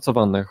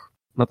dopracowanych.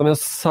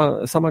 Natomiast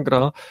sama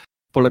gra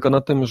polega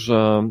na tym,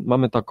 że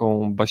mamy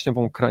taką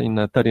baśniową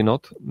krainę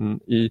Terinot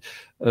i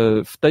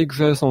w tej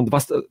grze są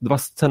dwa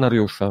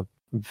scenariusze.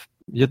 W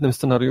jednym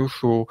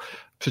scenariuszu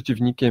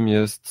przeciwnikiem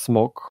jest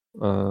smok,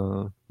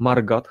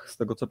 Margat, z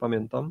tego co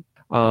pamiętam,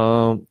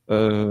 a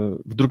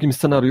w drugim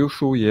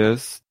scenariuszu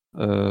jest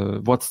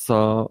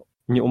władca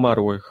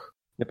nieumarłych.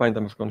 Nie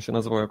pamiętam już, jak on się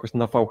nazywał jakoś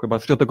na V chyba.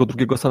 Jeszcze tego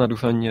drugiego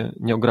scenariusza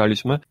nie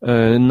ograliśmy.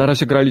 Na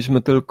razie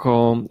graliśmy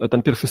tylko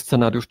ten pierwszy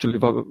scenariusz, czyli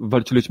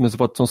walczyliśmy z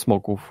władcą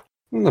smoków.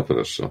 No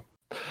proszę.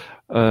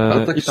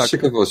 Ale tak z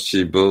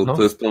ciekawości, bo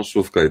to jest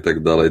planszówka i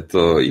tak dalej,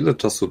 to ile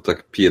czasu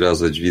tak pi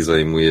razy drzwi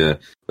zajmuje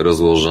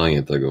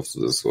rozłożenie tego w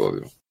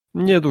cudzysłowie?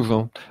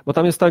 Niedużo, bo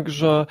tam jest tak,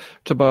 że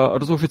trzeba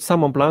rozłożyć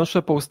samą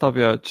planszę,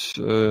 poustawiać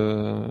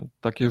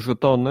takie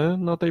żetony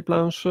na tej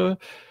planszy,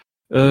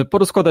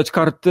 porozkładać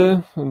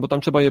karty, bo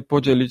tam trzeba je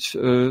podzielić.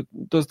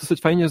 To jest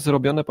dosyć fajnie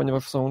zrobione,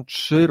 ponieważ są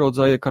 3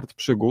 rodzaje kart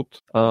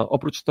przygód, a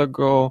oprócz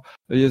tego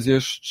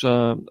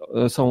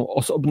są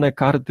osobne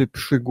karty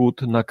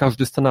przygód na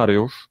każdy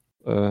scenariusz.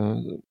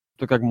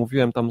 Tak jak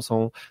mówiłem, tam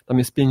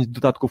jest 5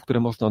 dodatków, które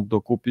można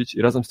dokupić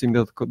i razem z tymi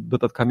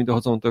dodatkami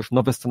dochodzą też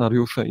nowe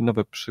scenariusze i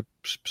nowe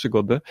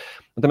przygody.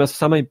 Natomiast w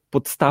samej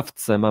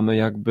podstawce mamy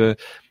jakby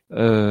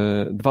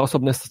 2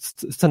 osobne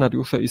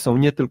scenariusze i są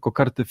nie tylko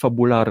karty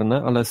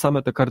fabularne, ale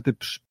same te karty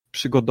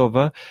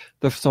przygodowe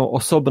też są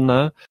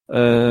osobne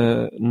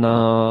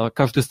na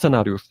każdy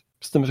scenariusz.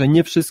 Z tym, że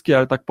nie wszystkie,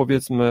 ale tak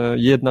powiedzmy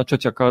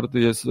 1/3 kart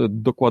jest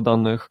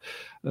dokładanych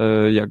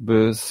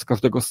jakby z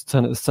każdego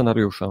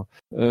scenariusza.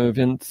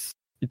 Więc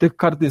i tych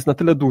kart jest na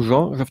tyle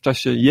dużo, że w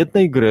czasie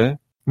jednej gry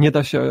nie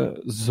da się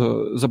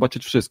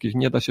zobaczyć wszystkich,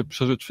 nie da się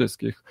przeżyć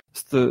wszystkich.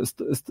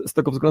 Z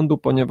tego względu,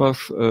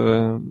 ponieważ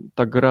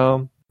ta gra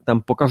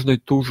tam po każdej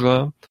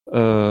turze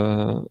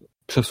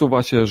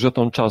przesuwa się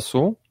żeton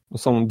czasu.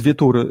 Są 2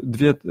 tury,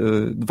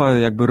 dwa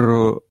jakby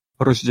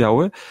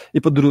rozdziały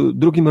i po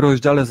drugim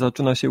rozdziale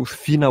zaczyna się już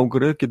finał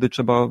gry, kiedy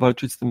trzeba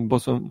walczyć z tym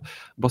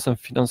bossem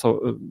finałowym.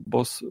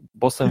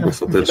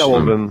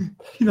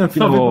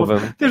 Finałowym.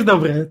 Też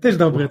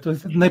dobre. To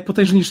jest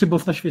najpotężniejszy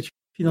boss na świecie.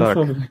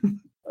 Finansowy. Tak.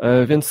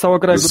 Więc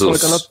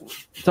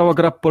cała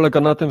gra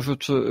polega na tym, że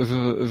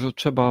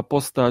trzeba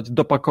postać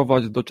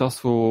dopakować do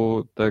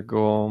czasu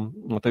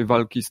tej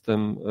walki z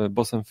tym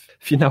bossem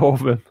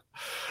finałowym.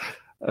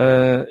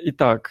 I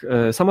tak,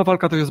 sama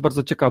walka to jest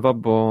bardzo ciekawa,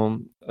 bo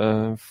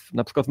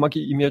na przykład w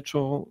Magii i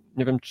Mieczu,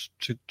 nie wiem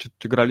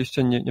czy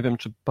graliście, nie wiem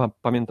czy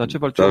pamiętacie,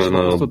 walczyło się po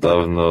prostu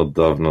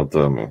Dawno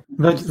temu.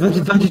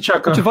 Za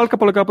dzieciaka. Znaczy walka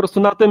polegała po prostu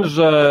na tym,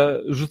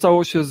 że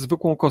rzucało się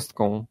zwykłą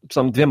kostką, czy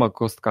tam 2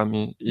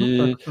 kostkami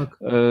i tak.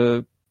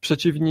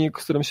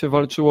 Przeciwnik, z którym się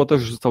walczyło,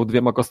 też rzucał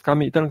 2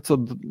 kostkami i ten, co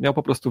miał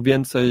po prostu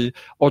więcej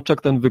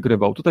oczek, ten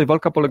wygrywał. Tutaj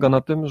walka polega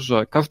na tym,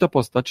 że każda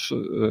postać,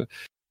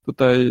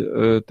 tutaj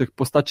tych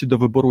postaci do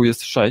wyboru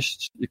jest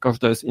 6 i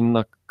każda jest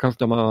inna,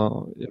 każda ma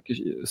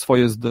jakieś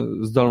swoje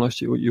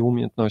zdolności i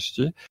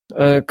umiejętności.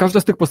 Każda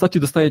z tych postaci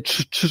dostaje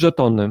 3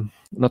 żetony.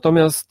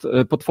 Natomiast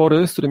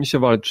potwory, z którymi się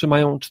walczy,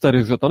 mają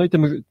 4 żetony i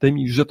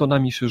tymi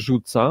żetonami się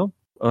rzuca.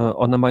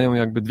 One mają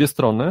jakby 2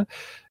 strony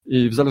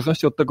i w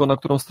zależności od tego, na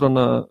którą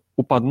stronę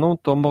upadną,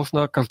 to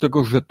można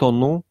każdego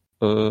żetonu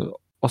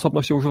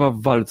osobno się używa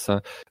w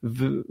walce.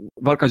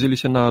 Walka dzieli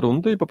się na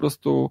rundy i po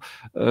prostu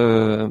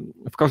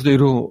w każdej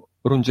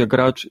rundzie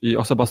gracz i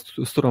osoba,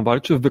 z którą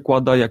walczy,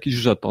 wykłada jakiś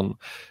żeton.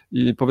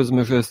 I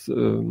powiedzmy, że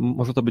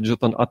może to być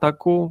żeton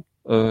ataku,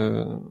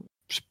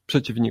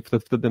 przeciwnik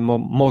wtedy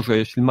może,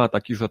 jeśli ma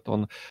taki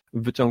żeton,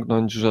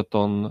 wyciągnąć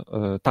żeton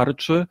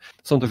tarczy.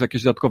 Są też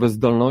jakieś dodatkowe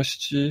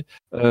zdolności.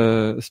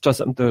 Z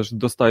czasem też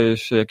dostaje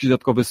się jakiś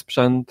dodatkowy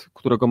sprzęt,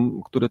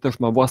 który też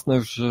ma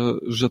własne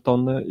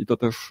żetony i to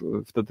też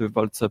wtedy w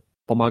walce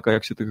pomaga,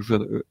 jak się tych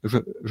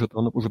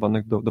żetonów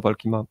używanych do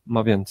walki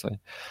ma więcej.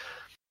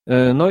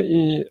 No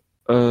i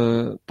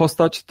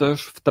postać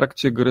też w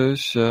trakcie gry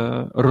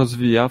się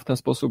rozwija w ten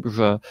sposób,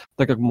 że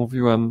tak jak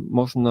mówiłem,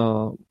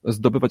 można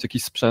zdobywać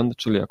jakiś sprzęt,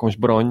 czyli jakąś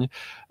broń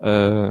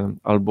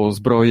albo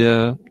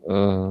zbroję,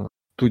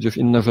 tudzież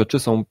inne rzeczy.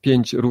 Są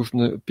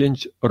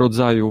 5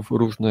 rodzajów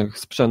różnych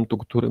sprzętu,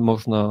 który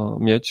można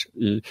mieć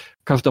i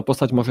każda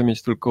postać może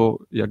mieć tylko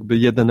jakby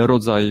jeden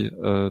rodzaj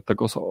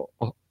tego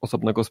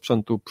osobnego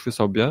sprzętu przy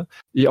sobie.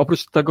 I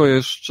oprócz tego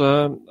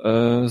jeszcze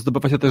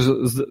zdobywa się też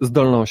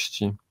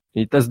zdolności.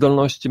 I te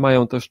zdolności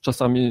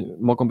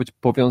mogą być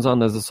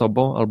powiązane ze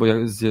sobą albo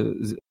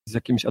z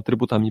jakimiś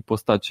atrybutami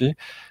postaci,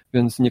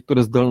 więc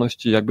niektóre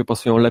zdolności jakby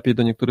pasują lepiej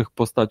do niektórych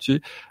postaci,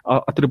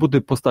 a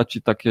atrybuty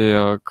postaci takie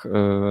jak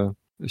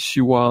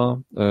siła,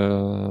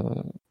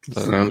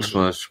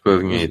 zręczność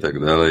pewnie i tak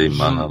dalej,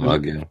 mana,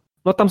 magia.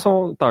 No tam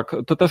są, tak,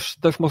 to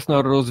też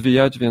można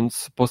rozwijać,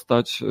 więc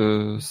postać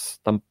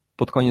tam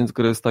pod koniec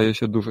gry staje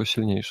się dużo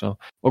silniejsza.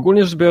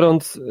 Ogólnie rzecz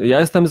biorąc, ja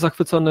jestem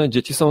zachwycony,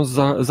 dzieci są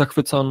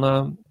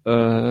zachwycone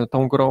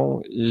tą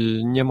grą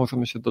i nie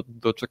możemy się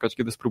doczekać,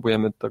 kiedy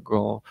spróbujemy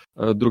tego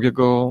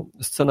drugiego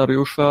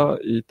scenariusza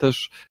i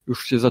też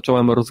już się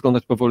zacząłem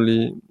rozglądać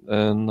powoli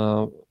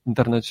na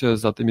internecie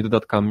za tymi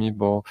dodatkami,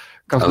 bo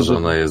A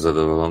żona jest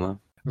zadowolona?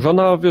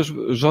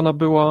 Żona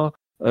była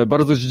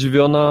bardzo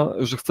zdziwiona,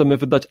 że chcemy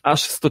wydać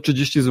aż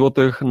 130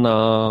 zł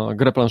na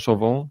grę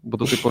planszową, bo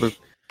do tej pory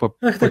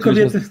Ach, te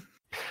kobiety.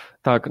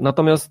 Tak,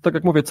 natomiast tak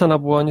jak mówię, cena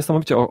była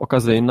niesamowicie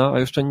okazyjna, a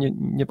jeszcze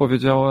nie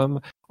powiedziałem,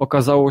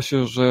 okazało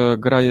się, że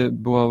gra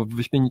była w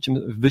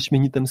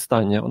wyśmienitym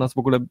stanie. Ona jest w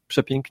ogóle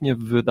przepięknie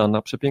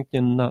wydana,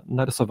 przepięknie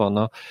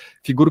narysowana.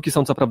 Figurki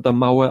są co prawda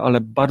małe,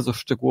 ale bardzo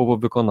szczegółowo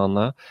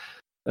wykonane.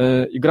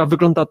 I gra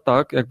wygląda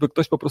tak, jakby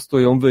ktoś po prostu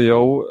ją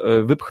wyjął,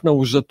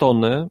 wypchnął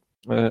żetony,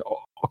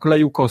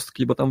 okleił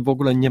kostki, bo tam w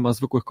ogóle nie ma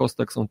zwykłych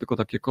kostek, są tylko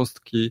takie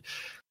kostki,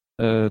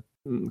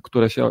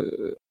 które się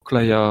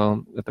okleja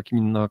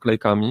takimi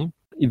naklejkami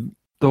i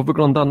to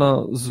wygląda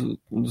na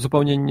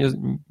zupełnie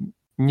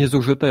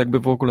niezużyte, jakby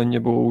w ogóle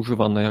nie było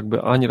używane,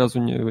 jakby ani razu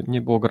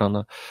nie było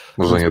grane.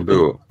 Może nie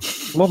było.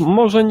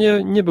 Może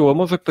nie było,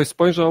 może ktoś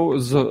spojrzał,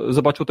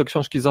 zobaczył te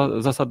książki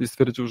zasad i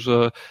stwierdził,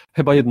 że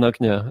chyba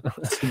jednak nie.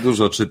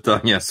 Dużo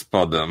czytania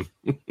spadam.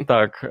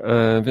 Tak,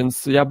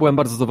 więc ja byłem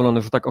bardzo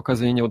zadowolony, że tak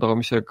okazyjnie udało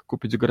mi się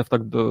kupić grę w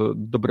tak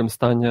dobrym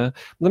stanie.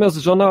 Natomiast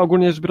żona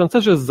ogólnie rzecz biorąc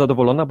też jest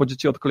zadowolona, bo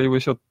dzieci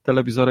odkleiły się od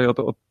telewizora i od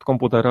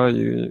komputera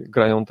i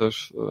grają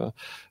też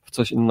w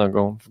coś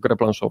innego, w grę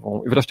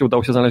planszową. I wreszcie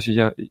udało się znaleźć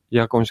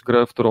jakąś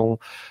grę, w którą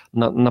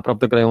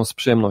naprawdę grają z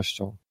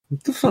przyjemnością.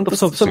 To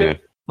fantastycznie.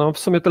 W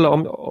sumie tyle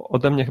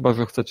ode mnie, chyba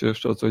że chcecie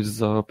jeszcze o coś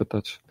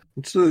zapytać.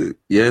 Znaczy,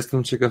 ja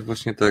jestem ciekaw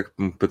właśnie, tak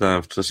jak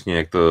pytałem wcześniej,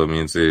 jak to mniej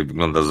więcej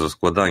wygląda z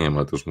rozkładaniem,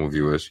 a to już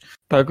mówiłeś.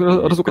 Tak,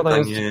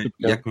 rozkładanie jest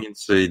jak mniej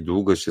więcej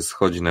długo się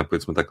schodzi na,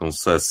 powiedzmy, taką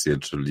sesję,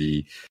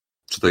 czyli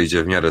czy to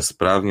idzie w miarę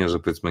sprawnie, że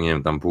powiedzmy, nie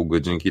wiem, tam pół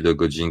godzinki do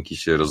godzinki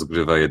się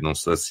rozgrywa jedną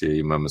sesję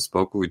i mamy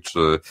spokój, czy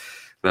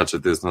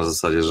raczej to jest na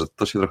zasadzie, że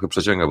to się trochę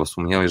przeciąga, bo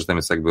wspomniałeś, że tam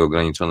jest jakby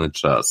ograniczony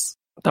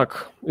czas.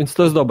 Tak, więc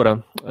to jest dobre.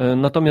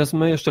 Natomiast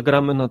my jeszcze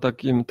gramy na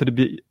takim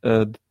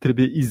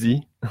trybie easy,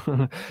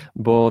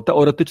 bo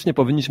teoretycznie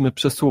powinniśmy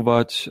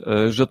przesuwać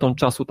żeton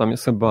czasu, tam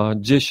jest chyba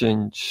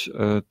 10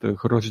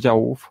 tych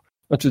rozdziałów,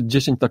 znaczy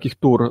 10 takich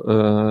tur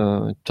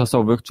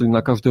czasowych, czyli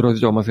na każdy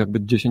rozdział masz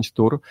jakby 10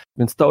 tur,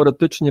 więc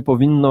teoretycznie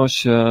powinno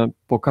się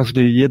po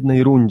każdej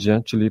jednej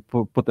rundzie, czyli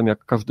po tym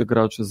jak każdy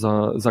gracz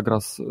zagra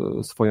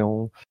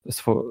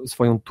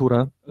swoją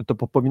turę, to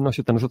powinno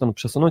się ten żeton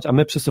przesunąć, a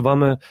my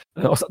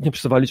ostatnio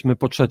przesuwaliśmy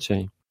po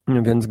trzeciej,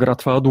 więc gra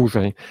trwała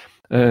dłużej.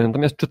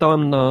 Natomiast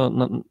czytałem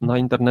na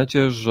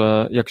internecie,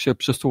 że jak się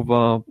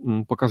przesuwa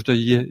po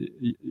każdej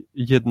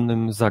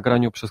jednym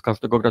zagraniu przez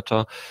każdego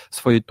gracza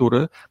swojej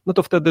tury, no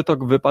to wtedy to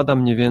wypada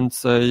mniej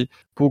więcej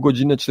pół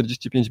godziny,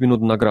 45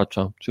 minut na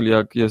gracza. Czyli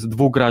jak jest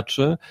 2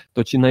 graczy,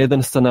 to ci na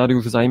jeden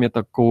scenariusz zajmie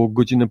tak około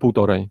godziny,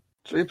 półtorej.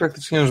 Czyli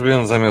praktycznie już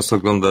biorąc, zamiast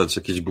oglądać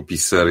jakiś głupi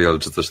serial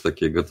czy coś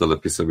takiego, to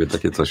lepiej sobie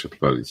takie coś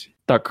odpalić.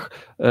 Tak.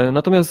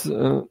 Natomiast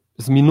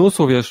z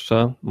minusów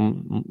jeszcze,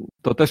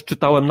 to też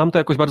czytałem, nam to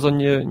jakoś bardzo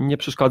nie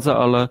przeszkadza,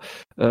 ale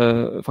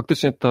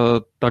faktycznie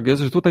to tak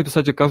jest, że tutaj w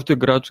zasadzie każdy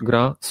gracz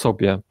gra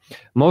sobie.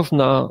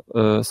 Można,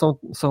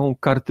 są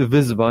karty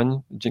wyzwań,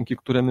 dzięki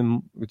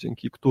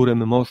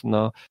którym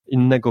można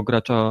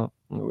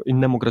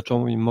innemu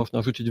graczowi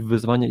można rzucić w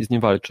wyzwanie i z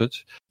nim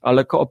walczyć,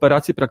 ale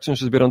kooperacji praktycznie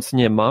rzecz biorąc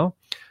nie ma.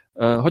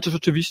 Chociaż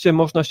oczywiście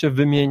można się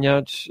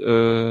wymieniać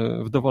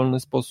w dowolny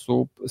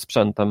sposób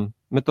sprzętem.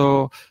 My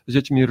to z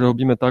dziećmi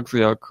robimy tak, że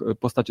jak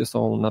postacie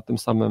są na tym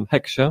samym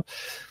heksie,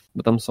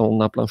 bo tam są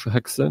na planszy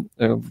heksy.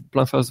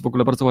 Plansza jest w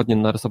ogóle bardzo ładnie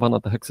narysowana,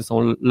 te heksy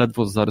są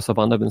ledwo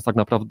zarysowane, więc tak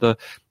naprawdę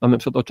mamy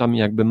przed oczami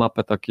jakby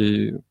mapę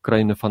takiej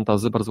krainy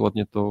fantasy, bardzo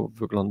ładnie to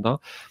wygląda.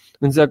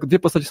 Więc jak 2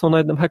 postacie są na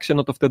jednym heksie,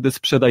 no to wtedy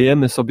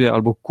sprzedajemy sobie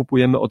albo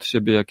kupujemy od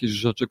siebie jakieś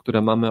rzeczy,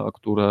 które mamy, a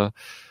które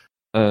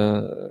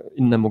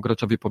innemu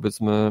graczowi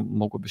powiedzmy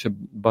mogłoby się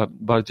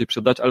bardziej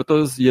przydać, ale to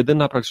jest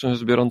jedyna praktycznie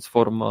rzecz biorąc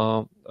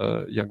forma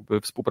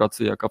jakby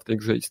współpracy, jaka w tej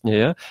grze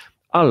istnieje,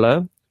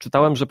 ale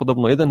czytałem, że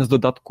podobno jeden z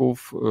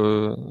dodatków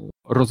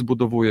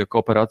rozbudowuje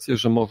kooperację,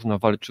 że można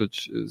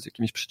walczyć z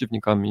jakimiś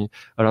przeciwnikami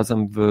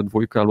razem w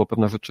dwójkę albo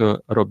pewne rzeczy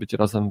robić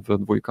razem w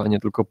dwójkę, a nie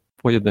tylko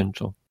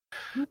pojedynczo.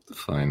 To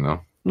fajne.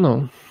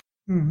 No.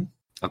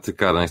 A ty,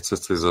 Karen, chcesz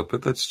coś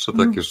zapytać? Czy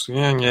tak już?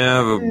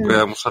 Nie, bo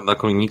ja muszę na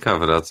konika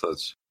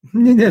wracać.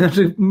 Nie,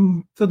 znaczy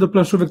co do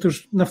planszówek, to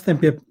już na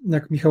wstępie,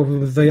 jak Michał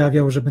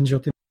zajawiał, że będzie o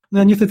tym. No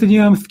ja niestety nie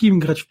mam z kim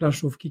grać w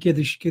planszówki.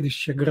 Kiedyś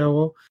się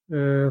grało.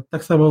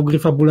 Tak samo w gry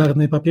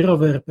fabularne,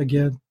 papierowe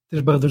RPG.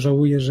 Też bardzo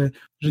żałuję, że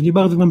nie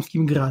bardzo mam z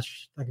kim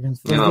grać. Tak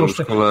więc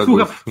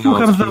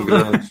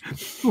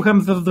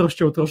słucham z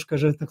zazdrością troszkę,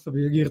 że tak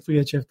sobie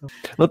giercujecie w to.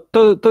 No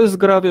to jest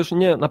gra, wiesz,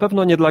 na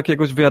pewno nie dla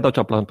jakiegoś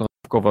wyjadacza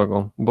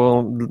planszówkowego,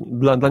 bo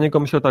dla niego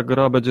myślę ta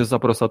gra będzie za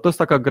prosta. To jest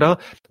taka gra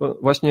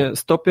właśnie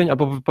stopień,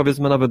 albo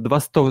powiedzmy nawet 2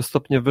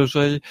 stopnie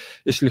wyżej,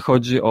 jeśli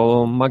chodzi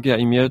o magia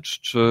i miecz,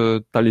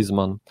 czy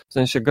talizman. W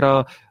sensie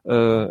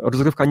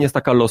rozgrywka nie jest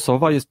taka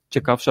losowa, jest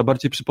ciekawsza,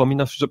 bardziej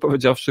przypomina, szczerze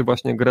powiedziawszy,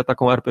 właśnie grę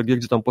taką RPG,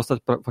 gdzie tam postać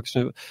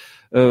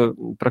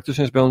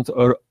praktycznie rzecz biorąc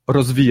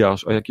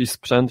rozwijasz o jakiś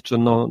sprzęt, czy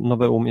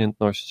nowe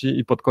umiejętności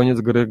i pod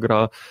koniec gry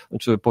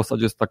czy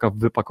postać jest taka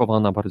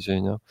wypakowana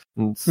bardziej, nie?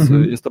 Więc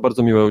jest to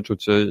bardzo miłe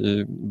uczucie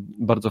i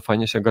bardzo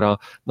fajnie się gra.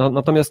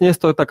 Natomiast nie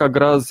jest to taka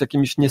gra z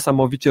jakimiś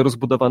niesamowicie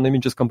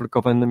rozbudowanymi czy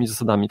skomplikowanymi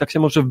zasadami. Tak się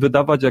może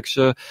wydawać, jak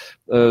się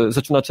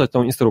zaczyna czytać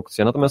tą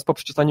instrukcję. Natomiast po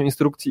przeczytaniu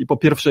instrukcji i po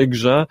pierwszej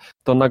grze,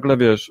 to nagle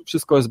wiesz,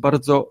 wszystko jest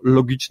bardzo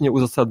logicznie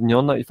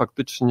uzasadnione i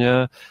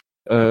faktycznie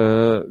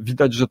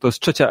widać, że to jest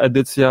 3.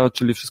 edycja,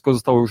 czyli wszystko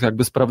zostało już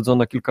jakby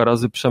sprawdzone kilka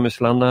razy,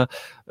 przemyślane,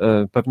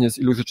 pewnie z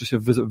ilu rzeczy się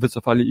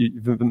wycofali i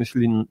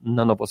wymyślili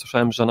na nowo.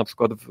 Słyszałem, że na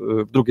przykład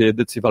w 2.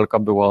 edycji walka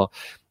była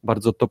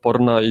bardzo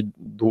toporna i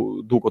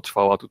długo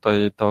trwała.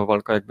 Tutaj ta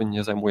walka jakby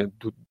nie zajmuje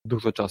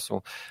dużo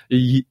czasu.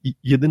 I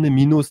jedyny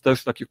minus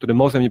też taki, który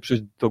może mi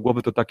przyjść do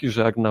głowy, to taki,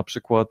 że jak na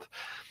przykład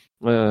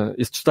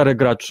jest 4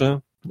 graczy,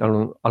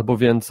 albo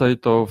więcej,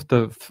 to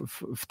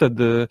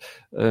wtedy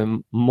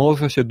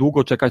może się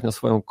długo czekać na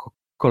swoją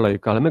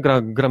kolejkę, ale my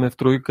gramy w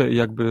trójkę i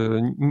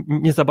jakby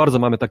nie za bardzo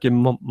mamy takie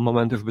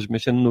momenty, żebyśmy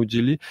się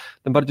nudzili,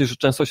 tym bardziej, że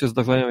często się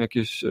zdarzają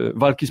jakieś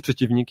walki z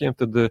przeciwnikiem,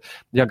 wtedy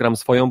ja gram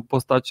swoją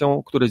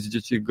postacią, któreś z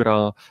dzieci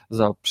gra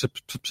za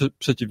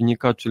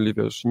przeciwnika, czyli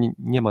wiesz,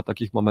 nie ma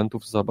takich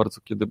momentów za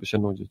bardzo, kiedy by się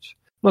nudzić.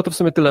 No to w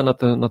sumie tyle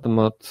na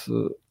temat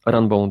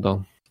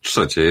Runbounda.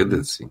 3.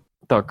 edycji.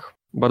 Tak,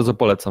 bardzo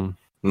polecam.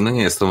 No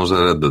nie jest to może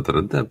Red Dead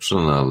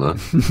Redemption, ale...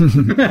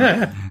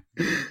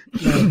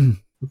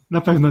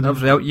 Na pewno nie.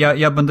 Dobrze,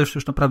 ja będę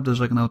już naprawdę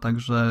żegnał,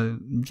 także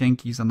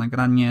dzięki za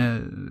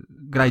nagranie.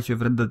 Grajcie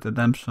w Red Dead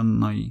Redemption,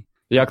 no i...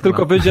 Jak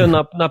tylko wyjdzie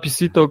na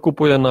PC, to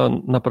kupuję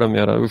na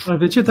premierę już. A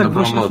wiecie, tak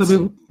właśnie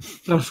sobie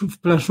w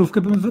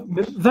planszówkę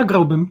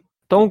zagrałbym.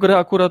 Tą grę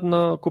akurat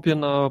kupię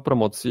na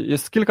promocji.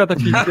 Jest kilka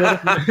takich gier...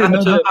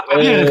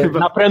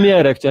 na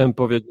premierę chciałem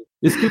powiedzieć.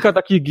 Jest kilka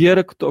takich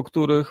gier, o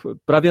których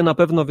prawie na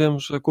pewno wiem,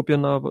 że kupię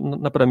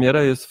na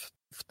premierę. Jest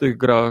w tych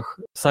grach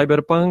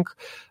Cyberpunk,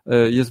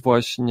 jest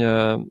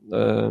właśnie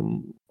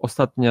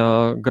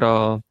ostatnia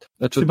gra...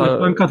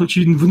 Cyberpunka to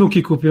ci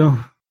wnuki kupią.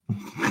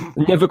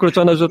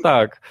 Niewykluczone, że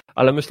tak,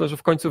 ale myślę, że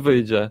w końcu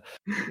wyjdzie.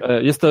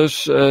 Jest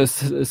też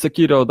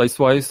Sekiro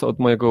Dicewise od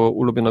mojego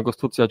ulubionego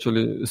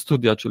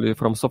studia, czyli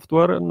From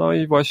Software, no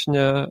i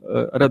właśnie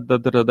Red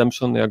Dead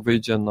Redemption, jak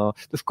wyjdzie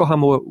też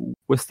kocham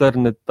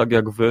westerny, tak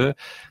jak wy.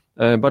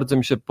 Bardzo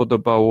mi się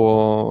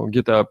podobało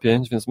GTA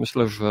 5, więc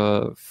myślę,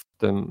 że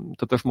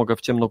to też mogę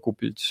w ciemno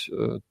kupić.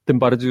 Tym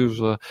bardziej,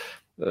 że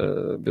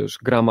wiesz,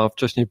 gra ma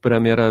wcześniej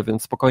premierę,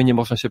 więc spokojnie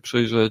można się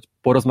przyjrzeć,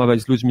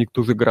 porozmawiać z ludźmi,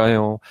 którzy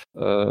grają.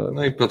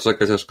 No i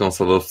poczekać, aż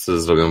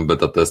konsolowcy zrobią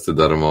beta testy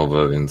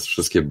darmowe, więc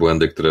wszystkie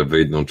błędy, które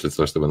wyjdą czy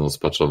coś, to będą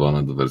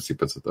spatchowane do wersji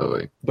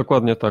PC-towej.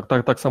 Dokładnie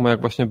tak samo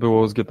jak właśnie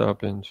było z GTA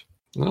 5.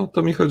 No,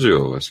 to mi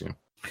chodziło właśnie.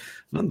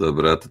 No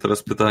dobra, to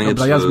teraz pytanie,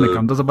 dobra, ja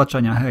zmykam, do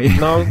zobaczenia, hej.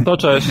 No, to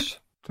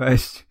cześć.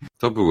 Cześć.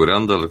 To był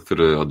Randall,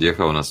 który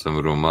odjechał na swym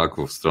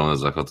rumaku w stronę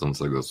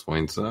zachodzącego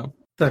słońca.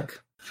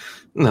 Tak.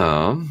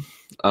 No,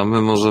 a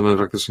my możemy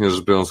praktycznie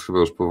rzecz biorąc chyba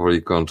już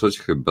powoli kończyć,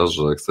 chyba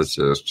że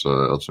chcecie jeszcze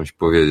o czymś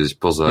powiedzieć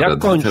poza Jak Red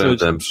Dead kończyć?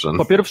 Redemption.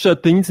 Po pierwsze,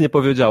 ty nic nie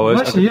powiedziałeś.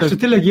 Właśnie, jeszcze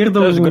tyle gier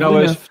do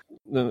omówienia.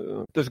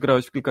 Też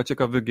grałeś w kilka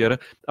ciekawych gier,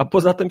 a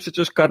poza tym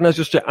przecież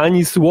Carnage jeszcze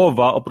ani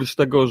słowa, oprócz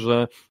tego,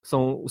 że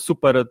są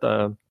super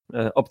te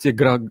opcje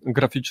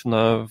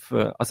graficzne w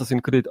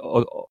Assassin's Creed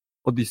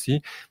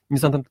Odyssey,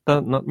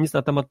 nic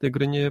na temat tej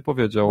gry nie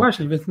powiedział.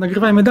 Właśnie, więc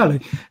nagrywajmy dalej.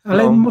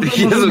 Ale No. może,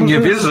 Jezu, nie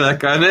wierzę,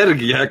 jaka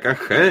energia, jaka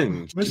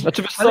chęć.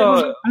 Znaczy, wiesz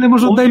co, ale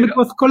może oddajmy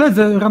głos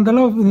koledze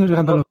Randallowi.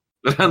 Randall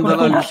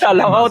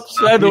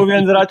odszedł,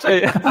 więc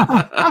raczej...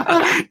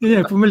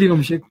 Nie, pomyliło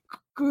mi się.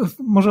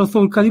 Może o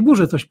Soul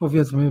Caliburze coś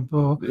powiedzmy,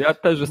 bo... Ja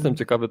też jestem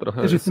ciekawy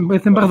trochę.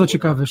 Jestem bardzo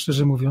ciekawy,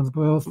 szczerze mówiąc,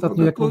 bo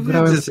ostatnio jak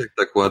grałem... Jak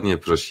tak ładnie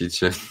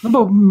prosicie. No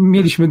bo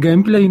mieliśmy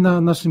gameplay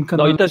na naszym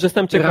kanale. No i też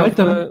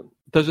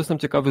jestem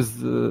ciekawy,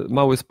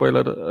 mały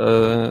spoiler,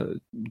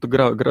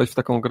 grałeś w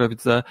taką grę,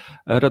 widzę,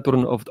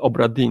 Return of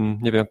Obra Dinn,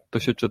 nie wiem jak to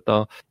się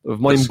czyta, w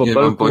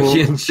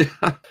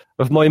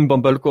moim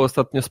bąbelku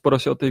ostatnio sporo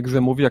się o tej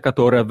grze mówi, jaka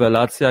to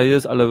rewelacja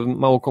jest, ale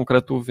mało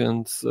konkretów,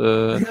 więc...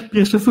 Ja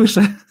pierwsze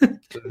słyszę.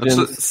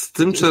 Znaczy, z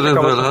tym czy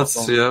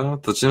rewelacja,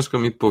 to ciężko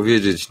mi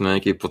powiedzieć na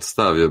jakiej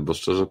podstawie, bo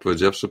szczerze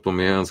powiedziawszy,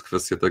 pomijając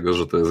kwestię tego,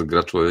 że to jest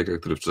gra człowieka,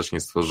 który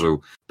wcześniej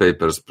stworzył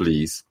Papers,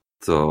 Please,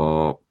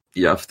 to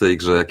ja w tej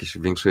grze jakiejś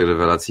większej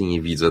rewelacji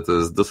nie widzę. To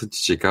jest dosyć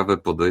ciekawe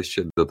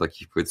podejście do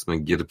takich, powiedzmy,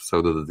 gier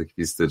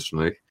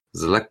pseudodetektywistycznych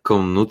z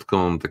lekką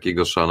nutką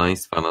takiego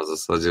szaleństwa na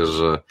zasadzie,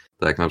 że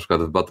tak jak na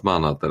przykład w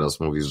Batmana teraz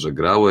mówisz, że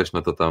grałeś,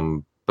 no to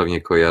tam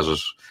pewnie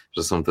kojarzysz,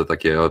 że są te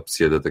takie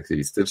opcje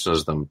detektywistyczne,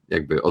 że tam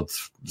jakby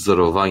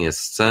odwzorowanie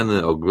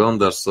sceny,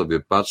 oglądasz sobie,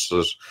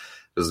 patrzysz,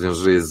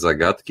 rozwiązujesz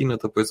zagadki, no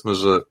to powiedzmy,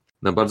 że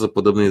na bardzo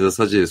podobnej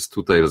zasadzie jest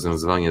tutaj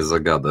rozwiązywanie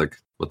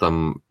zagadek, bo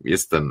tam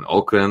jest ten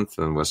okręt,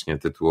 ten właśnie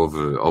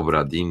tytułowy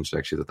Obra Dinn, czy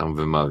jak się to tam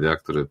wymawia,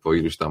 który po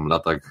iluś tam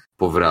latach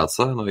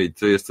powraca, no i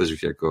ty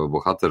jesteś jako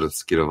bohater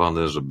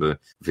skierowany, żeby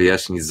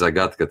wyjaśnić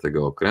zagadkę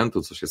tego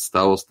okrętu, co się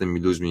stało z tymi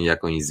ludźmi,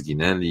 jak oni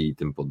zginęli i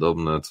tym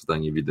podobne, co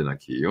tam nie widzę na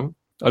kiju.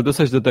 Ale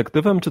jesteś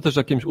detektywem, czy też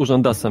jakimś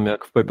urzędasem,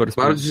 jak w Papers?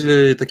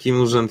 Bardziej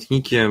takim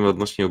urzędnikiem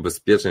odnośnie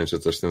ubezpieczeń, czy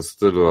coś w tym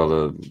stylu,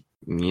 ale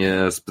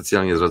nie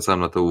specjalnie zwracałem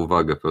na to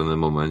uwagę w pewnym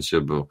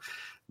momencie, bo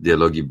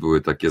dialogi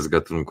były takie z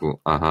gatunku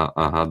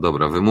aha,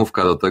 dobra,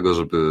 wymówka do tego,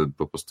 żeby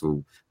po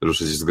prostu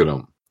ruszyć z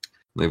grą.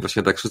 No i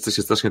właśnie tak wszyscy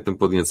się strasznie tym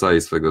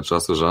podniecali swego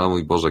czasu, że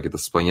mój Boże, jakie to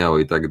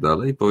wspaniałe i tak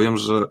dalej. I powiem,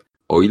 że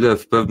o ile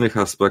w pewnych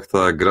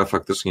aspektach gra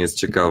faktycznie jest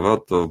ciekawa,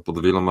 to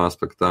pod wieloma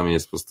aspektami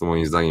jest po prostu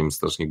moim zdaniem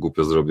strasznie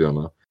głupio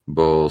zrobiona.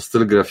 Bo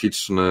styl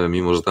graficzny,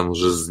 mimo że tam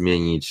możesz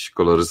zmienić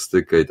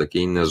kolorystykę i takie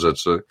inne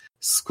rzeczy,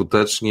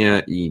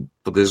 skutecznie i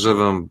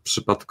podejrzewam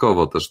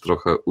przypadkowo też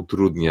trochę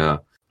utrudnia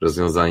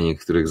rozwiązanie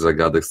niektórych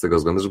zagadek z tego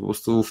względu, że po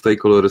prostu w tej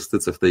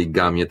kolorystyce, w tej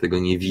gamie tego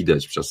nie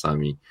widać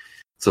czasami,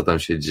 co tam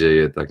się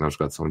dzieje, tak na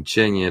przykład są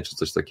cienie, czy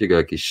coś takiego,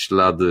 jakieś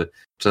ślady,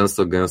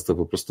 często, gęsto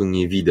po prostu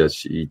nie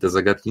widać i te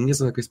zagadki nie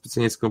są jakoś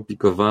specjalnie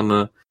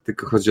skomplikowane,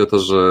 tylko chodzi o to,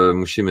 że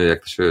musimy,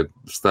 jak to się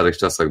w starych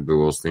czasach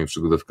było z tymi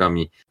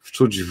przygodówkami,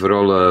 wczuć w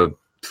rolę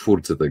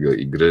twórcy tego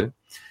gry,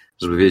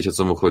 żeby wiedzieć, o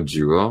co mu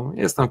chodziło.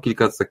 Jest tam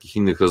kilka takich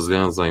innych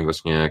rozwiązań,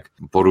 właśnie jak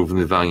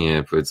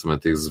porównywanie, powiedzmy,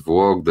 tych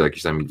zwłok do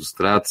jakichś tam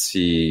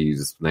ilustracji,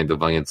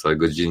 znajdowanie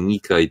całego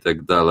dziennika i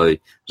tak dalej,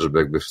 żeby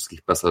jakby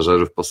wszystkich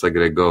pasażerów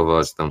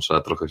posegregować, tam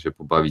trzeba trochę się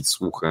pobawić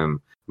słuchem,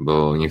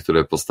 bo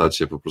niektóre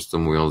postacie po prostu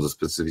mówią ze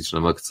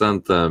specyficznym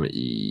akcentem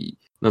i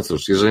no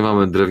cóż, jeżeli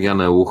mamy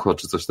drewniane ucho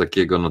czy coś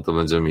takiego, no to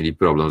będziemy mieli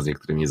problem z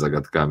niektórymi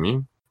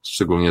zagadkami.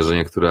 Szczególnie, że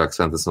niektóre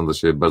akcenty są do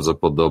siebie bardzo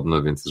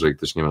podobne, więc jeżeli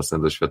ktoś nie ma z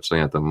tym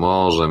doświadczenia, to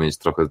może mieć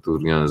trochę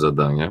utrudnione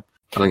zadanie,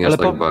 ale nie aż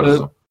tak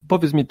bardzo.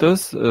 Powiedz mi, to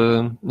jest,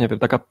 nie wiem,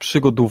 taka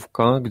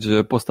przygodówka,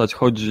 gdzie postać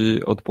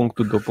chodzi od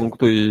punktu do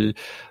punktu i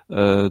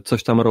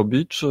coś tam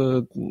robi,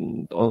 czy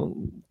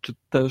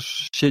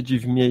też siedzi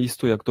w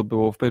miejscu, jak to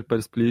było w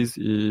Papers,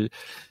 Please i...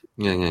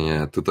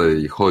 Nie,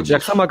 tutaj chodzi.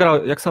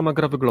 Jak sama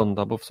gra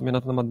wygląda, bo w sumie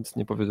na ten temat nic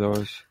nie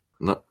powiedziałeś.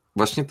 No,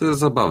 właśnie to jest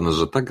zabawne,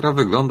 że ta gra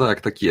wygląda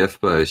jak taki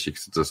FPS-ik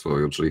w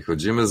cudzysłowie, czyli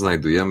chodzimy,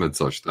 znajdujemy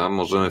coś tam,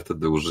 możemy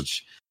wtedy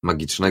użyć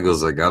magicznego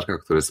zegarka,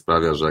 który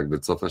sprawia, że jakby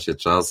cofa się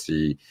czas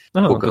i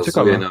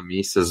pokazuje nam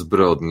miejsce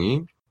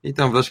zbrodni i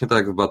tam właśnie tak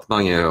jak w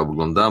Batmanie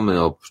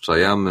oglądamy,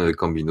 obczajamy,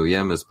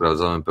 kombinujemy,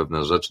 sprawdzamy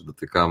pewne rzeczy,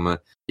 dotykamy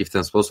i w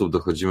ten sposób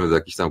dochodzimy do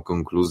jakichś tam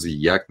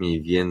konkluzji, jak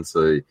mniej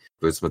więcej,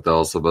 powiedzmy, ta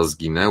osoba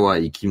zginęła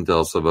i kim ta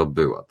osoba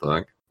była,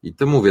 tak? I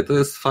to mówię, to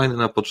jest fajne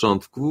na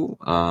początku,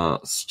 a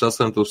z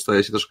czasem to już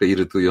staje się troszkę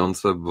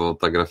irytujące, bo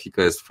ta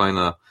grafika jest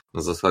fajna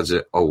na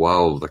zasadzie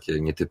wow,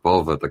 takie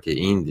nietypowe, takie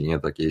indie, nie?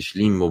 Takie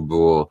Slimu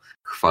było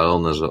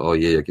chwalone, że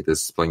ojej, jakie to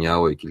jest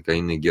wspaniałe i kilka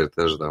innych gier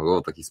też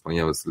dało taki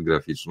wspaniały styl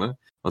graficzny.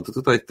 No to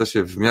tutaj to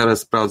się w miarę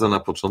sprawdza na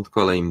początku,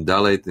 ale im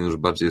dalej, tym już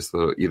bardziej jest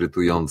to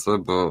irytujące,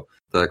 bo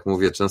tak jak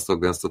mówię,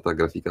 gęsto ta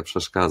grafika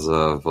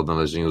przeszkadza w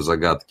odnalezieniu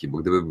zagadki, bo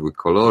gdyby były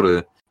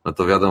kolory, no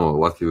to wiadomo,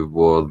 łatwiej by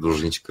było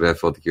odróżnić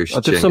krew od jakiegoś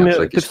cienia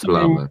czy jakieś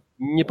plamy.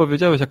 Nie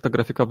powiedziałeś, jak ta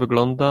grafika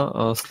wygląda,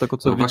 a z tego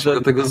co widzę... Właśnie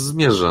do tego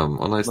zmierzam.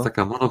 Ona jest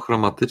taka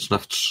monochromatyczna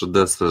w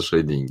 3D z cel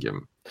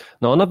shadingiem.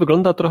 No ona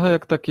wygląda trochę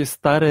jak takie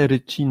stare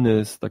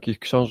ryciny z takich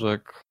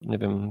książek, nie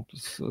wiem...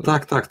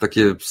 Tak,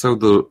 takie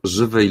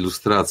pseudo-żywe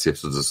ilustracje w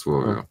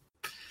cudzysłowie.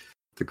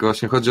 Tylko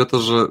właśnie chodzi o to,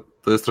 że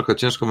to jest trochę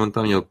ciężko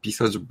momentami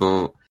opisać,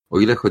 bo o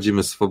ile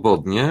chodzimy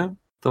swobodnie,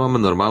 to mamy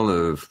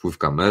normalny wpływ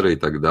kamery i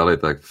tak dalej,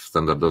 tak jak w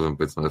standardowym,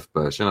 powiedzmy,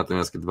 FPS-ie,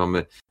 natomiast kiedy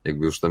mamy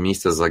jakby już to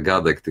miejsce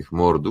zagadek tych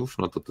mordów,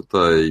 no to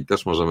tutaj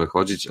też możemy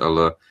chodzić,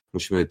 ale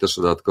musimy też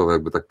dodatkowo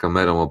jakby tak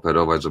kamerą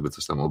operować, żeby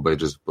coś tam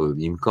obejrzeć pod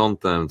innym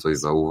kątem, coś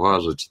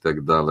zauważyć i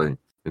tak dalej.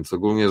 Więc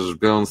ogólnie rzecz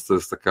biorąc, to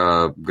jest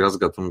taka gra z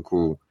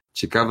gatunku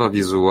ciekawa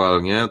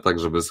wizualnie, tak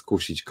żeby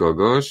skusić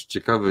kogoś,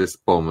 ciekawy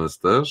jest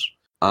pomysł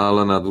też,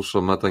 ale na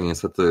dłuższą metę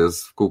niestety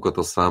jest w kółko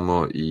to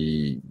samo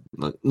i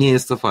no, nie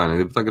jest to fajne.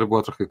 Gdyby ta gra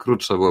była trochę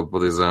krótsza, byłaby,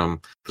 podejrzewam,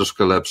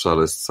 troszkę lepsza,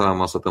 ale jest cała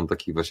masa tam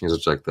takich właśnie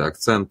rzeczy, jak te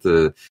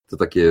akcenty, to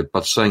takie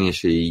patrzenie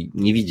się i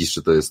nie widzisz,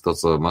 czy to jest to,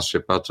 co masz się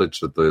patrzeć,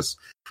 czy to jest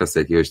kwestia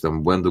jakiegoś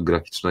tam błędu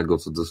graficznego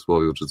w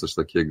cudzysłowie, czy coś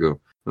takiego.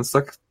 Więc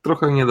tak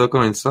trochę nie do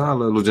końca,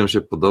 ale ludziom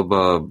się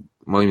podoba.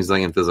 Moim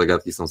zdaniem te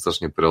zagadki są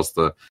strasznie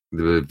proste.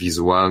 Gdyby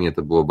wizualnie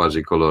to było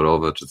bardziej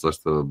kolorowe, czy coś,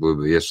 to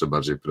byłyby jeszcze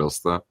bardziej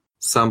proste.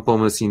 Sam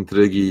pomysł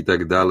intrygi i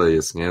tak dalej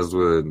jest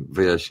niezły,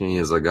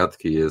 wyjaśnienie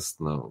zagadki jest,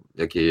 no,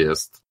 jakie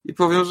jest. I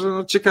powiem, że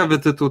no, ciekawy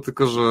tytuł,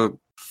 tylko że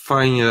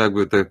fajnie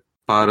jakby te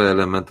parę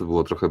elementów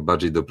było trochę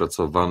bardziej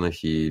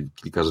dopracowanych i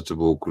kilka rzeczy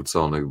było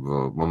ukróconych,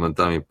 bo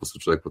momentami po prostu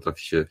człowiek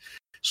potrafi się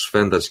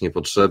szwendać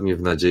niepotrzebnie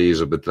w nadziei,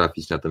 żeby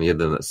trafić na ten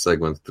jeden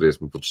segment, który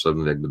jest mu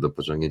potrzebny jakby do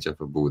pociągnięcia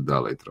fabuły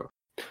dalej trochę.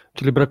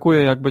 Czyli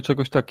brakuje jakby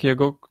czegoś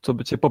takiego, co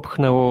by cię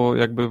popchnęło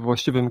jakby w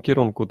właściwym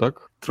kierunku,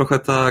 tak? Trochę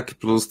tak,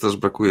 plus też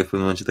brakuje w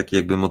pewnym momencie takiej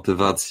jakby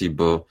motywacji,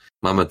 bo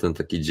mamy ten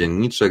taki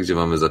dzienniczek, gdzie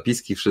mamy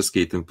zapiski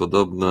wszystkie i tym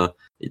podobne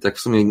i tak w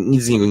sumie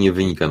nic z niego nie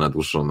wynika na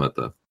dłuższą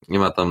metę. Nie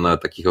ma tam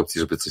nawet takich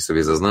opcji, żeby coś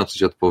sobie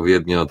zaznaczyć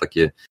odpowiednio,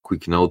 takie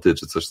quick noty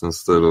czy coś w tym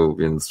stylu,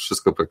 więc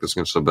wszystko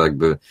praktycznie trzeba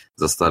jakby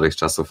za starych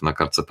czasów na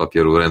kartce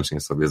papieru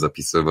ręcznie sobie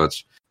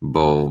zapisywać,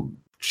 bo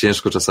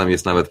ciężko czasami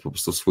jest nawet po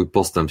prostu swój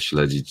postęp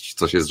śledzić,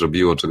 co się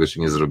zrobiło, czego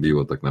się nie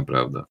zrobiło tak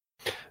naprawdę.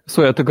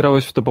 Słuchaj, a ty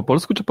grałeś w to po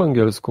polsku czy po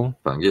angielsku?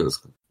 Po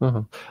angielsku.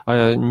 Aha. A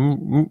ja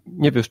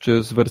nie wiesz, czy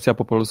jest wersja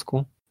po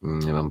polsku?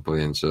 Nie mam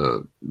pojęcia.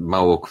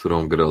 Mało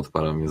którą grę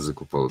odpalam w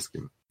języku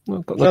polskim.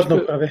 No to Żadną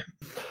prawie.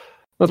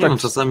 No nie tak. wiem,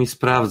 czasami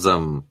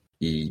sprawdzam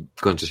i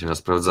kończy się na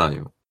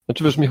sprawdzaniu.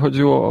 Znaczy wiesz, mi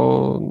chodziło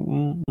o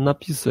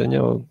napisy,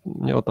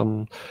 nie o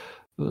tam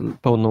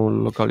pełną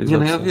lokalizację.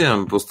 Nie, no ja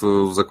wiem, po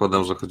prostu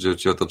zakładam, że chodzi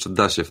ci o to, czy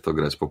da się w to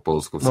grać po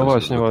polsku. W sensie,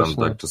 właśnie. Tam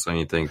tak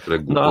czasami te niektóre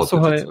głupoty No a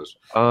słuchaj, czy coś.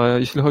 a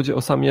jeśli chodzi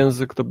o sam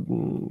język, to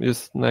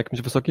jest na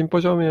jakimś wysokim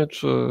poziomie,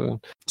 czy...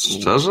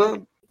 Szczerze?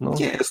 No.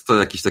 Nie jest to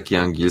jakiś taki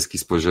angielski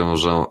z poziomu,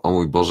 że o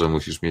mój Boże,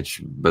 musisz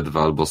mieć B2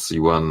 albo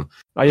C1,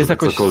 A jest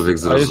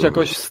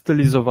jakoś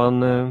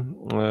stylizowany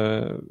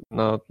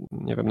na,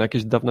 nie wiem, na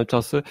jakieś dawne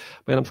czasy,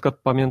 bo ja na przykład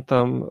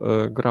pamiętam,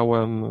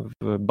 grałem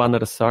w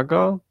Banner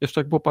Saga,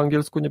 jeszcze jak było po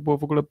angielsku, nie było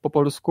w ogóle po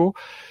polsku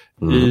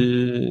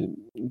i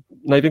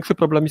największy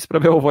problem mi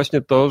sprawiało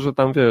właśnie to, że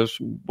tam, wiesz,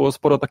 było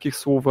sporo takich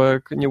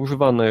słówek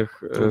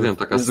nieużywanych. Wiem,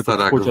 taka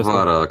stara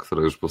gwara,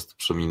 która już po prostu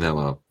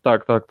przeminęła.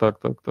 Tak.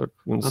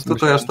 Więc no to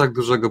tutaj aż tak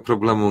dużego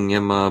problemu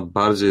nie ma,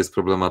 bardziej jest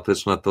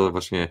problematyczne to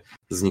właśnie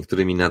z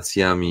niektórymi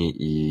nacjami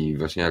i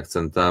właśnie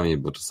akcentami,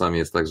 bo czasami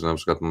jest tak, że na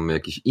przykład mamy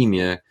jakieś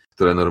imię,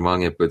 które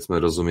normalnie powiedzmy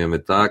rozumiemy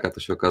tak, a to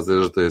się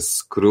okazuje, że to jest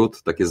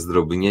skrót, takie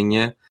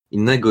zdrobnienie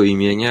innego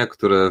imienia,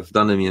 które w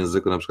danym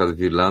języku, na przykład w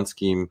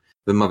irlandzkim,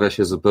 wymawia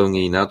się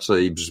zupełnie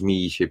inaczej i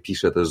brzmi i się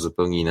pisze też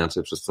zupełnie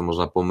inaczej, przez co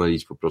można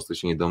pomylić, po prostu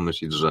się nie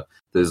domyślić, że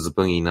to jest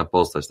zupełnie inna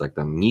postać, tak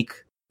tam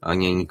Nick, a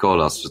nie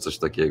Nikolas, czy coś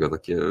takiego,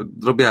 takie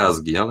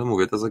drobiazgi, ale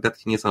mówię, te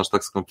zagadki nie są aż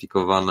tak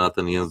skomplikowane, a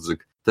ten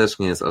język też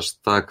nie jest aż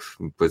tak,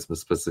 powiedzmy,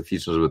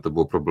 specyficzny, żeby to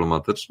było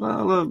problematyczne,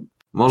 ale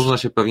można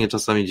się pewnie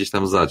czasami gdzieś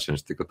tam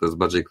zaciąć, tylko to jest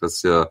bardziej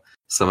kwestia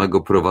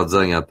samego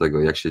prowadzenia tego,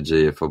 jak się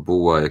dzieje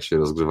fabuła, jak się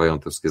rozgrywają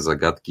te wszystkie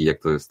zagadki,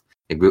 jak to jest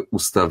jakby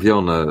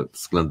ustawione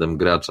względem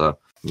gracza,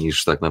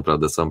 niż tak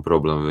naprawdę sam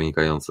problem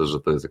wynikający, że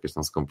to jest jakieś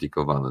tam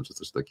skomplikowane, czy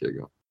coś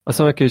takiego. A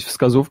są jakieś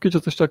wskazówki,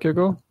 czy coś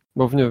takiego?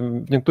 Bo w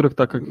niektórych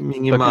tak...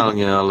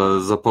 Minimalnie,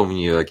 ale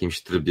zapomnij o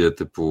jakimś trybie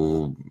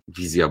typu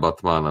wizja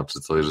Batmana, czy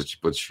coś, że ci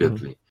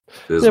podświetli.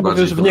 To jest nie, bo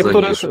wiesz,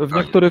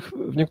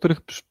 w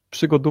niektórych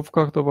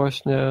przygodówkach to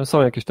właśnie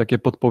są jakieś takie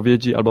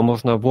podpowiedzi, albo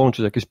można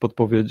włączyć jakieś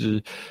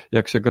podpowiedzi,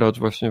 jak się gracz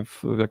właśnie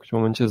w jakimś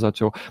momencie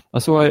zaciął. A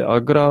słuchaj,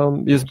 a gra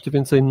jest mniej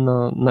więcej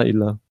na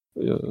ile?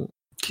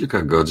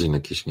 Kilka godzin,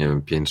 jakieś, nie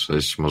wiem, 5,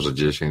 6, może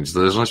 10, w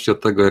zależności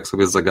od tego, jak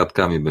sobie z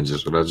zagadkami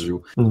będziesz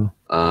radził,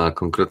 a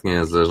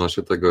konkretnie w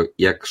zależności od tego,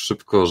 jak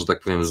szybko, że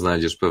tak powiem,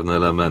 znajdziesz pewne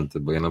elementy,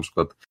 bo ja na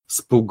przykład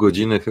z pół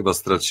godziny chyba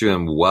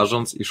straciłem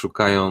łażąc i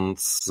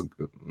szukając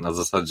na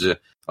zasadzie,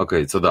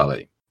 okej, co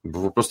dalej?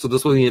 Bo po prostu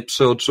dosłownie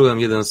przeoczyłem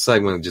jeden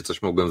segment, gdzie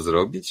coś mogłem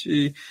zrobić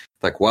i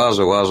tak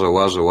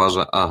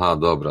łażę, aha,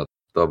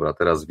 dobra,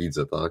 teraz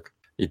widzę, tak?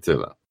 I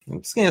tyle.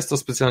 Więc nie jest to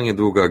specjalnie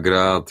długa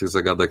gra, tych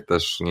zagadek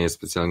też nie jest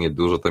specjalnie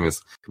dużo, tam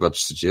jest chyba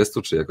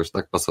 30 czy jakoś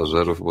tak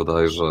pasażerów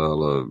bodajże,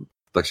 ale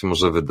tak się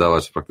może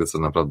wydawać w praktyce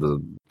naprawdę.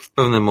 W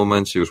pewnym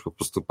momencie już po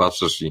prostu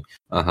patrzysz i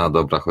aha,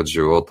 dobra,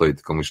 chodziło o to i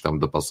tylko musisz tam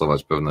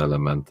dopasować pewne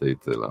elementy i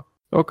tyle.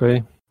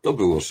 Okej. To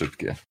było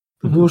szybkie.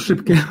 To było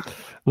szybkie.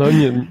 No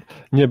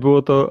nie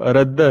było to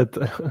Red Dead.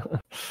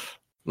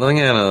 No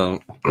nie no,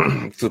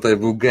 tutaj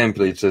był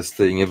gameplay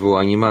czysty i nie było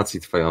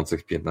animacji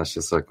trwających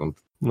 15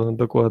 sekund. No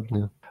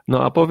dokładnie.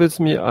 No a powiedz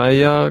mi, a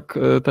jak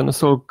ten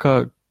Soul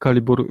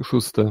Calibur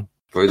 6?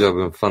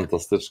 Powiedziałbym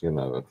fantastycznie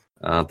nawet.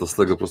 A to z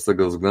tego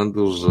prostego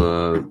względu,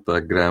 że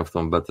tak grałem w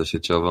tą betę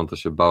sieciową, to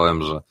się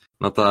bałem, że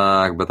no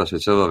tak, beta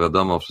sieciowa,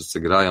 wiadomo,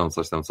 wszyscy grają,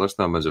 coś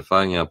tam, będzie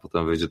fajnie, a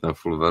potem wyjdzie ten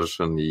full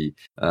version i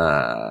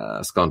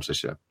skończy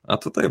się. A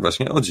tutaj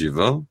właśnie, o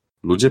dziwo,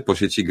 ludzie po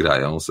sieci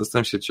grają,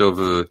 system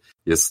sieciowy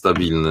jest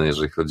stabilny,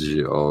 jeżeli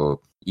chodzi o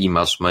i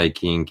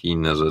matchmaking i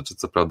inne rzeczy.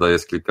 Co prawda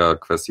jest kilka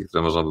kwestii,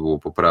 które można by było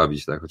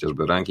poprawić, tak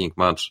chociażby ranking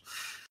match,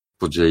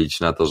 podzielić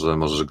na to, że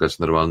możesz grać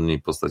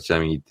normalnymi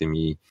postaciami i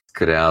tymi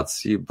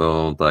kreacji,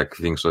 bo tak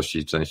w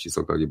większości części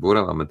Soul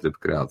Calibura mamy tryb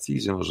kreacji,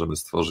 gdzie możemy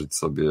stworzyć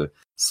sobie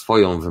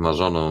swoją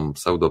wymarzoną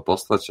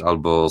pseudopostać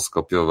albo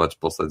skopiować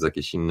postać z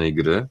jakiejś innej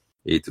gry.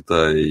 I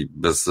tutaj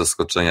bez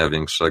zaskoczenia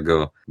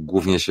większego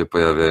głównie się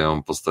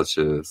pojawiają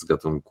postacie z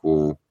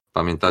gatunku,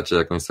 pamiętacie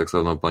jakąś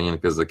seksowną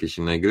panienkę z jakiejś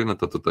innej gry, no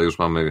to tutaj już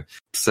mamy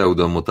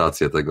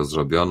pseudomutację tego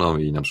zrobioną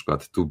i na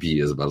przykład 2B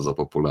jest bardzo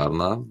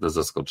popularna, bez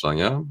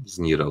zaskoczenia, z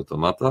Nier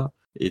Automata.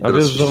 I a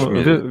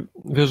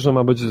wiesz, że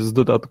ma być z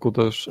dodatku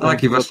też.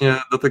 Tak, i właśnie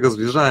do tego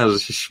zmierzałem, że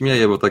się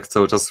śmieję, bo tak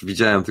cały czas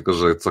widziałem tylko,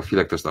 że co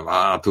chwilę ktoś tam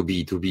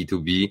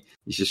 2B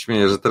i się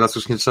śmieję, że teraz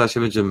już nie trzeba się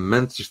będzie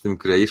męczyć w tym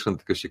creation,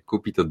 tylko się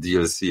kupi to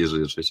DLC,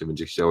 jeżeli oczywiście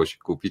będzie chciało się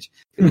kupić.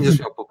 I będziesz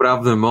miał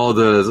poprawny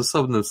model z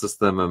osobnym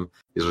systemem,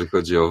 jeżeli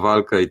chodzi o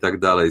walkę i tak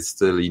dalej,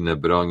 styl, inne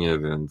bronie,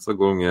 więc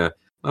ogólnie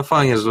no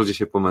fajnie, że ludzie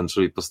się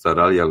pomęczyli,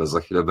 postarali, ale za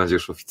chwilę będzie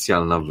już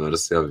oficjalna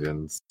wersja,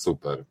 więc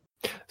super.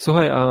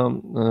 Słuchaj, a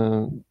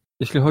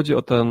jeśli chodzi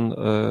o ten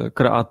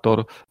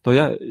kreator, to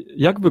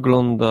jak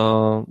wygląda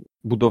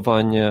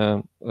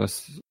budowanie,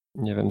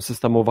 nie wiem,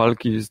 systemu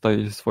walki z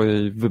tej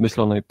swojej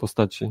wymyślonej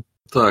postaci?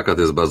 Tak, a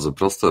to jest bardzo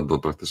proste, bo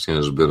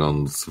praktycznie rzecz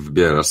biorąc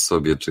wybierasz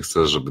sobie, czy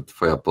chcesz, żeby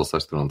twoja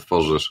postać, którą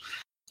tworzysz,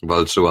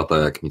 walczyła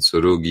tak jak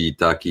Mitsurugi,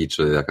 Taki,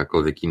 czy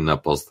jakakolwiek inna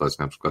postać.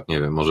 Na przykład,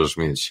 nie wiem, możesz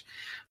mieć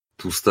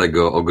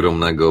tłustego,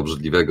 ogromnego,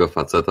 obrzydliwego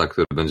faceta,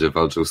 który będzie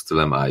walczył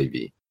stylem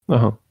Ivy.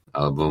 Aha.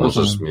 Albo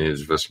możesz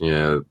mieć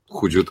właśnie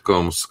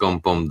chudziutką,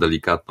 skąpą,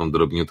 delikatną,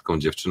 drobniutką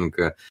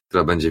dziewczynkę,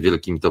 która będzie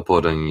wielkim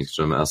toporem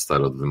niczym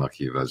Astaroth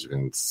wymachiwać,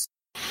 więc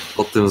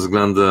pod tym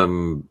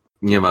względem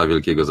nie ma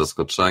wielkiego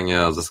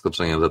zaskoczenia.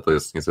 Zaskoczenie za to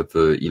jest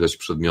niestety ilość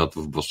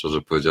przedmiotów, bo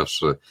szczerze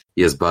powiedziawszy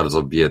jest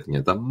bardzo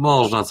biednie. Tam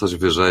można coś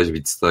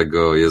wyrzeźbić z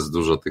tego, jest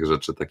dużo tych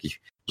rzeczy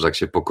takich, że jak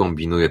się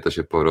pokombinuje, to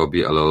się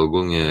porobi, ale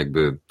ogólnie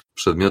jakby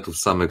przedmiotów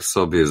samych w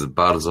sobie jest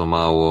bardzo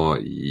mało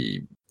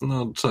i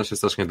no, trzeba się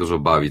strasznie dużo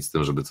bawić z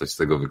tym, żeby coś z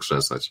tego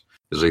wykrzesać.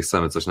 Jeżeli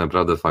chcemy coś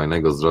naprawdę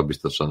fajnego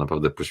zrobić, to trzeba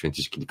naprawdę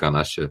poświęcić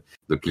kilkanaście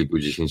do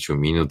kilkudziesięciu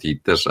minut i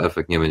też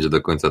efekt nie będzie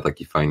do końca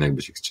taki fajny,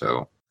 jakby się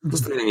chciało. Po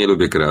prostu ja nie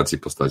lubię kreacji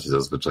postaci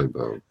zazwyczaj, bo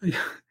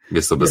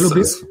jest to bez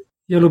sensu.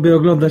 Ja lubię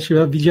oglądać,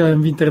 ja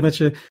widziałem w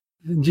internecie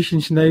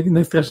 10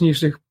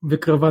 najstraszniejszych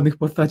wykreowanych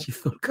postaci z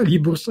Soul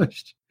Calibur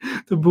 6.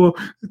 To było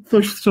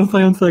coś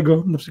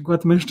wstrząsającego. Na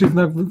przykład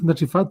mężczyzna,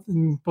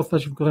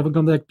 postać, która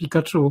wygląda jak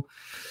Pikachu,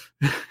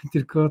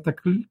 tylko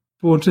tak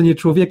połączenie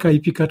człowieka i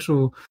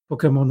Pikachu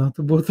Pokemona.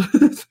 To było coś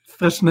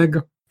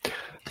strasznego.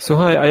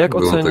 Słuchaj, a jak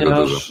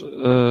oceniasz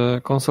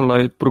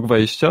konsolę i próg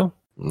wejścia?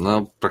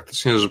 No,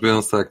 praktycznie rzecz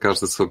biorąc, tak jak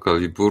każdy Soul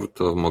Calibur,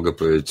 to mogę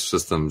powiedzieć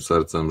czystym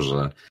sercem,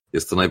 że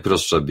jest to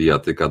najprostsza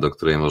bijatyka, do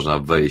której można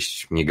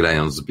wejść, nie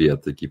grając z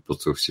bijatyki, po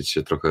prostu chcieć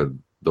się trochę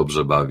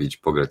dobrze bawić,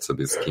 pograć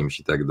sobie z kimś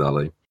i tak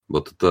dalej.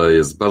 Bo tutaj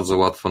jest bardzo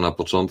łatwo na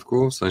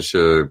początku, w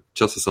sensie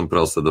ciosy są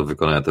proste do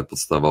wykonania, te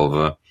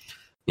podstawowe.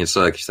 Nie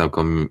trzeba jakichś tam,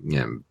 nie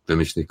wiem,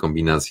 wymyślnych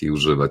kombinacji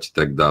używać i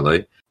tak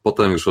dalej.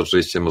 Potem już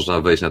oczywiście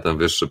można wejść na ten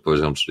wyższy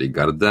poziom, czyli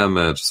guard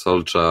damage,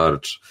 soul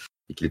charge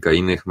i kilka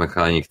innych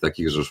mechanik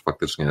takich, że już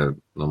faktycznie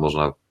no,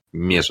 można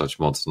mieszać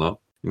mocno.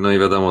 No i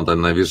wiadomo,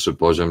 ten najwyższy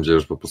poziom, gdzie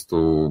już po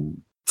prostu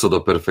co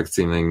do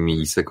perfekcyjnej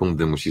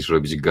milisekundy musisz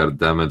robić guard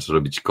damage,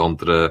 robić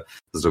kontrę,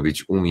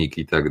 zrobić unik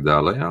i tak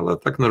dalej, ale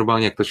tak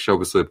normalnie jak ktoś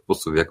chciałby sobie po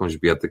prostu w jakąś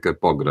bijatykę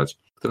pograć,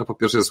 która po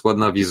pierwsze jest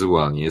ładna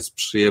wizualnie, jest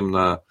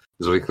przyjemna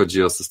jeżeli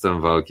chodzi o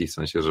system walki, w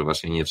sensie, że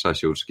właśnie nie trzeba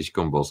się uczyć jakichś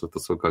kombosów, to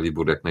Soul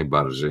Calibur jak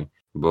najbardziej,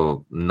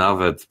 bo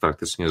nawet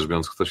praktycznie rzecz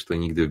biorąc ktoś, kto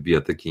nigdy w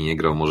bijatyki nie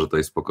grał, może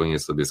tutaj spokojnie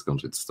sobie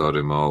skończyć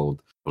story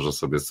mode, może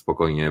sobie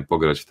spokojnie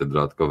pograć w te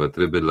dodatkowe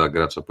tryby dla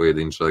gracza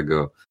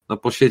pojedynczego. No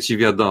po sieci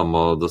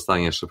wiadomo,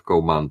 dostanie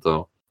szybką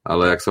manto,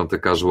 ale jak są te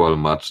casual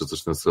match czy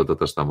coś w tym stylu, to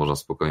też tam można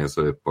spokojnie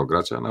sobie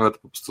pograć, a nawet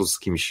po prostu z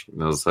kimś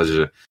na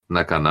zasadzie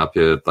na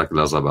kanapie, tak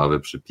dla zabawy,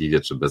 przy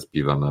piwie czy bez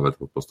piwa, nawet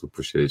po prostu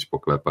posiedzieć,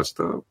 poklepać,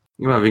 to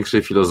nie ma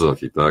większej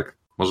filozofii, tak?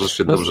 Możesz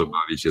się dobrze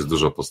bawić, jest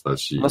dużo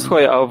postaci. No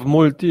słuchaj, a w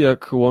multi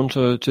jak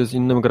łączę cię z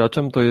innym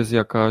graczem, to jest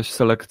jakaś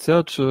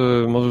selekcja,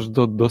 czy możesz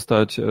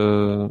dostać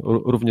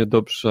równie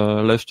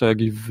dobrze leszcza,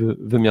 jak i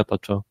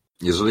wymiatacza?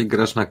 Jeżeli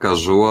grasz na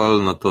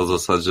casual, no to w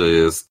zasadzie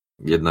jest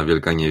jedna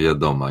wielka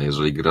niewiadoma.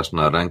 Jeżeli grasz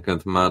na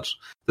ranked match,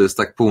 to jest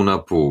tak pół na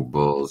pół,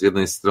 bo z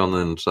jednej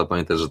strony trzeba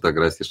pamiętać, że ta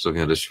gra jest jeszcze w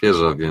miarę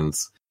świeża,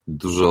 więc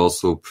dużo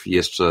osób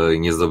jeszcze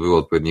nie zdobyło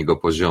odpowiedniego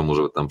poziomu,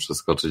 żeby tam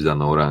przeskoczyć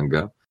daną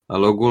rangę.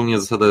 Ale ogólnie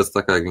zasada jest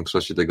taka jak w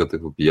większości tego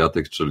typu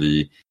bijatyk,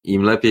 czyli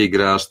im lepiej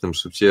grasz, tym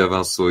szybciej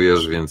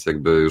awansujesz, więc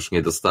jakby już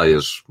nie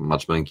dostajesz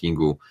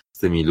matchmakingu z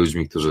tymi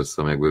ludźmi, którzy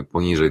są jakby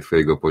poniżej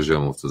twojego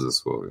poziomu w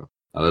cudzysłowie.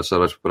 Ale trzeba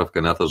brać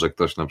poprawkę na to, że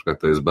ktoś na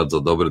przykład to jest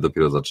bardzo dobry,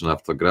 dopiero zaczyna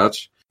w to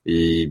grać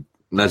i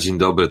na dzień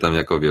dobry tam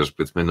jako, wiesz,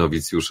 powiedzmy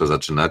nowicjusze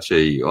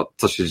zaczynacie i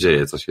co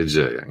się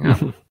dzieje, nie?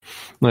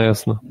 No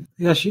jasno.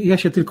 Ja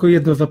się tylko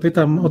jedno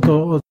zapytam o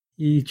to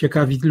i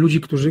ciekawi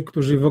ludzi,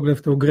 którzy w ogóle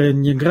w tę grę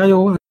nie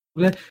grają,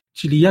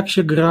 czyli jak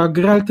się gra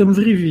Geraltem z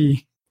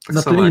Rivii.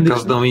 Tak samo jak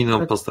każdą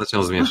inną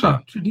postacią zmieszaną.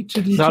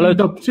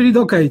 Czyli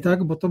okej,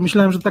 tak? Bo to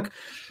myślałem, że tak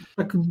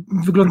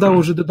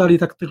wyglądało, że dodali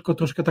tak tylko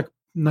troszkę tak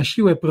na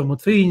siłę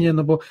promocyjnie,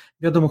 no bo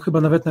wiadomo,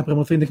 chyba nawet na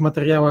promocyjnych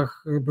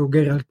materiałach był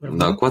Geralt,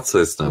 prawda? Na okładce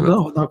jest nawet.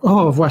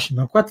 Właśnie,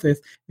 na okładce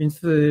jest,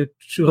 więc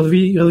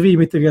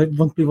rozwijmy te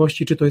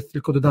wątpliwości, czy to jest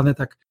tylko dodane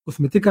tak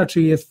kosmetyka,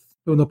 czy jest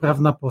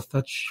pełnoprawna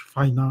postać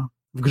fajna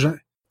w grze.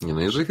 Nie,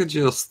 no jeżeli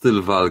chodzi o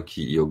styl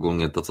walki i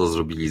ogólnie to, co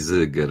zrobili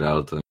z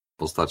Geraltem,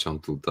 postacią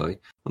tutaj,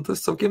 no to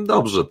jest całkiem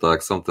dobrze,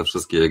 tak? Są te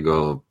wszystkie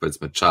jego,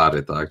 powiedzmy,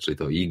 czary, tak? Czyli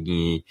to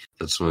igni,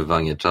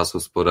 zatrzymywanie czasu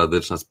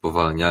sporadyczne,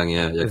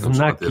 spowalnianie, jak na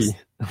przykład jest,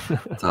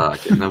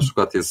 tak, jak na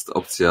przykład jest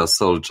opcja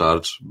Soul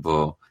Charge,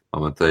 bo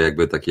mamy tutaj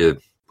jakby takie,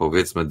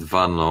 powiedzmy,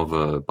 dwa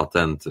nowe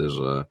patenty,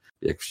 że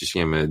jak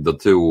wciśniemy do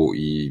tyłu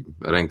i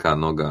ręka,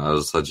 noga, a w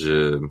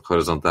zasadzie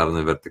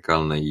horyzontalne,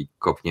 wertykalne i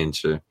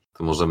kopnięcie,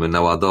 to możemy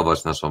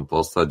naładować naszą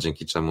postać,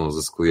 dzięki czemu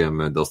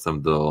uzyskujemy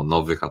dostęp do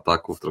nowych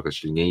ataków, trochę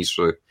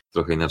silniejszych,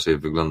 trochę inaczej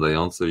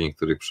wyglądających. W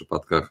niektórych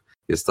przypadkach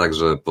jest tak,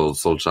 że po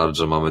Soul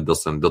Charge mamy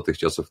dostęp do tych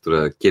ciosów,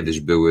 które kiedyś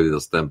były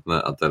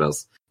dostępne, a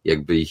teraz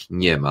jakby ich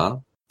nie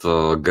ma.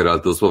 To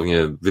Geralt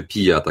dosłownie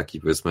wypija taki,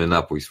 powiedzmy,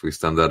 napój swój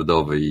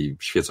standardowy i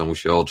świecą mu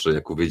się oczy,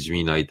 jak u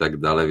Wiedźmina i tak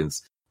dalej,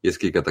 więc jest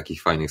kilka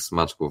takich fajnych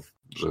smaczków,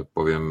 że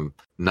powiem,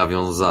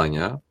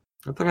 nawiązania.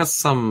 Natomiast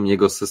sam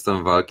jego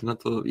system walki, no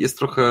to jest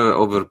trochę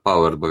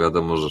overpowered, bo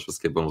wiadomo, że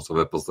wszystkie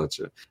bonusowe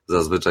postacie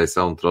zazwyczaj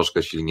są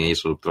troszkę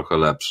silniejsze lub trochę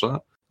lepsze,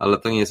 ale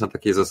to nie jest na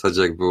takiej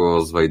zasadzie, jak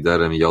było z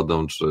Vaderem,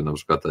 Jodą, czy na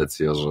przykład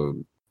Ezio, że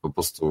po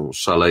prostu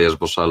szalejesz,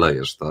 bo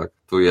szalejesz, tak?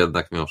 Tu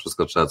jednak mimo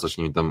wszystko trzeba coś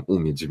nim tam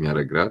umieć w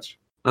miarę grać.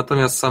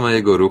 Natomiast same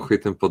jego ruchy i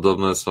tym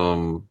podobne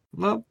są,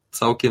 no,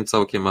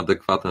 całkiem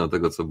adekwatne do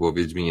tego, co było w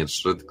Wiedźminie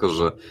 3, tylko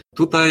że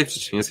tutaj w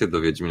przeciwieństwie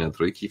do Wiedźmina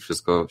 3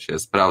 wszystko się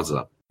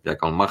sprawdza.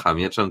 Jak on macha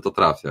mieczem, to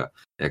trafia.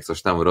 Jak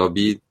coś tam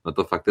robi, no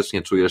to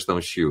faktycznie czujesz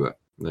tą siłę.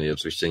 No i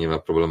oczywiście nie ma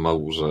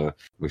problemu, że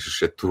musisz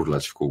się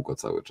turlać w kółko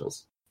cały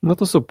czas. No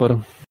to super.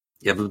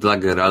 Ja bym dla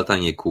Geralta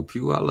nie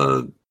kupił,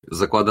 ale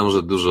zakładam,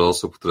 że dużo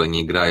osób, które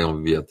nie grają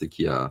w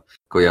bijatyki, a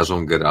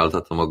kojarzą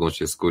Geralta, to mogą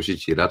się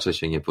skusić i raczej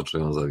się nie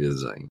poczują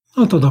zawiedzeni.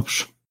 No to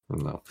dobrze.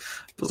 No.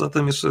 Poza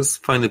tym jeszcze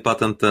jest fajny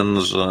patent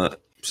ten, że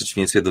w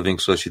przeciwieństwie do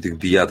większości tych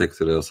bijatek,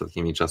 które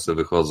ostatnimi czasy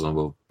wychodzą,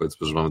 bo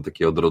powiedzmy, że mamy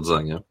takie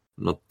odrodzenie,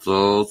 no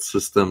to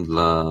system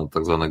dla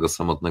tak zwanego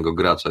samotnego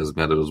gracza jest w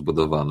miarę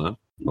rozbudowany.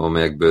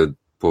 Mamy jakby,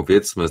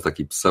 powiedzmy,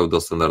 taki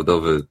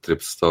pseudo-standardowy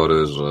tryb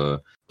story, że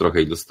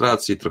trochę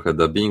ilustracji, trochę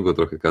dubbingu,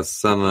 trochę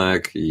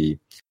cutscenek i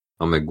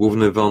mamy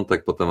główny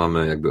wątek, potem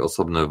mamy jakby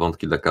osobne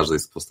wątki dla każdej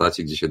z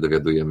postaci, gdzie się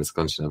dowiadujemy,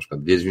 skąd się na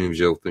przykład Wiedźmin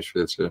wziął w tym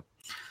świecie,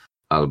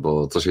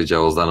 albo co się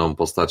działo z daną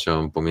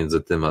postacią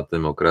pomiędzy tym a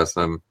tym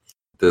okresem.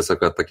 To jest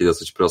akurat takie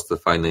dosyć proste,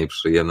 fajne i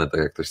przyjemne, tak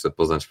jak ktoś chce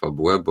poznać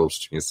fabułę, bo w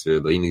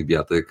przeciwieństwie do innych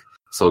bijatyk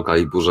w Soul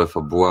Caliburze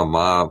fabuła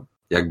ma,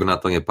 jakby na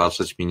to nie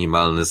patrzeć,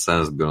 minimalny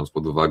sens, biorąc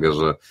pod uwagę,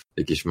 że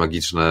jakieś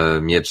magiczne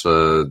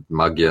miecze,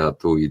 magia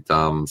tu i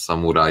tam,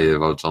 samuraje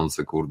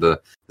walczące, kurde,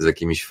 z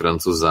jakimiś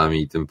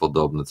Francuzami i tym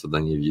podobne, co da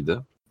nie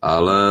widzę.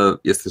 Ale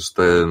jest też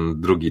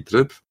ten drugi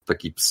tryb,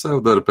 taki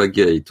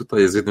pseudo-RPG i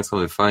tutaj z jednej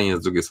strony fajnie,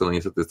 z drugiej strony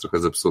niestety jest trochę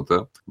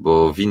zepsute,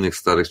 bo w innych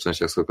starych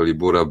częściach Soul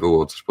Calibura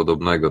było coś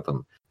podobnego,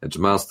 tam Edge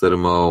Master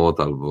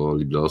Mode albo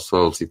Libra of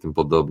Souls i tym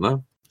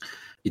podobne.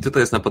 I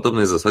tutaj jest na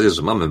podobnej zasadzie,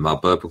 że mamy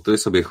mapę, po której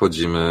sobie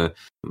chodzimy,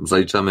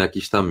 zaliczamy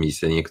jakieś tam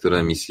misje.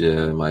 Niektóre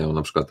misje mają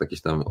na przykład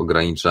jakieś tam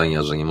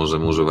ograniczenia, że nie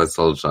możemy używać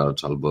soul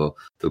charge, albo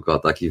tylko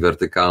ataki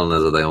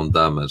wertykalne zadają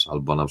damage,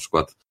 albo na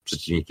przykład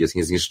przeciwnik jest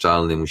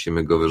niezniszczalny,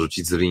 musimy go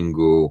wyrzucić z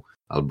ringu,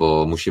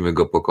 albo musimy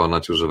go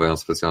pokonać używając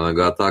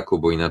specjalnego ataku,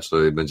 bo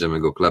inaczej będziemy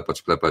go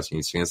klepać i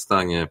nic się nie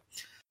stanie.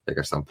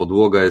 Jakaś tam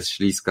podłoga jest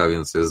śliska,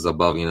 więc jest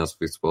zabawnie na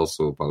swój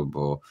sposób,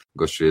 albo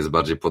gościu jest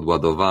bardziej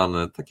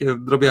podładowany. Takie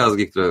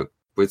drobiazgi, które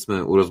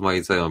powiedzmy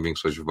urozmaicają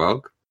większość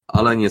walk,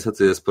 ale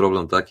niestety jest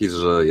problem taki,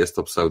 że jest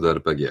to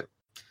pseudo-RPG.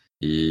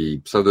 I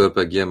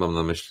pseudo-RPG mam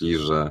na myśli,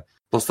 że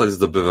postać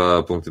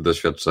zdobywa punkty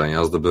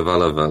doświadczenia, zdobywa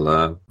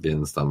levele,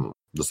 więc tam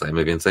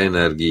dostajemy więcej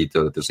energii,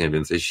 teoretycznie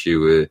więcej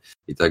siły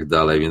i tak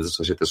dalej. W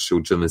międzyczasie też się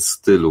uczymy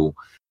stylu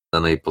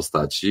danej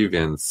postaci,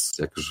 więc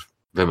jak już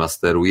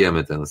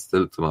wymasterujemy ten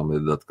styl, to mamy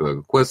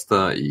dodatkowego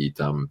questa i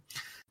tam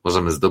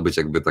możemy zdobyć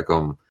jakby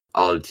taką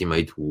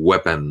ultimate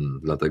weapon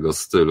dla tego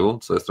stylu,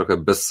 co jest trochę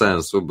bez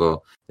sensu,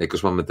 bo jak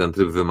już mamy ten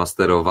tryb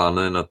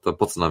wymasterowany, no to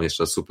po co nam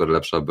jeszcze super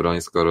lepsza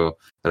broń, skoro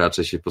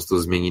raczej się po prostu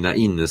zmieni na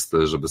inny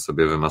styl, żeby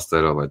sobie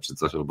wymasterować czy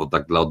coś, albo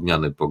tak dla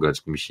odmiany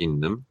pograć kimś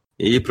innym.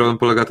 I problem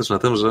polega też na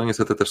tym, że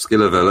niestety te wszystkie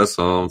levele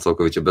są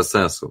całkowicie bez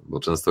sensu, bo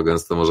często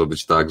gęsto może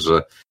być tak,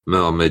 że my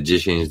mamy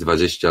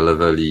 10-20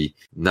 leveli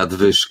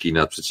nadwyżki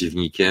nad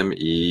przeciwnikiem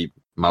i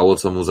mało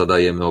co mu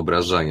zadajemy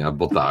obrażenia,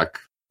 bo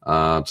tak,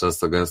 a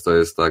często gęsto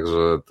jest tak,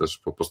 że też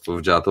po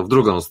prostu działa to w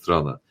drugą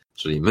stronę.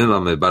 Czyli my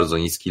mamy bardzo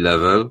niski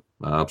level,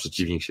 a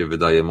przeciwnik się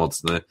wydaje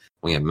mocny,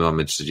 bo nie, my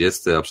mamy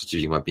 30, a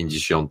przeciwnik ma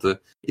 50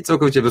 i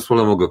całkowicie bez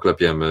problemu go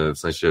klepiemy, w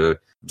sensie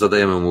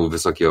zadajemy mu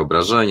wysokie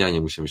obrażenia,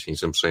 nie musimy się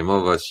niczym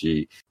przejmować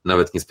i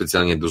nawet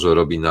niespecjalnie dużo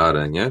robi na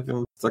arenie,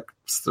 więc tak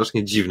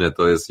strasznie dziwne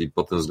to jest i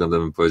pod tym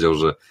względem bym powiedział,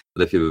 że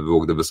lepiej by było,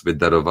 gdyby sobie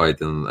darowali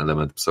ten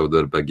element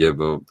pseudo-RPG,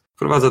 bo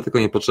wprowadza tylko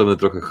niepotrzebny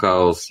trochę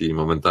chaos i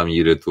momentami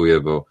irytuje,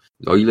 bo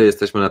o ile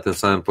jesteśmy na tym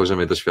samym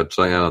poziomie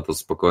doświadczenia, no to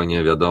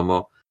spokojnie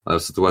wiadomo, ale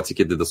w sytuacji,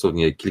 kiedy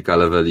dosłownie kilka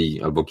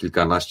leveli albo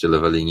kilkanaście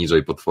leveli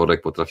niżej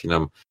potworek potrafi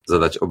nam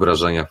zadać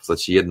obrażenia w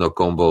postaci jedno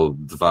combo,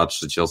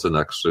 2-3 ciosy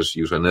na krzyż i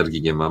już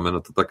energii nie mamy, no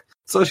to tak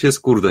coś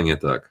jest kurde nie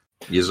tak.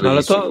 Jeżeli no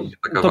ale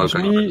taka to walka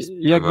brzmi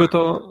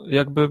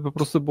jakby po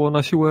prostu było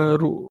na siłę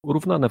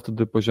równane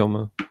wtedy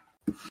poziomy.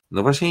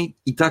 No właśnie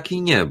i tak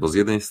i nie, bo z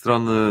jednej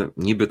strony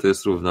niby to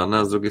jest równane,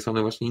 a z drugiej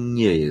strony właśnie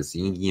nie jest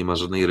i nigdy nie ma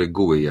żadnej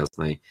reguły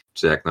jasnej,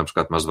 czy jak na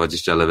przykład masz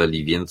 20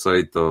 leveli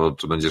więcej, to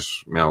czy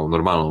będziesz miał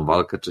normalną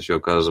walkę, czy się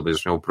okaże, że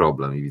będziesz miał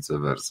problem i vice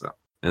versa.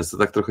 Więc to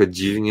tak trochę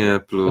dziwnie,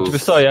 plus... Znaczy,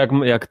 wiesz co,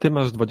 jak ty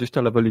masz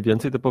 20 leveli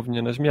więcej, to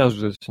powinieneś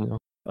miażdżyć, nie?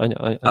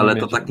 Ale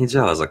to tak nie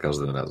działa za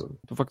każdym razem.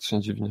 To faktycznie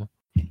dziwnie.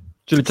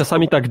 Czyli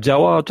czasami tak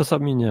działa, a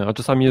czasami nie, a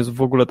czasami jest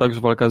w ogóle tak,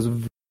 że walka jest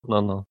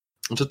wyrównana.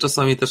 Znaczy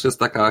czasami też jest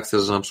taka akcja,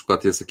 że na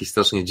przykład jest jakiś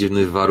strasznie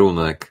dziwny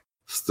warunek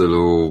w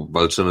stylu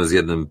walczymy z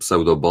jednym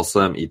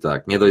pseudobossem i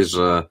tak, nie dość,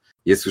 że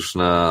jest już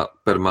na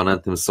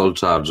permanentnym soul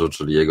charge'u,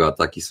 czyli jego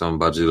ataki są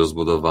bardziej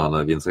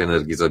rozbudowane, więcej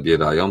energii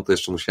zabierają, to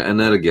jeszcze mu się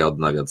energia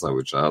odnawia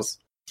cały czas,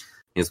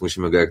 więc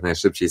musimy go jak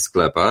najszybciej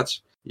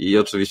sklepać i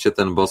oczywiście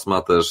ten boss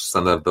ma też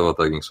standardowo,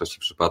 tak jak w większości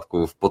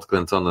przypadków,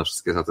 podkręcone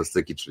wszystkie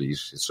statystyki, czyli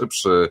jest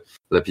szybszy,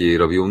 lepiej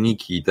robi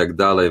uniki i tak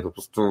dalej, po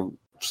prostu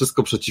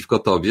wszystko przeciwko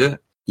tobie.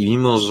 I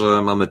mimo,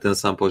 że mamy ten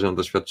sam poziom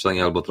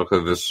doświadczenia albo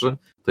trochę wyższy,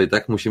 to i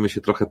tak musimy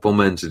się trochę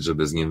pomęczyć,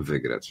 żeby z nim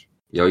wygrać.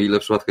 I o ile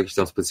w przypadku jakichś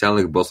tam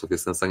specjalnych bossów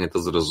jestem w stanie to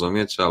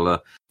zrozumieć, ale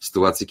w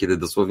sytuacji, kiedy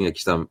dosłownie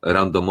jakiś tam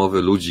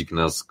randomowy ludzik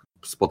nas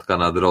spotka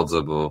na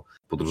drodze, bo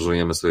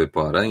podróżujemy sobie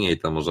po arenie i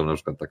tam możemy na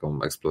przykład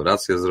taką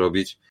eksplorację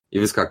zrobić i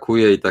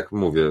wyskakuje i tak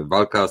mówię,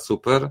 walka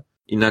super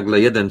i nagle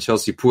jeden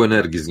cios i pół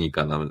energii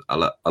znika nam,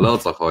 ale o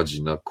co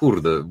chodzi? No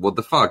kurde, what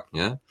the fuck,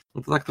 nie?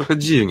 No to tak trochę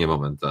dziwnie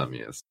momentami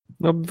jest.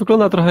 No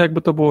wygląda trochę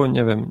jakby to było,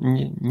 nie wiem,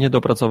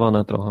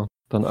 niedopracowane trochę.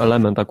 Ten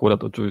element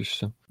akurat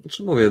oczywiście.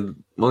 Znaczy mówię,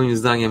 moim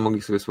zdaniem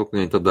mogli sobie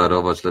spokojnie to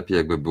darować, lepiej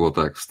jakby było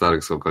tak w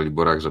starych Soul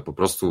Caliburach, że po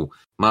prostu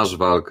masz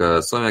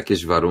walkę, są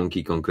jakieś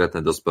warunki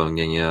konkretne do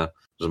spełnienia,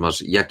 że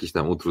masz jakieś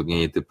tam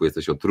utrudnienie typu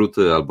jesteś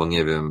otruty, albo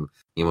nie wiem,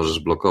 nie możesz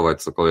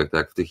blokować cokolwiek, tak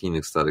jak w tych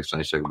innych starych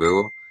częściach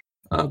było.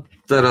 A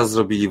teraz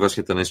zrobili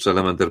właśnie ten jeszcze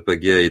element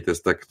RPG i to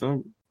jest tak, no,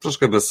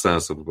 troszkę bez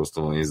sensu po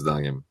prostu moim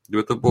zdaniem.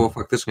 Gdyby to było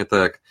faktycznie tak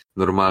jak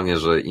normalnie,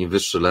 że im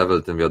wyższy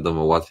level, tym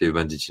wiadomo łatwiej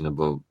będzie ci, no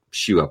bo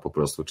siła po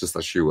prostu,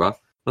 czysta siła,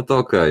 no to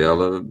okej,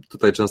 ale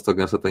tutaj często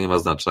gęsto to nie ma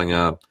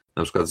znaczenia.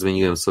 Na przykład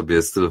zmieniłem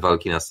sobie styl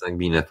walki na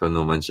Sanguinę w pewnym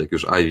momencie, jak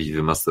już Ivy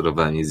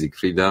wymasterowałem i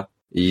Siegfrieda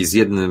i z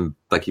jednym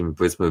takim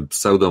powiedzmy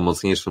pseudo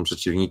mocniejszym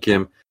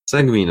przeciwnikiem,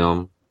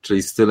 Sanguiną,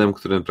 czyli stylem,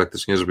 którym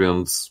praktycznie rzecz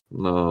biorąc,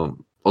 no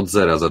od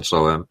zera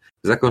zacząłem.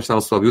 Z jakąś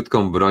tam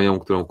słabiutką bronią,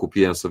 którą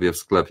kupiłem sobie w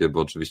sklepie, bo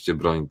oczywiście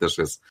broń też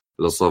jest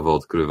losowo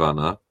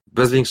odkrywana.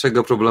 Bez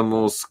większego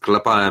problemu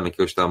sklepałem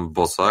jakiegoś tam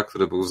bossa,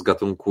 który był z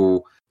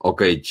gatunku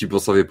ci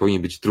bossowie powinni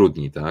być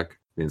trudni, tak?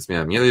 Więc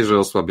miałem nie dość, że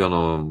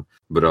osłabioną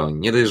broń,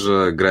 nie dość,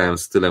 że grałem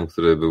stylem,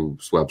 który był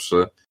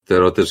słabszy,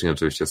 teoretycznie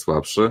oczywiście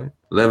słabszy.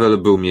 Level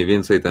był mniej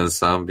więcej ten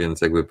sam,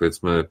 więc jakby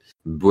powiedzmy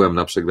byłem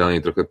na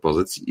przegranej trochę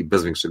pozycji i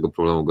bez większego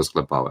problemu go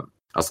sklepałem.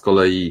 A z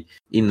kolei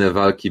inne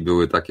walki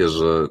były takie,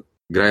 że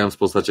grając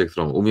postacią,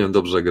 którą umiem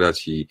dobrze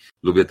grać i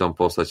lubię tą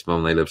postać,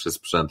 mam najlepszy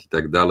sprzęt i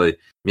tak dalej,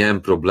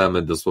 miałem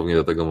problemy dosłownie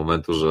do tego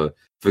momentu, że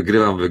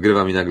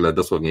wygrywam i nagle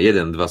dosłownie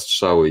 1-2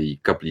 strzały i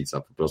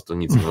kaplica, po prostu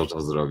nic nie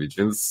można zrobić,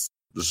 więc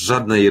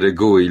żadnej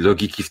reguły i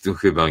logiki w tym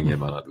chyba nie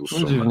ma na dłuższą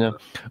metę. Dziwnie.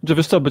 Czy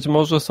wiesz co, być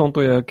może są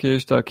to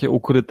jakieś takie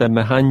ukryte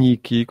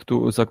mechaniki,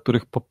 za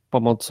których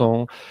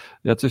pomocą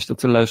jacyś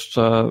tacy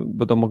leszcze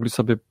będą mogli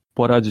sobie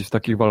poradzić w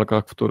takich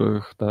walkach, w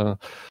których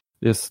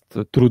jest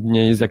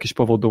trudniej z jakichś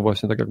powodów,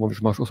 właśnie tak jak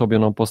mówisz, masz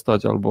osłabioną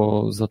postać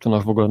albo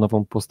zaczynasz w ogóle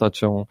nową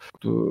postacią,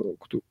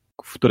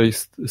 w której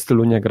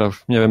stylu nie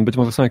grasz. Nie wiem, być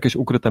może są jakieś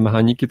ukryte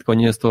mechaniki, tylko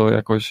nie jest to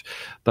jakoś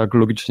tak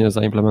logicznie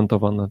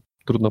zaimplementowane.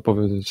 Trudno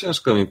powiedzieć.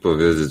 Ciężko mi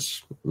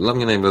powiedzieć. Dla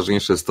mnie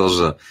najważniejsze jest to,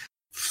 że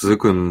w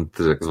zwykłym,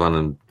 tak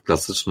zwanym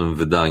klasycznym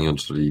wydaniu,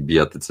 czyli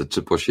bijatyce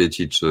czy po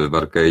sieci, czy w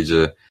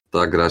arcade'zie,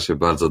 ta gra się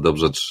bardzo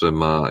dobrze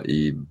trzyma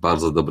i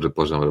bardzo dobry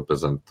poziom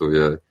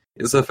reprezentuje.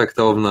 Jest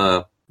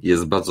efektowna,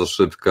 jest bardzo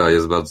szybka,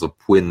 jest bardzo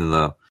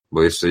płynna,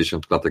 bo jest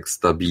 60 klatek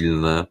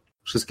stabilne.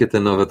 Wszystkie te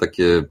nowe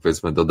takie,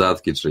 powiedzmy,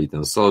 dodatki, czyli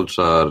ten Soul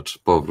Charge,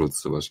 powrót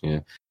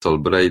właśnie Soul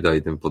Braida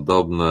i tym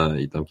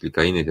podobne, i tam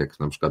kilka innych, jak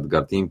na przykład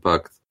Guard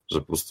Impact, że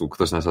po prostu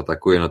ktoś nas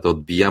atakuje, no to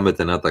odbijamy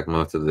ten atak,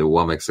 mamy wtedy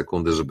ułamek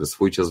sekundy, żeby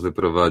swój cios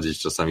wyprowadzić.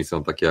 Czasami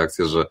są takie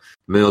akcje, że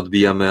my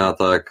odbijamy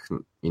atak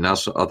i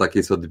nasz atak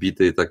jest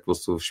odbity i tak po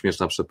prostu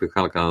śmieszna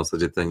przepychanka na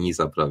zasadzie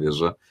tenisa prawie,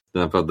 że to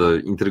naprawdę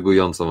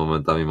intrygująco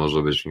momentami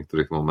może być w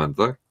niektórych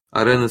momentach.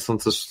 Areny są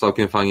też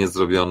całkiem fajnie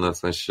zrobione, w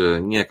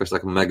sensie nie jakoś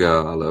tak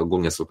mega, ale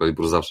ogólnie Soul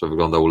Calibur zawsze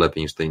wyglądał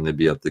lepiej niż te inne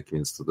bijatyki,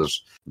 więc to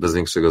też bez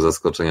większego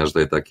zaskoczenia, że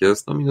tutaj tak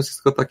jest. No minus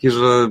jest tylko taki,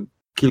 że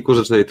kilku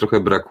rzeczy tutaj trochę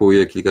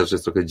brakuje, kilka rzeczy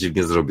jest trochę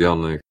dziwnie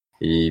zrobionych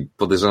i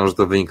podejrzewam, że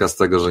to wynika z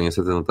tego, że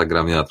niestety ta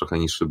gra miała trochę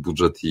niższy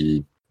budżet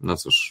i no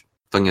cóż,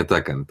 to nie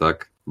Tekken,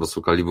 tak? Bo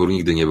Soul Calibur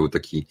nigdy nie był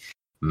taki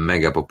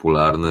mega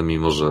popularny,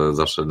 mimo że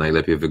zawsze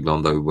najlepiej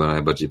wyglądał i była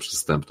najbardziej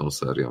przystępną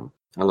serią.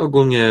 Ale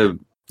ogólnie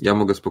ja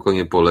mogę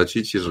spokojnie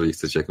polecić, jeżeli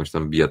chcecie jakąś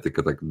tam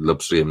bijatykę tak dla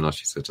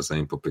przyjemności sobie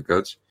czasami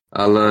popykać,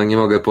 ale nie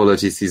mogę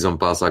polecić Season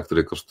Passa,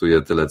 który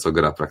kosztuje tyle, co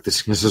gra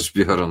praktycznie rzecz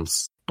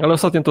biorąc. Ale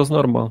ostatnio to jest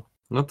norma.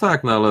 No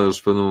tak, no ale już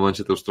w pewnym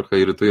momencie to już trochę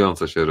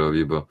irytujące się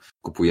robi, bo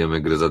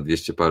kupujemy gry za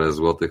 200 parę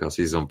złotych, a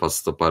Season Pass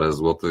 100 parę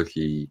złotych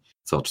i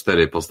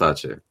 4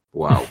 postacie.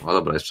 Wow, no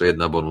dobra, jeszcze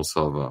jedna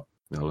bonusowa,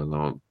 ale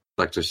no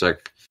tak czy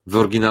siak w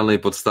oryginalnej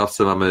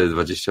podstawce mamy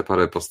 20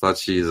 parę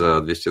postaci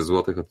za 200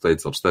 złotych, a tutaj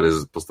 4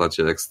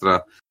 postacie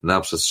ekstra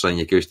na przestrzeni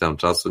jakiegoś tam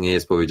czasu. Nie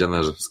jest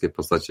powiedziane, że wszystkie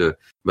postacie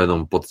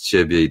będą pod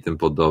ciebie i tym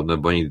podobne,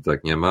 bo nigdy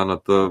tak nie ma, no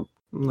to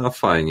no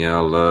fajnie,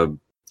 ale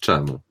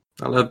czemu?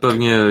 Ale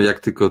pewnie jak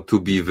tylko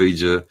 2B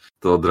wyjdzie,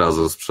 to od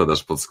razu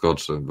sprzedaż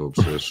podskoczy, bo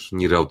przecież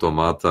Nier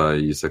Automata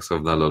i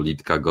seksowna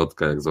lolitka,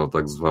 gotka, jak zwał,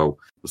 tak zwał,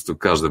 po prostu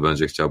każdy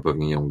będzie chciał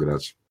pewnie nią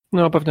grać.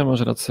 No pewnie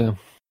masz rację.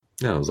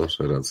 Ja mam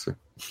zawsze rację.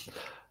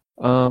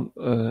 A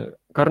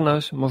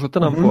Karnaś, może ty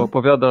nam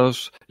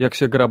poopowiadasz, jak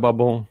się gra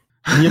babą?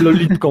 Nie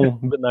lolitką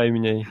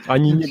bynajmniej,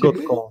 ani nie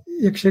gotką.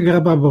 Jak się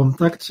gra babą,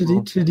 tak?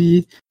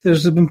 Czyli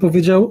też, żebym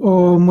powiedział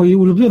o mojej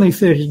ulubionej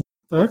serii,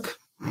 tak?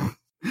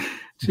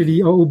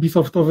 Czyli o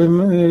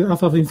Ubisoftowym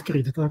Assassin's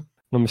Creed, tak?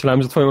 No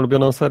myślałem, że twoją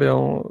ulubioną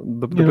serią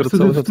dopiero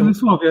w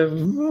cudzysłowie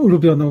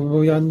ulubioną,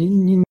 bo ja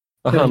nie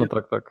Aha, no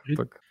tak.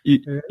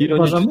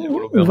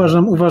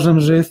 Uważam,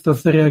 że jest to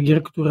seria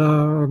gier,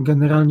 która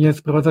generalnie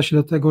sprowadza się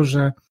do tego,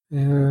 że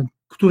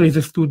któreś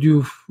ze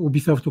studiów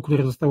Ubisoftu,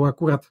 które zostało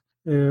akurat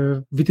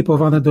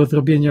wytypowane do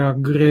zrobienia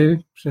gry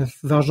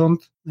przez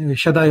zarząd,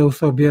 siadają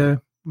sobie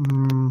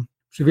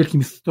przy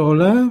wielkim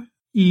stole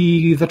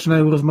i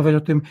zaczynają rozmawiać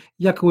o tym,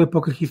 jaką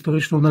epokę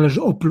historyczną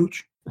należy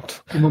opluć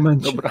w tym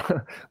momencie.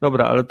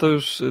 Dobra, ale to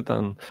już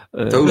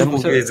To już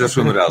mówiłeś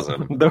zeszłym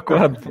razem.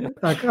 Dokładnie.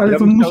 Tak, ale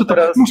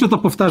muszę to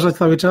powtarzać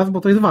cały czas,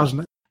 bo to jest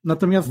ważne.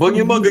 Natomiast... Bo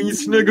nie mogę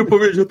nic innego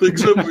powiedzieć o tej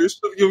grze, bo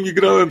jeszcze w nią nie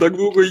grałem tak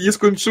długo i nie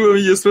skończyłem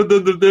i jest Red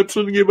Dead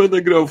Redemption, nie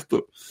będę grał w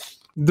to.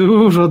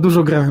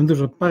 Dużo grałem,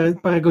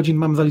 parę godzin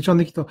mam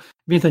zaliczonych i to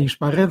więcej niż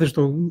parę,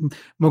 zresztą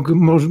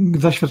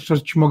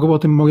zaświadczać mogą o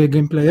tym moje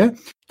gameplaye.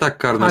 Tak,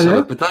 Karnaś,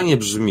 ale pytanie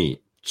brzmi,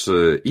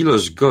 czy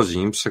ilość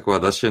godzin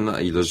przekłada się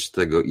na ilość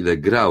tego, ile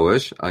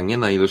grałeś, a nie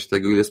na ilość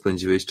tego, ile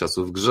spędziłeś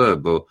czasu w grze,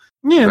 bo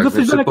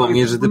pragnę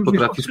przypomnieć, że ty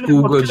potrafisz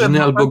pół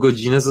godziny albo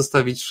godzinę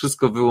zostawić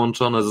wszystko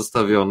wyłączone,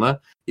 zostawione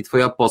i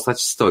twoja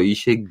postać stoi i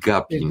się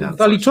gapi na coś.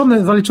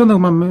 Zaliczone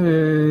mam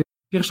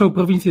pierwszą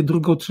prowincję,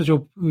 drugą,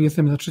 trzecią,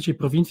 jestem na trzeciej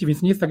prowincji,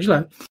 więc nie jest tak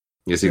źle.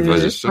 Jest ich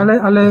 20?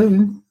 Ale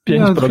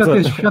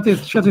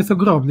 5%. Świat jest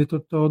ogromny,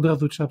 to od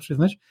razu trzeba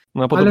przyznać.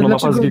 No a podobno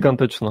mapa jest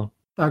gigantyczna.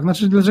 Tak,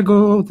 znaczy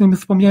dlaczego o tym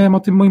wspomniałem, o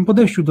tym moim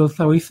podejściu do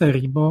całej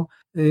serii, bo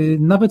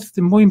nawet z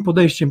tym moim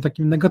podejściem,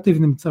 takim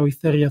negatywnym całej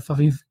serii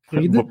Assassin's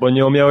Creed... Bo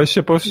nie umiałeś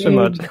się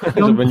powstrzymać,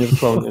 żeby nie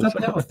wspomnieć.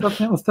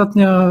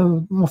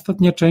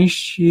 Ostatnia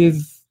część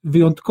jest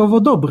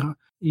wyjątkowo dobra.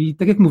 I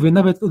tak jak mówię,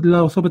 nawet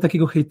dla osoby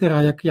takiego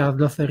hejtera jak ja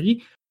dla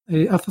serii,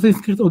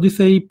 Assassin's Creed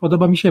Odyssey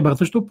podoba mi się bardzo.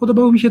 Zresztą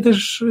podobała mi się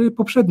też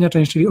poprzednia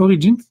część, czyli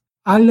Origins,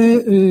 ale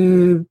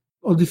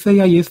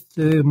Odyseja jest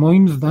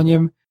moim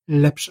zdaniem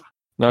lepsza.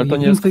 No ale to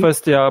nie jest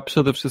kwestia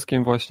przede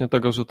wszystkim właśnie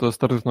tego, że to jest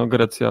starożytna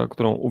Grecja,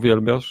 którą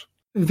uwielbiasz?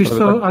 Wiesz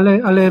co, tak,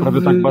 ale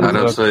tak bardzo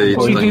a raczej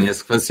czy to nie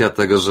jest kwestia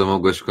tego, że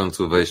mogłeś w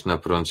końcu wejść na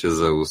prącie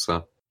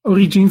Zeusa?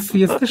 Origins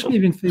jest też mniej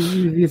więcej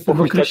jest w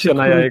okresie,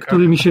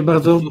 który mi się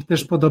bardzo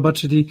też podoba,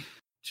 czyli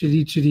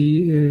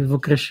w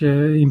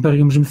okresie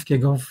Imperium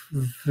Rzymskiego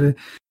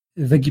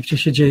w Egipcie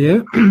się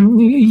dzieje.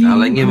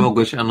 Ale nie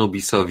mogłeś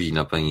Anubisowi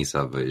na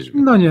penisa wejść.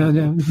 No nie.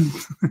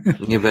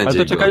 Nie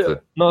będzie goty.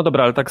 No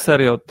dobra, ale tak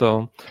serio,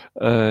 to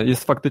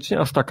jest faktycznie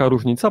aż taka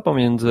różnica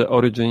pomiędzy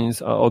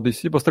Origins a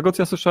Odyssey? Bo z tego,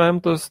 co ja słyszałem,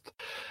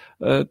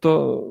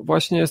 to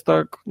właśnie jest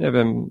tak, nie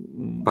wiem...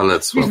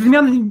 Palectwo.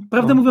 Zmiany,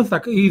 prawdę mówiąc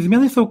tak,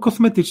 zmiany są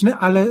kosmetyczne,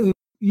 ale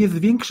jest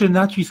większy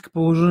nacisk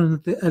położony na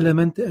te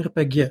elementy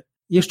RPG.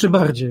 Jeszcze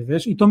bardziej,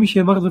 wiesz, i to mi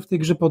się bardzo w tej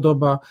grze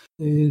podoba.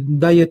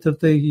 Daje to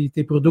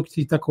tej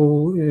produkcji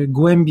taką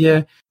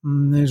głębię,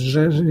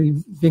 że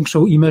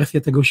większą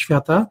imersję tego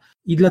świata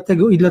i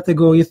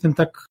dlatego jestem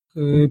tak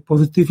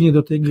pozytywnie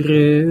do tej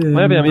gry.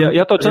 No ja wiem,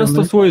 ja to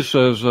często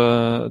słyszę,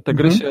 że te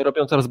gry się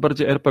robią coraz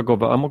bardziej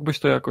RPG-owe, a mógłbyś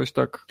to jakoś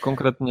tak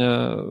konkretnie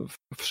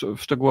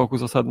w szczegółach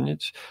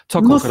uzasadnić?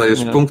 Co konkretnie?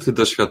 Dajesz punkty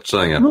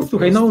doświadczenia. No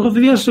słuchaj,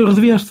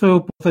 rozwijasz swoją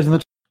postać,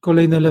 znaczy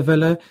kolejne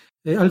levele,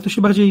 ale to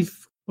się bardziej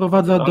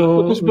sprowadza do...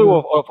 To też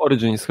było w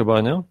Origins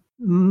chyba, nie?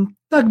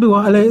 Tak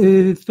było, ale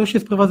to się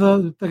sprowadza,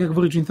 tak jak w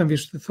Origins, tam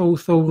wiesz,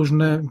 są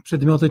różne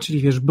przedmioty, czyli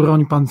wiesz,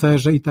 broń,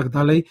 pancerze i tak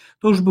dalej.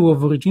 To już było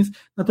w Origins.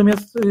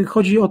 Natomiast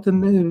chodzi o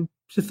ten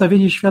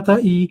przedstawienie świata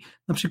i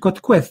na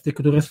przykład questy,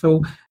 które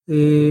są,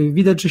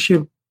 widać, że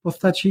się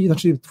postaci,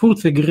 znaczy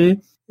twórcy gry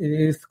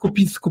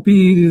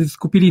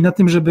skupili na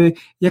tym, żeby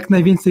jak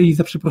najwięcej,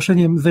 za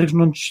przeproszeniem,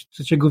 zerżnąć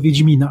trzeciego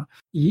Wiedźmina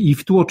i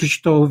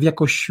wtłoczyć to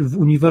w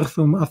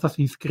uniwersum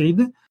Assassin's Creed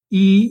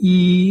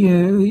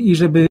i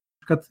żeby na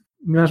przykład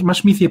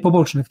masz misje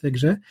poboczne w tej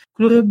grze,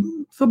 które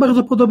są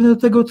bardzo podobne do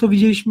tego, co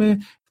widzieliśmy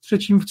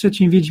w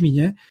trzecim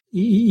Wiedźminie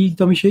i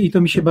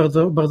to mi się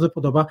bardzo, bardzo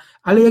podoba.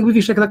 Ale jakby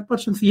wiesz, jak tak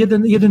patrząc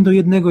jeden do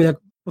jednego, jak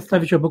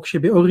postawić obok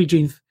siebie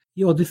Origins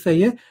i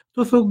Odyseję,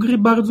 to są gry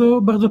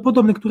bardzo, bardzo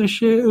podobne, które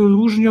się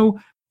różnią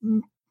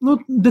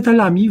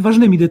detalami,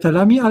 ważnymi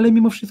detalami, ale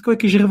mimo wszystko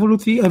jakiejś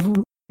rewolucji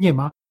nie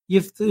ma.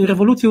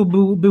 Rewolucją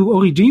był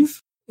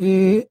Origins,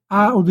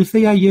 a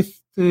Odyseja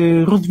jest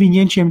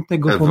rozwinięciem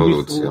tego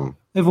pomysłu.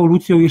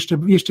 Ewolucją,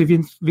 jeszcze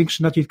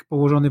większy nacisk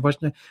położony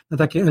właśnie na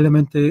takie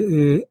elementy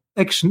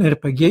action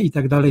RPG i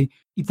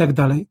tak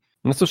dalej.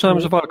 No słyszałem,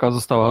 że walka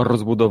została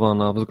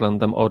rozbudowana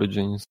względem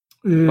Origins.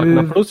 Tak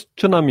na plus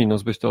czy na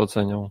minus byś to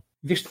oceniał?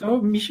 Wiesz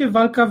co, mi się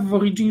walka w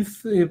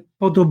Origins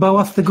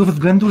podobała z tego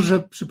względu, że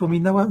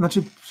przypominała,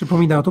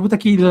 to był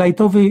taki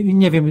lightowy,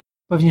 nie wiem,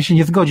 pewnie się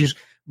nie zgodzisz,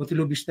 bo ty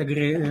lubisz te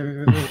gry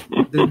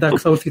Dark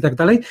Souls i tak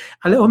dalej,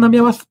 ale ona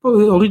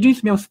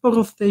Origins miał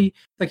sporo z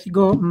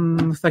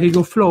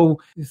takiego flow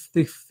z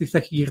tych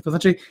takich gier. To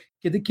znaczy,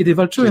 kiedy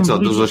walczyłem... Czyli co,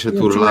 dużo się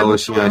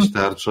turlałeś i miałeś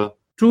tarczę?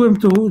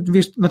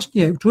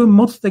 Czułem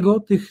moc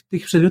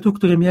tych przedmiotów,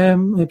 które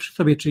miałem przy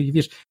sobie, czyli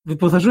wiesz,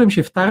 wyposażyłem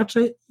się w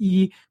tarczę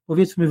i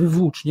powiedzmy w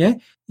włócznie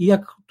i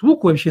jak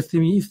tłukłem się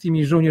z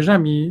tymi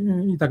żołnierzami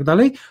i tak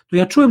dalej, to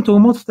ja czułem tą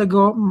moc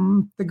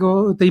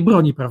tej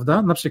broni,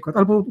 prawda, na przykład,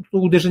 albo to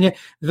uderzenie,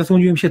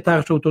 zasłoniłem się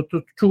tarczą, to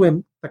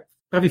czułem tak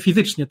prawie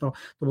fizycznie, to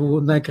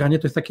było na ekranie,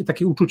 to jest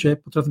takie uczucie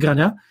podczas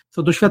grania,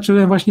 co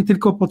doświadczyłem właśnie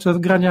tylko podczas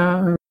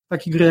grania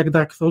takiej gry jak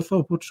Dark Souls,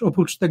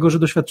 oprócz tego, że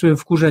doświadczyłem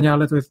wkurzenia,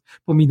 ale to jest,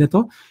 pominę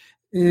to.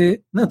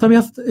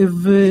 Natomiast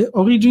w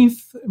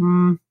Origins,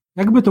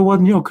 jakby to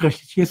ładnie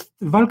określić, jest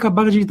walka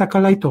bardziej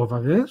taka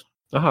lightowa, wiesz?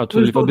 Aha,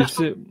 czyli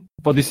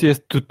w Odyssey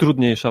jest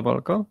trudniejsza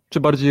walka? Czy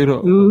bardziej...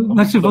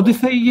 Znaczy w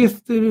Odyssey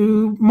jest,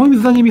 moim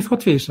zdaniem jest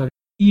łatwiejsza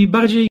i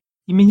bardziej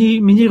i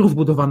mniej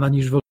rozbudowana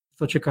niż w Origins,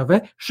 co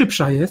ciekawe.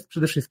 Szybsza jest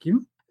przede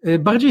wszystkim.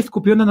 Bardziej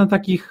skupiona na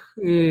takich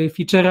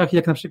feature'ach,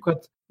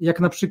 jak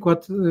na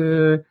przykład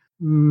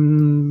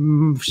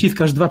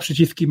wciskasz 2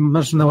 przyciski,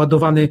 masz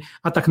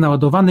atak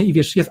naładowany i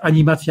wiesz, jest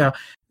animacja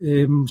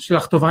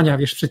szlachtowania,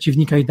 wiesz,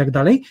 przeciwnika i tak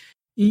dalej.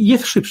 I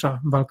jest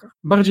szybsza walka.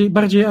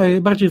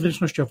 Bardziej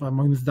zręcznościowa,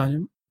 moim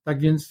zdaniem. Tak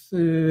więc,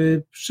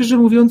 szczerze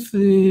mówiąc,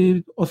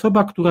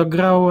 osoba, która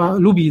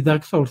lubi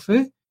Dark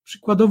Soulsy,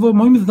 przykładowo,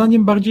 moim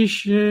zdaniem,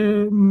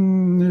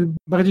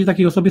 bardziej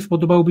takiej osobie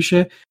spodobałby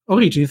się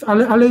Origins,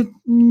 ale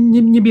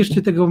nie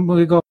bierzcie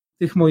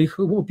tych moich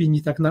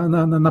opinii tak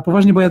na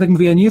poważnie, bo ja tak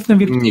mówię, ja nie jestem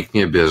wielkim... Nikt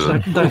nie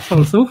bierze. Dark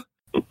Soulsów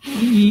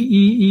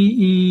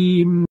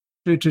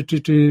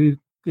czy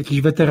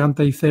jakiś weteran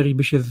tej serii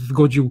by się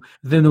zgodził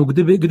ze mną,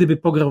 gdyby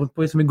pograł,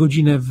 powiedzmy,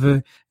 godzinę w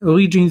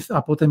Origins,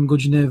 a potem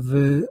godzinę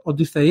w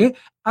Odyseję,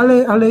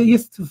 ale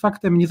jest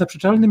faktem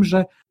niezaprzeczalnym,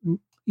 że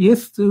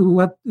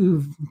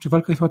czy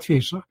walka jest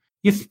łatwiejsza.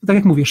 Jest, tak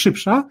jak mówię,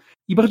 szybsza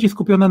i bardziej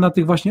skupiona na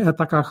tych właśnie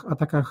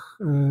atakach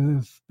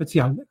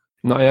specjalnych.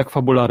 No a jak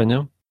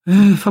fabularnie?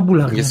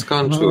 Fabularnie. Nie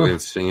skończył,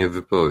 więc się nie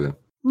wypowie.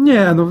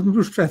 Nie, no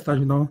już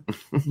przestań, no.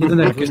 Nie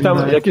denerwuj.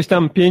 Jakieś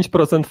tam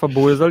 5%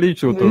 fabuły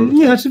zaliczył. To...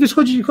 Nie, znaczy wiesz,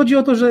 chodzi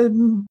o to, że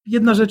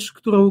jedna rzecz,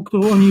 którą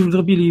oni już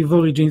zrobili w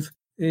Origins,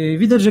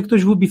 widać, że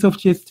ktoś w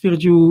Ubisoftie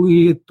stwierdził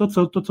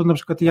to, co na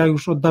przykład ja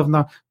już od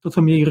dawna, to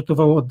co mnie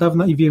irytowało od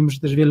dawna i wiem, że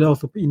też wiele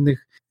osób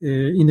innych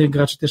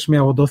graczy też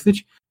miało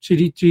dosyć,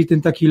 czyli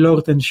ten taki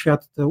lore, ten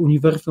świat, to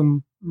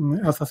uniwersum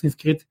Assassin's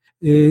Creed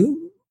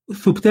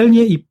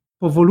subtelnie i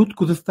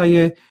powolutku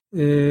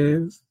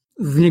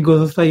z niego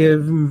zostaje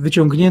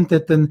wyciągnięte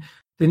ten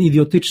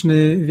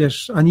idiotyczny,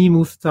 wiesz,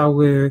 animus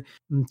cały,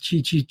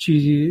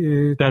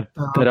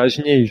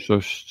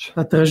 teraźniejszość.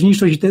 Ta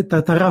teraźniejszość,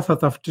 ta rasa,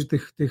 czy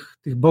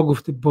tych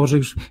bogów, Boże,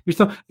 już, wiesz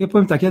co, ja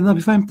powiem tak, ja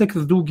napisałem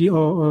tekst długi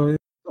o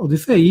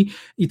Odysei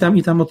i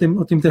tam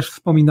o tym też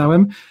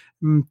wspominałem.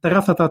 Ta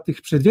rasa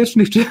tych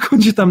przedwiecznych, czy jak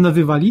oni się tam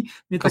nazywali,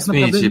 kosmici tak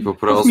naprawdę, po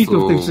prostu.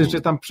 Kosmitów,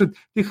 czy tam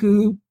tych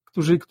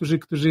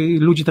którzy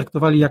ludzi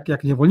traktowali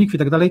jak niewolników i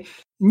tak dalej.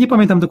 Nie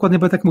pamiętam dokładnie,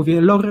 bo tak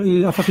mówię, lore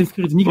Assassin's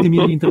Creed nigdy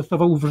mnie nie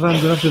interesował,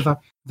 uważałem go zawsze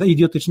za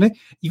idiotyczny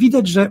i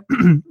widać,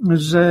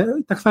 że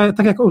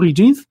tak jak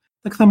Origins,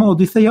 tak samo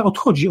Odyseja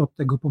odchodzi od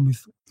tego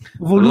pomysłu.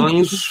 No oni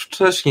już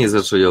wcześniej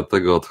zaczęli od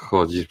tego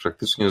odchodzić,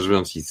 praktycznie rzecz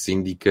biorąc i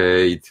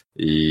Syndicate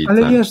i...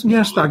 Ale nie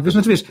aż tak,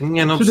 wiesz...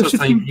 Nie, no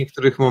przestań w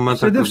niektórych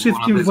momentach to było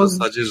na tej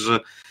zasadzie, że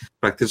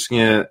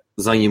praktycznie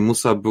za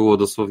Animusa było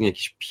dosłownie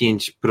jakieś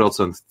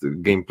 5%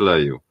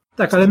 gameplayu.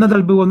 Tak, ale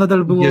nadal było...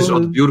 Wiesz,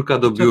 od biurka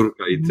do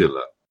biurka i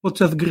tyle.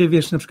 Podczas gry,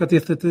 wiesz, na przykład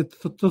jest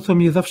to, co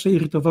mnie zawsze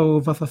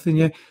irytowało w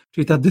Asasynie,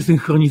 czyli ta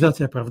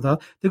desynchronizacja, prawda?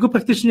 Tego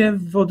praktycznie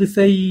w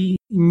Odysei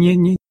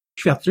nie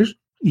świadczysz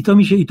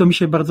i to mi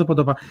się bardzo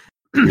podoba.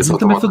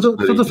 Natomiast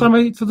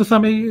co do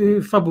samej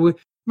fabuły,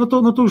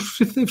 no to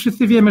już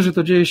wszyscy wiemy, że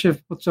to dzieje się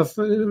podczas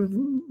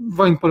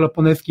wojen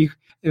peloponeskich.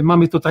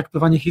 Mamy to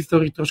traktowanie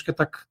historii troszkę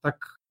tak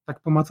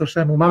po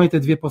macoszemu. Mamy te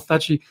dwie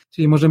postaci,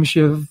 czyli możemy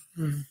się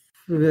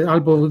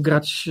albo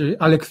grać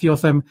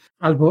Aleksiosem,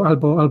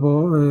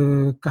 albo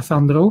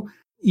Kassandrą.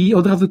 I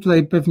od razu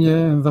tutaj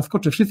pewnie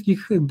zaskoczę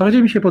wszystkich.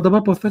 Bardziej mi się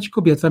podoba postać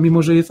kobieca,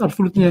 mimo że jest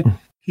absolutnie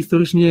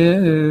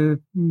historycznie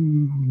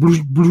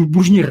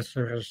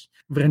bluźniercza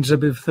wręcz,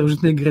 żeby w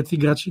starożytnej Grecji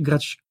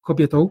grać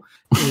kobietą.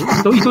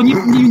 I to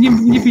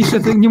nie piszę,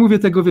 nie mówię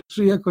tego wiesz,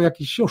 jako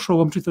jakiś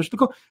oszołom czy coś,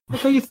 tylko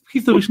taka jest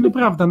historyczna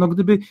prawda. No,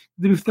 gdyby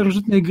w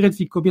starożytnej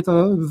Grecji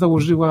kobieta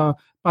założyła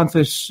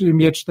pancerz,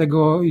 miecz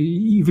tego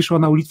i wyszła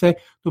na ulicę,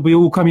 to by ją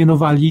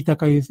ukamienowali i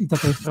taka jest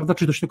prawda,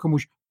 czy to się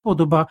komuś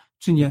podoba,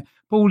 czy nie.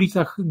 Po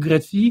ulicach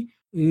Grecji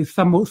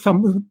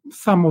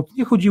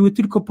samotnie chodziły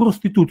tylko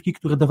prostytutki,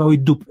 które dawały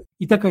dupy.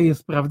 I taka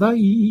jest prawda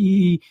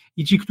i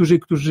ci,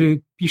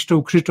 którzy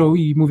piszczą, krzyczą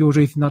i mówią,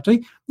 że jest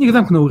inaczej, niech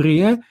zamkną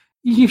ryje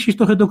i niech się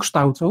trochę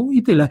dokształcą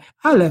i tyle.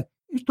 Ale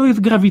to jest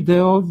gra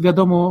wideo,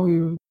 wiadomo,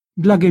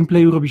 dla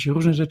gameplayu robi się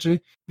różne rzeczy,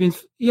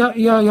 więc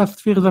ja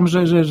stwierdzam,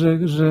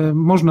 że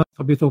można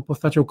sobie tą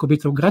postacią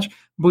kobiecą grać,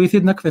 bo jest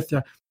jedna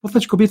kwestia.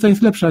 Postać kobieca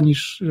jest lepsza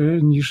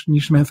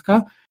niż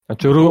męska. A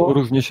czy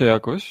różni się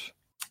jakoś?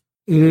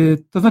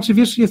 To znaczy,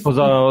 wiesz, jest...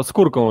 Poza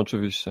skórką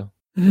oczywiście.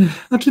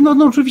 Znaczy,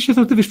 no oczywiście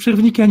są te, wiesz,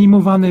 przerwniki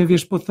animowane,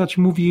 wiesz, postać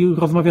mówi,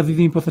 rozmawia z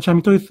innymi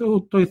postaciami,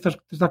 to jest też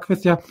ta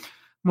kwestia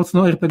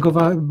mocno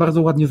RPGowa,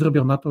 bardzo ładnie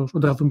zrobiona, to już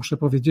od razu muszę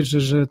powiedzieć,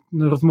 że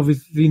rozmowy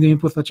z innymi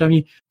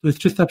postaciami to jest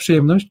czysta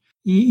przyjemność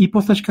i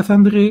postać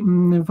Kassandry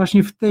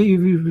właśnie w tej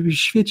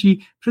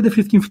świeci przede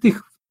wszystkim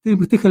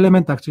w tych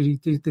elementach, czyli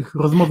tych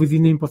rozmowy z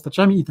innymi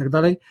postaciami i tak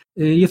dalej,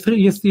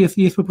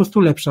 jest po prostu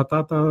lepsza.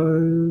 Ta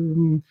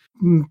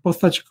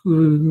postać,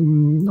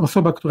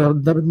 osoba, która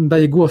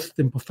daje głos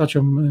tym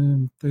postaciom,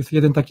 to jest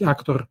jeden taki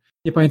aktor,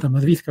 nie pamiętam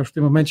nazwiska już w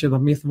tym momencie,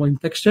 tam jest w moim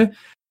tekście,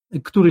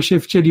 który się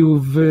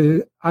wcielił w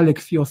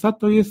Aleksiosa,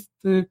 to jest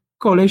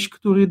koleś,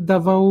 który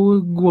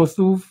dawał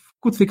głosu w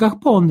Kucykach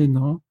Pony,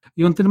 no.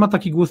 I on ten ma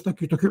taki głos,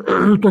 taki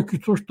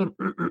coś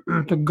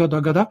tak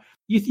gada.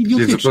 Jest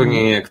idiotyczny. Jest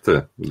zupełnie nie jak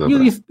ty.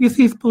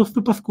 Jest po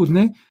prostu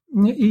paskudny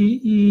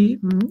i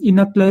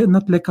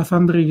na tle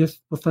Kassandry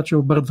jest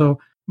postacią bardzo,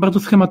 bardzo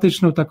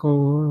schematyczną,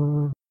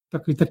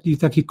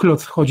 taki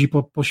kloc chodzi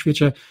po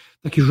świecie,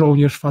 taki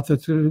żołnierz,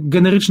 facet,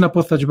 generyczna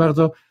postać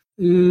bardzo.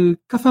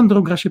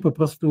 Kassandrą gra się po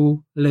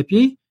prostu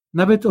lepiej,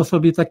 nawet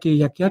osobie takiej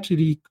jak ja,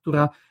 czyli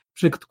która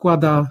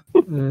przedkłada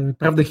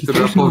prawdę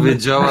historyczną. Która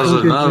powiedziała,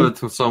 że nawet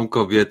są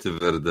kobiety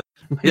w RD.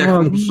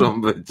 Jak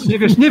muszą być?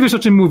 Nie wiesz o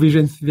czym mówisz,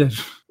 więc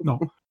wiesz. No.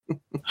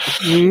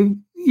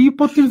 I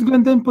pod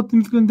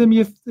tym względem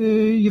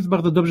jest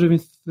bardzo dobrze,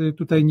 więc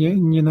tutaj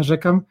nie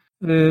narzekam.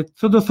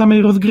 Co do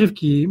samej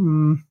rozgrywki,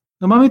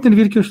 no mamy ten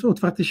wielki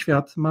otwarty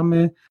świat,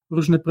 mamy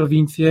różne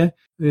prowincje,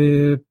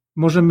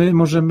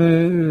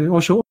 możemy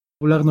osią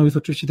popularną jest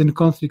oczywiście ten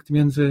konflikt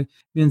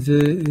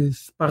między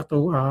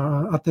Spartą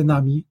a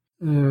Atenami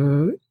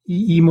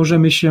i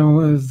możemy się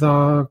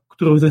za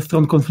którą ze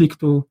stron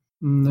konfliktu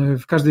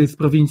w każdej z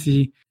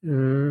prowincji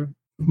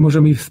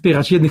możemy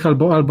wspierać jednych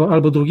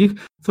albo drugich,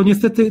 co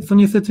niestety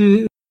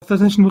w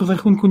ostatecznym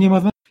rozrachunku nie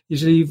ma.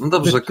 jeżeli... No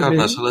dobrze,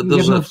 Karnasz, ale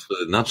do rzeczy.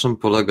 Na czym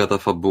polega ta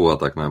fabuła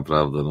tak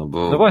naprawdę?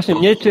 No właśnie,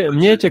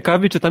 mnie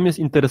ciekawi, czy tam jest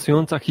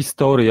interesująca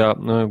historia.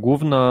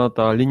 Główna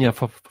ta linia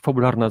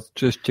fabularna,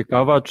 czy jest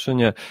ciekawa, czy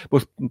nie. Bo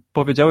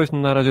powiedziałeś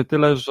na razie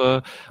tyle,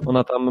 że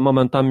ona tam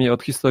momentami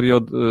od historii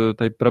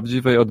tej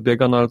prawdziwej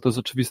odbiega, no ale to jest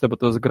oczywiste, bo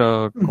to jest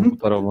gra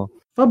komputerowa.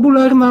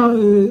 Fabularna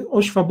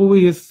oś fabuły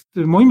jest,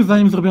 moim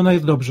zdaniem, zrobiona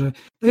jest dobrze.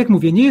 Tak jak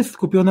mówię, nie jest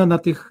skupiona na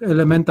tych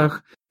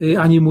elementach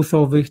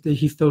animusowych, tej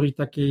historii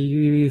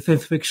takiej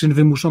science fiction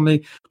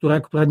wymuszonej,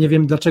 która nie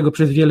wiem dlaczego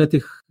przez wiele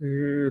tych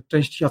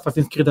części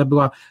Assassin's Creed'a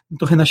była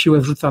trochę na siłę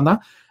wrzucana.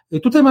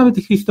 Tutaj mamy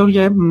tę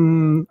historię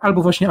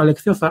albo właśnie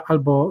Aleksiosa,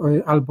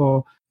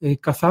 albo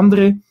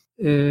Kassandry.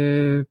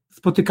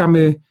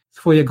 Spotykamy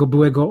swojego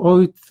byłego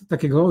ojca,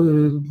 takiego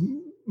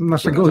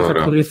naszego ojca,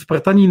 który jest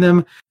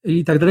Spartaninem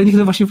i tak dalej. Niech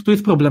właśnie tu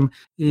jest problem.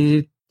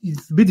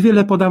 Zbyt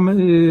wiele podam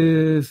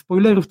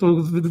spoilerów,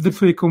 to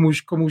zepsuje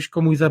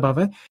komuś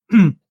zabawę.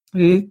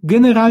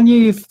 Generalnie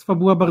jest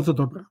fabuła bardzo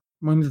dobra.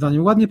 Moim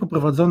zdaniem ładnie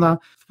poprowadzona.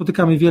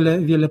 Spotykamy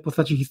wiele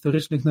postaci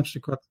historycznych na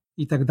przykład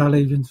i tak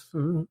dalej, więc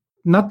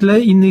na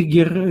tle innych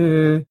gier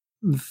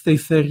z tej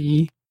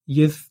serii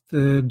jest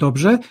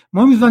dobrze.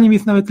 Moim zdaniem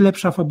jest nawet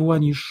lepsza fabuła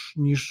niż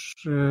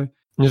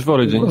w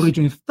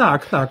Origins.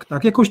 Tak.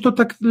 Jakoś to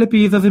tak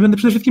lepiej jest zrobione.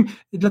 Przede wszystkim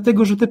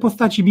dlatego, że te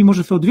postaci, mimo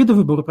że są dwie do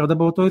wyboru, prawda,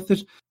 bo to jest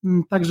też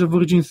tak, że w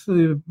Origins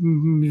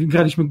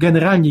graliśmy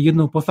generalnie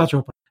jedną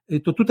postacią,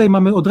 to tutaj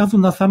mamy od razu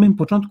na samym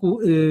początku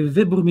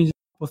wybór między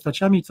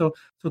postaciami, co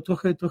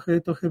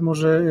trochę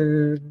może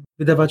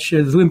wydawać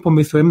się złym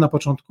pomysłem na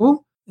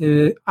początku,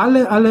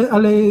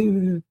 ale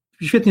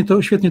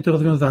świetnie to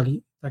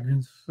rozwiązali. Tak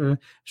więc,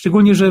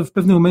 szczególnie, że w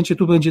pewnym momencie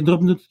tu będzie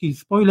drobny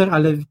spoiler,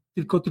 ale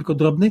tylko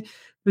drobny.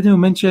 W pewnym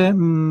momencie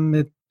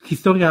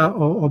historia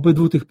o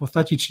obydwu tych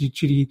postaci,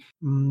 czyli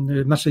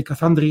naszej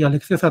Kassandry i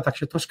Aleksiosa, tak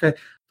się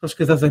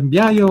troszkę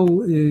zazębiają.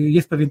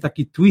 Jest pewien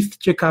taki twist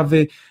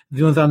ciekawy,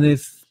 związany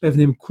z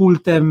pewnym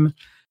kultem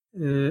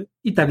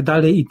i tak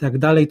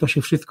dalej. To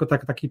się wszystko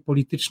takie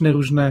polityczne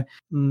różne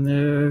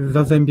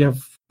zazębia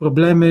w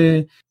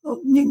problemy. No,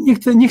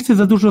 nie chcę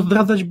za dużo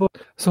zdradzać, bo...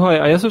 Słuchaj,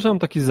 a ja słyszałem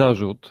taki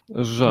zarzut,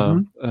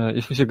 że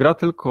jeśli się gra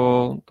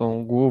tylko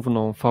tą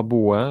główną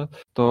fabułę,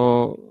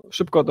 to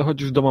szybko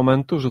dochodzisz do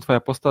momentu, że twoja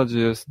postać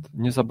jest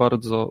nie za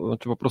bardzo,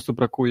 czy po prostu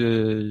brakuje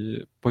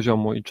jej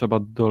poziomu i trzeba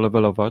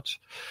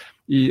dolevelować.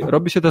 I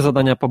robi się te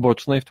zadania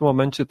poboczne i w tym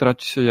momencie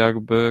traci się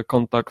jakby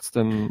kontakt z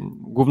tym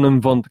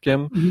głównym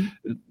wątkiem.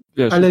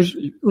 Wiesz, ale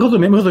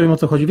rozumiem o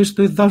co chodzi. Wiesz,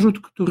 to jest zarzut,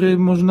 który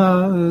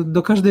można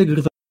do każdej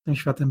gry tym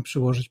światem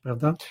przyłożyć,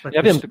 prawda?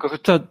 Ja wiem, tylko że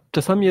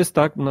czasami jest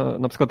tak,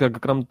 na przykład jak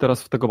gram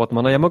teraz w tego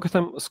Batmana, ja mogę się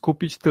tam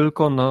skupić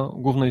tylko na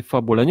głównej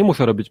fabule. Nie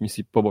muszę robić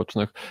misji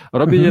pobocznych.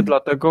 Robię je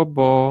dlatego,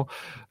 bo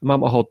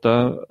mam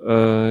ochotę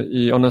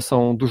i one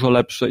są dużo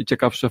lepsze i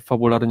ciekawsze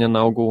fabularnie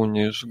na ogół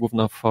niż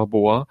główna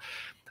fabuła.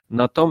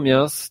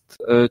 Natomiast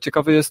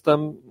ciekawy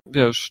jestem,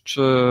 wiesz,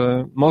 czy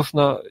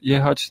można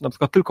jechać na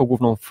przykład tylko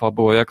główną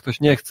fabułę, jak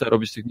ktoś nie chce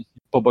robić tych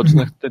misji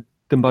pobocznych,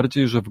 tym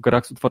bardziej, że w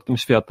grach z otwartym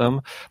światem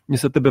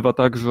niestety bywa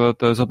tak, że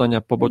te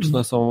zadania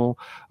poboczne są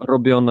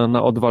robione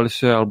na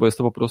odwalsie, albo jest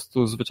to po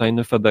prostu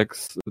zwyczajny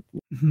FedEx.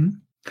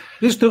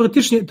 Wiesz,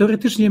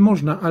 teoretycznie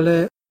można,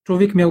 ale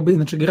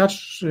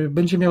gracz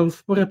będzie miał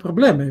spore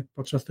problemy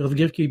podczas tej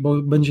rozgrywki,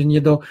 bo będzie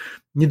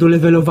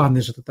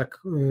niedolewelowany, że to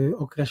tak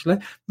określę.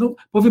 No,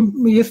 powiem,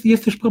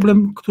 jest też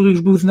problem, który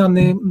już był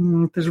znany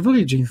też w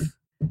Origins,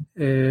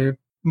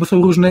 bo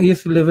są różne,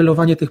 jest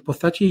levelowanie tych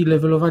postaci i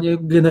levelowanie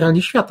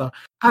generalnie świata,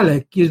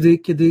 ale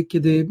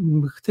kiedy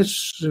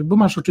chcesz, bo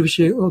masz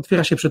oczywiście,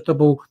 otwiera się przed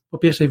tobą po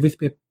pierwszej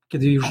wyspie,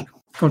 kiedy już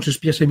kończysz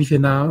pierwsze misje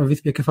na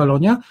wyspie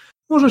Kefalonia,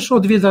 możesz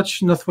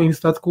odwiedzać na swoim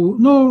statku,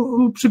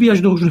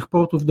 przybijać do różnych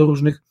portów, do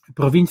różnych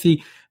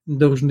prowincji,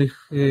 do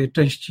różnych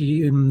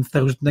części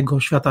starożytnego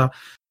świata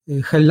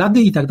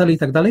Hellady i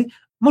tak dalej.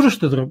 Możesz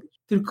to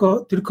zrobić,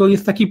 tylko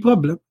jest taki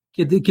problem.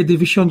 Kiedy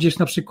wysiądziesz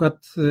na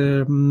przykład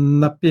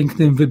na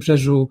pięknym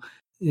wybrzeżu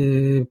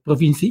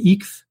prowincji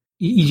X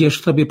i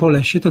idziesz sobie po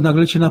lesie, to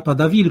nagle cię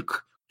napada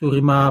wilk,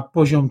 który ma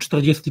poziom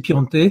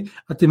 45,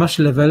 a ty masz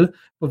level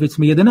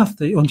powiedzmy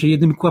 11. On cię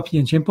jednym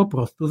kłapnięciem po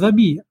prostu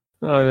zabija.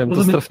 Ja wiem,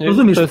 to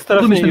jest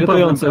strasznie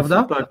irytujące,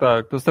 prawda?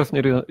 Tak, to jest strasznie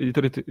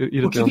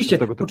irytujące. Oczywiście,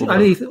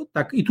 ale jest,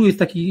 tak, i tu jest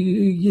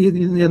taki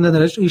jedna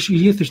rzecz,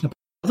 jeśli jesteś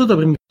bardzo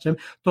dobrym graczem,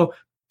 to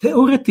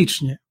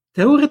teoretycznie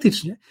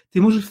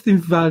ty możesz z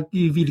tym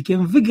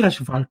wilkiem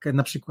wygrać walkę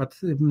na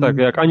przykład. Tak,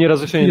 jak ani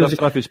razu się nie dasz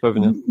trafić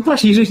pewnie.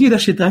 Właśnie, jeżeli nie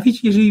dasz się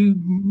trafić, jeżeli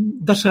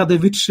dasz radę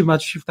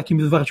wytrzymać w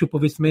takim zwarciu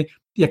powiedzmy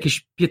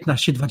jakieś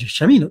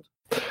 15-20 minut.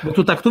 Bo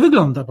to tak to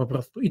wygląda po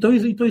prostu. I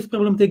to jest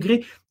problem tej gry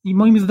i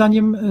moim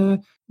zdaniem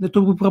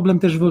to był problem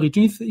też w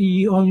Origins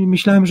i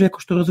myślałem, że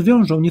jakoś to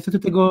rozwiążą. Niestety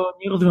tego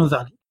nie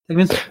rozwiązali. Tak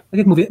więc, tak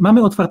jak mówię,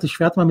 mamy otwarty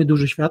świat, mamy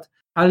duży świat,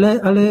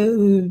 ale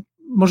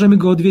możemy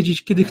go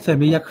odwiedzić kiedy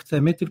chcemy, jak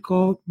chcemy,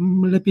 tylko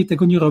lepiej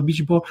tego nie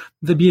robić, bo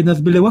zabije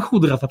nas byle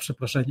łachudra, za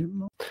przeproszeniem.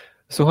 No.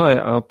 Słuchaj,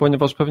 a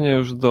ponieważ pewnie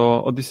już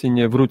do Odyssey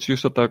nie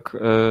wrócisz, to tak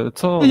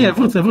co... Nie,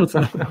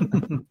 wrócę.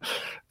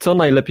 Co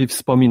najlepiej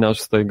wspominasz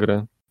z tej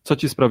gry? Co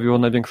ci sprawiło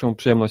największą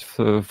przyjemność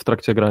w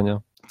trakcie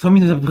grania? Co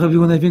mi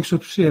sprawiło największą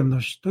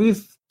przyjemność? To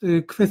jest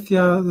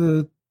kwestia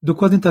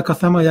dokładnie taka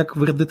sama jak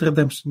w Red Dead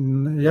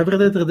Redemption. Ja w Red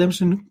Dead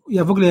Redemption,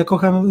 ja w ogóle ja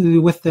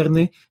kocham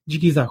westerny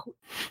Dziki Zachód.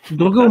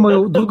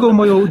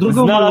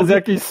 Znalazł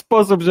jakiś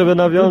sposób, żeby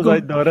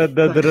nawiązać do Red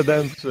Dead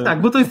Redemption.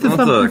 Tak, bo to jest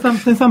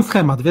ten sam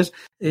schemat, wiesz.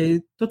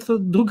 To co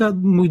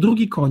mój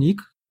drugi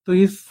konik to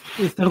jest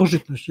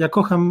starożytność. Ja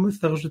kocham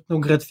starożytną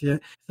Grecję,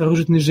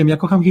 starożytny Rzym, ja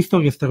kocham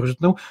historię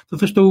starożytną. To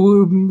zresztą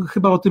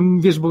chyba o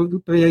tym wiesz, bo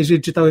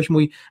jeżeli czytałeś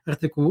mój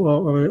artykuł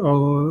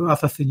o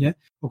Asasynie,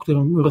 o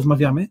którym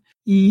rozmawiamy,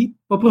 i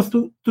po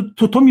prostu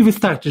to mi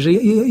wystarczy, że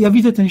ja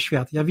widzę ten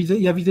świat,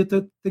 ja widzę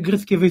te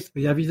greckie wyspy,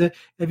 ja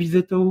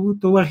widzę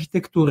tą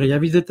architekturę, ja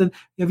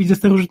widzę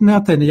starożytne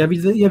Ateny,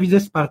 ja widzę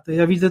Spartę,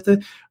 ja widzę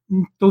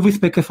tą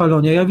wyspę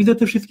Kefalonia, ja widzę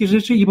te wszystkie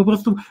rzeczy i po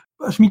prostu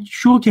aż mi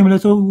siurkiem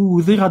lecą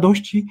łzy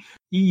radości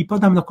i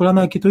padam na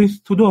kolana, jakie to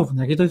jest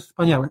cudowne, jakie to jest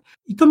wspaniałe.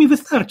 I to mi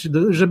wystarczy,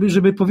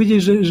 żeby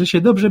powiedzieć, że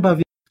się dobrze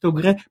bawię w tą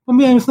grę,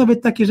 pomijając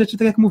nawet takie rzeczy,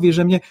 tak jak mówię,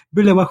 że mnie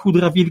byle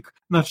łachudra wilk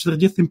na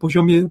 40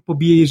 poziomie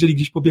pobije, jeżeli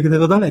gdzieś pobiegnę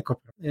za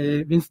daleko.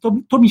 Więc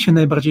to mi się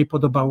najbardziej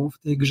podobało w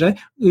tej grze.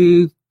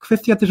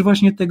 Kwestia też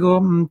właśnie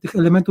tych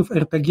elementów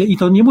RPG i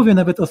to nie mówię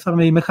nawet o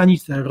samej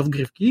mechanice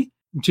rozgrywki,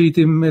 czyli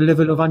tym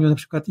levelowaniu na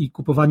przykład i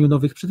kupowaniu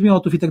nowych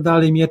przedmiotów i tak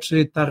dalej,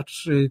 mieczy,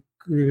 tarcz,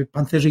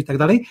 pancerzy i tak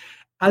dalej,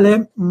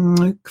 ale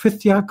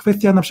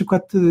kwestia na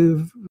przykład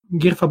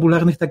gier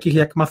fabularnych takich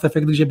jak Mass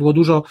Effect, gdzie było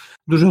dużo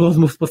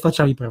rozmów z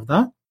postaciami,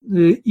 prawda?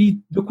 I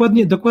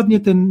dokładnie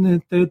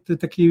te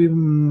takie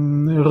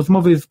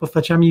rozmowy z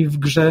postaciami w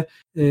grze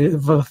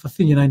w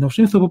Asasynie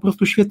najnowszym są po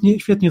prostu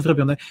świetnie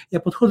zrobione. Ja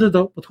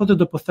podchodzę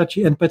do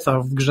postaci NPC-a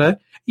w grze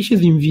i się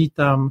z nim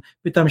witam,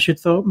 pytam się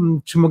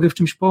czy mogę w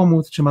czymś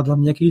pomóc, czy ma dla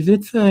mnie jakieś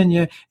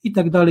zlecenie i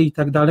tak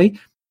dalej.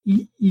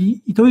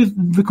 I to jest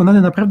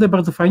wykonane naprawdę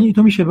bardzo fajnie i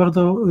to mi się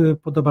bardzo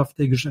podoba w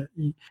tej grze.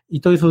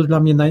 I to jest dla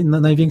mnie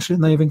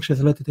największe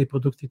zalety tej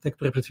produkcji, te,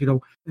 które przed chwilą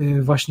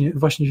właśnie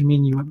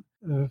wymieniłem.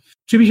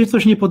 Czy mi się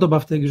coś nie podoba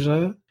w tej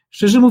grze?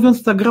 Szczerze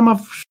mówiąc, ta gra ma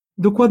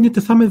dokładnie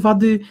te same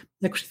wady,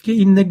 jak wszystkie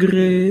inne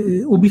gry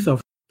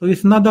Ubisoft. To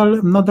jest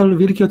nadal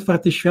wielki,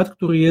 otwarty świat,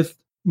 który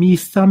jest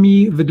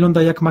miejscami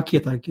wygląda jak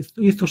makieta.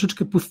 Jest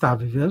troszeczkę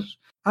pustawy,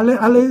 wiesz?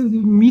 Ale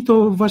mi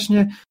to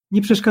właśnie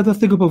nie przeszkadza z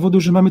tego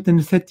powodu, że mamy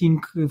ten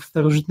setting w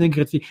starożytnej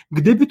Grecji.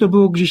 Gdyby to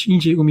było gdzieś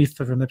indziej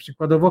umiejscowione,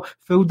 przykładowo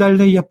w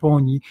feudalnej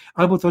Japonii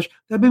albo coś, to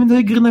ja bym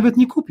tej gry nawet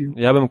nie kupił.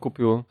 Ja bym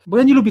kupił. Bo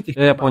ja nie lubię tych.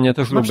 Ja Japonię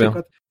też lubię.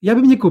 Przykład, ja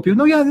bym nie kupił.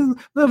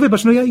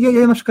 Wybacz,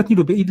 ja na przykład nie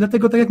lubię i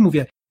dlatego, tak jak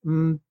mówię,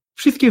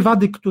 wszystkie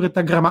wady, które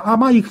ta gra ma, a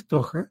ma ich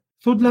trochę,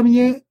 są dla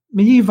mnie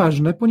mniej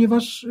ważne,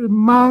 ponieważ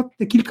ma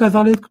te kilka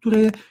zalet,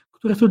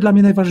 które są dla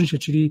mnie najważniejsze,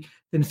 czyli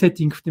ten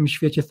setting w tym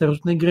świecie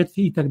starożytnej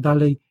Grecji i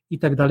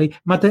tak dalej.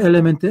 Ma te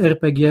elementy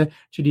RPG,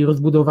 czyli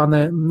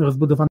rozbudowane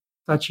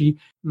postaci,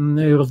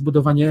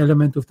 rozbudowanie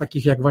elementów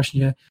takich jak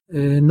właśnie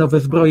nowe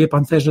zbroje,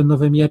 pancerze,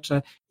 nowe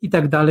miecze i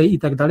tak dalej.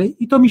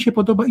 I to mi się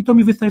podoba i to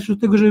mi wystarczy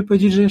do tego, żeby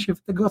powiedzieć, że ja się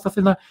w tego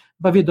Asasyna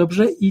bawię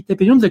dobrze i te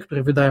pieniądze,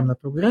 które wydałem na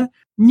tę grę,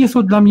 nie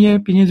są dla mnie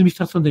pieniędzmi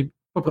straconymi,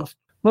 po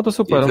prostu. No to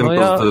super. I tym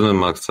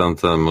pozytywnym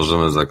akcentem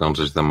możemy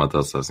zakończyć temat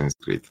Assassin's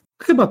Creed.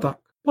 Chyba tak.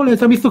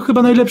 Polecam, jest to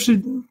chyba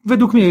najlepszy,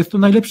 według mnie jest to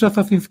najlepszy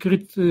Assassin's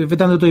Creed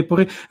wydany do tej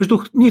pory. Zresztą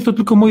nie jest to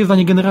tylko moje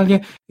zdanie, generalnie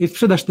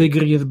sprzedaż tej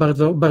gry jest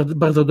bardzo, bardzo,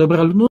 bardzo dobra,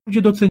 ale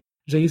ludzie doceniają,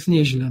 że jest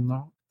nieźle,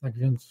 tak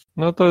więc.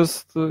 No to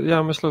jest,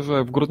 ja myślę,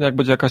 że w grudniu jak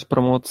będzie jakaś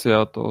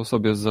promocja, to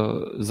sobie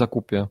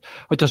zakupię.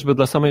 Chociażby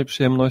dla samej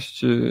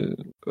przyjemności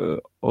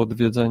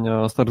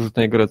odwiedzenia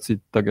starożytnej Grecji,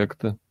 tak jak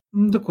ty.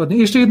 Dokładnie.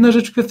 Jeszcze jedna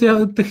rzecz,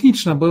 kwestia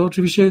techniczna, bo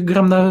oczywiście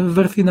gram na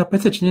wersji na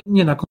PC,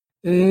 nie na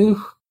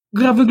komputerze.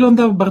 Gra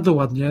wygląda bardzo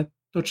ładnie.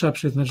 To trzeba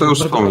przyznać, to że już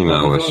bardzo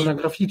wspominałeś.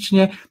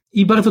 Graficznie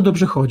i bardzo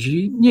dobrze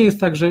chodzi. Nie jest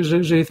tak,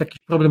 że jest jakiś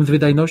problem z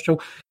wydajnością.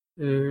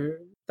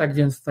 Tak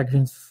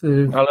więc.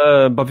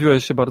 Ale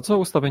bawiłeś się bardzo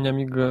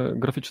ustawieniami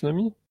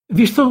graficznymi?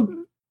 Wiesz co,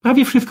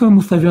 prawie wszystko mam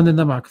ustawione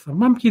na maksa.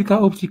 Mam kilka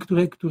opcji,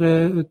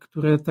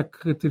 które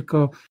tak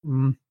tylko.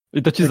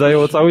 I to ci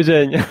zajęło cały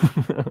dzień.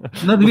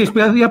 No wiesz, bo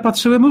ja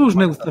patrzyłem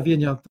różne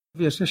ustawienia.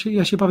 Wiesz,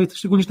 ja się bawię,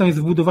 szczególnie, że tam jest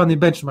wbudowany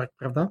benchmark,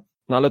 prawda?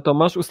 No ale to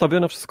masz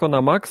ustawione wszystko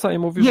na maksa i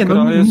mówisz, że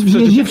gra jest w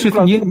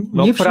 60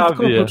 nie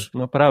prawie.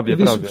 No prawie.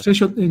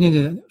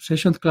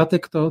 60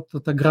 klatek to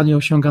ta gra nie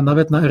osiąga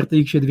nawet na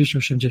RTX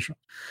 280.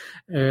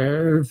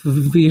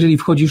 Jeżeli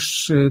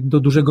wchodzisz do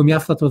dużego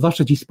miasta, to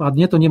zawsze ci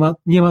spadnie, to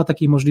nie ma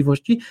takiej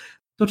możliwości.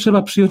 To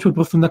trzeba przyjąć po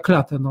prostu na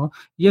klatę. No.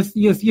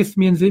 Jest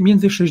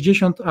między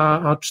 60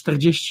 a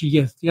 40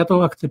 jest. Ja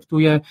to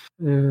akceptuję.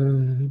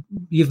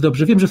 Jest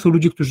dobrze. Wiem, że są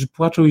ludzie, którzy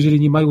płaczą, jeżeli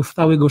nie mają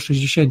stałego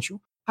 60.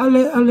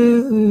 Ale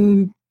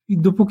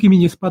dopóki mi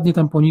nie spadnie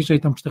tam poniżej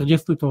tam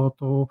 40,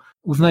 to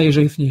uznaję,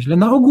 że jest nieźle.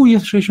 Na ogół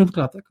jest 60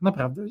 klatek,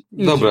 naprawdę.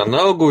 Dobra,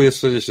 na ogół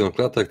jest 60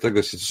 klatek,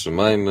 tego się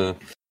trzymajmy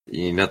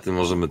i na tym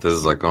możemy też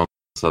zakończyć.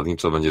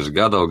 Zasadniczo będziesz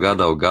gadał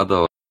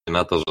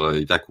na to,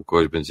 że i tak u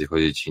kogoś będzie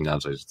chodzić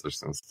inaczej, czy coś w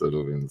tym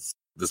stylu, więc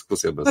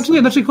dyskusja bez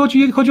sensu.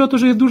 Chodzi o to,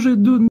 że jest duży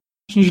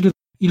źle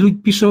i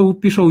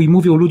piszą i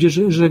mówią ludzie,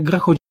 że gra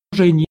chodzi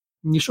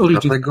niż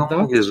Origins. Dlatego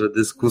prawda? mówię, że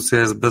dyskusja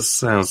jest bez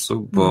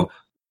sensu, bo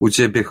u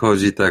ciebie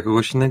chodzi tak,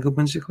 kogoś innego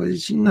będzie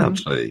chodzić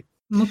inaczej.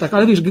 No tak,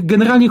 ale wiesz,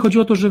 generalnie chodzi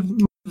o to, że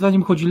za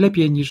nim chodzi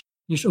lepiej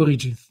niż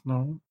Origins.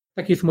 No.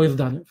 Takie jest moje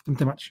zdanie w tym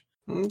temacie.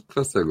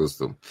 Kwestia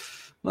gustu.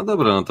 No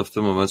dobra, no to w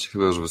tym momencie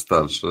chyba już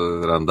wystarczy.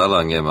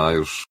 Randala nie ma,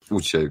 już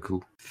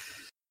uciekł.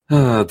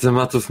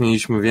 Tematów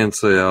mieliśmy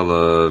więcej,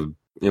 ale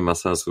nie ma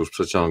sensu już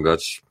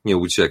przeciągać. Nie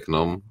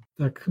uciekną.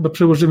 Tak, chyba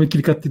przełożymy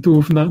kilka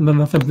tytułów na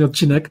następny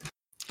odcinek.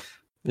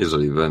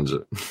 Jeżeli będzie.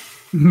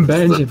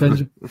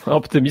 Będzie.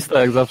 Optymista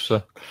jak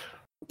zawsze.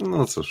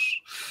 No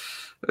cóż.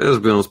 Już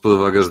biorąc pod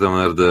uwagę, że ten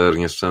RDR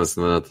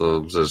nieszczęsny, no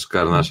to przecież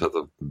Karnasia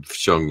to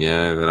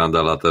wciągnie.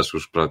 Randala też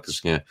już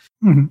praktycznie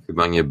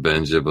chyba nie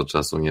będzie, bo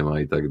czasu nie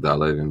ma i tak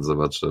dalej, więc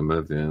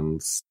zobaczymy,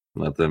 więc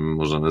na tym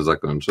możemy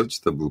zakończyć.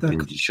 To był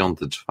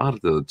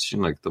 54.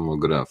 odcinek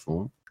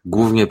Tomografu.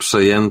 Głównie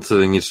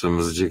przejęty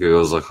niczym z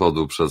Dzikiego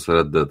Zachodu przez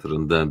Red Dead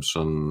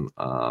Redemption,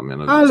 a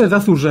mianowicie... Ale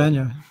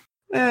zasłużenie.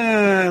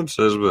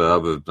 Czyżby,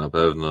 aby na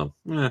pewno.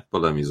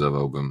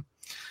 Polemizowałbym.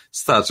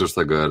 Starczy już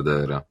tego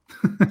RDR-a.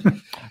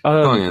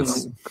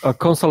 Koniec. A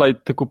konsolę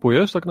ty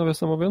kupujesz, tak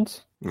nawiasem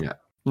mówiąc?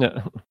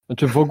 Nie.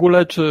 Znaczy w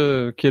ogóle,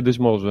 czy kiedyś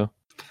może?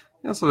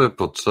 Ja sobie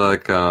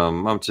poczekam,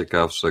 mam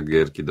ciekawsze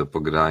gierki do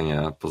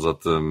pogrania. Poza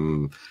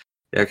tym,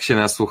 jak się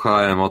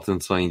nasłuchałem o tym,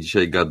 co oni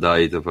dzisiaj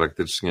gadali, to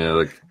praktycznie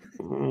tak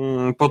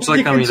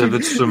poczekam, ile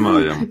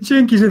wytrzymają.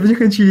 Dzięki, że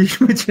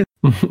zniechęciliśmy cię.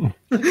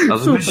 A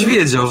żebyś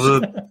wiedział, że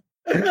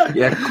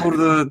jak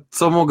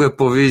co mogę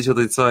powiedzieć o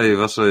tej całej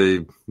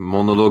waszej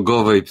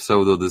monologowej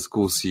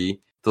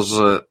pseudodyskusji, to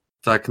że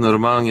tak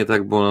normalnie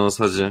tak było na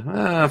zasadzie,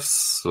 w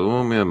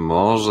sumie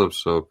może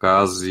przy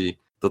okazji,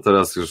 to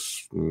teraz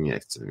już nie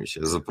chce mi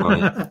się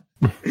zupełnie.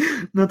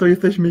 No to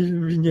jesteśmy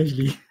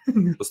nieźli.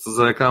 Po prostu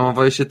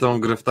zareklamowaliście tą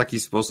grę w taki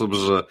sposób,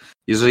 że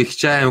jeżeli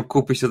chciałem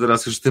kupić, to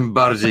teraz już tym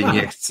bardziej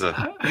nie chcę.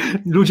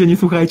 Ludzie, nie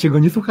słuchajcie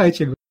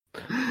go.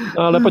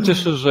 No, ale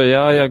pocieszę, że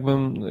ja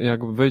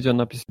jak wyjdzie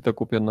na PC, to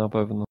kupię na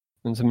pewno.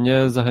 Więc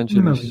mnie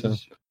zachęciliście.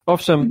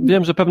 Owszem,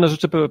 wiem, że pewne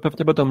rzeczy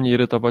pewnie będą mnie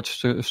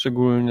irytować,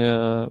 szczególnie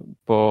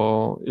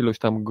po iluś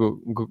tam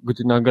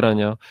godzinach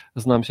grania.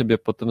 Znam siebie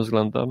pod tym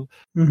względem.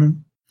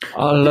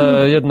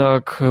 Ale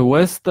jednak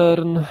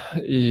western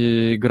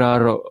i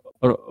gra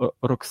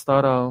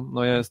Rockstara,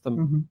 no ja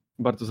jestem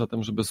bardzo za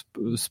tym, żeby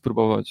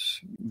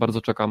spróbować.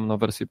 Bardzo czekam na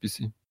wersję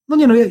PC.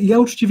 Ja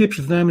uczciwie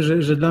przyznałem,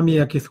 że dla mnie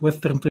jak jest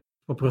western, to jest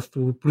po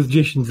prostu plus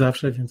 10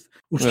 zawsze, więc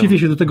uczciwie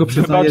się do tego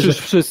przyznaję. Wybaczysz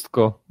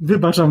wszystko.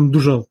 Wybaczam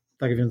dużo,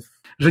 tak więc,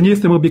 że nie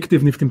jestem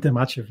obiektywny w tym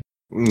temacie.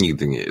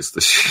 Nigdy nie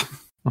jesteś.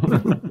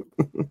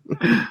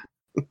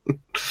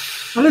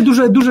 Ale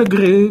duże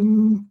gry,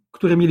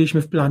 które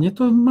mieliśmy w planie,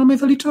 to mamy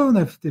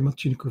zaliczone w tym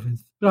odcinku,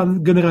 więc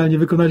plan generalnie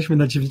wykonaliśmy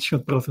na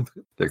 90%.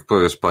 Jak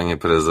powiesz, panie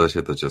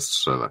prezesie, to cię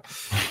strzelę.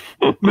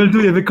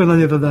 Melduję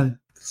wykonanie zadania.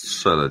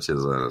 Strzelę cię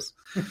zaraz.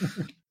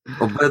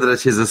 Obedrę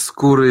cię ze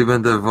skóry i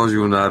będę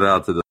woził na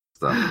raty do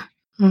stanu.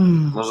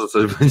 Może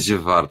coś będzie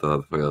warta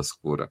ta twoja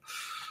skóra.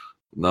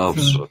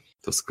 Dobrze.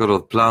 To skoro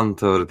plan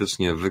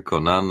teoretycznie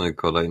wykonany,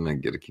 kolejne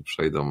gierki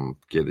przejdą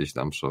kiedyś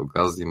tam przy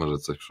okazji, może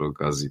coś przy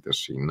okazji też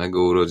się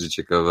innego urodzi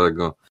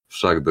ciekawego.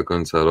 Wszak do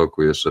końca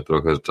roku jeszcze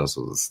trochę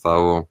czasu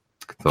zostało.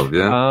 Kto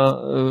wie?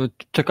 A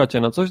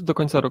czekacie na coś do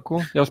końca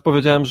roku? Ja już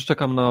powiedziałem, że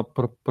czekam na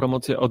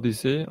promocję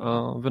Odyssey,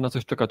 a wy na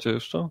coś czekacie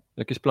jeszcze?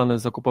 Jakieś plany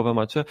zakupowe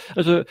macie?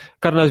 Znaczy,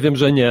 Karnaś wiem,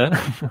 że nie.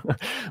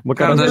 Bo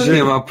Karnaś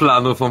nie ma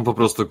planów, on po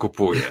prostu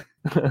kupuje.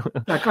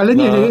 Tak, ale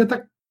nie, ja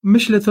tak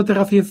myślę, co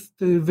teraz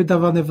jest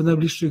wydawane w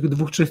najbliższych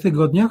 2-3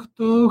 tygodniach,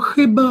 to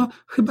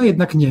chyba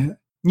jednak nie.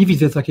 Nie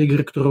widzę takiej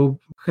gry, którą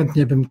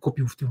chętnie bym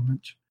kupił w tym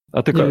momencie.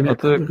 A ty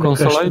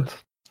Consolite?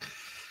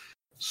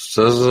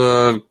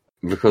 Szczerze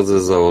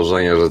wychodzę z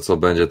założenia, że co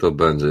będzie, to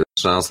będzie. Jest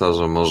szansa,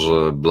 że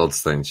może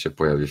Bloodstained się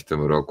pojawi w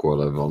tym roku,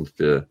 ale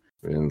wątpię.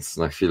 Więc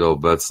na chwilę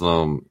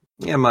obecną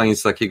nie ma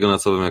nic takiego, na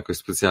co bym jakoś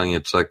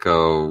specjalnie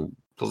czekał.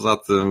 Poza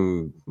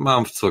tym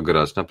mam w co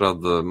grać.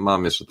 Naprawdę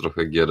mam jeszcze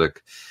trochę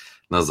gierek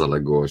na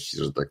zaległości,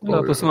 że tak powiem.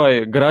 No to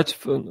słuchaj,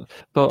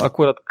 to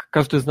akurat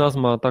każdy z nas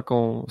ma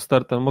taką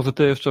startę, może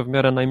ty jeszcze w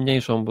miarę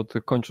najmniejszą, bo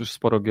ty kończysz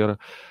sporo gier,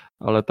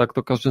 ale tak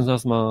to każdy z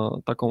nas ma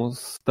taką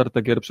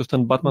startę gier. Przecież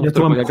ten Batman,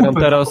 którego ja gram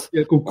teraz,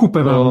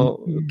 kupę to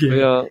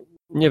ja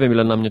nie wiem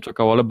ile na mnie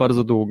czekało, ale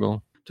bardzo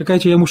długo.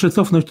 Czekajcie, ja muszę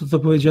cofnąć to, co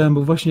powiedziałem,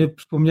 bo właśnie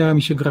przypomniała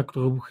mi się gra,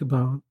 którą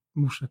chyba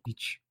muszę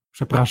pić.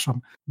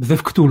 Przepraszam. Ze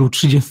Cthulhu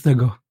 30.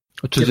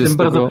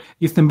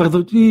 Jestem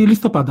bardzo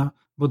listopada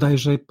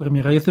bodajże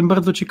premiera. Jestem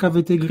bardzo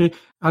ciekawy tej gry,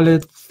 ale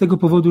z tego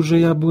powodu, że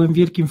ja byłem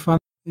wielkim fanem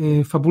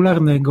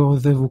fabularnego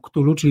Zewu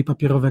Cthulhu, czyli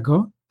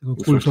papierowego.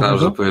 Myślałem,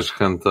 że powiesz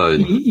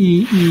hentai.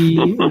 I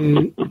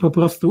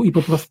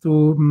po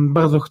prostu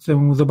bardzo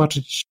chcę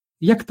zobaczyć,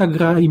 jak ta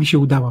gra i mi się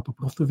udała po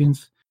prostu,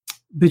 więc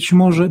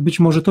być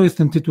może to jest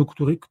ten tytuł,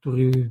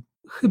 który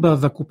chyba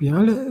zakupię,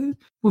 ale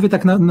mówię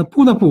tak na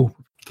pół.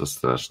 To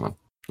straszne.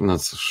 No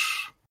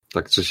cóż,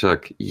 tak czy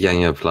siak ja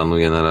nie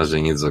planuję na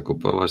razie nic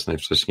zakupować.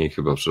 Najwcześniej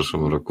chyba w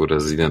przyszłym roku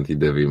Resident i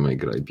Devil May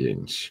Cry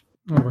 5.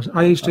 No właśnie.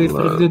 A jeszcze jest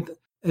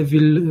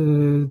Evil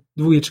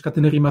 2,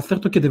 ten remaster,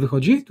 to kiedy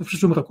wychodzi? To w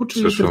przyszłym roku? W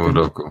przyszłym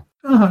roku.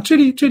 Aha,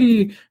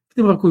 czyli w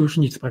tym roku już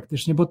nic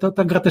praktycznie, bo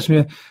ta gra też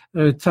mnie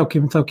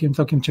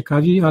całkiem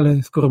ciekawi,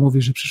 ale skoro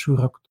mówisz, że przyszły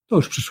rok, to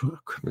już przyszły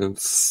rok.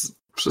 Więc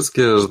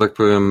wszystkie, że tak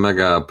powiem,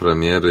 mega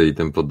premiery i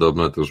tym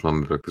podobne to już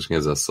mamy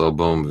praktycznie za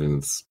sobą,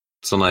 więc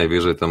co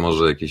najwyżej to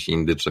może jakiś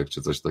indyczek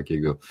czy coś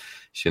takiego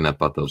się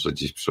napatoczy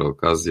dziś przy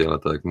okazji, ale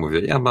tak jak mówię,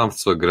 ja mam w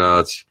co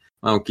grać,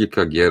 mam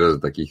kilka gier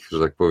takich, że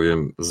tak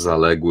powiem,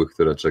 zaległych,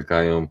 które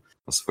czekają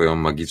na swoją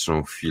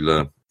magiczną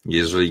chwilę.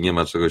 Jeżeli nie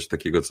ma czegoś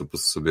takiego, co po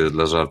prostu sobie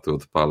dla żartu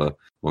odpalę,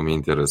 bo mnie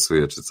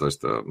interesuje czy coś,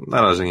 to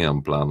na razie nie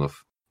mam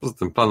planów. Poza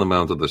tym plany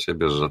mają to do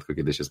siebie, że rzadko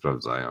kiedy się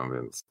sprawdzają,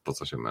 więc po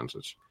co się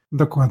męczyć.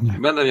 Dokładnie.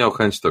 Będę miał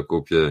chęć, to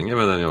kupię, nie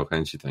będę miał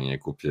chęci, to nie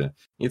kupię.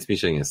 Nic mi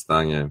się nie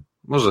stanie.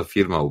 Może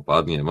firma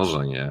upadnie,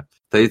 może nie.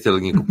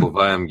 Telltale nie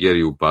kupowałem gier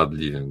i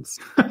upadli, więc...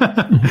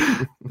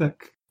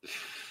 Tak.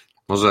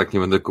 Może jak nie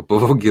będę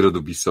kupował gier od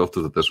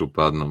Ubisoftu, to też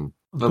upadną.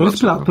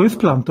 To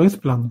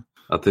jest plan.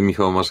 A ty,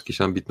 Michał, masz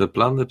jakieś ambitne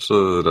plany, czy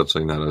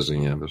raczej na razie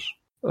nie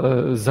wiesz?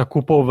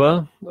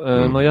 Zakupowe.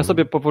 No ja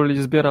sobie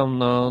powoli zbieram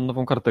na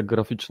nową kartę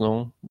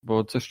graficzną,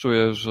 bo coś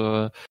czuję,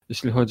 że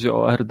jeśli chodzi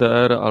o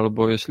RDR,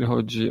 albo jeśli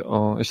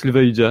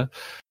wyjdzie,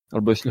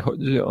 albo jeśli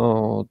chodzi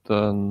o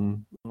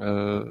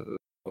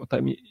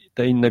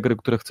te inne gry,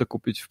 które chcę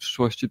kupić w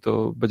przyszłości,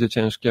 to będzie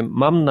ciężkie.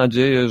 Mam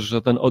nadzieję,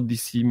 że ten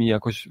Odyssey mi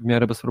jakoś w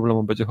miarę bez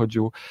problemu będzie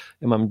chodził.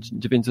 Ja mam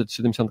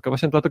 970.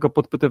 Właśnie dlatego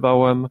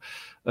podpytywałem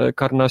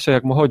Karnasia,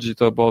 jak mu chodzi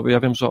to, bo ja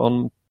wiem, że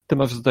ty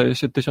masz, zdaje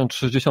się,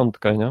 1060,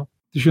 nie?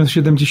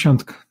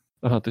 1070.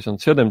 Aha,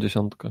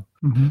 1070.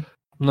 Mhm.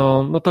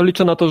 No to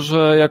liczę na to,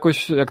 że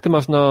jakoś jak ty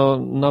masz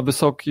na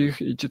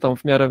wysokich i ci tam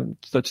w miarę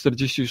te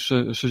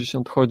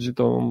 40-60 chodzi,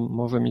 to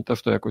może mi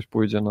też to jakoś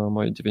pójdzie na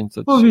moje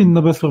 900.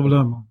 Powinno, bez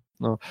problemu.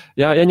 No.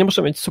 Ja nie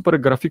muszę mieć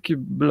super grafiki,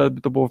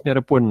 byleby to było w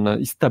miarę płynne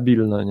i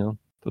stabilne, nie?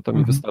 To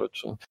mi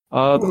wystarczy.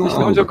 A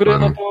jeśli chodzi o gry,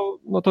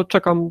 no to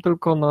czekam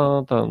tylko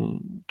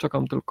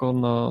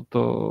na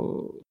to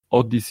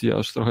Odyssey,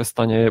 aż trochę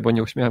stanieje, bo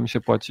nie uśmiecham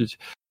się płacić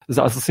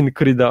za Assassin's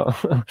Creed'a.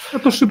 No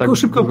to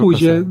szybko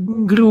pójdzie.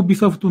 Gry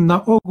Ubisoftu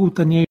na ogół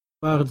tanieje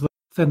bardzo.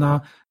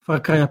 Cena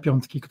Far Cry'a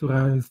 5,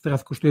 która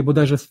teraz kosztuje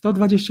bodajże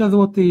 120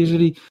 zł,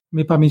 jeżeli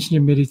mnie pamięć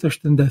nie myli, coś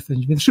ten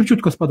deseń, więc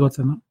szybciutko spadła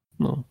cena.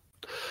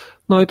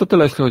 No i to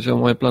tyle, jeśli chodzi o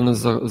moje plany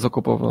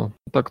zakupowe.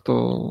 Tak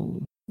to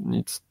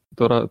nic.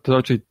 To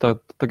raczej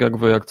tak jak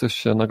wy, jak coś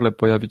się nagle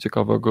pojawi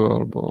ciekawego,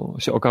 albo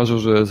się okaże,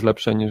 że jest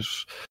lepsze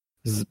niż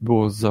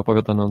było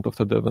zapowiadane, to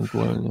wtedy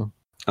ewentualnie.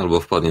 Albo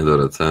wpadnie do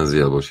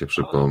recenzji, albo się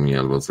przypomni,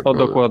 albo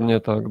cokolwiek. Dokładnie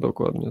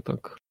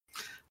tak.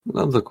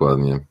 No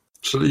dokładnie.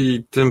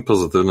 Czyli tym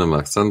pozytywnym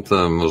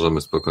akcentem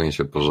możemy spokojnie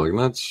się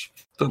pożegnać.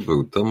 To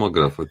był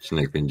Tomograf,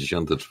 odcinek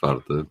 54.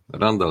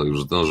 Randall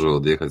już zdążył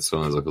odjechać w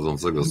stronę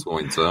zachodzącego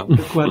słońca.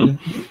 Dokładnie.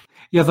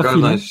 Ja za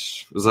chwilę.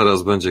 Karnaś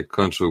zaraz będzie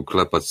kończył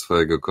klepać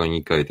swojego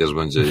konika i też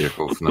będzie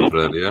jechał na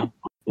prerię.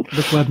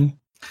 Dokładnie.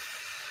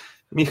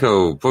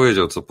 Michał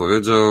powiedział, co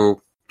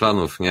powiedział.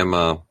 Planów nie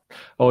ma.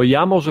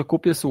 Ja może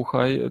kupię,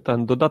 słuchaj,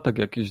 ten dodatek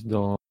jakiś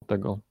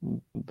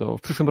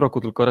w przyszłym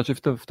roku, tylko raczej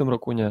w tym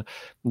roku nie,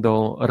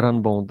 do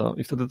Runbounda.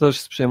 I wtedy też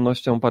z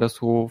przyjemnością parę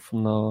słów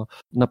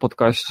na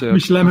podcaście.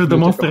 Myślemy do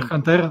Monster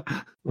Huntera.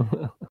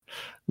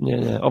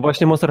 Nie.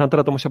 Właśnie Monster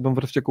Huntera to musiałbym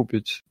wreszcie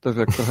kupić. Też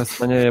jak trochę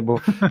stanieje, bo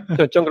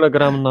ciągle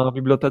gram na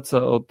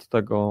bibliotece od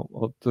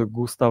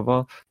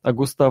Gustawa, a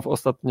Gustaw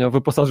ostatnio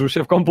wyposażył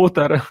się w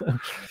komputer.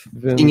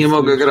 Więc... I nie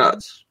mogę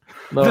grać.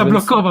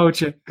 Zablokował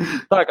cię.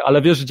 Tak,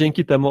 ale wiesz,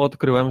 dzięki temu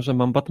odkryłem, że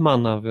mam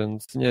Batmana,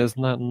 więc nie jest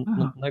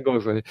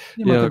najgorzej.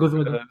 Nie ma tego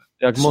złego.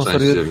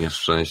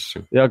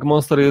 Jak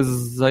Monster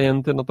jest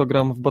zajęty, no to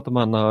gram w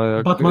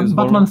Batmana.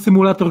 Batman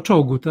Simulator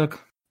czołgu,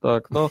 tak?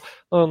 Tak, no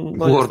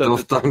World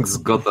of Tanks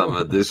Gotham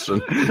Edition.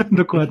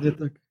 Dokładnie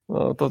tak.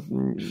 No to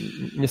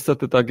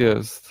niestety tak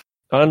jest.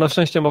 Ale na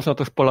szczęście można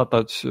też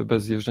polatać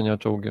bez jeżdżenia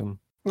czołgiem.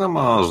 No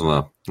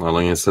można,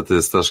 ale niestety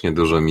jest strasznie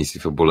dużo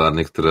misji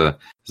fabularnych, które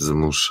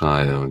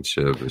zmuszają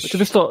cię być.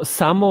 Wiesz to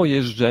samo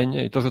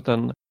jeżdżenie i to, że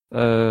ten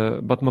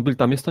Batmobil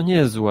tam jest, to nie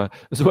jest złe.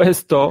 Złe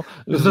jest to,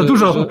 że...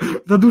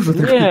 Za dużo.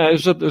 Nie,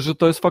 że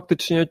to jest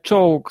faktycznie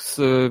czołg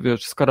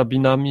z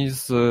karabinami,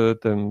 z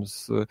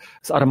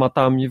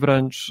armatami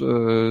wręcz,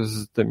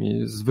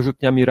 z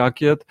wyrzutniami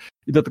rakiet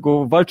i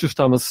dlatego walczysz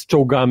tam z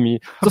czołgami.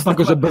 Co z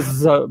tego, że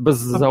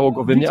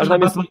bezzałogowymi.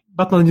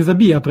 Batman nie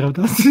zabija,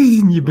 prawda?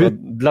 Niby.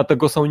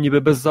 Dlatego są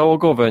niby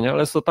bezzałogowe, nie? Ale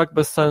jest to tak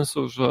bez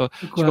sensu, że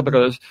szkoda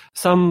gadać.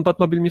 Sam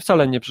Batmobil mi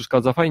wcale nie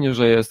przeszkadza. Fajnie,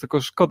 że jest,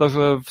 tylko szkoda,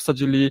 że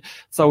wsadzili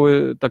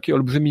cały taki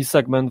olbrzymi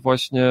segment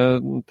właśnie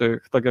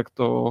tych, tak jak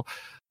to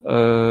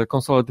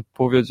konsola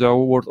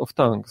powiedział, World of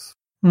Tanks.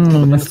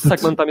 Ten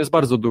segment tam jest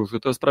bardzo duży.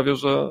 To jest prawie,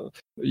 że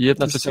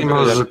 1/3.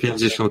 Może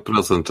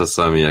 50%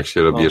 czasami, jak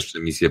się robi jeszcze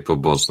misje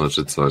poboczne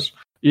czy coś.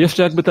 I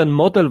jeszcze jakby ten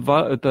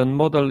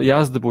model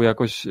jazdy był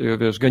jakoś,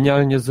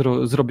 genialnie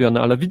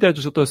zrobiony, ale widać,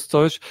 że to jest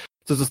coś,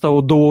 co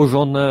zostało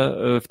dołożone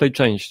w tej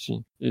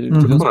części. I to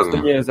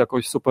nie jest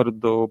jakoś super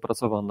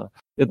dopracowane.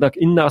 jednak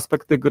inne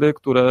aspekty gry,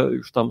 które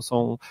już tam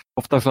są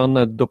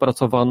powtarzane,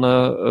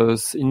 dopracowane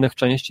z innych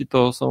części,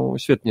 to są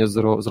świetnie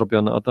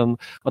zrobione,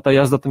 a ta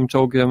jazda tym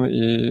czołgiem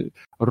i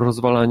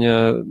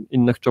rozwalanie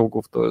innych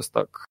czołgów to jest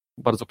tak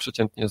bardzo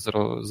przeciętnie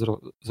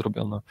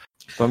zrobione.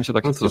 To mi się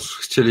tak... No cóż,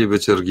 chcieli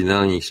być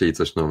oryginalni, chcieli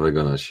coś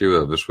nowego na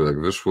siłę, wyszło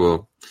jak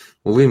wyszło.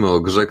 Mówimy o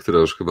grze, która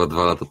już chyba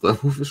 2 lata temu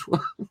wyszła.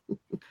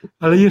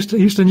 Ale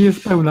jeszcze nie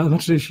jest pełna,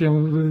 znaczy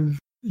się...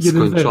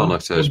 Skończona,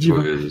 chciałeś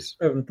powiedzieć.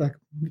 Pełna, tak.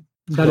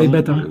 Dalej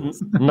beta.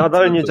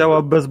 Nadal nie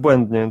działa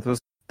bezbłędnie, to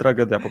jest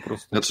tragedia po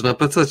prostu. Znaczy na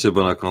PC-cie,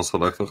 bo na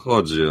konsolach to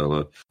chodzi,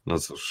 ale no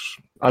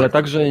cóż. Ale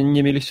także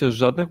nie mieliście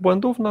żadnych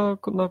błędów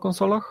na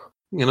konsolach?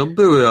 Nie no,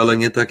 były, ale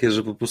nie takie,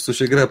 że po prostu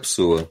się gra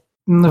psuła.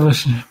 No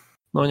właśnie.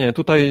 No nie,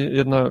 tutaj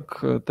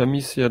jednak te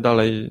misje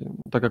dalej,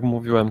 tak jak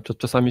mówiłem,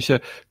 czasami się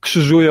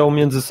krzyżują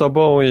między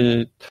sobą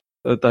i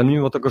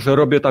mimo tego, że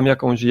robię tam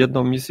jakąś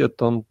jedną misję,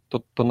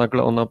 to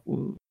nagle ona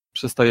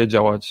przestaje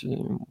działać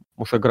i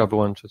muszę grę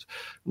wyłączyć.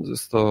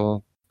 Jest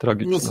to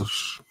tragiczne. No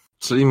cóż,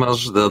 czyli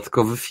masz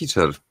dodatkowy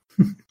feature.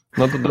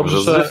 No to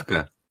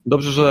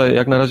dobrze, że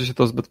jak na razie się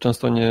to zbyt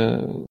często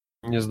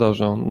nie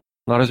zdarza.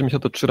 Na razie mi się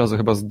to 3 razy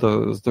chyba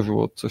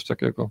zdarzyło coś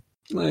takiego.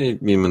 No i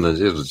miejmy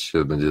nadzieję, że ci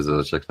się będzie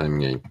zdarzać jak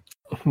najmniej.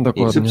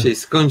 Dokładnie. Im szybciej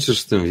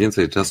skończysz, tym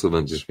więcej czasu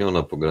będziesz miał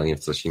na pogranie w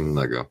coś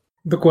innego.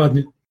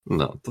 Dokładnie.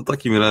 No, to w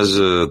takim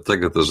razie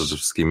tego to życzę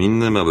wszystkim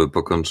innym, aby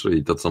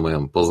pokończyli to, co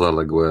mają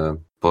pozaległe,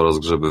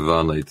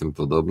 porozgrzebywane i tym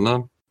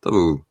podobne. To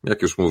był,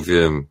 jak już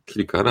mówiłem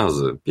kilka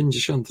razy,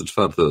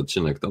 54.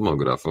 odcinek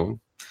Tomografu.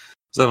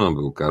 Ze mną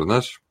był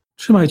Karnaś.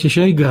 Trzymajcie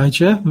się i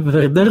grajcie w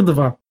Red Dead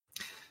 2.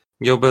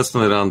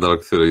 Nieobecny Randall,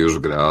 który już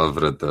gra w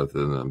Red Dead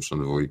Redemption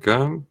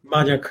 2.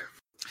 Maniak.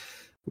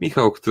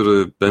 Michał,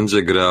 który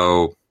będzie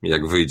grał,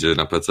 jak wyjdzie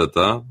na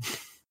PC-ta.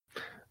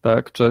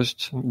 Tak,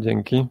 cześć,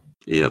 dzięki.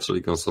 I ja,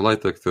 czyli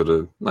Konsolajtek,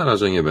 który na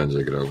razie nie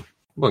będzie grał,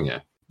 bo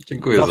nie.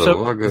 Dziękuję za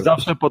uwagę.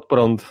 Zawsze pod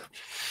prąd.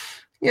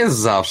 Nie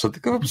zawsze,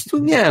 tylko po prostu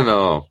nie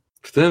no.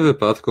 W tym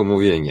wypadku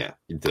mówię nie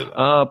i tyle.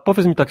 A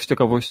powiedz mi tak z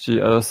ciekawości,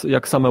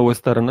 jak same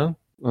westerny?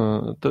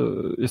 Ty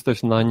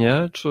jesteś na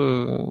nie,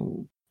 czy...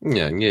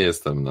 Nie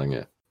jestem na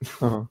nie.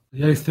 Aha.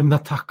 Ja jestem na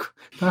tak.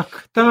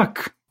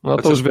 Tak. No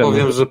to już powiem,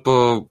 wiemy. że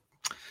po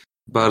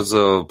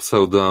bardzo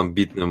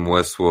pseudoambitnym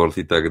Westworld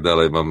i tak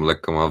dalej mam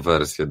lekką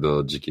awersję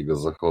do Dzikiego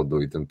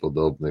Zachodu i tym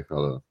podobnych,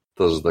 ale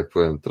to, że tak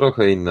powiem,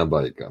 trochę inna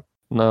bajka.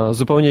 Na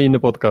zupełnie inny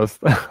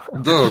podcast.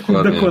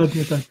 Dokładnie.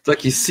 Dokładnie tak.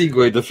 Taki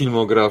segue do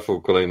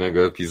filmografu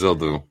kolejnego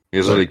epizodu,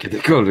 jeżeli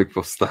kiedykolwiek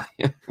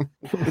powstanie.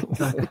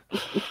 Tak.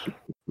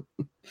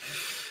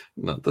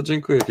 No to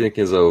dziękuję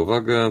pięknie za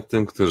uwagę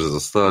tym, którzy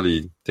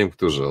zostali, tym,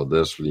 którzy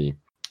odeszli,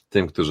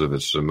 tym, którzy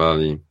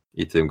wytrzymali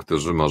i tym,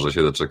 którzy może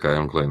się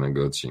doczekają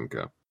kolejnego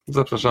odcinka.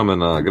 Zapraszamy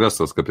na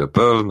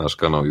grastowskopia.pl, nasz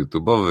kanał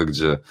YouTube'owy,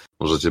 gdzie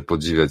możecie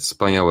podziwiać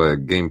wspaniałe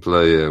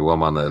gameplaye,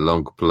 łamane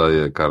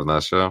longplaye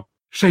Karnasia.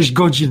 6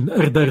 godzin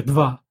RDR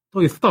 2.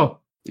 To jest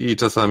to. I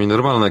czasami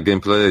normalne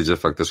gameplaye, gdzie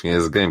faktycznie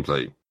jest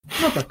gameplay.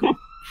 No tak.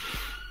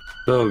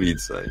 Do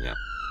widzenia.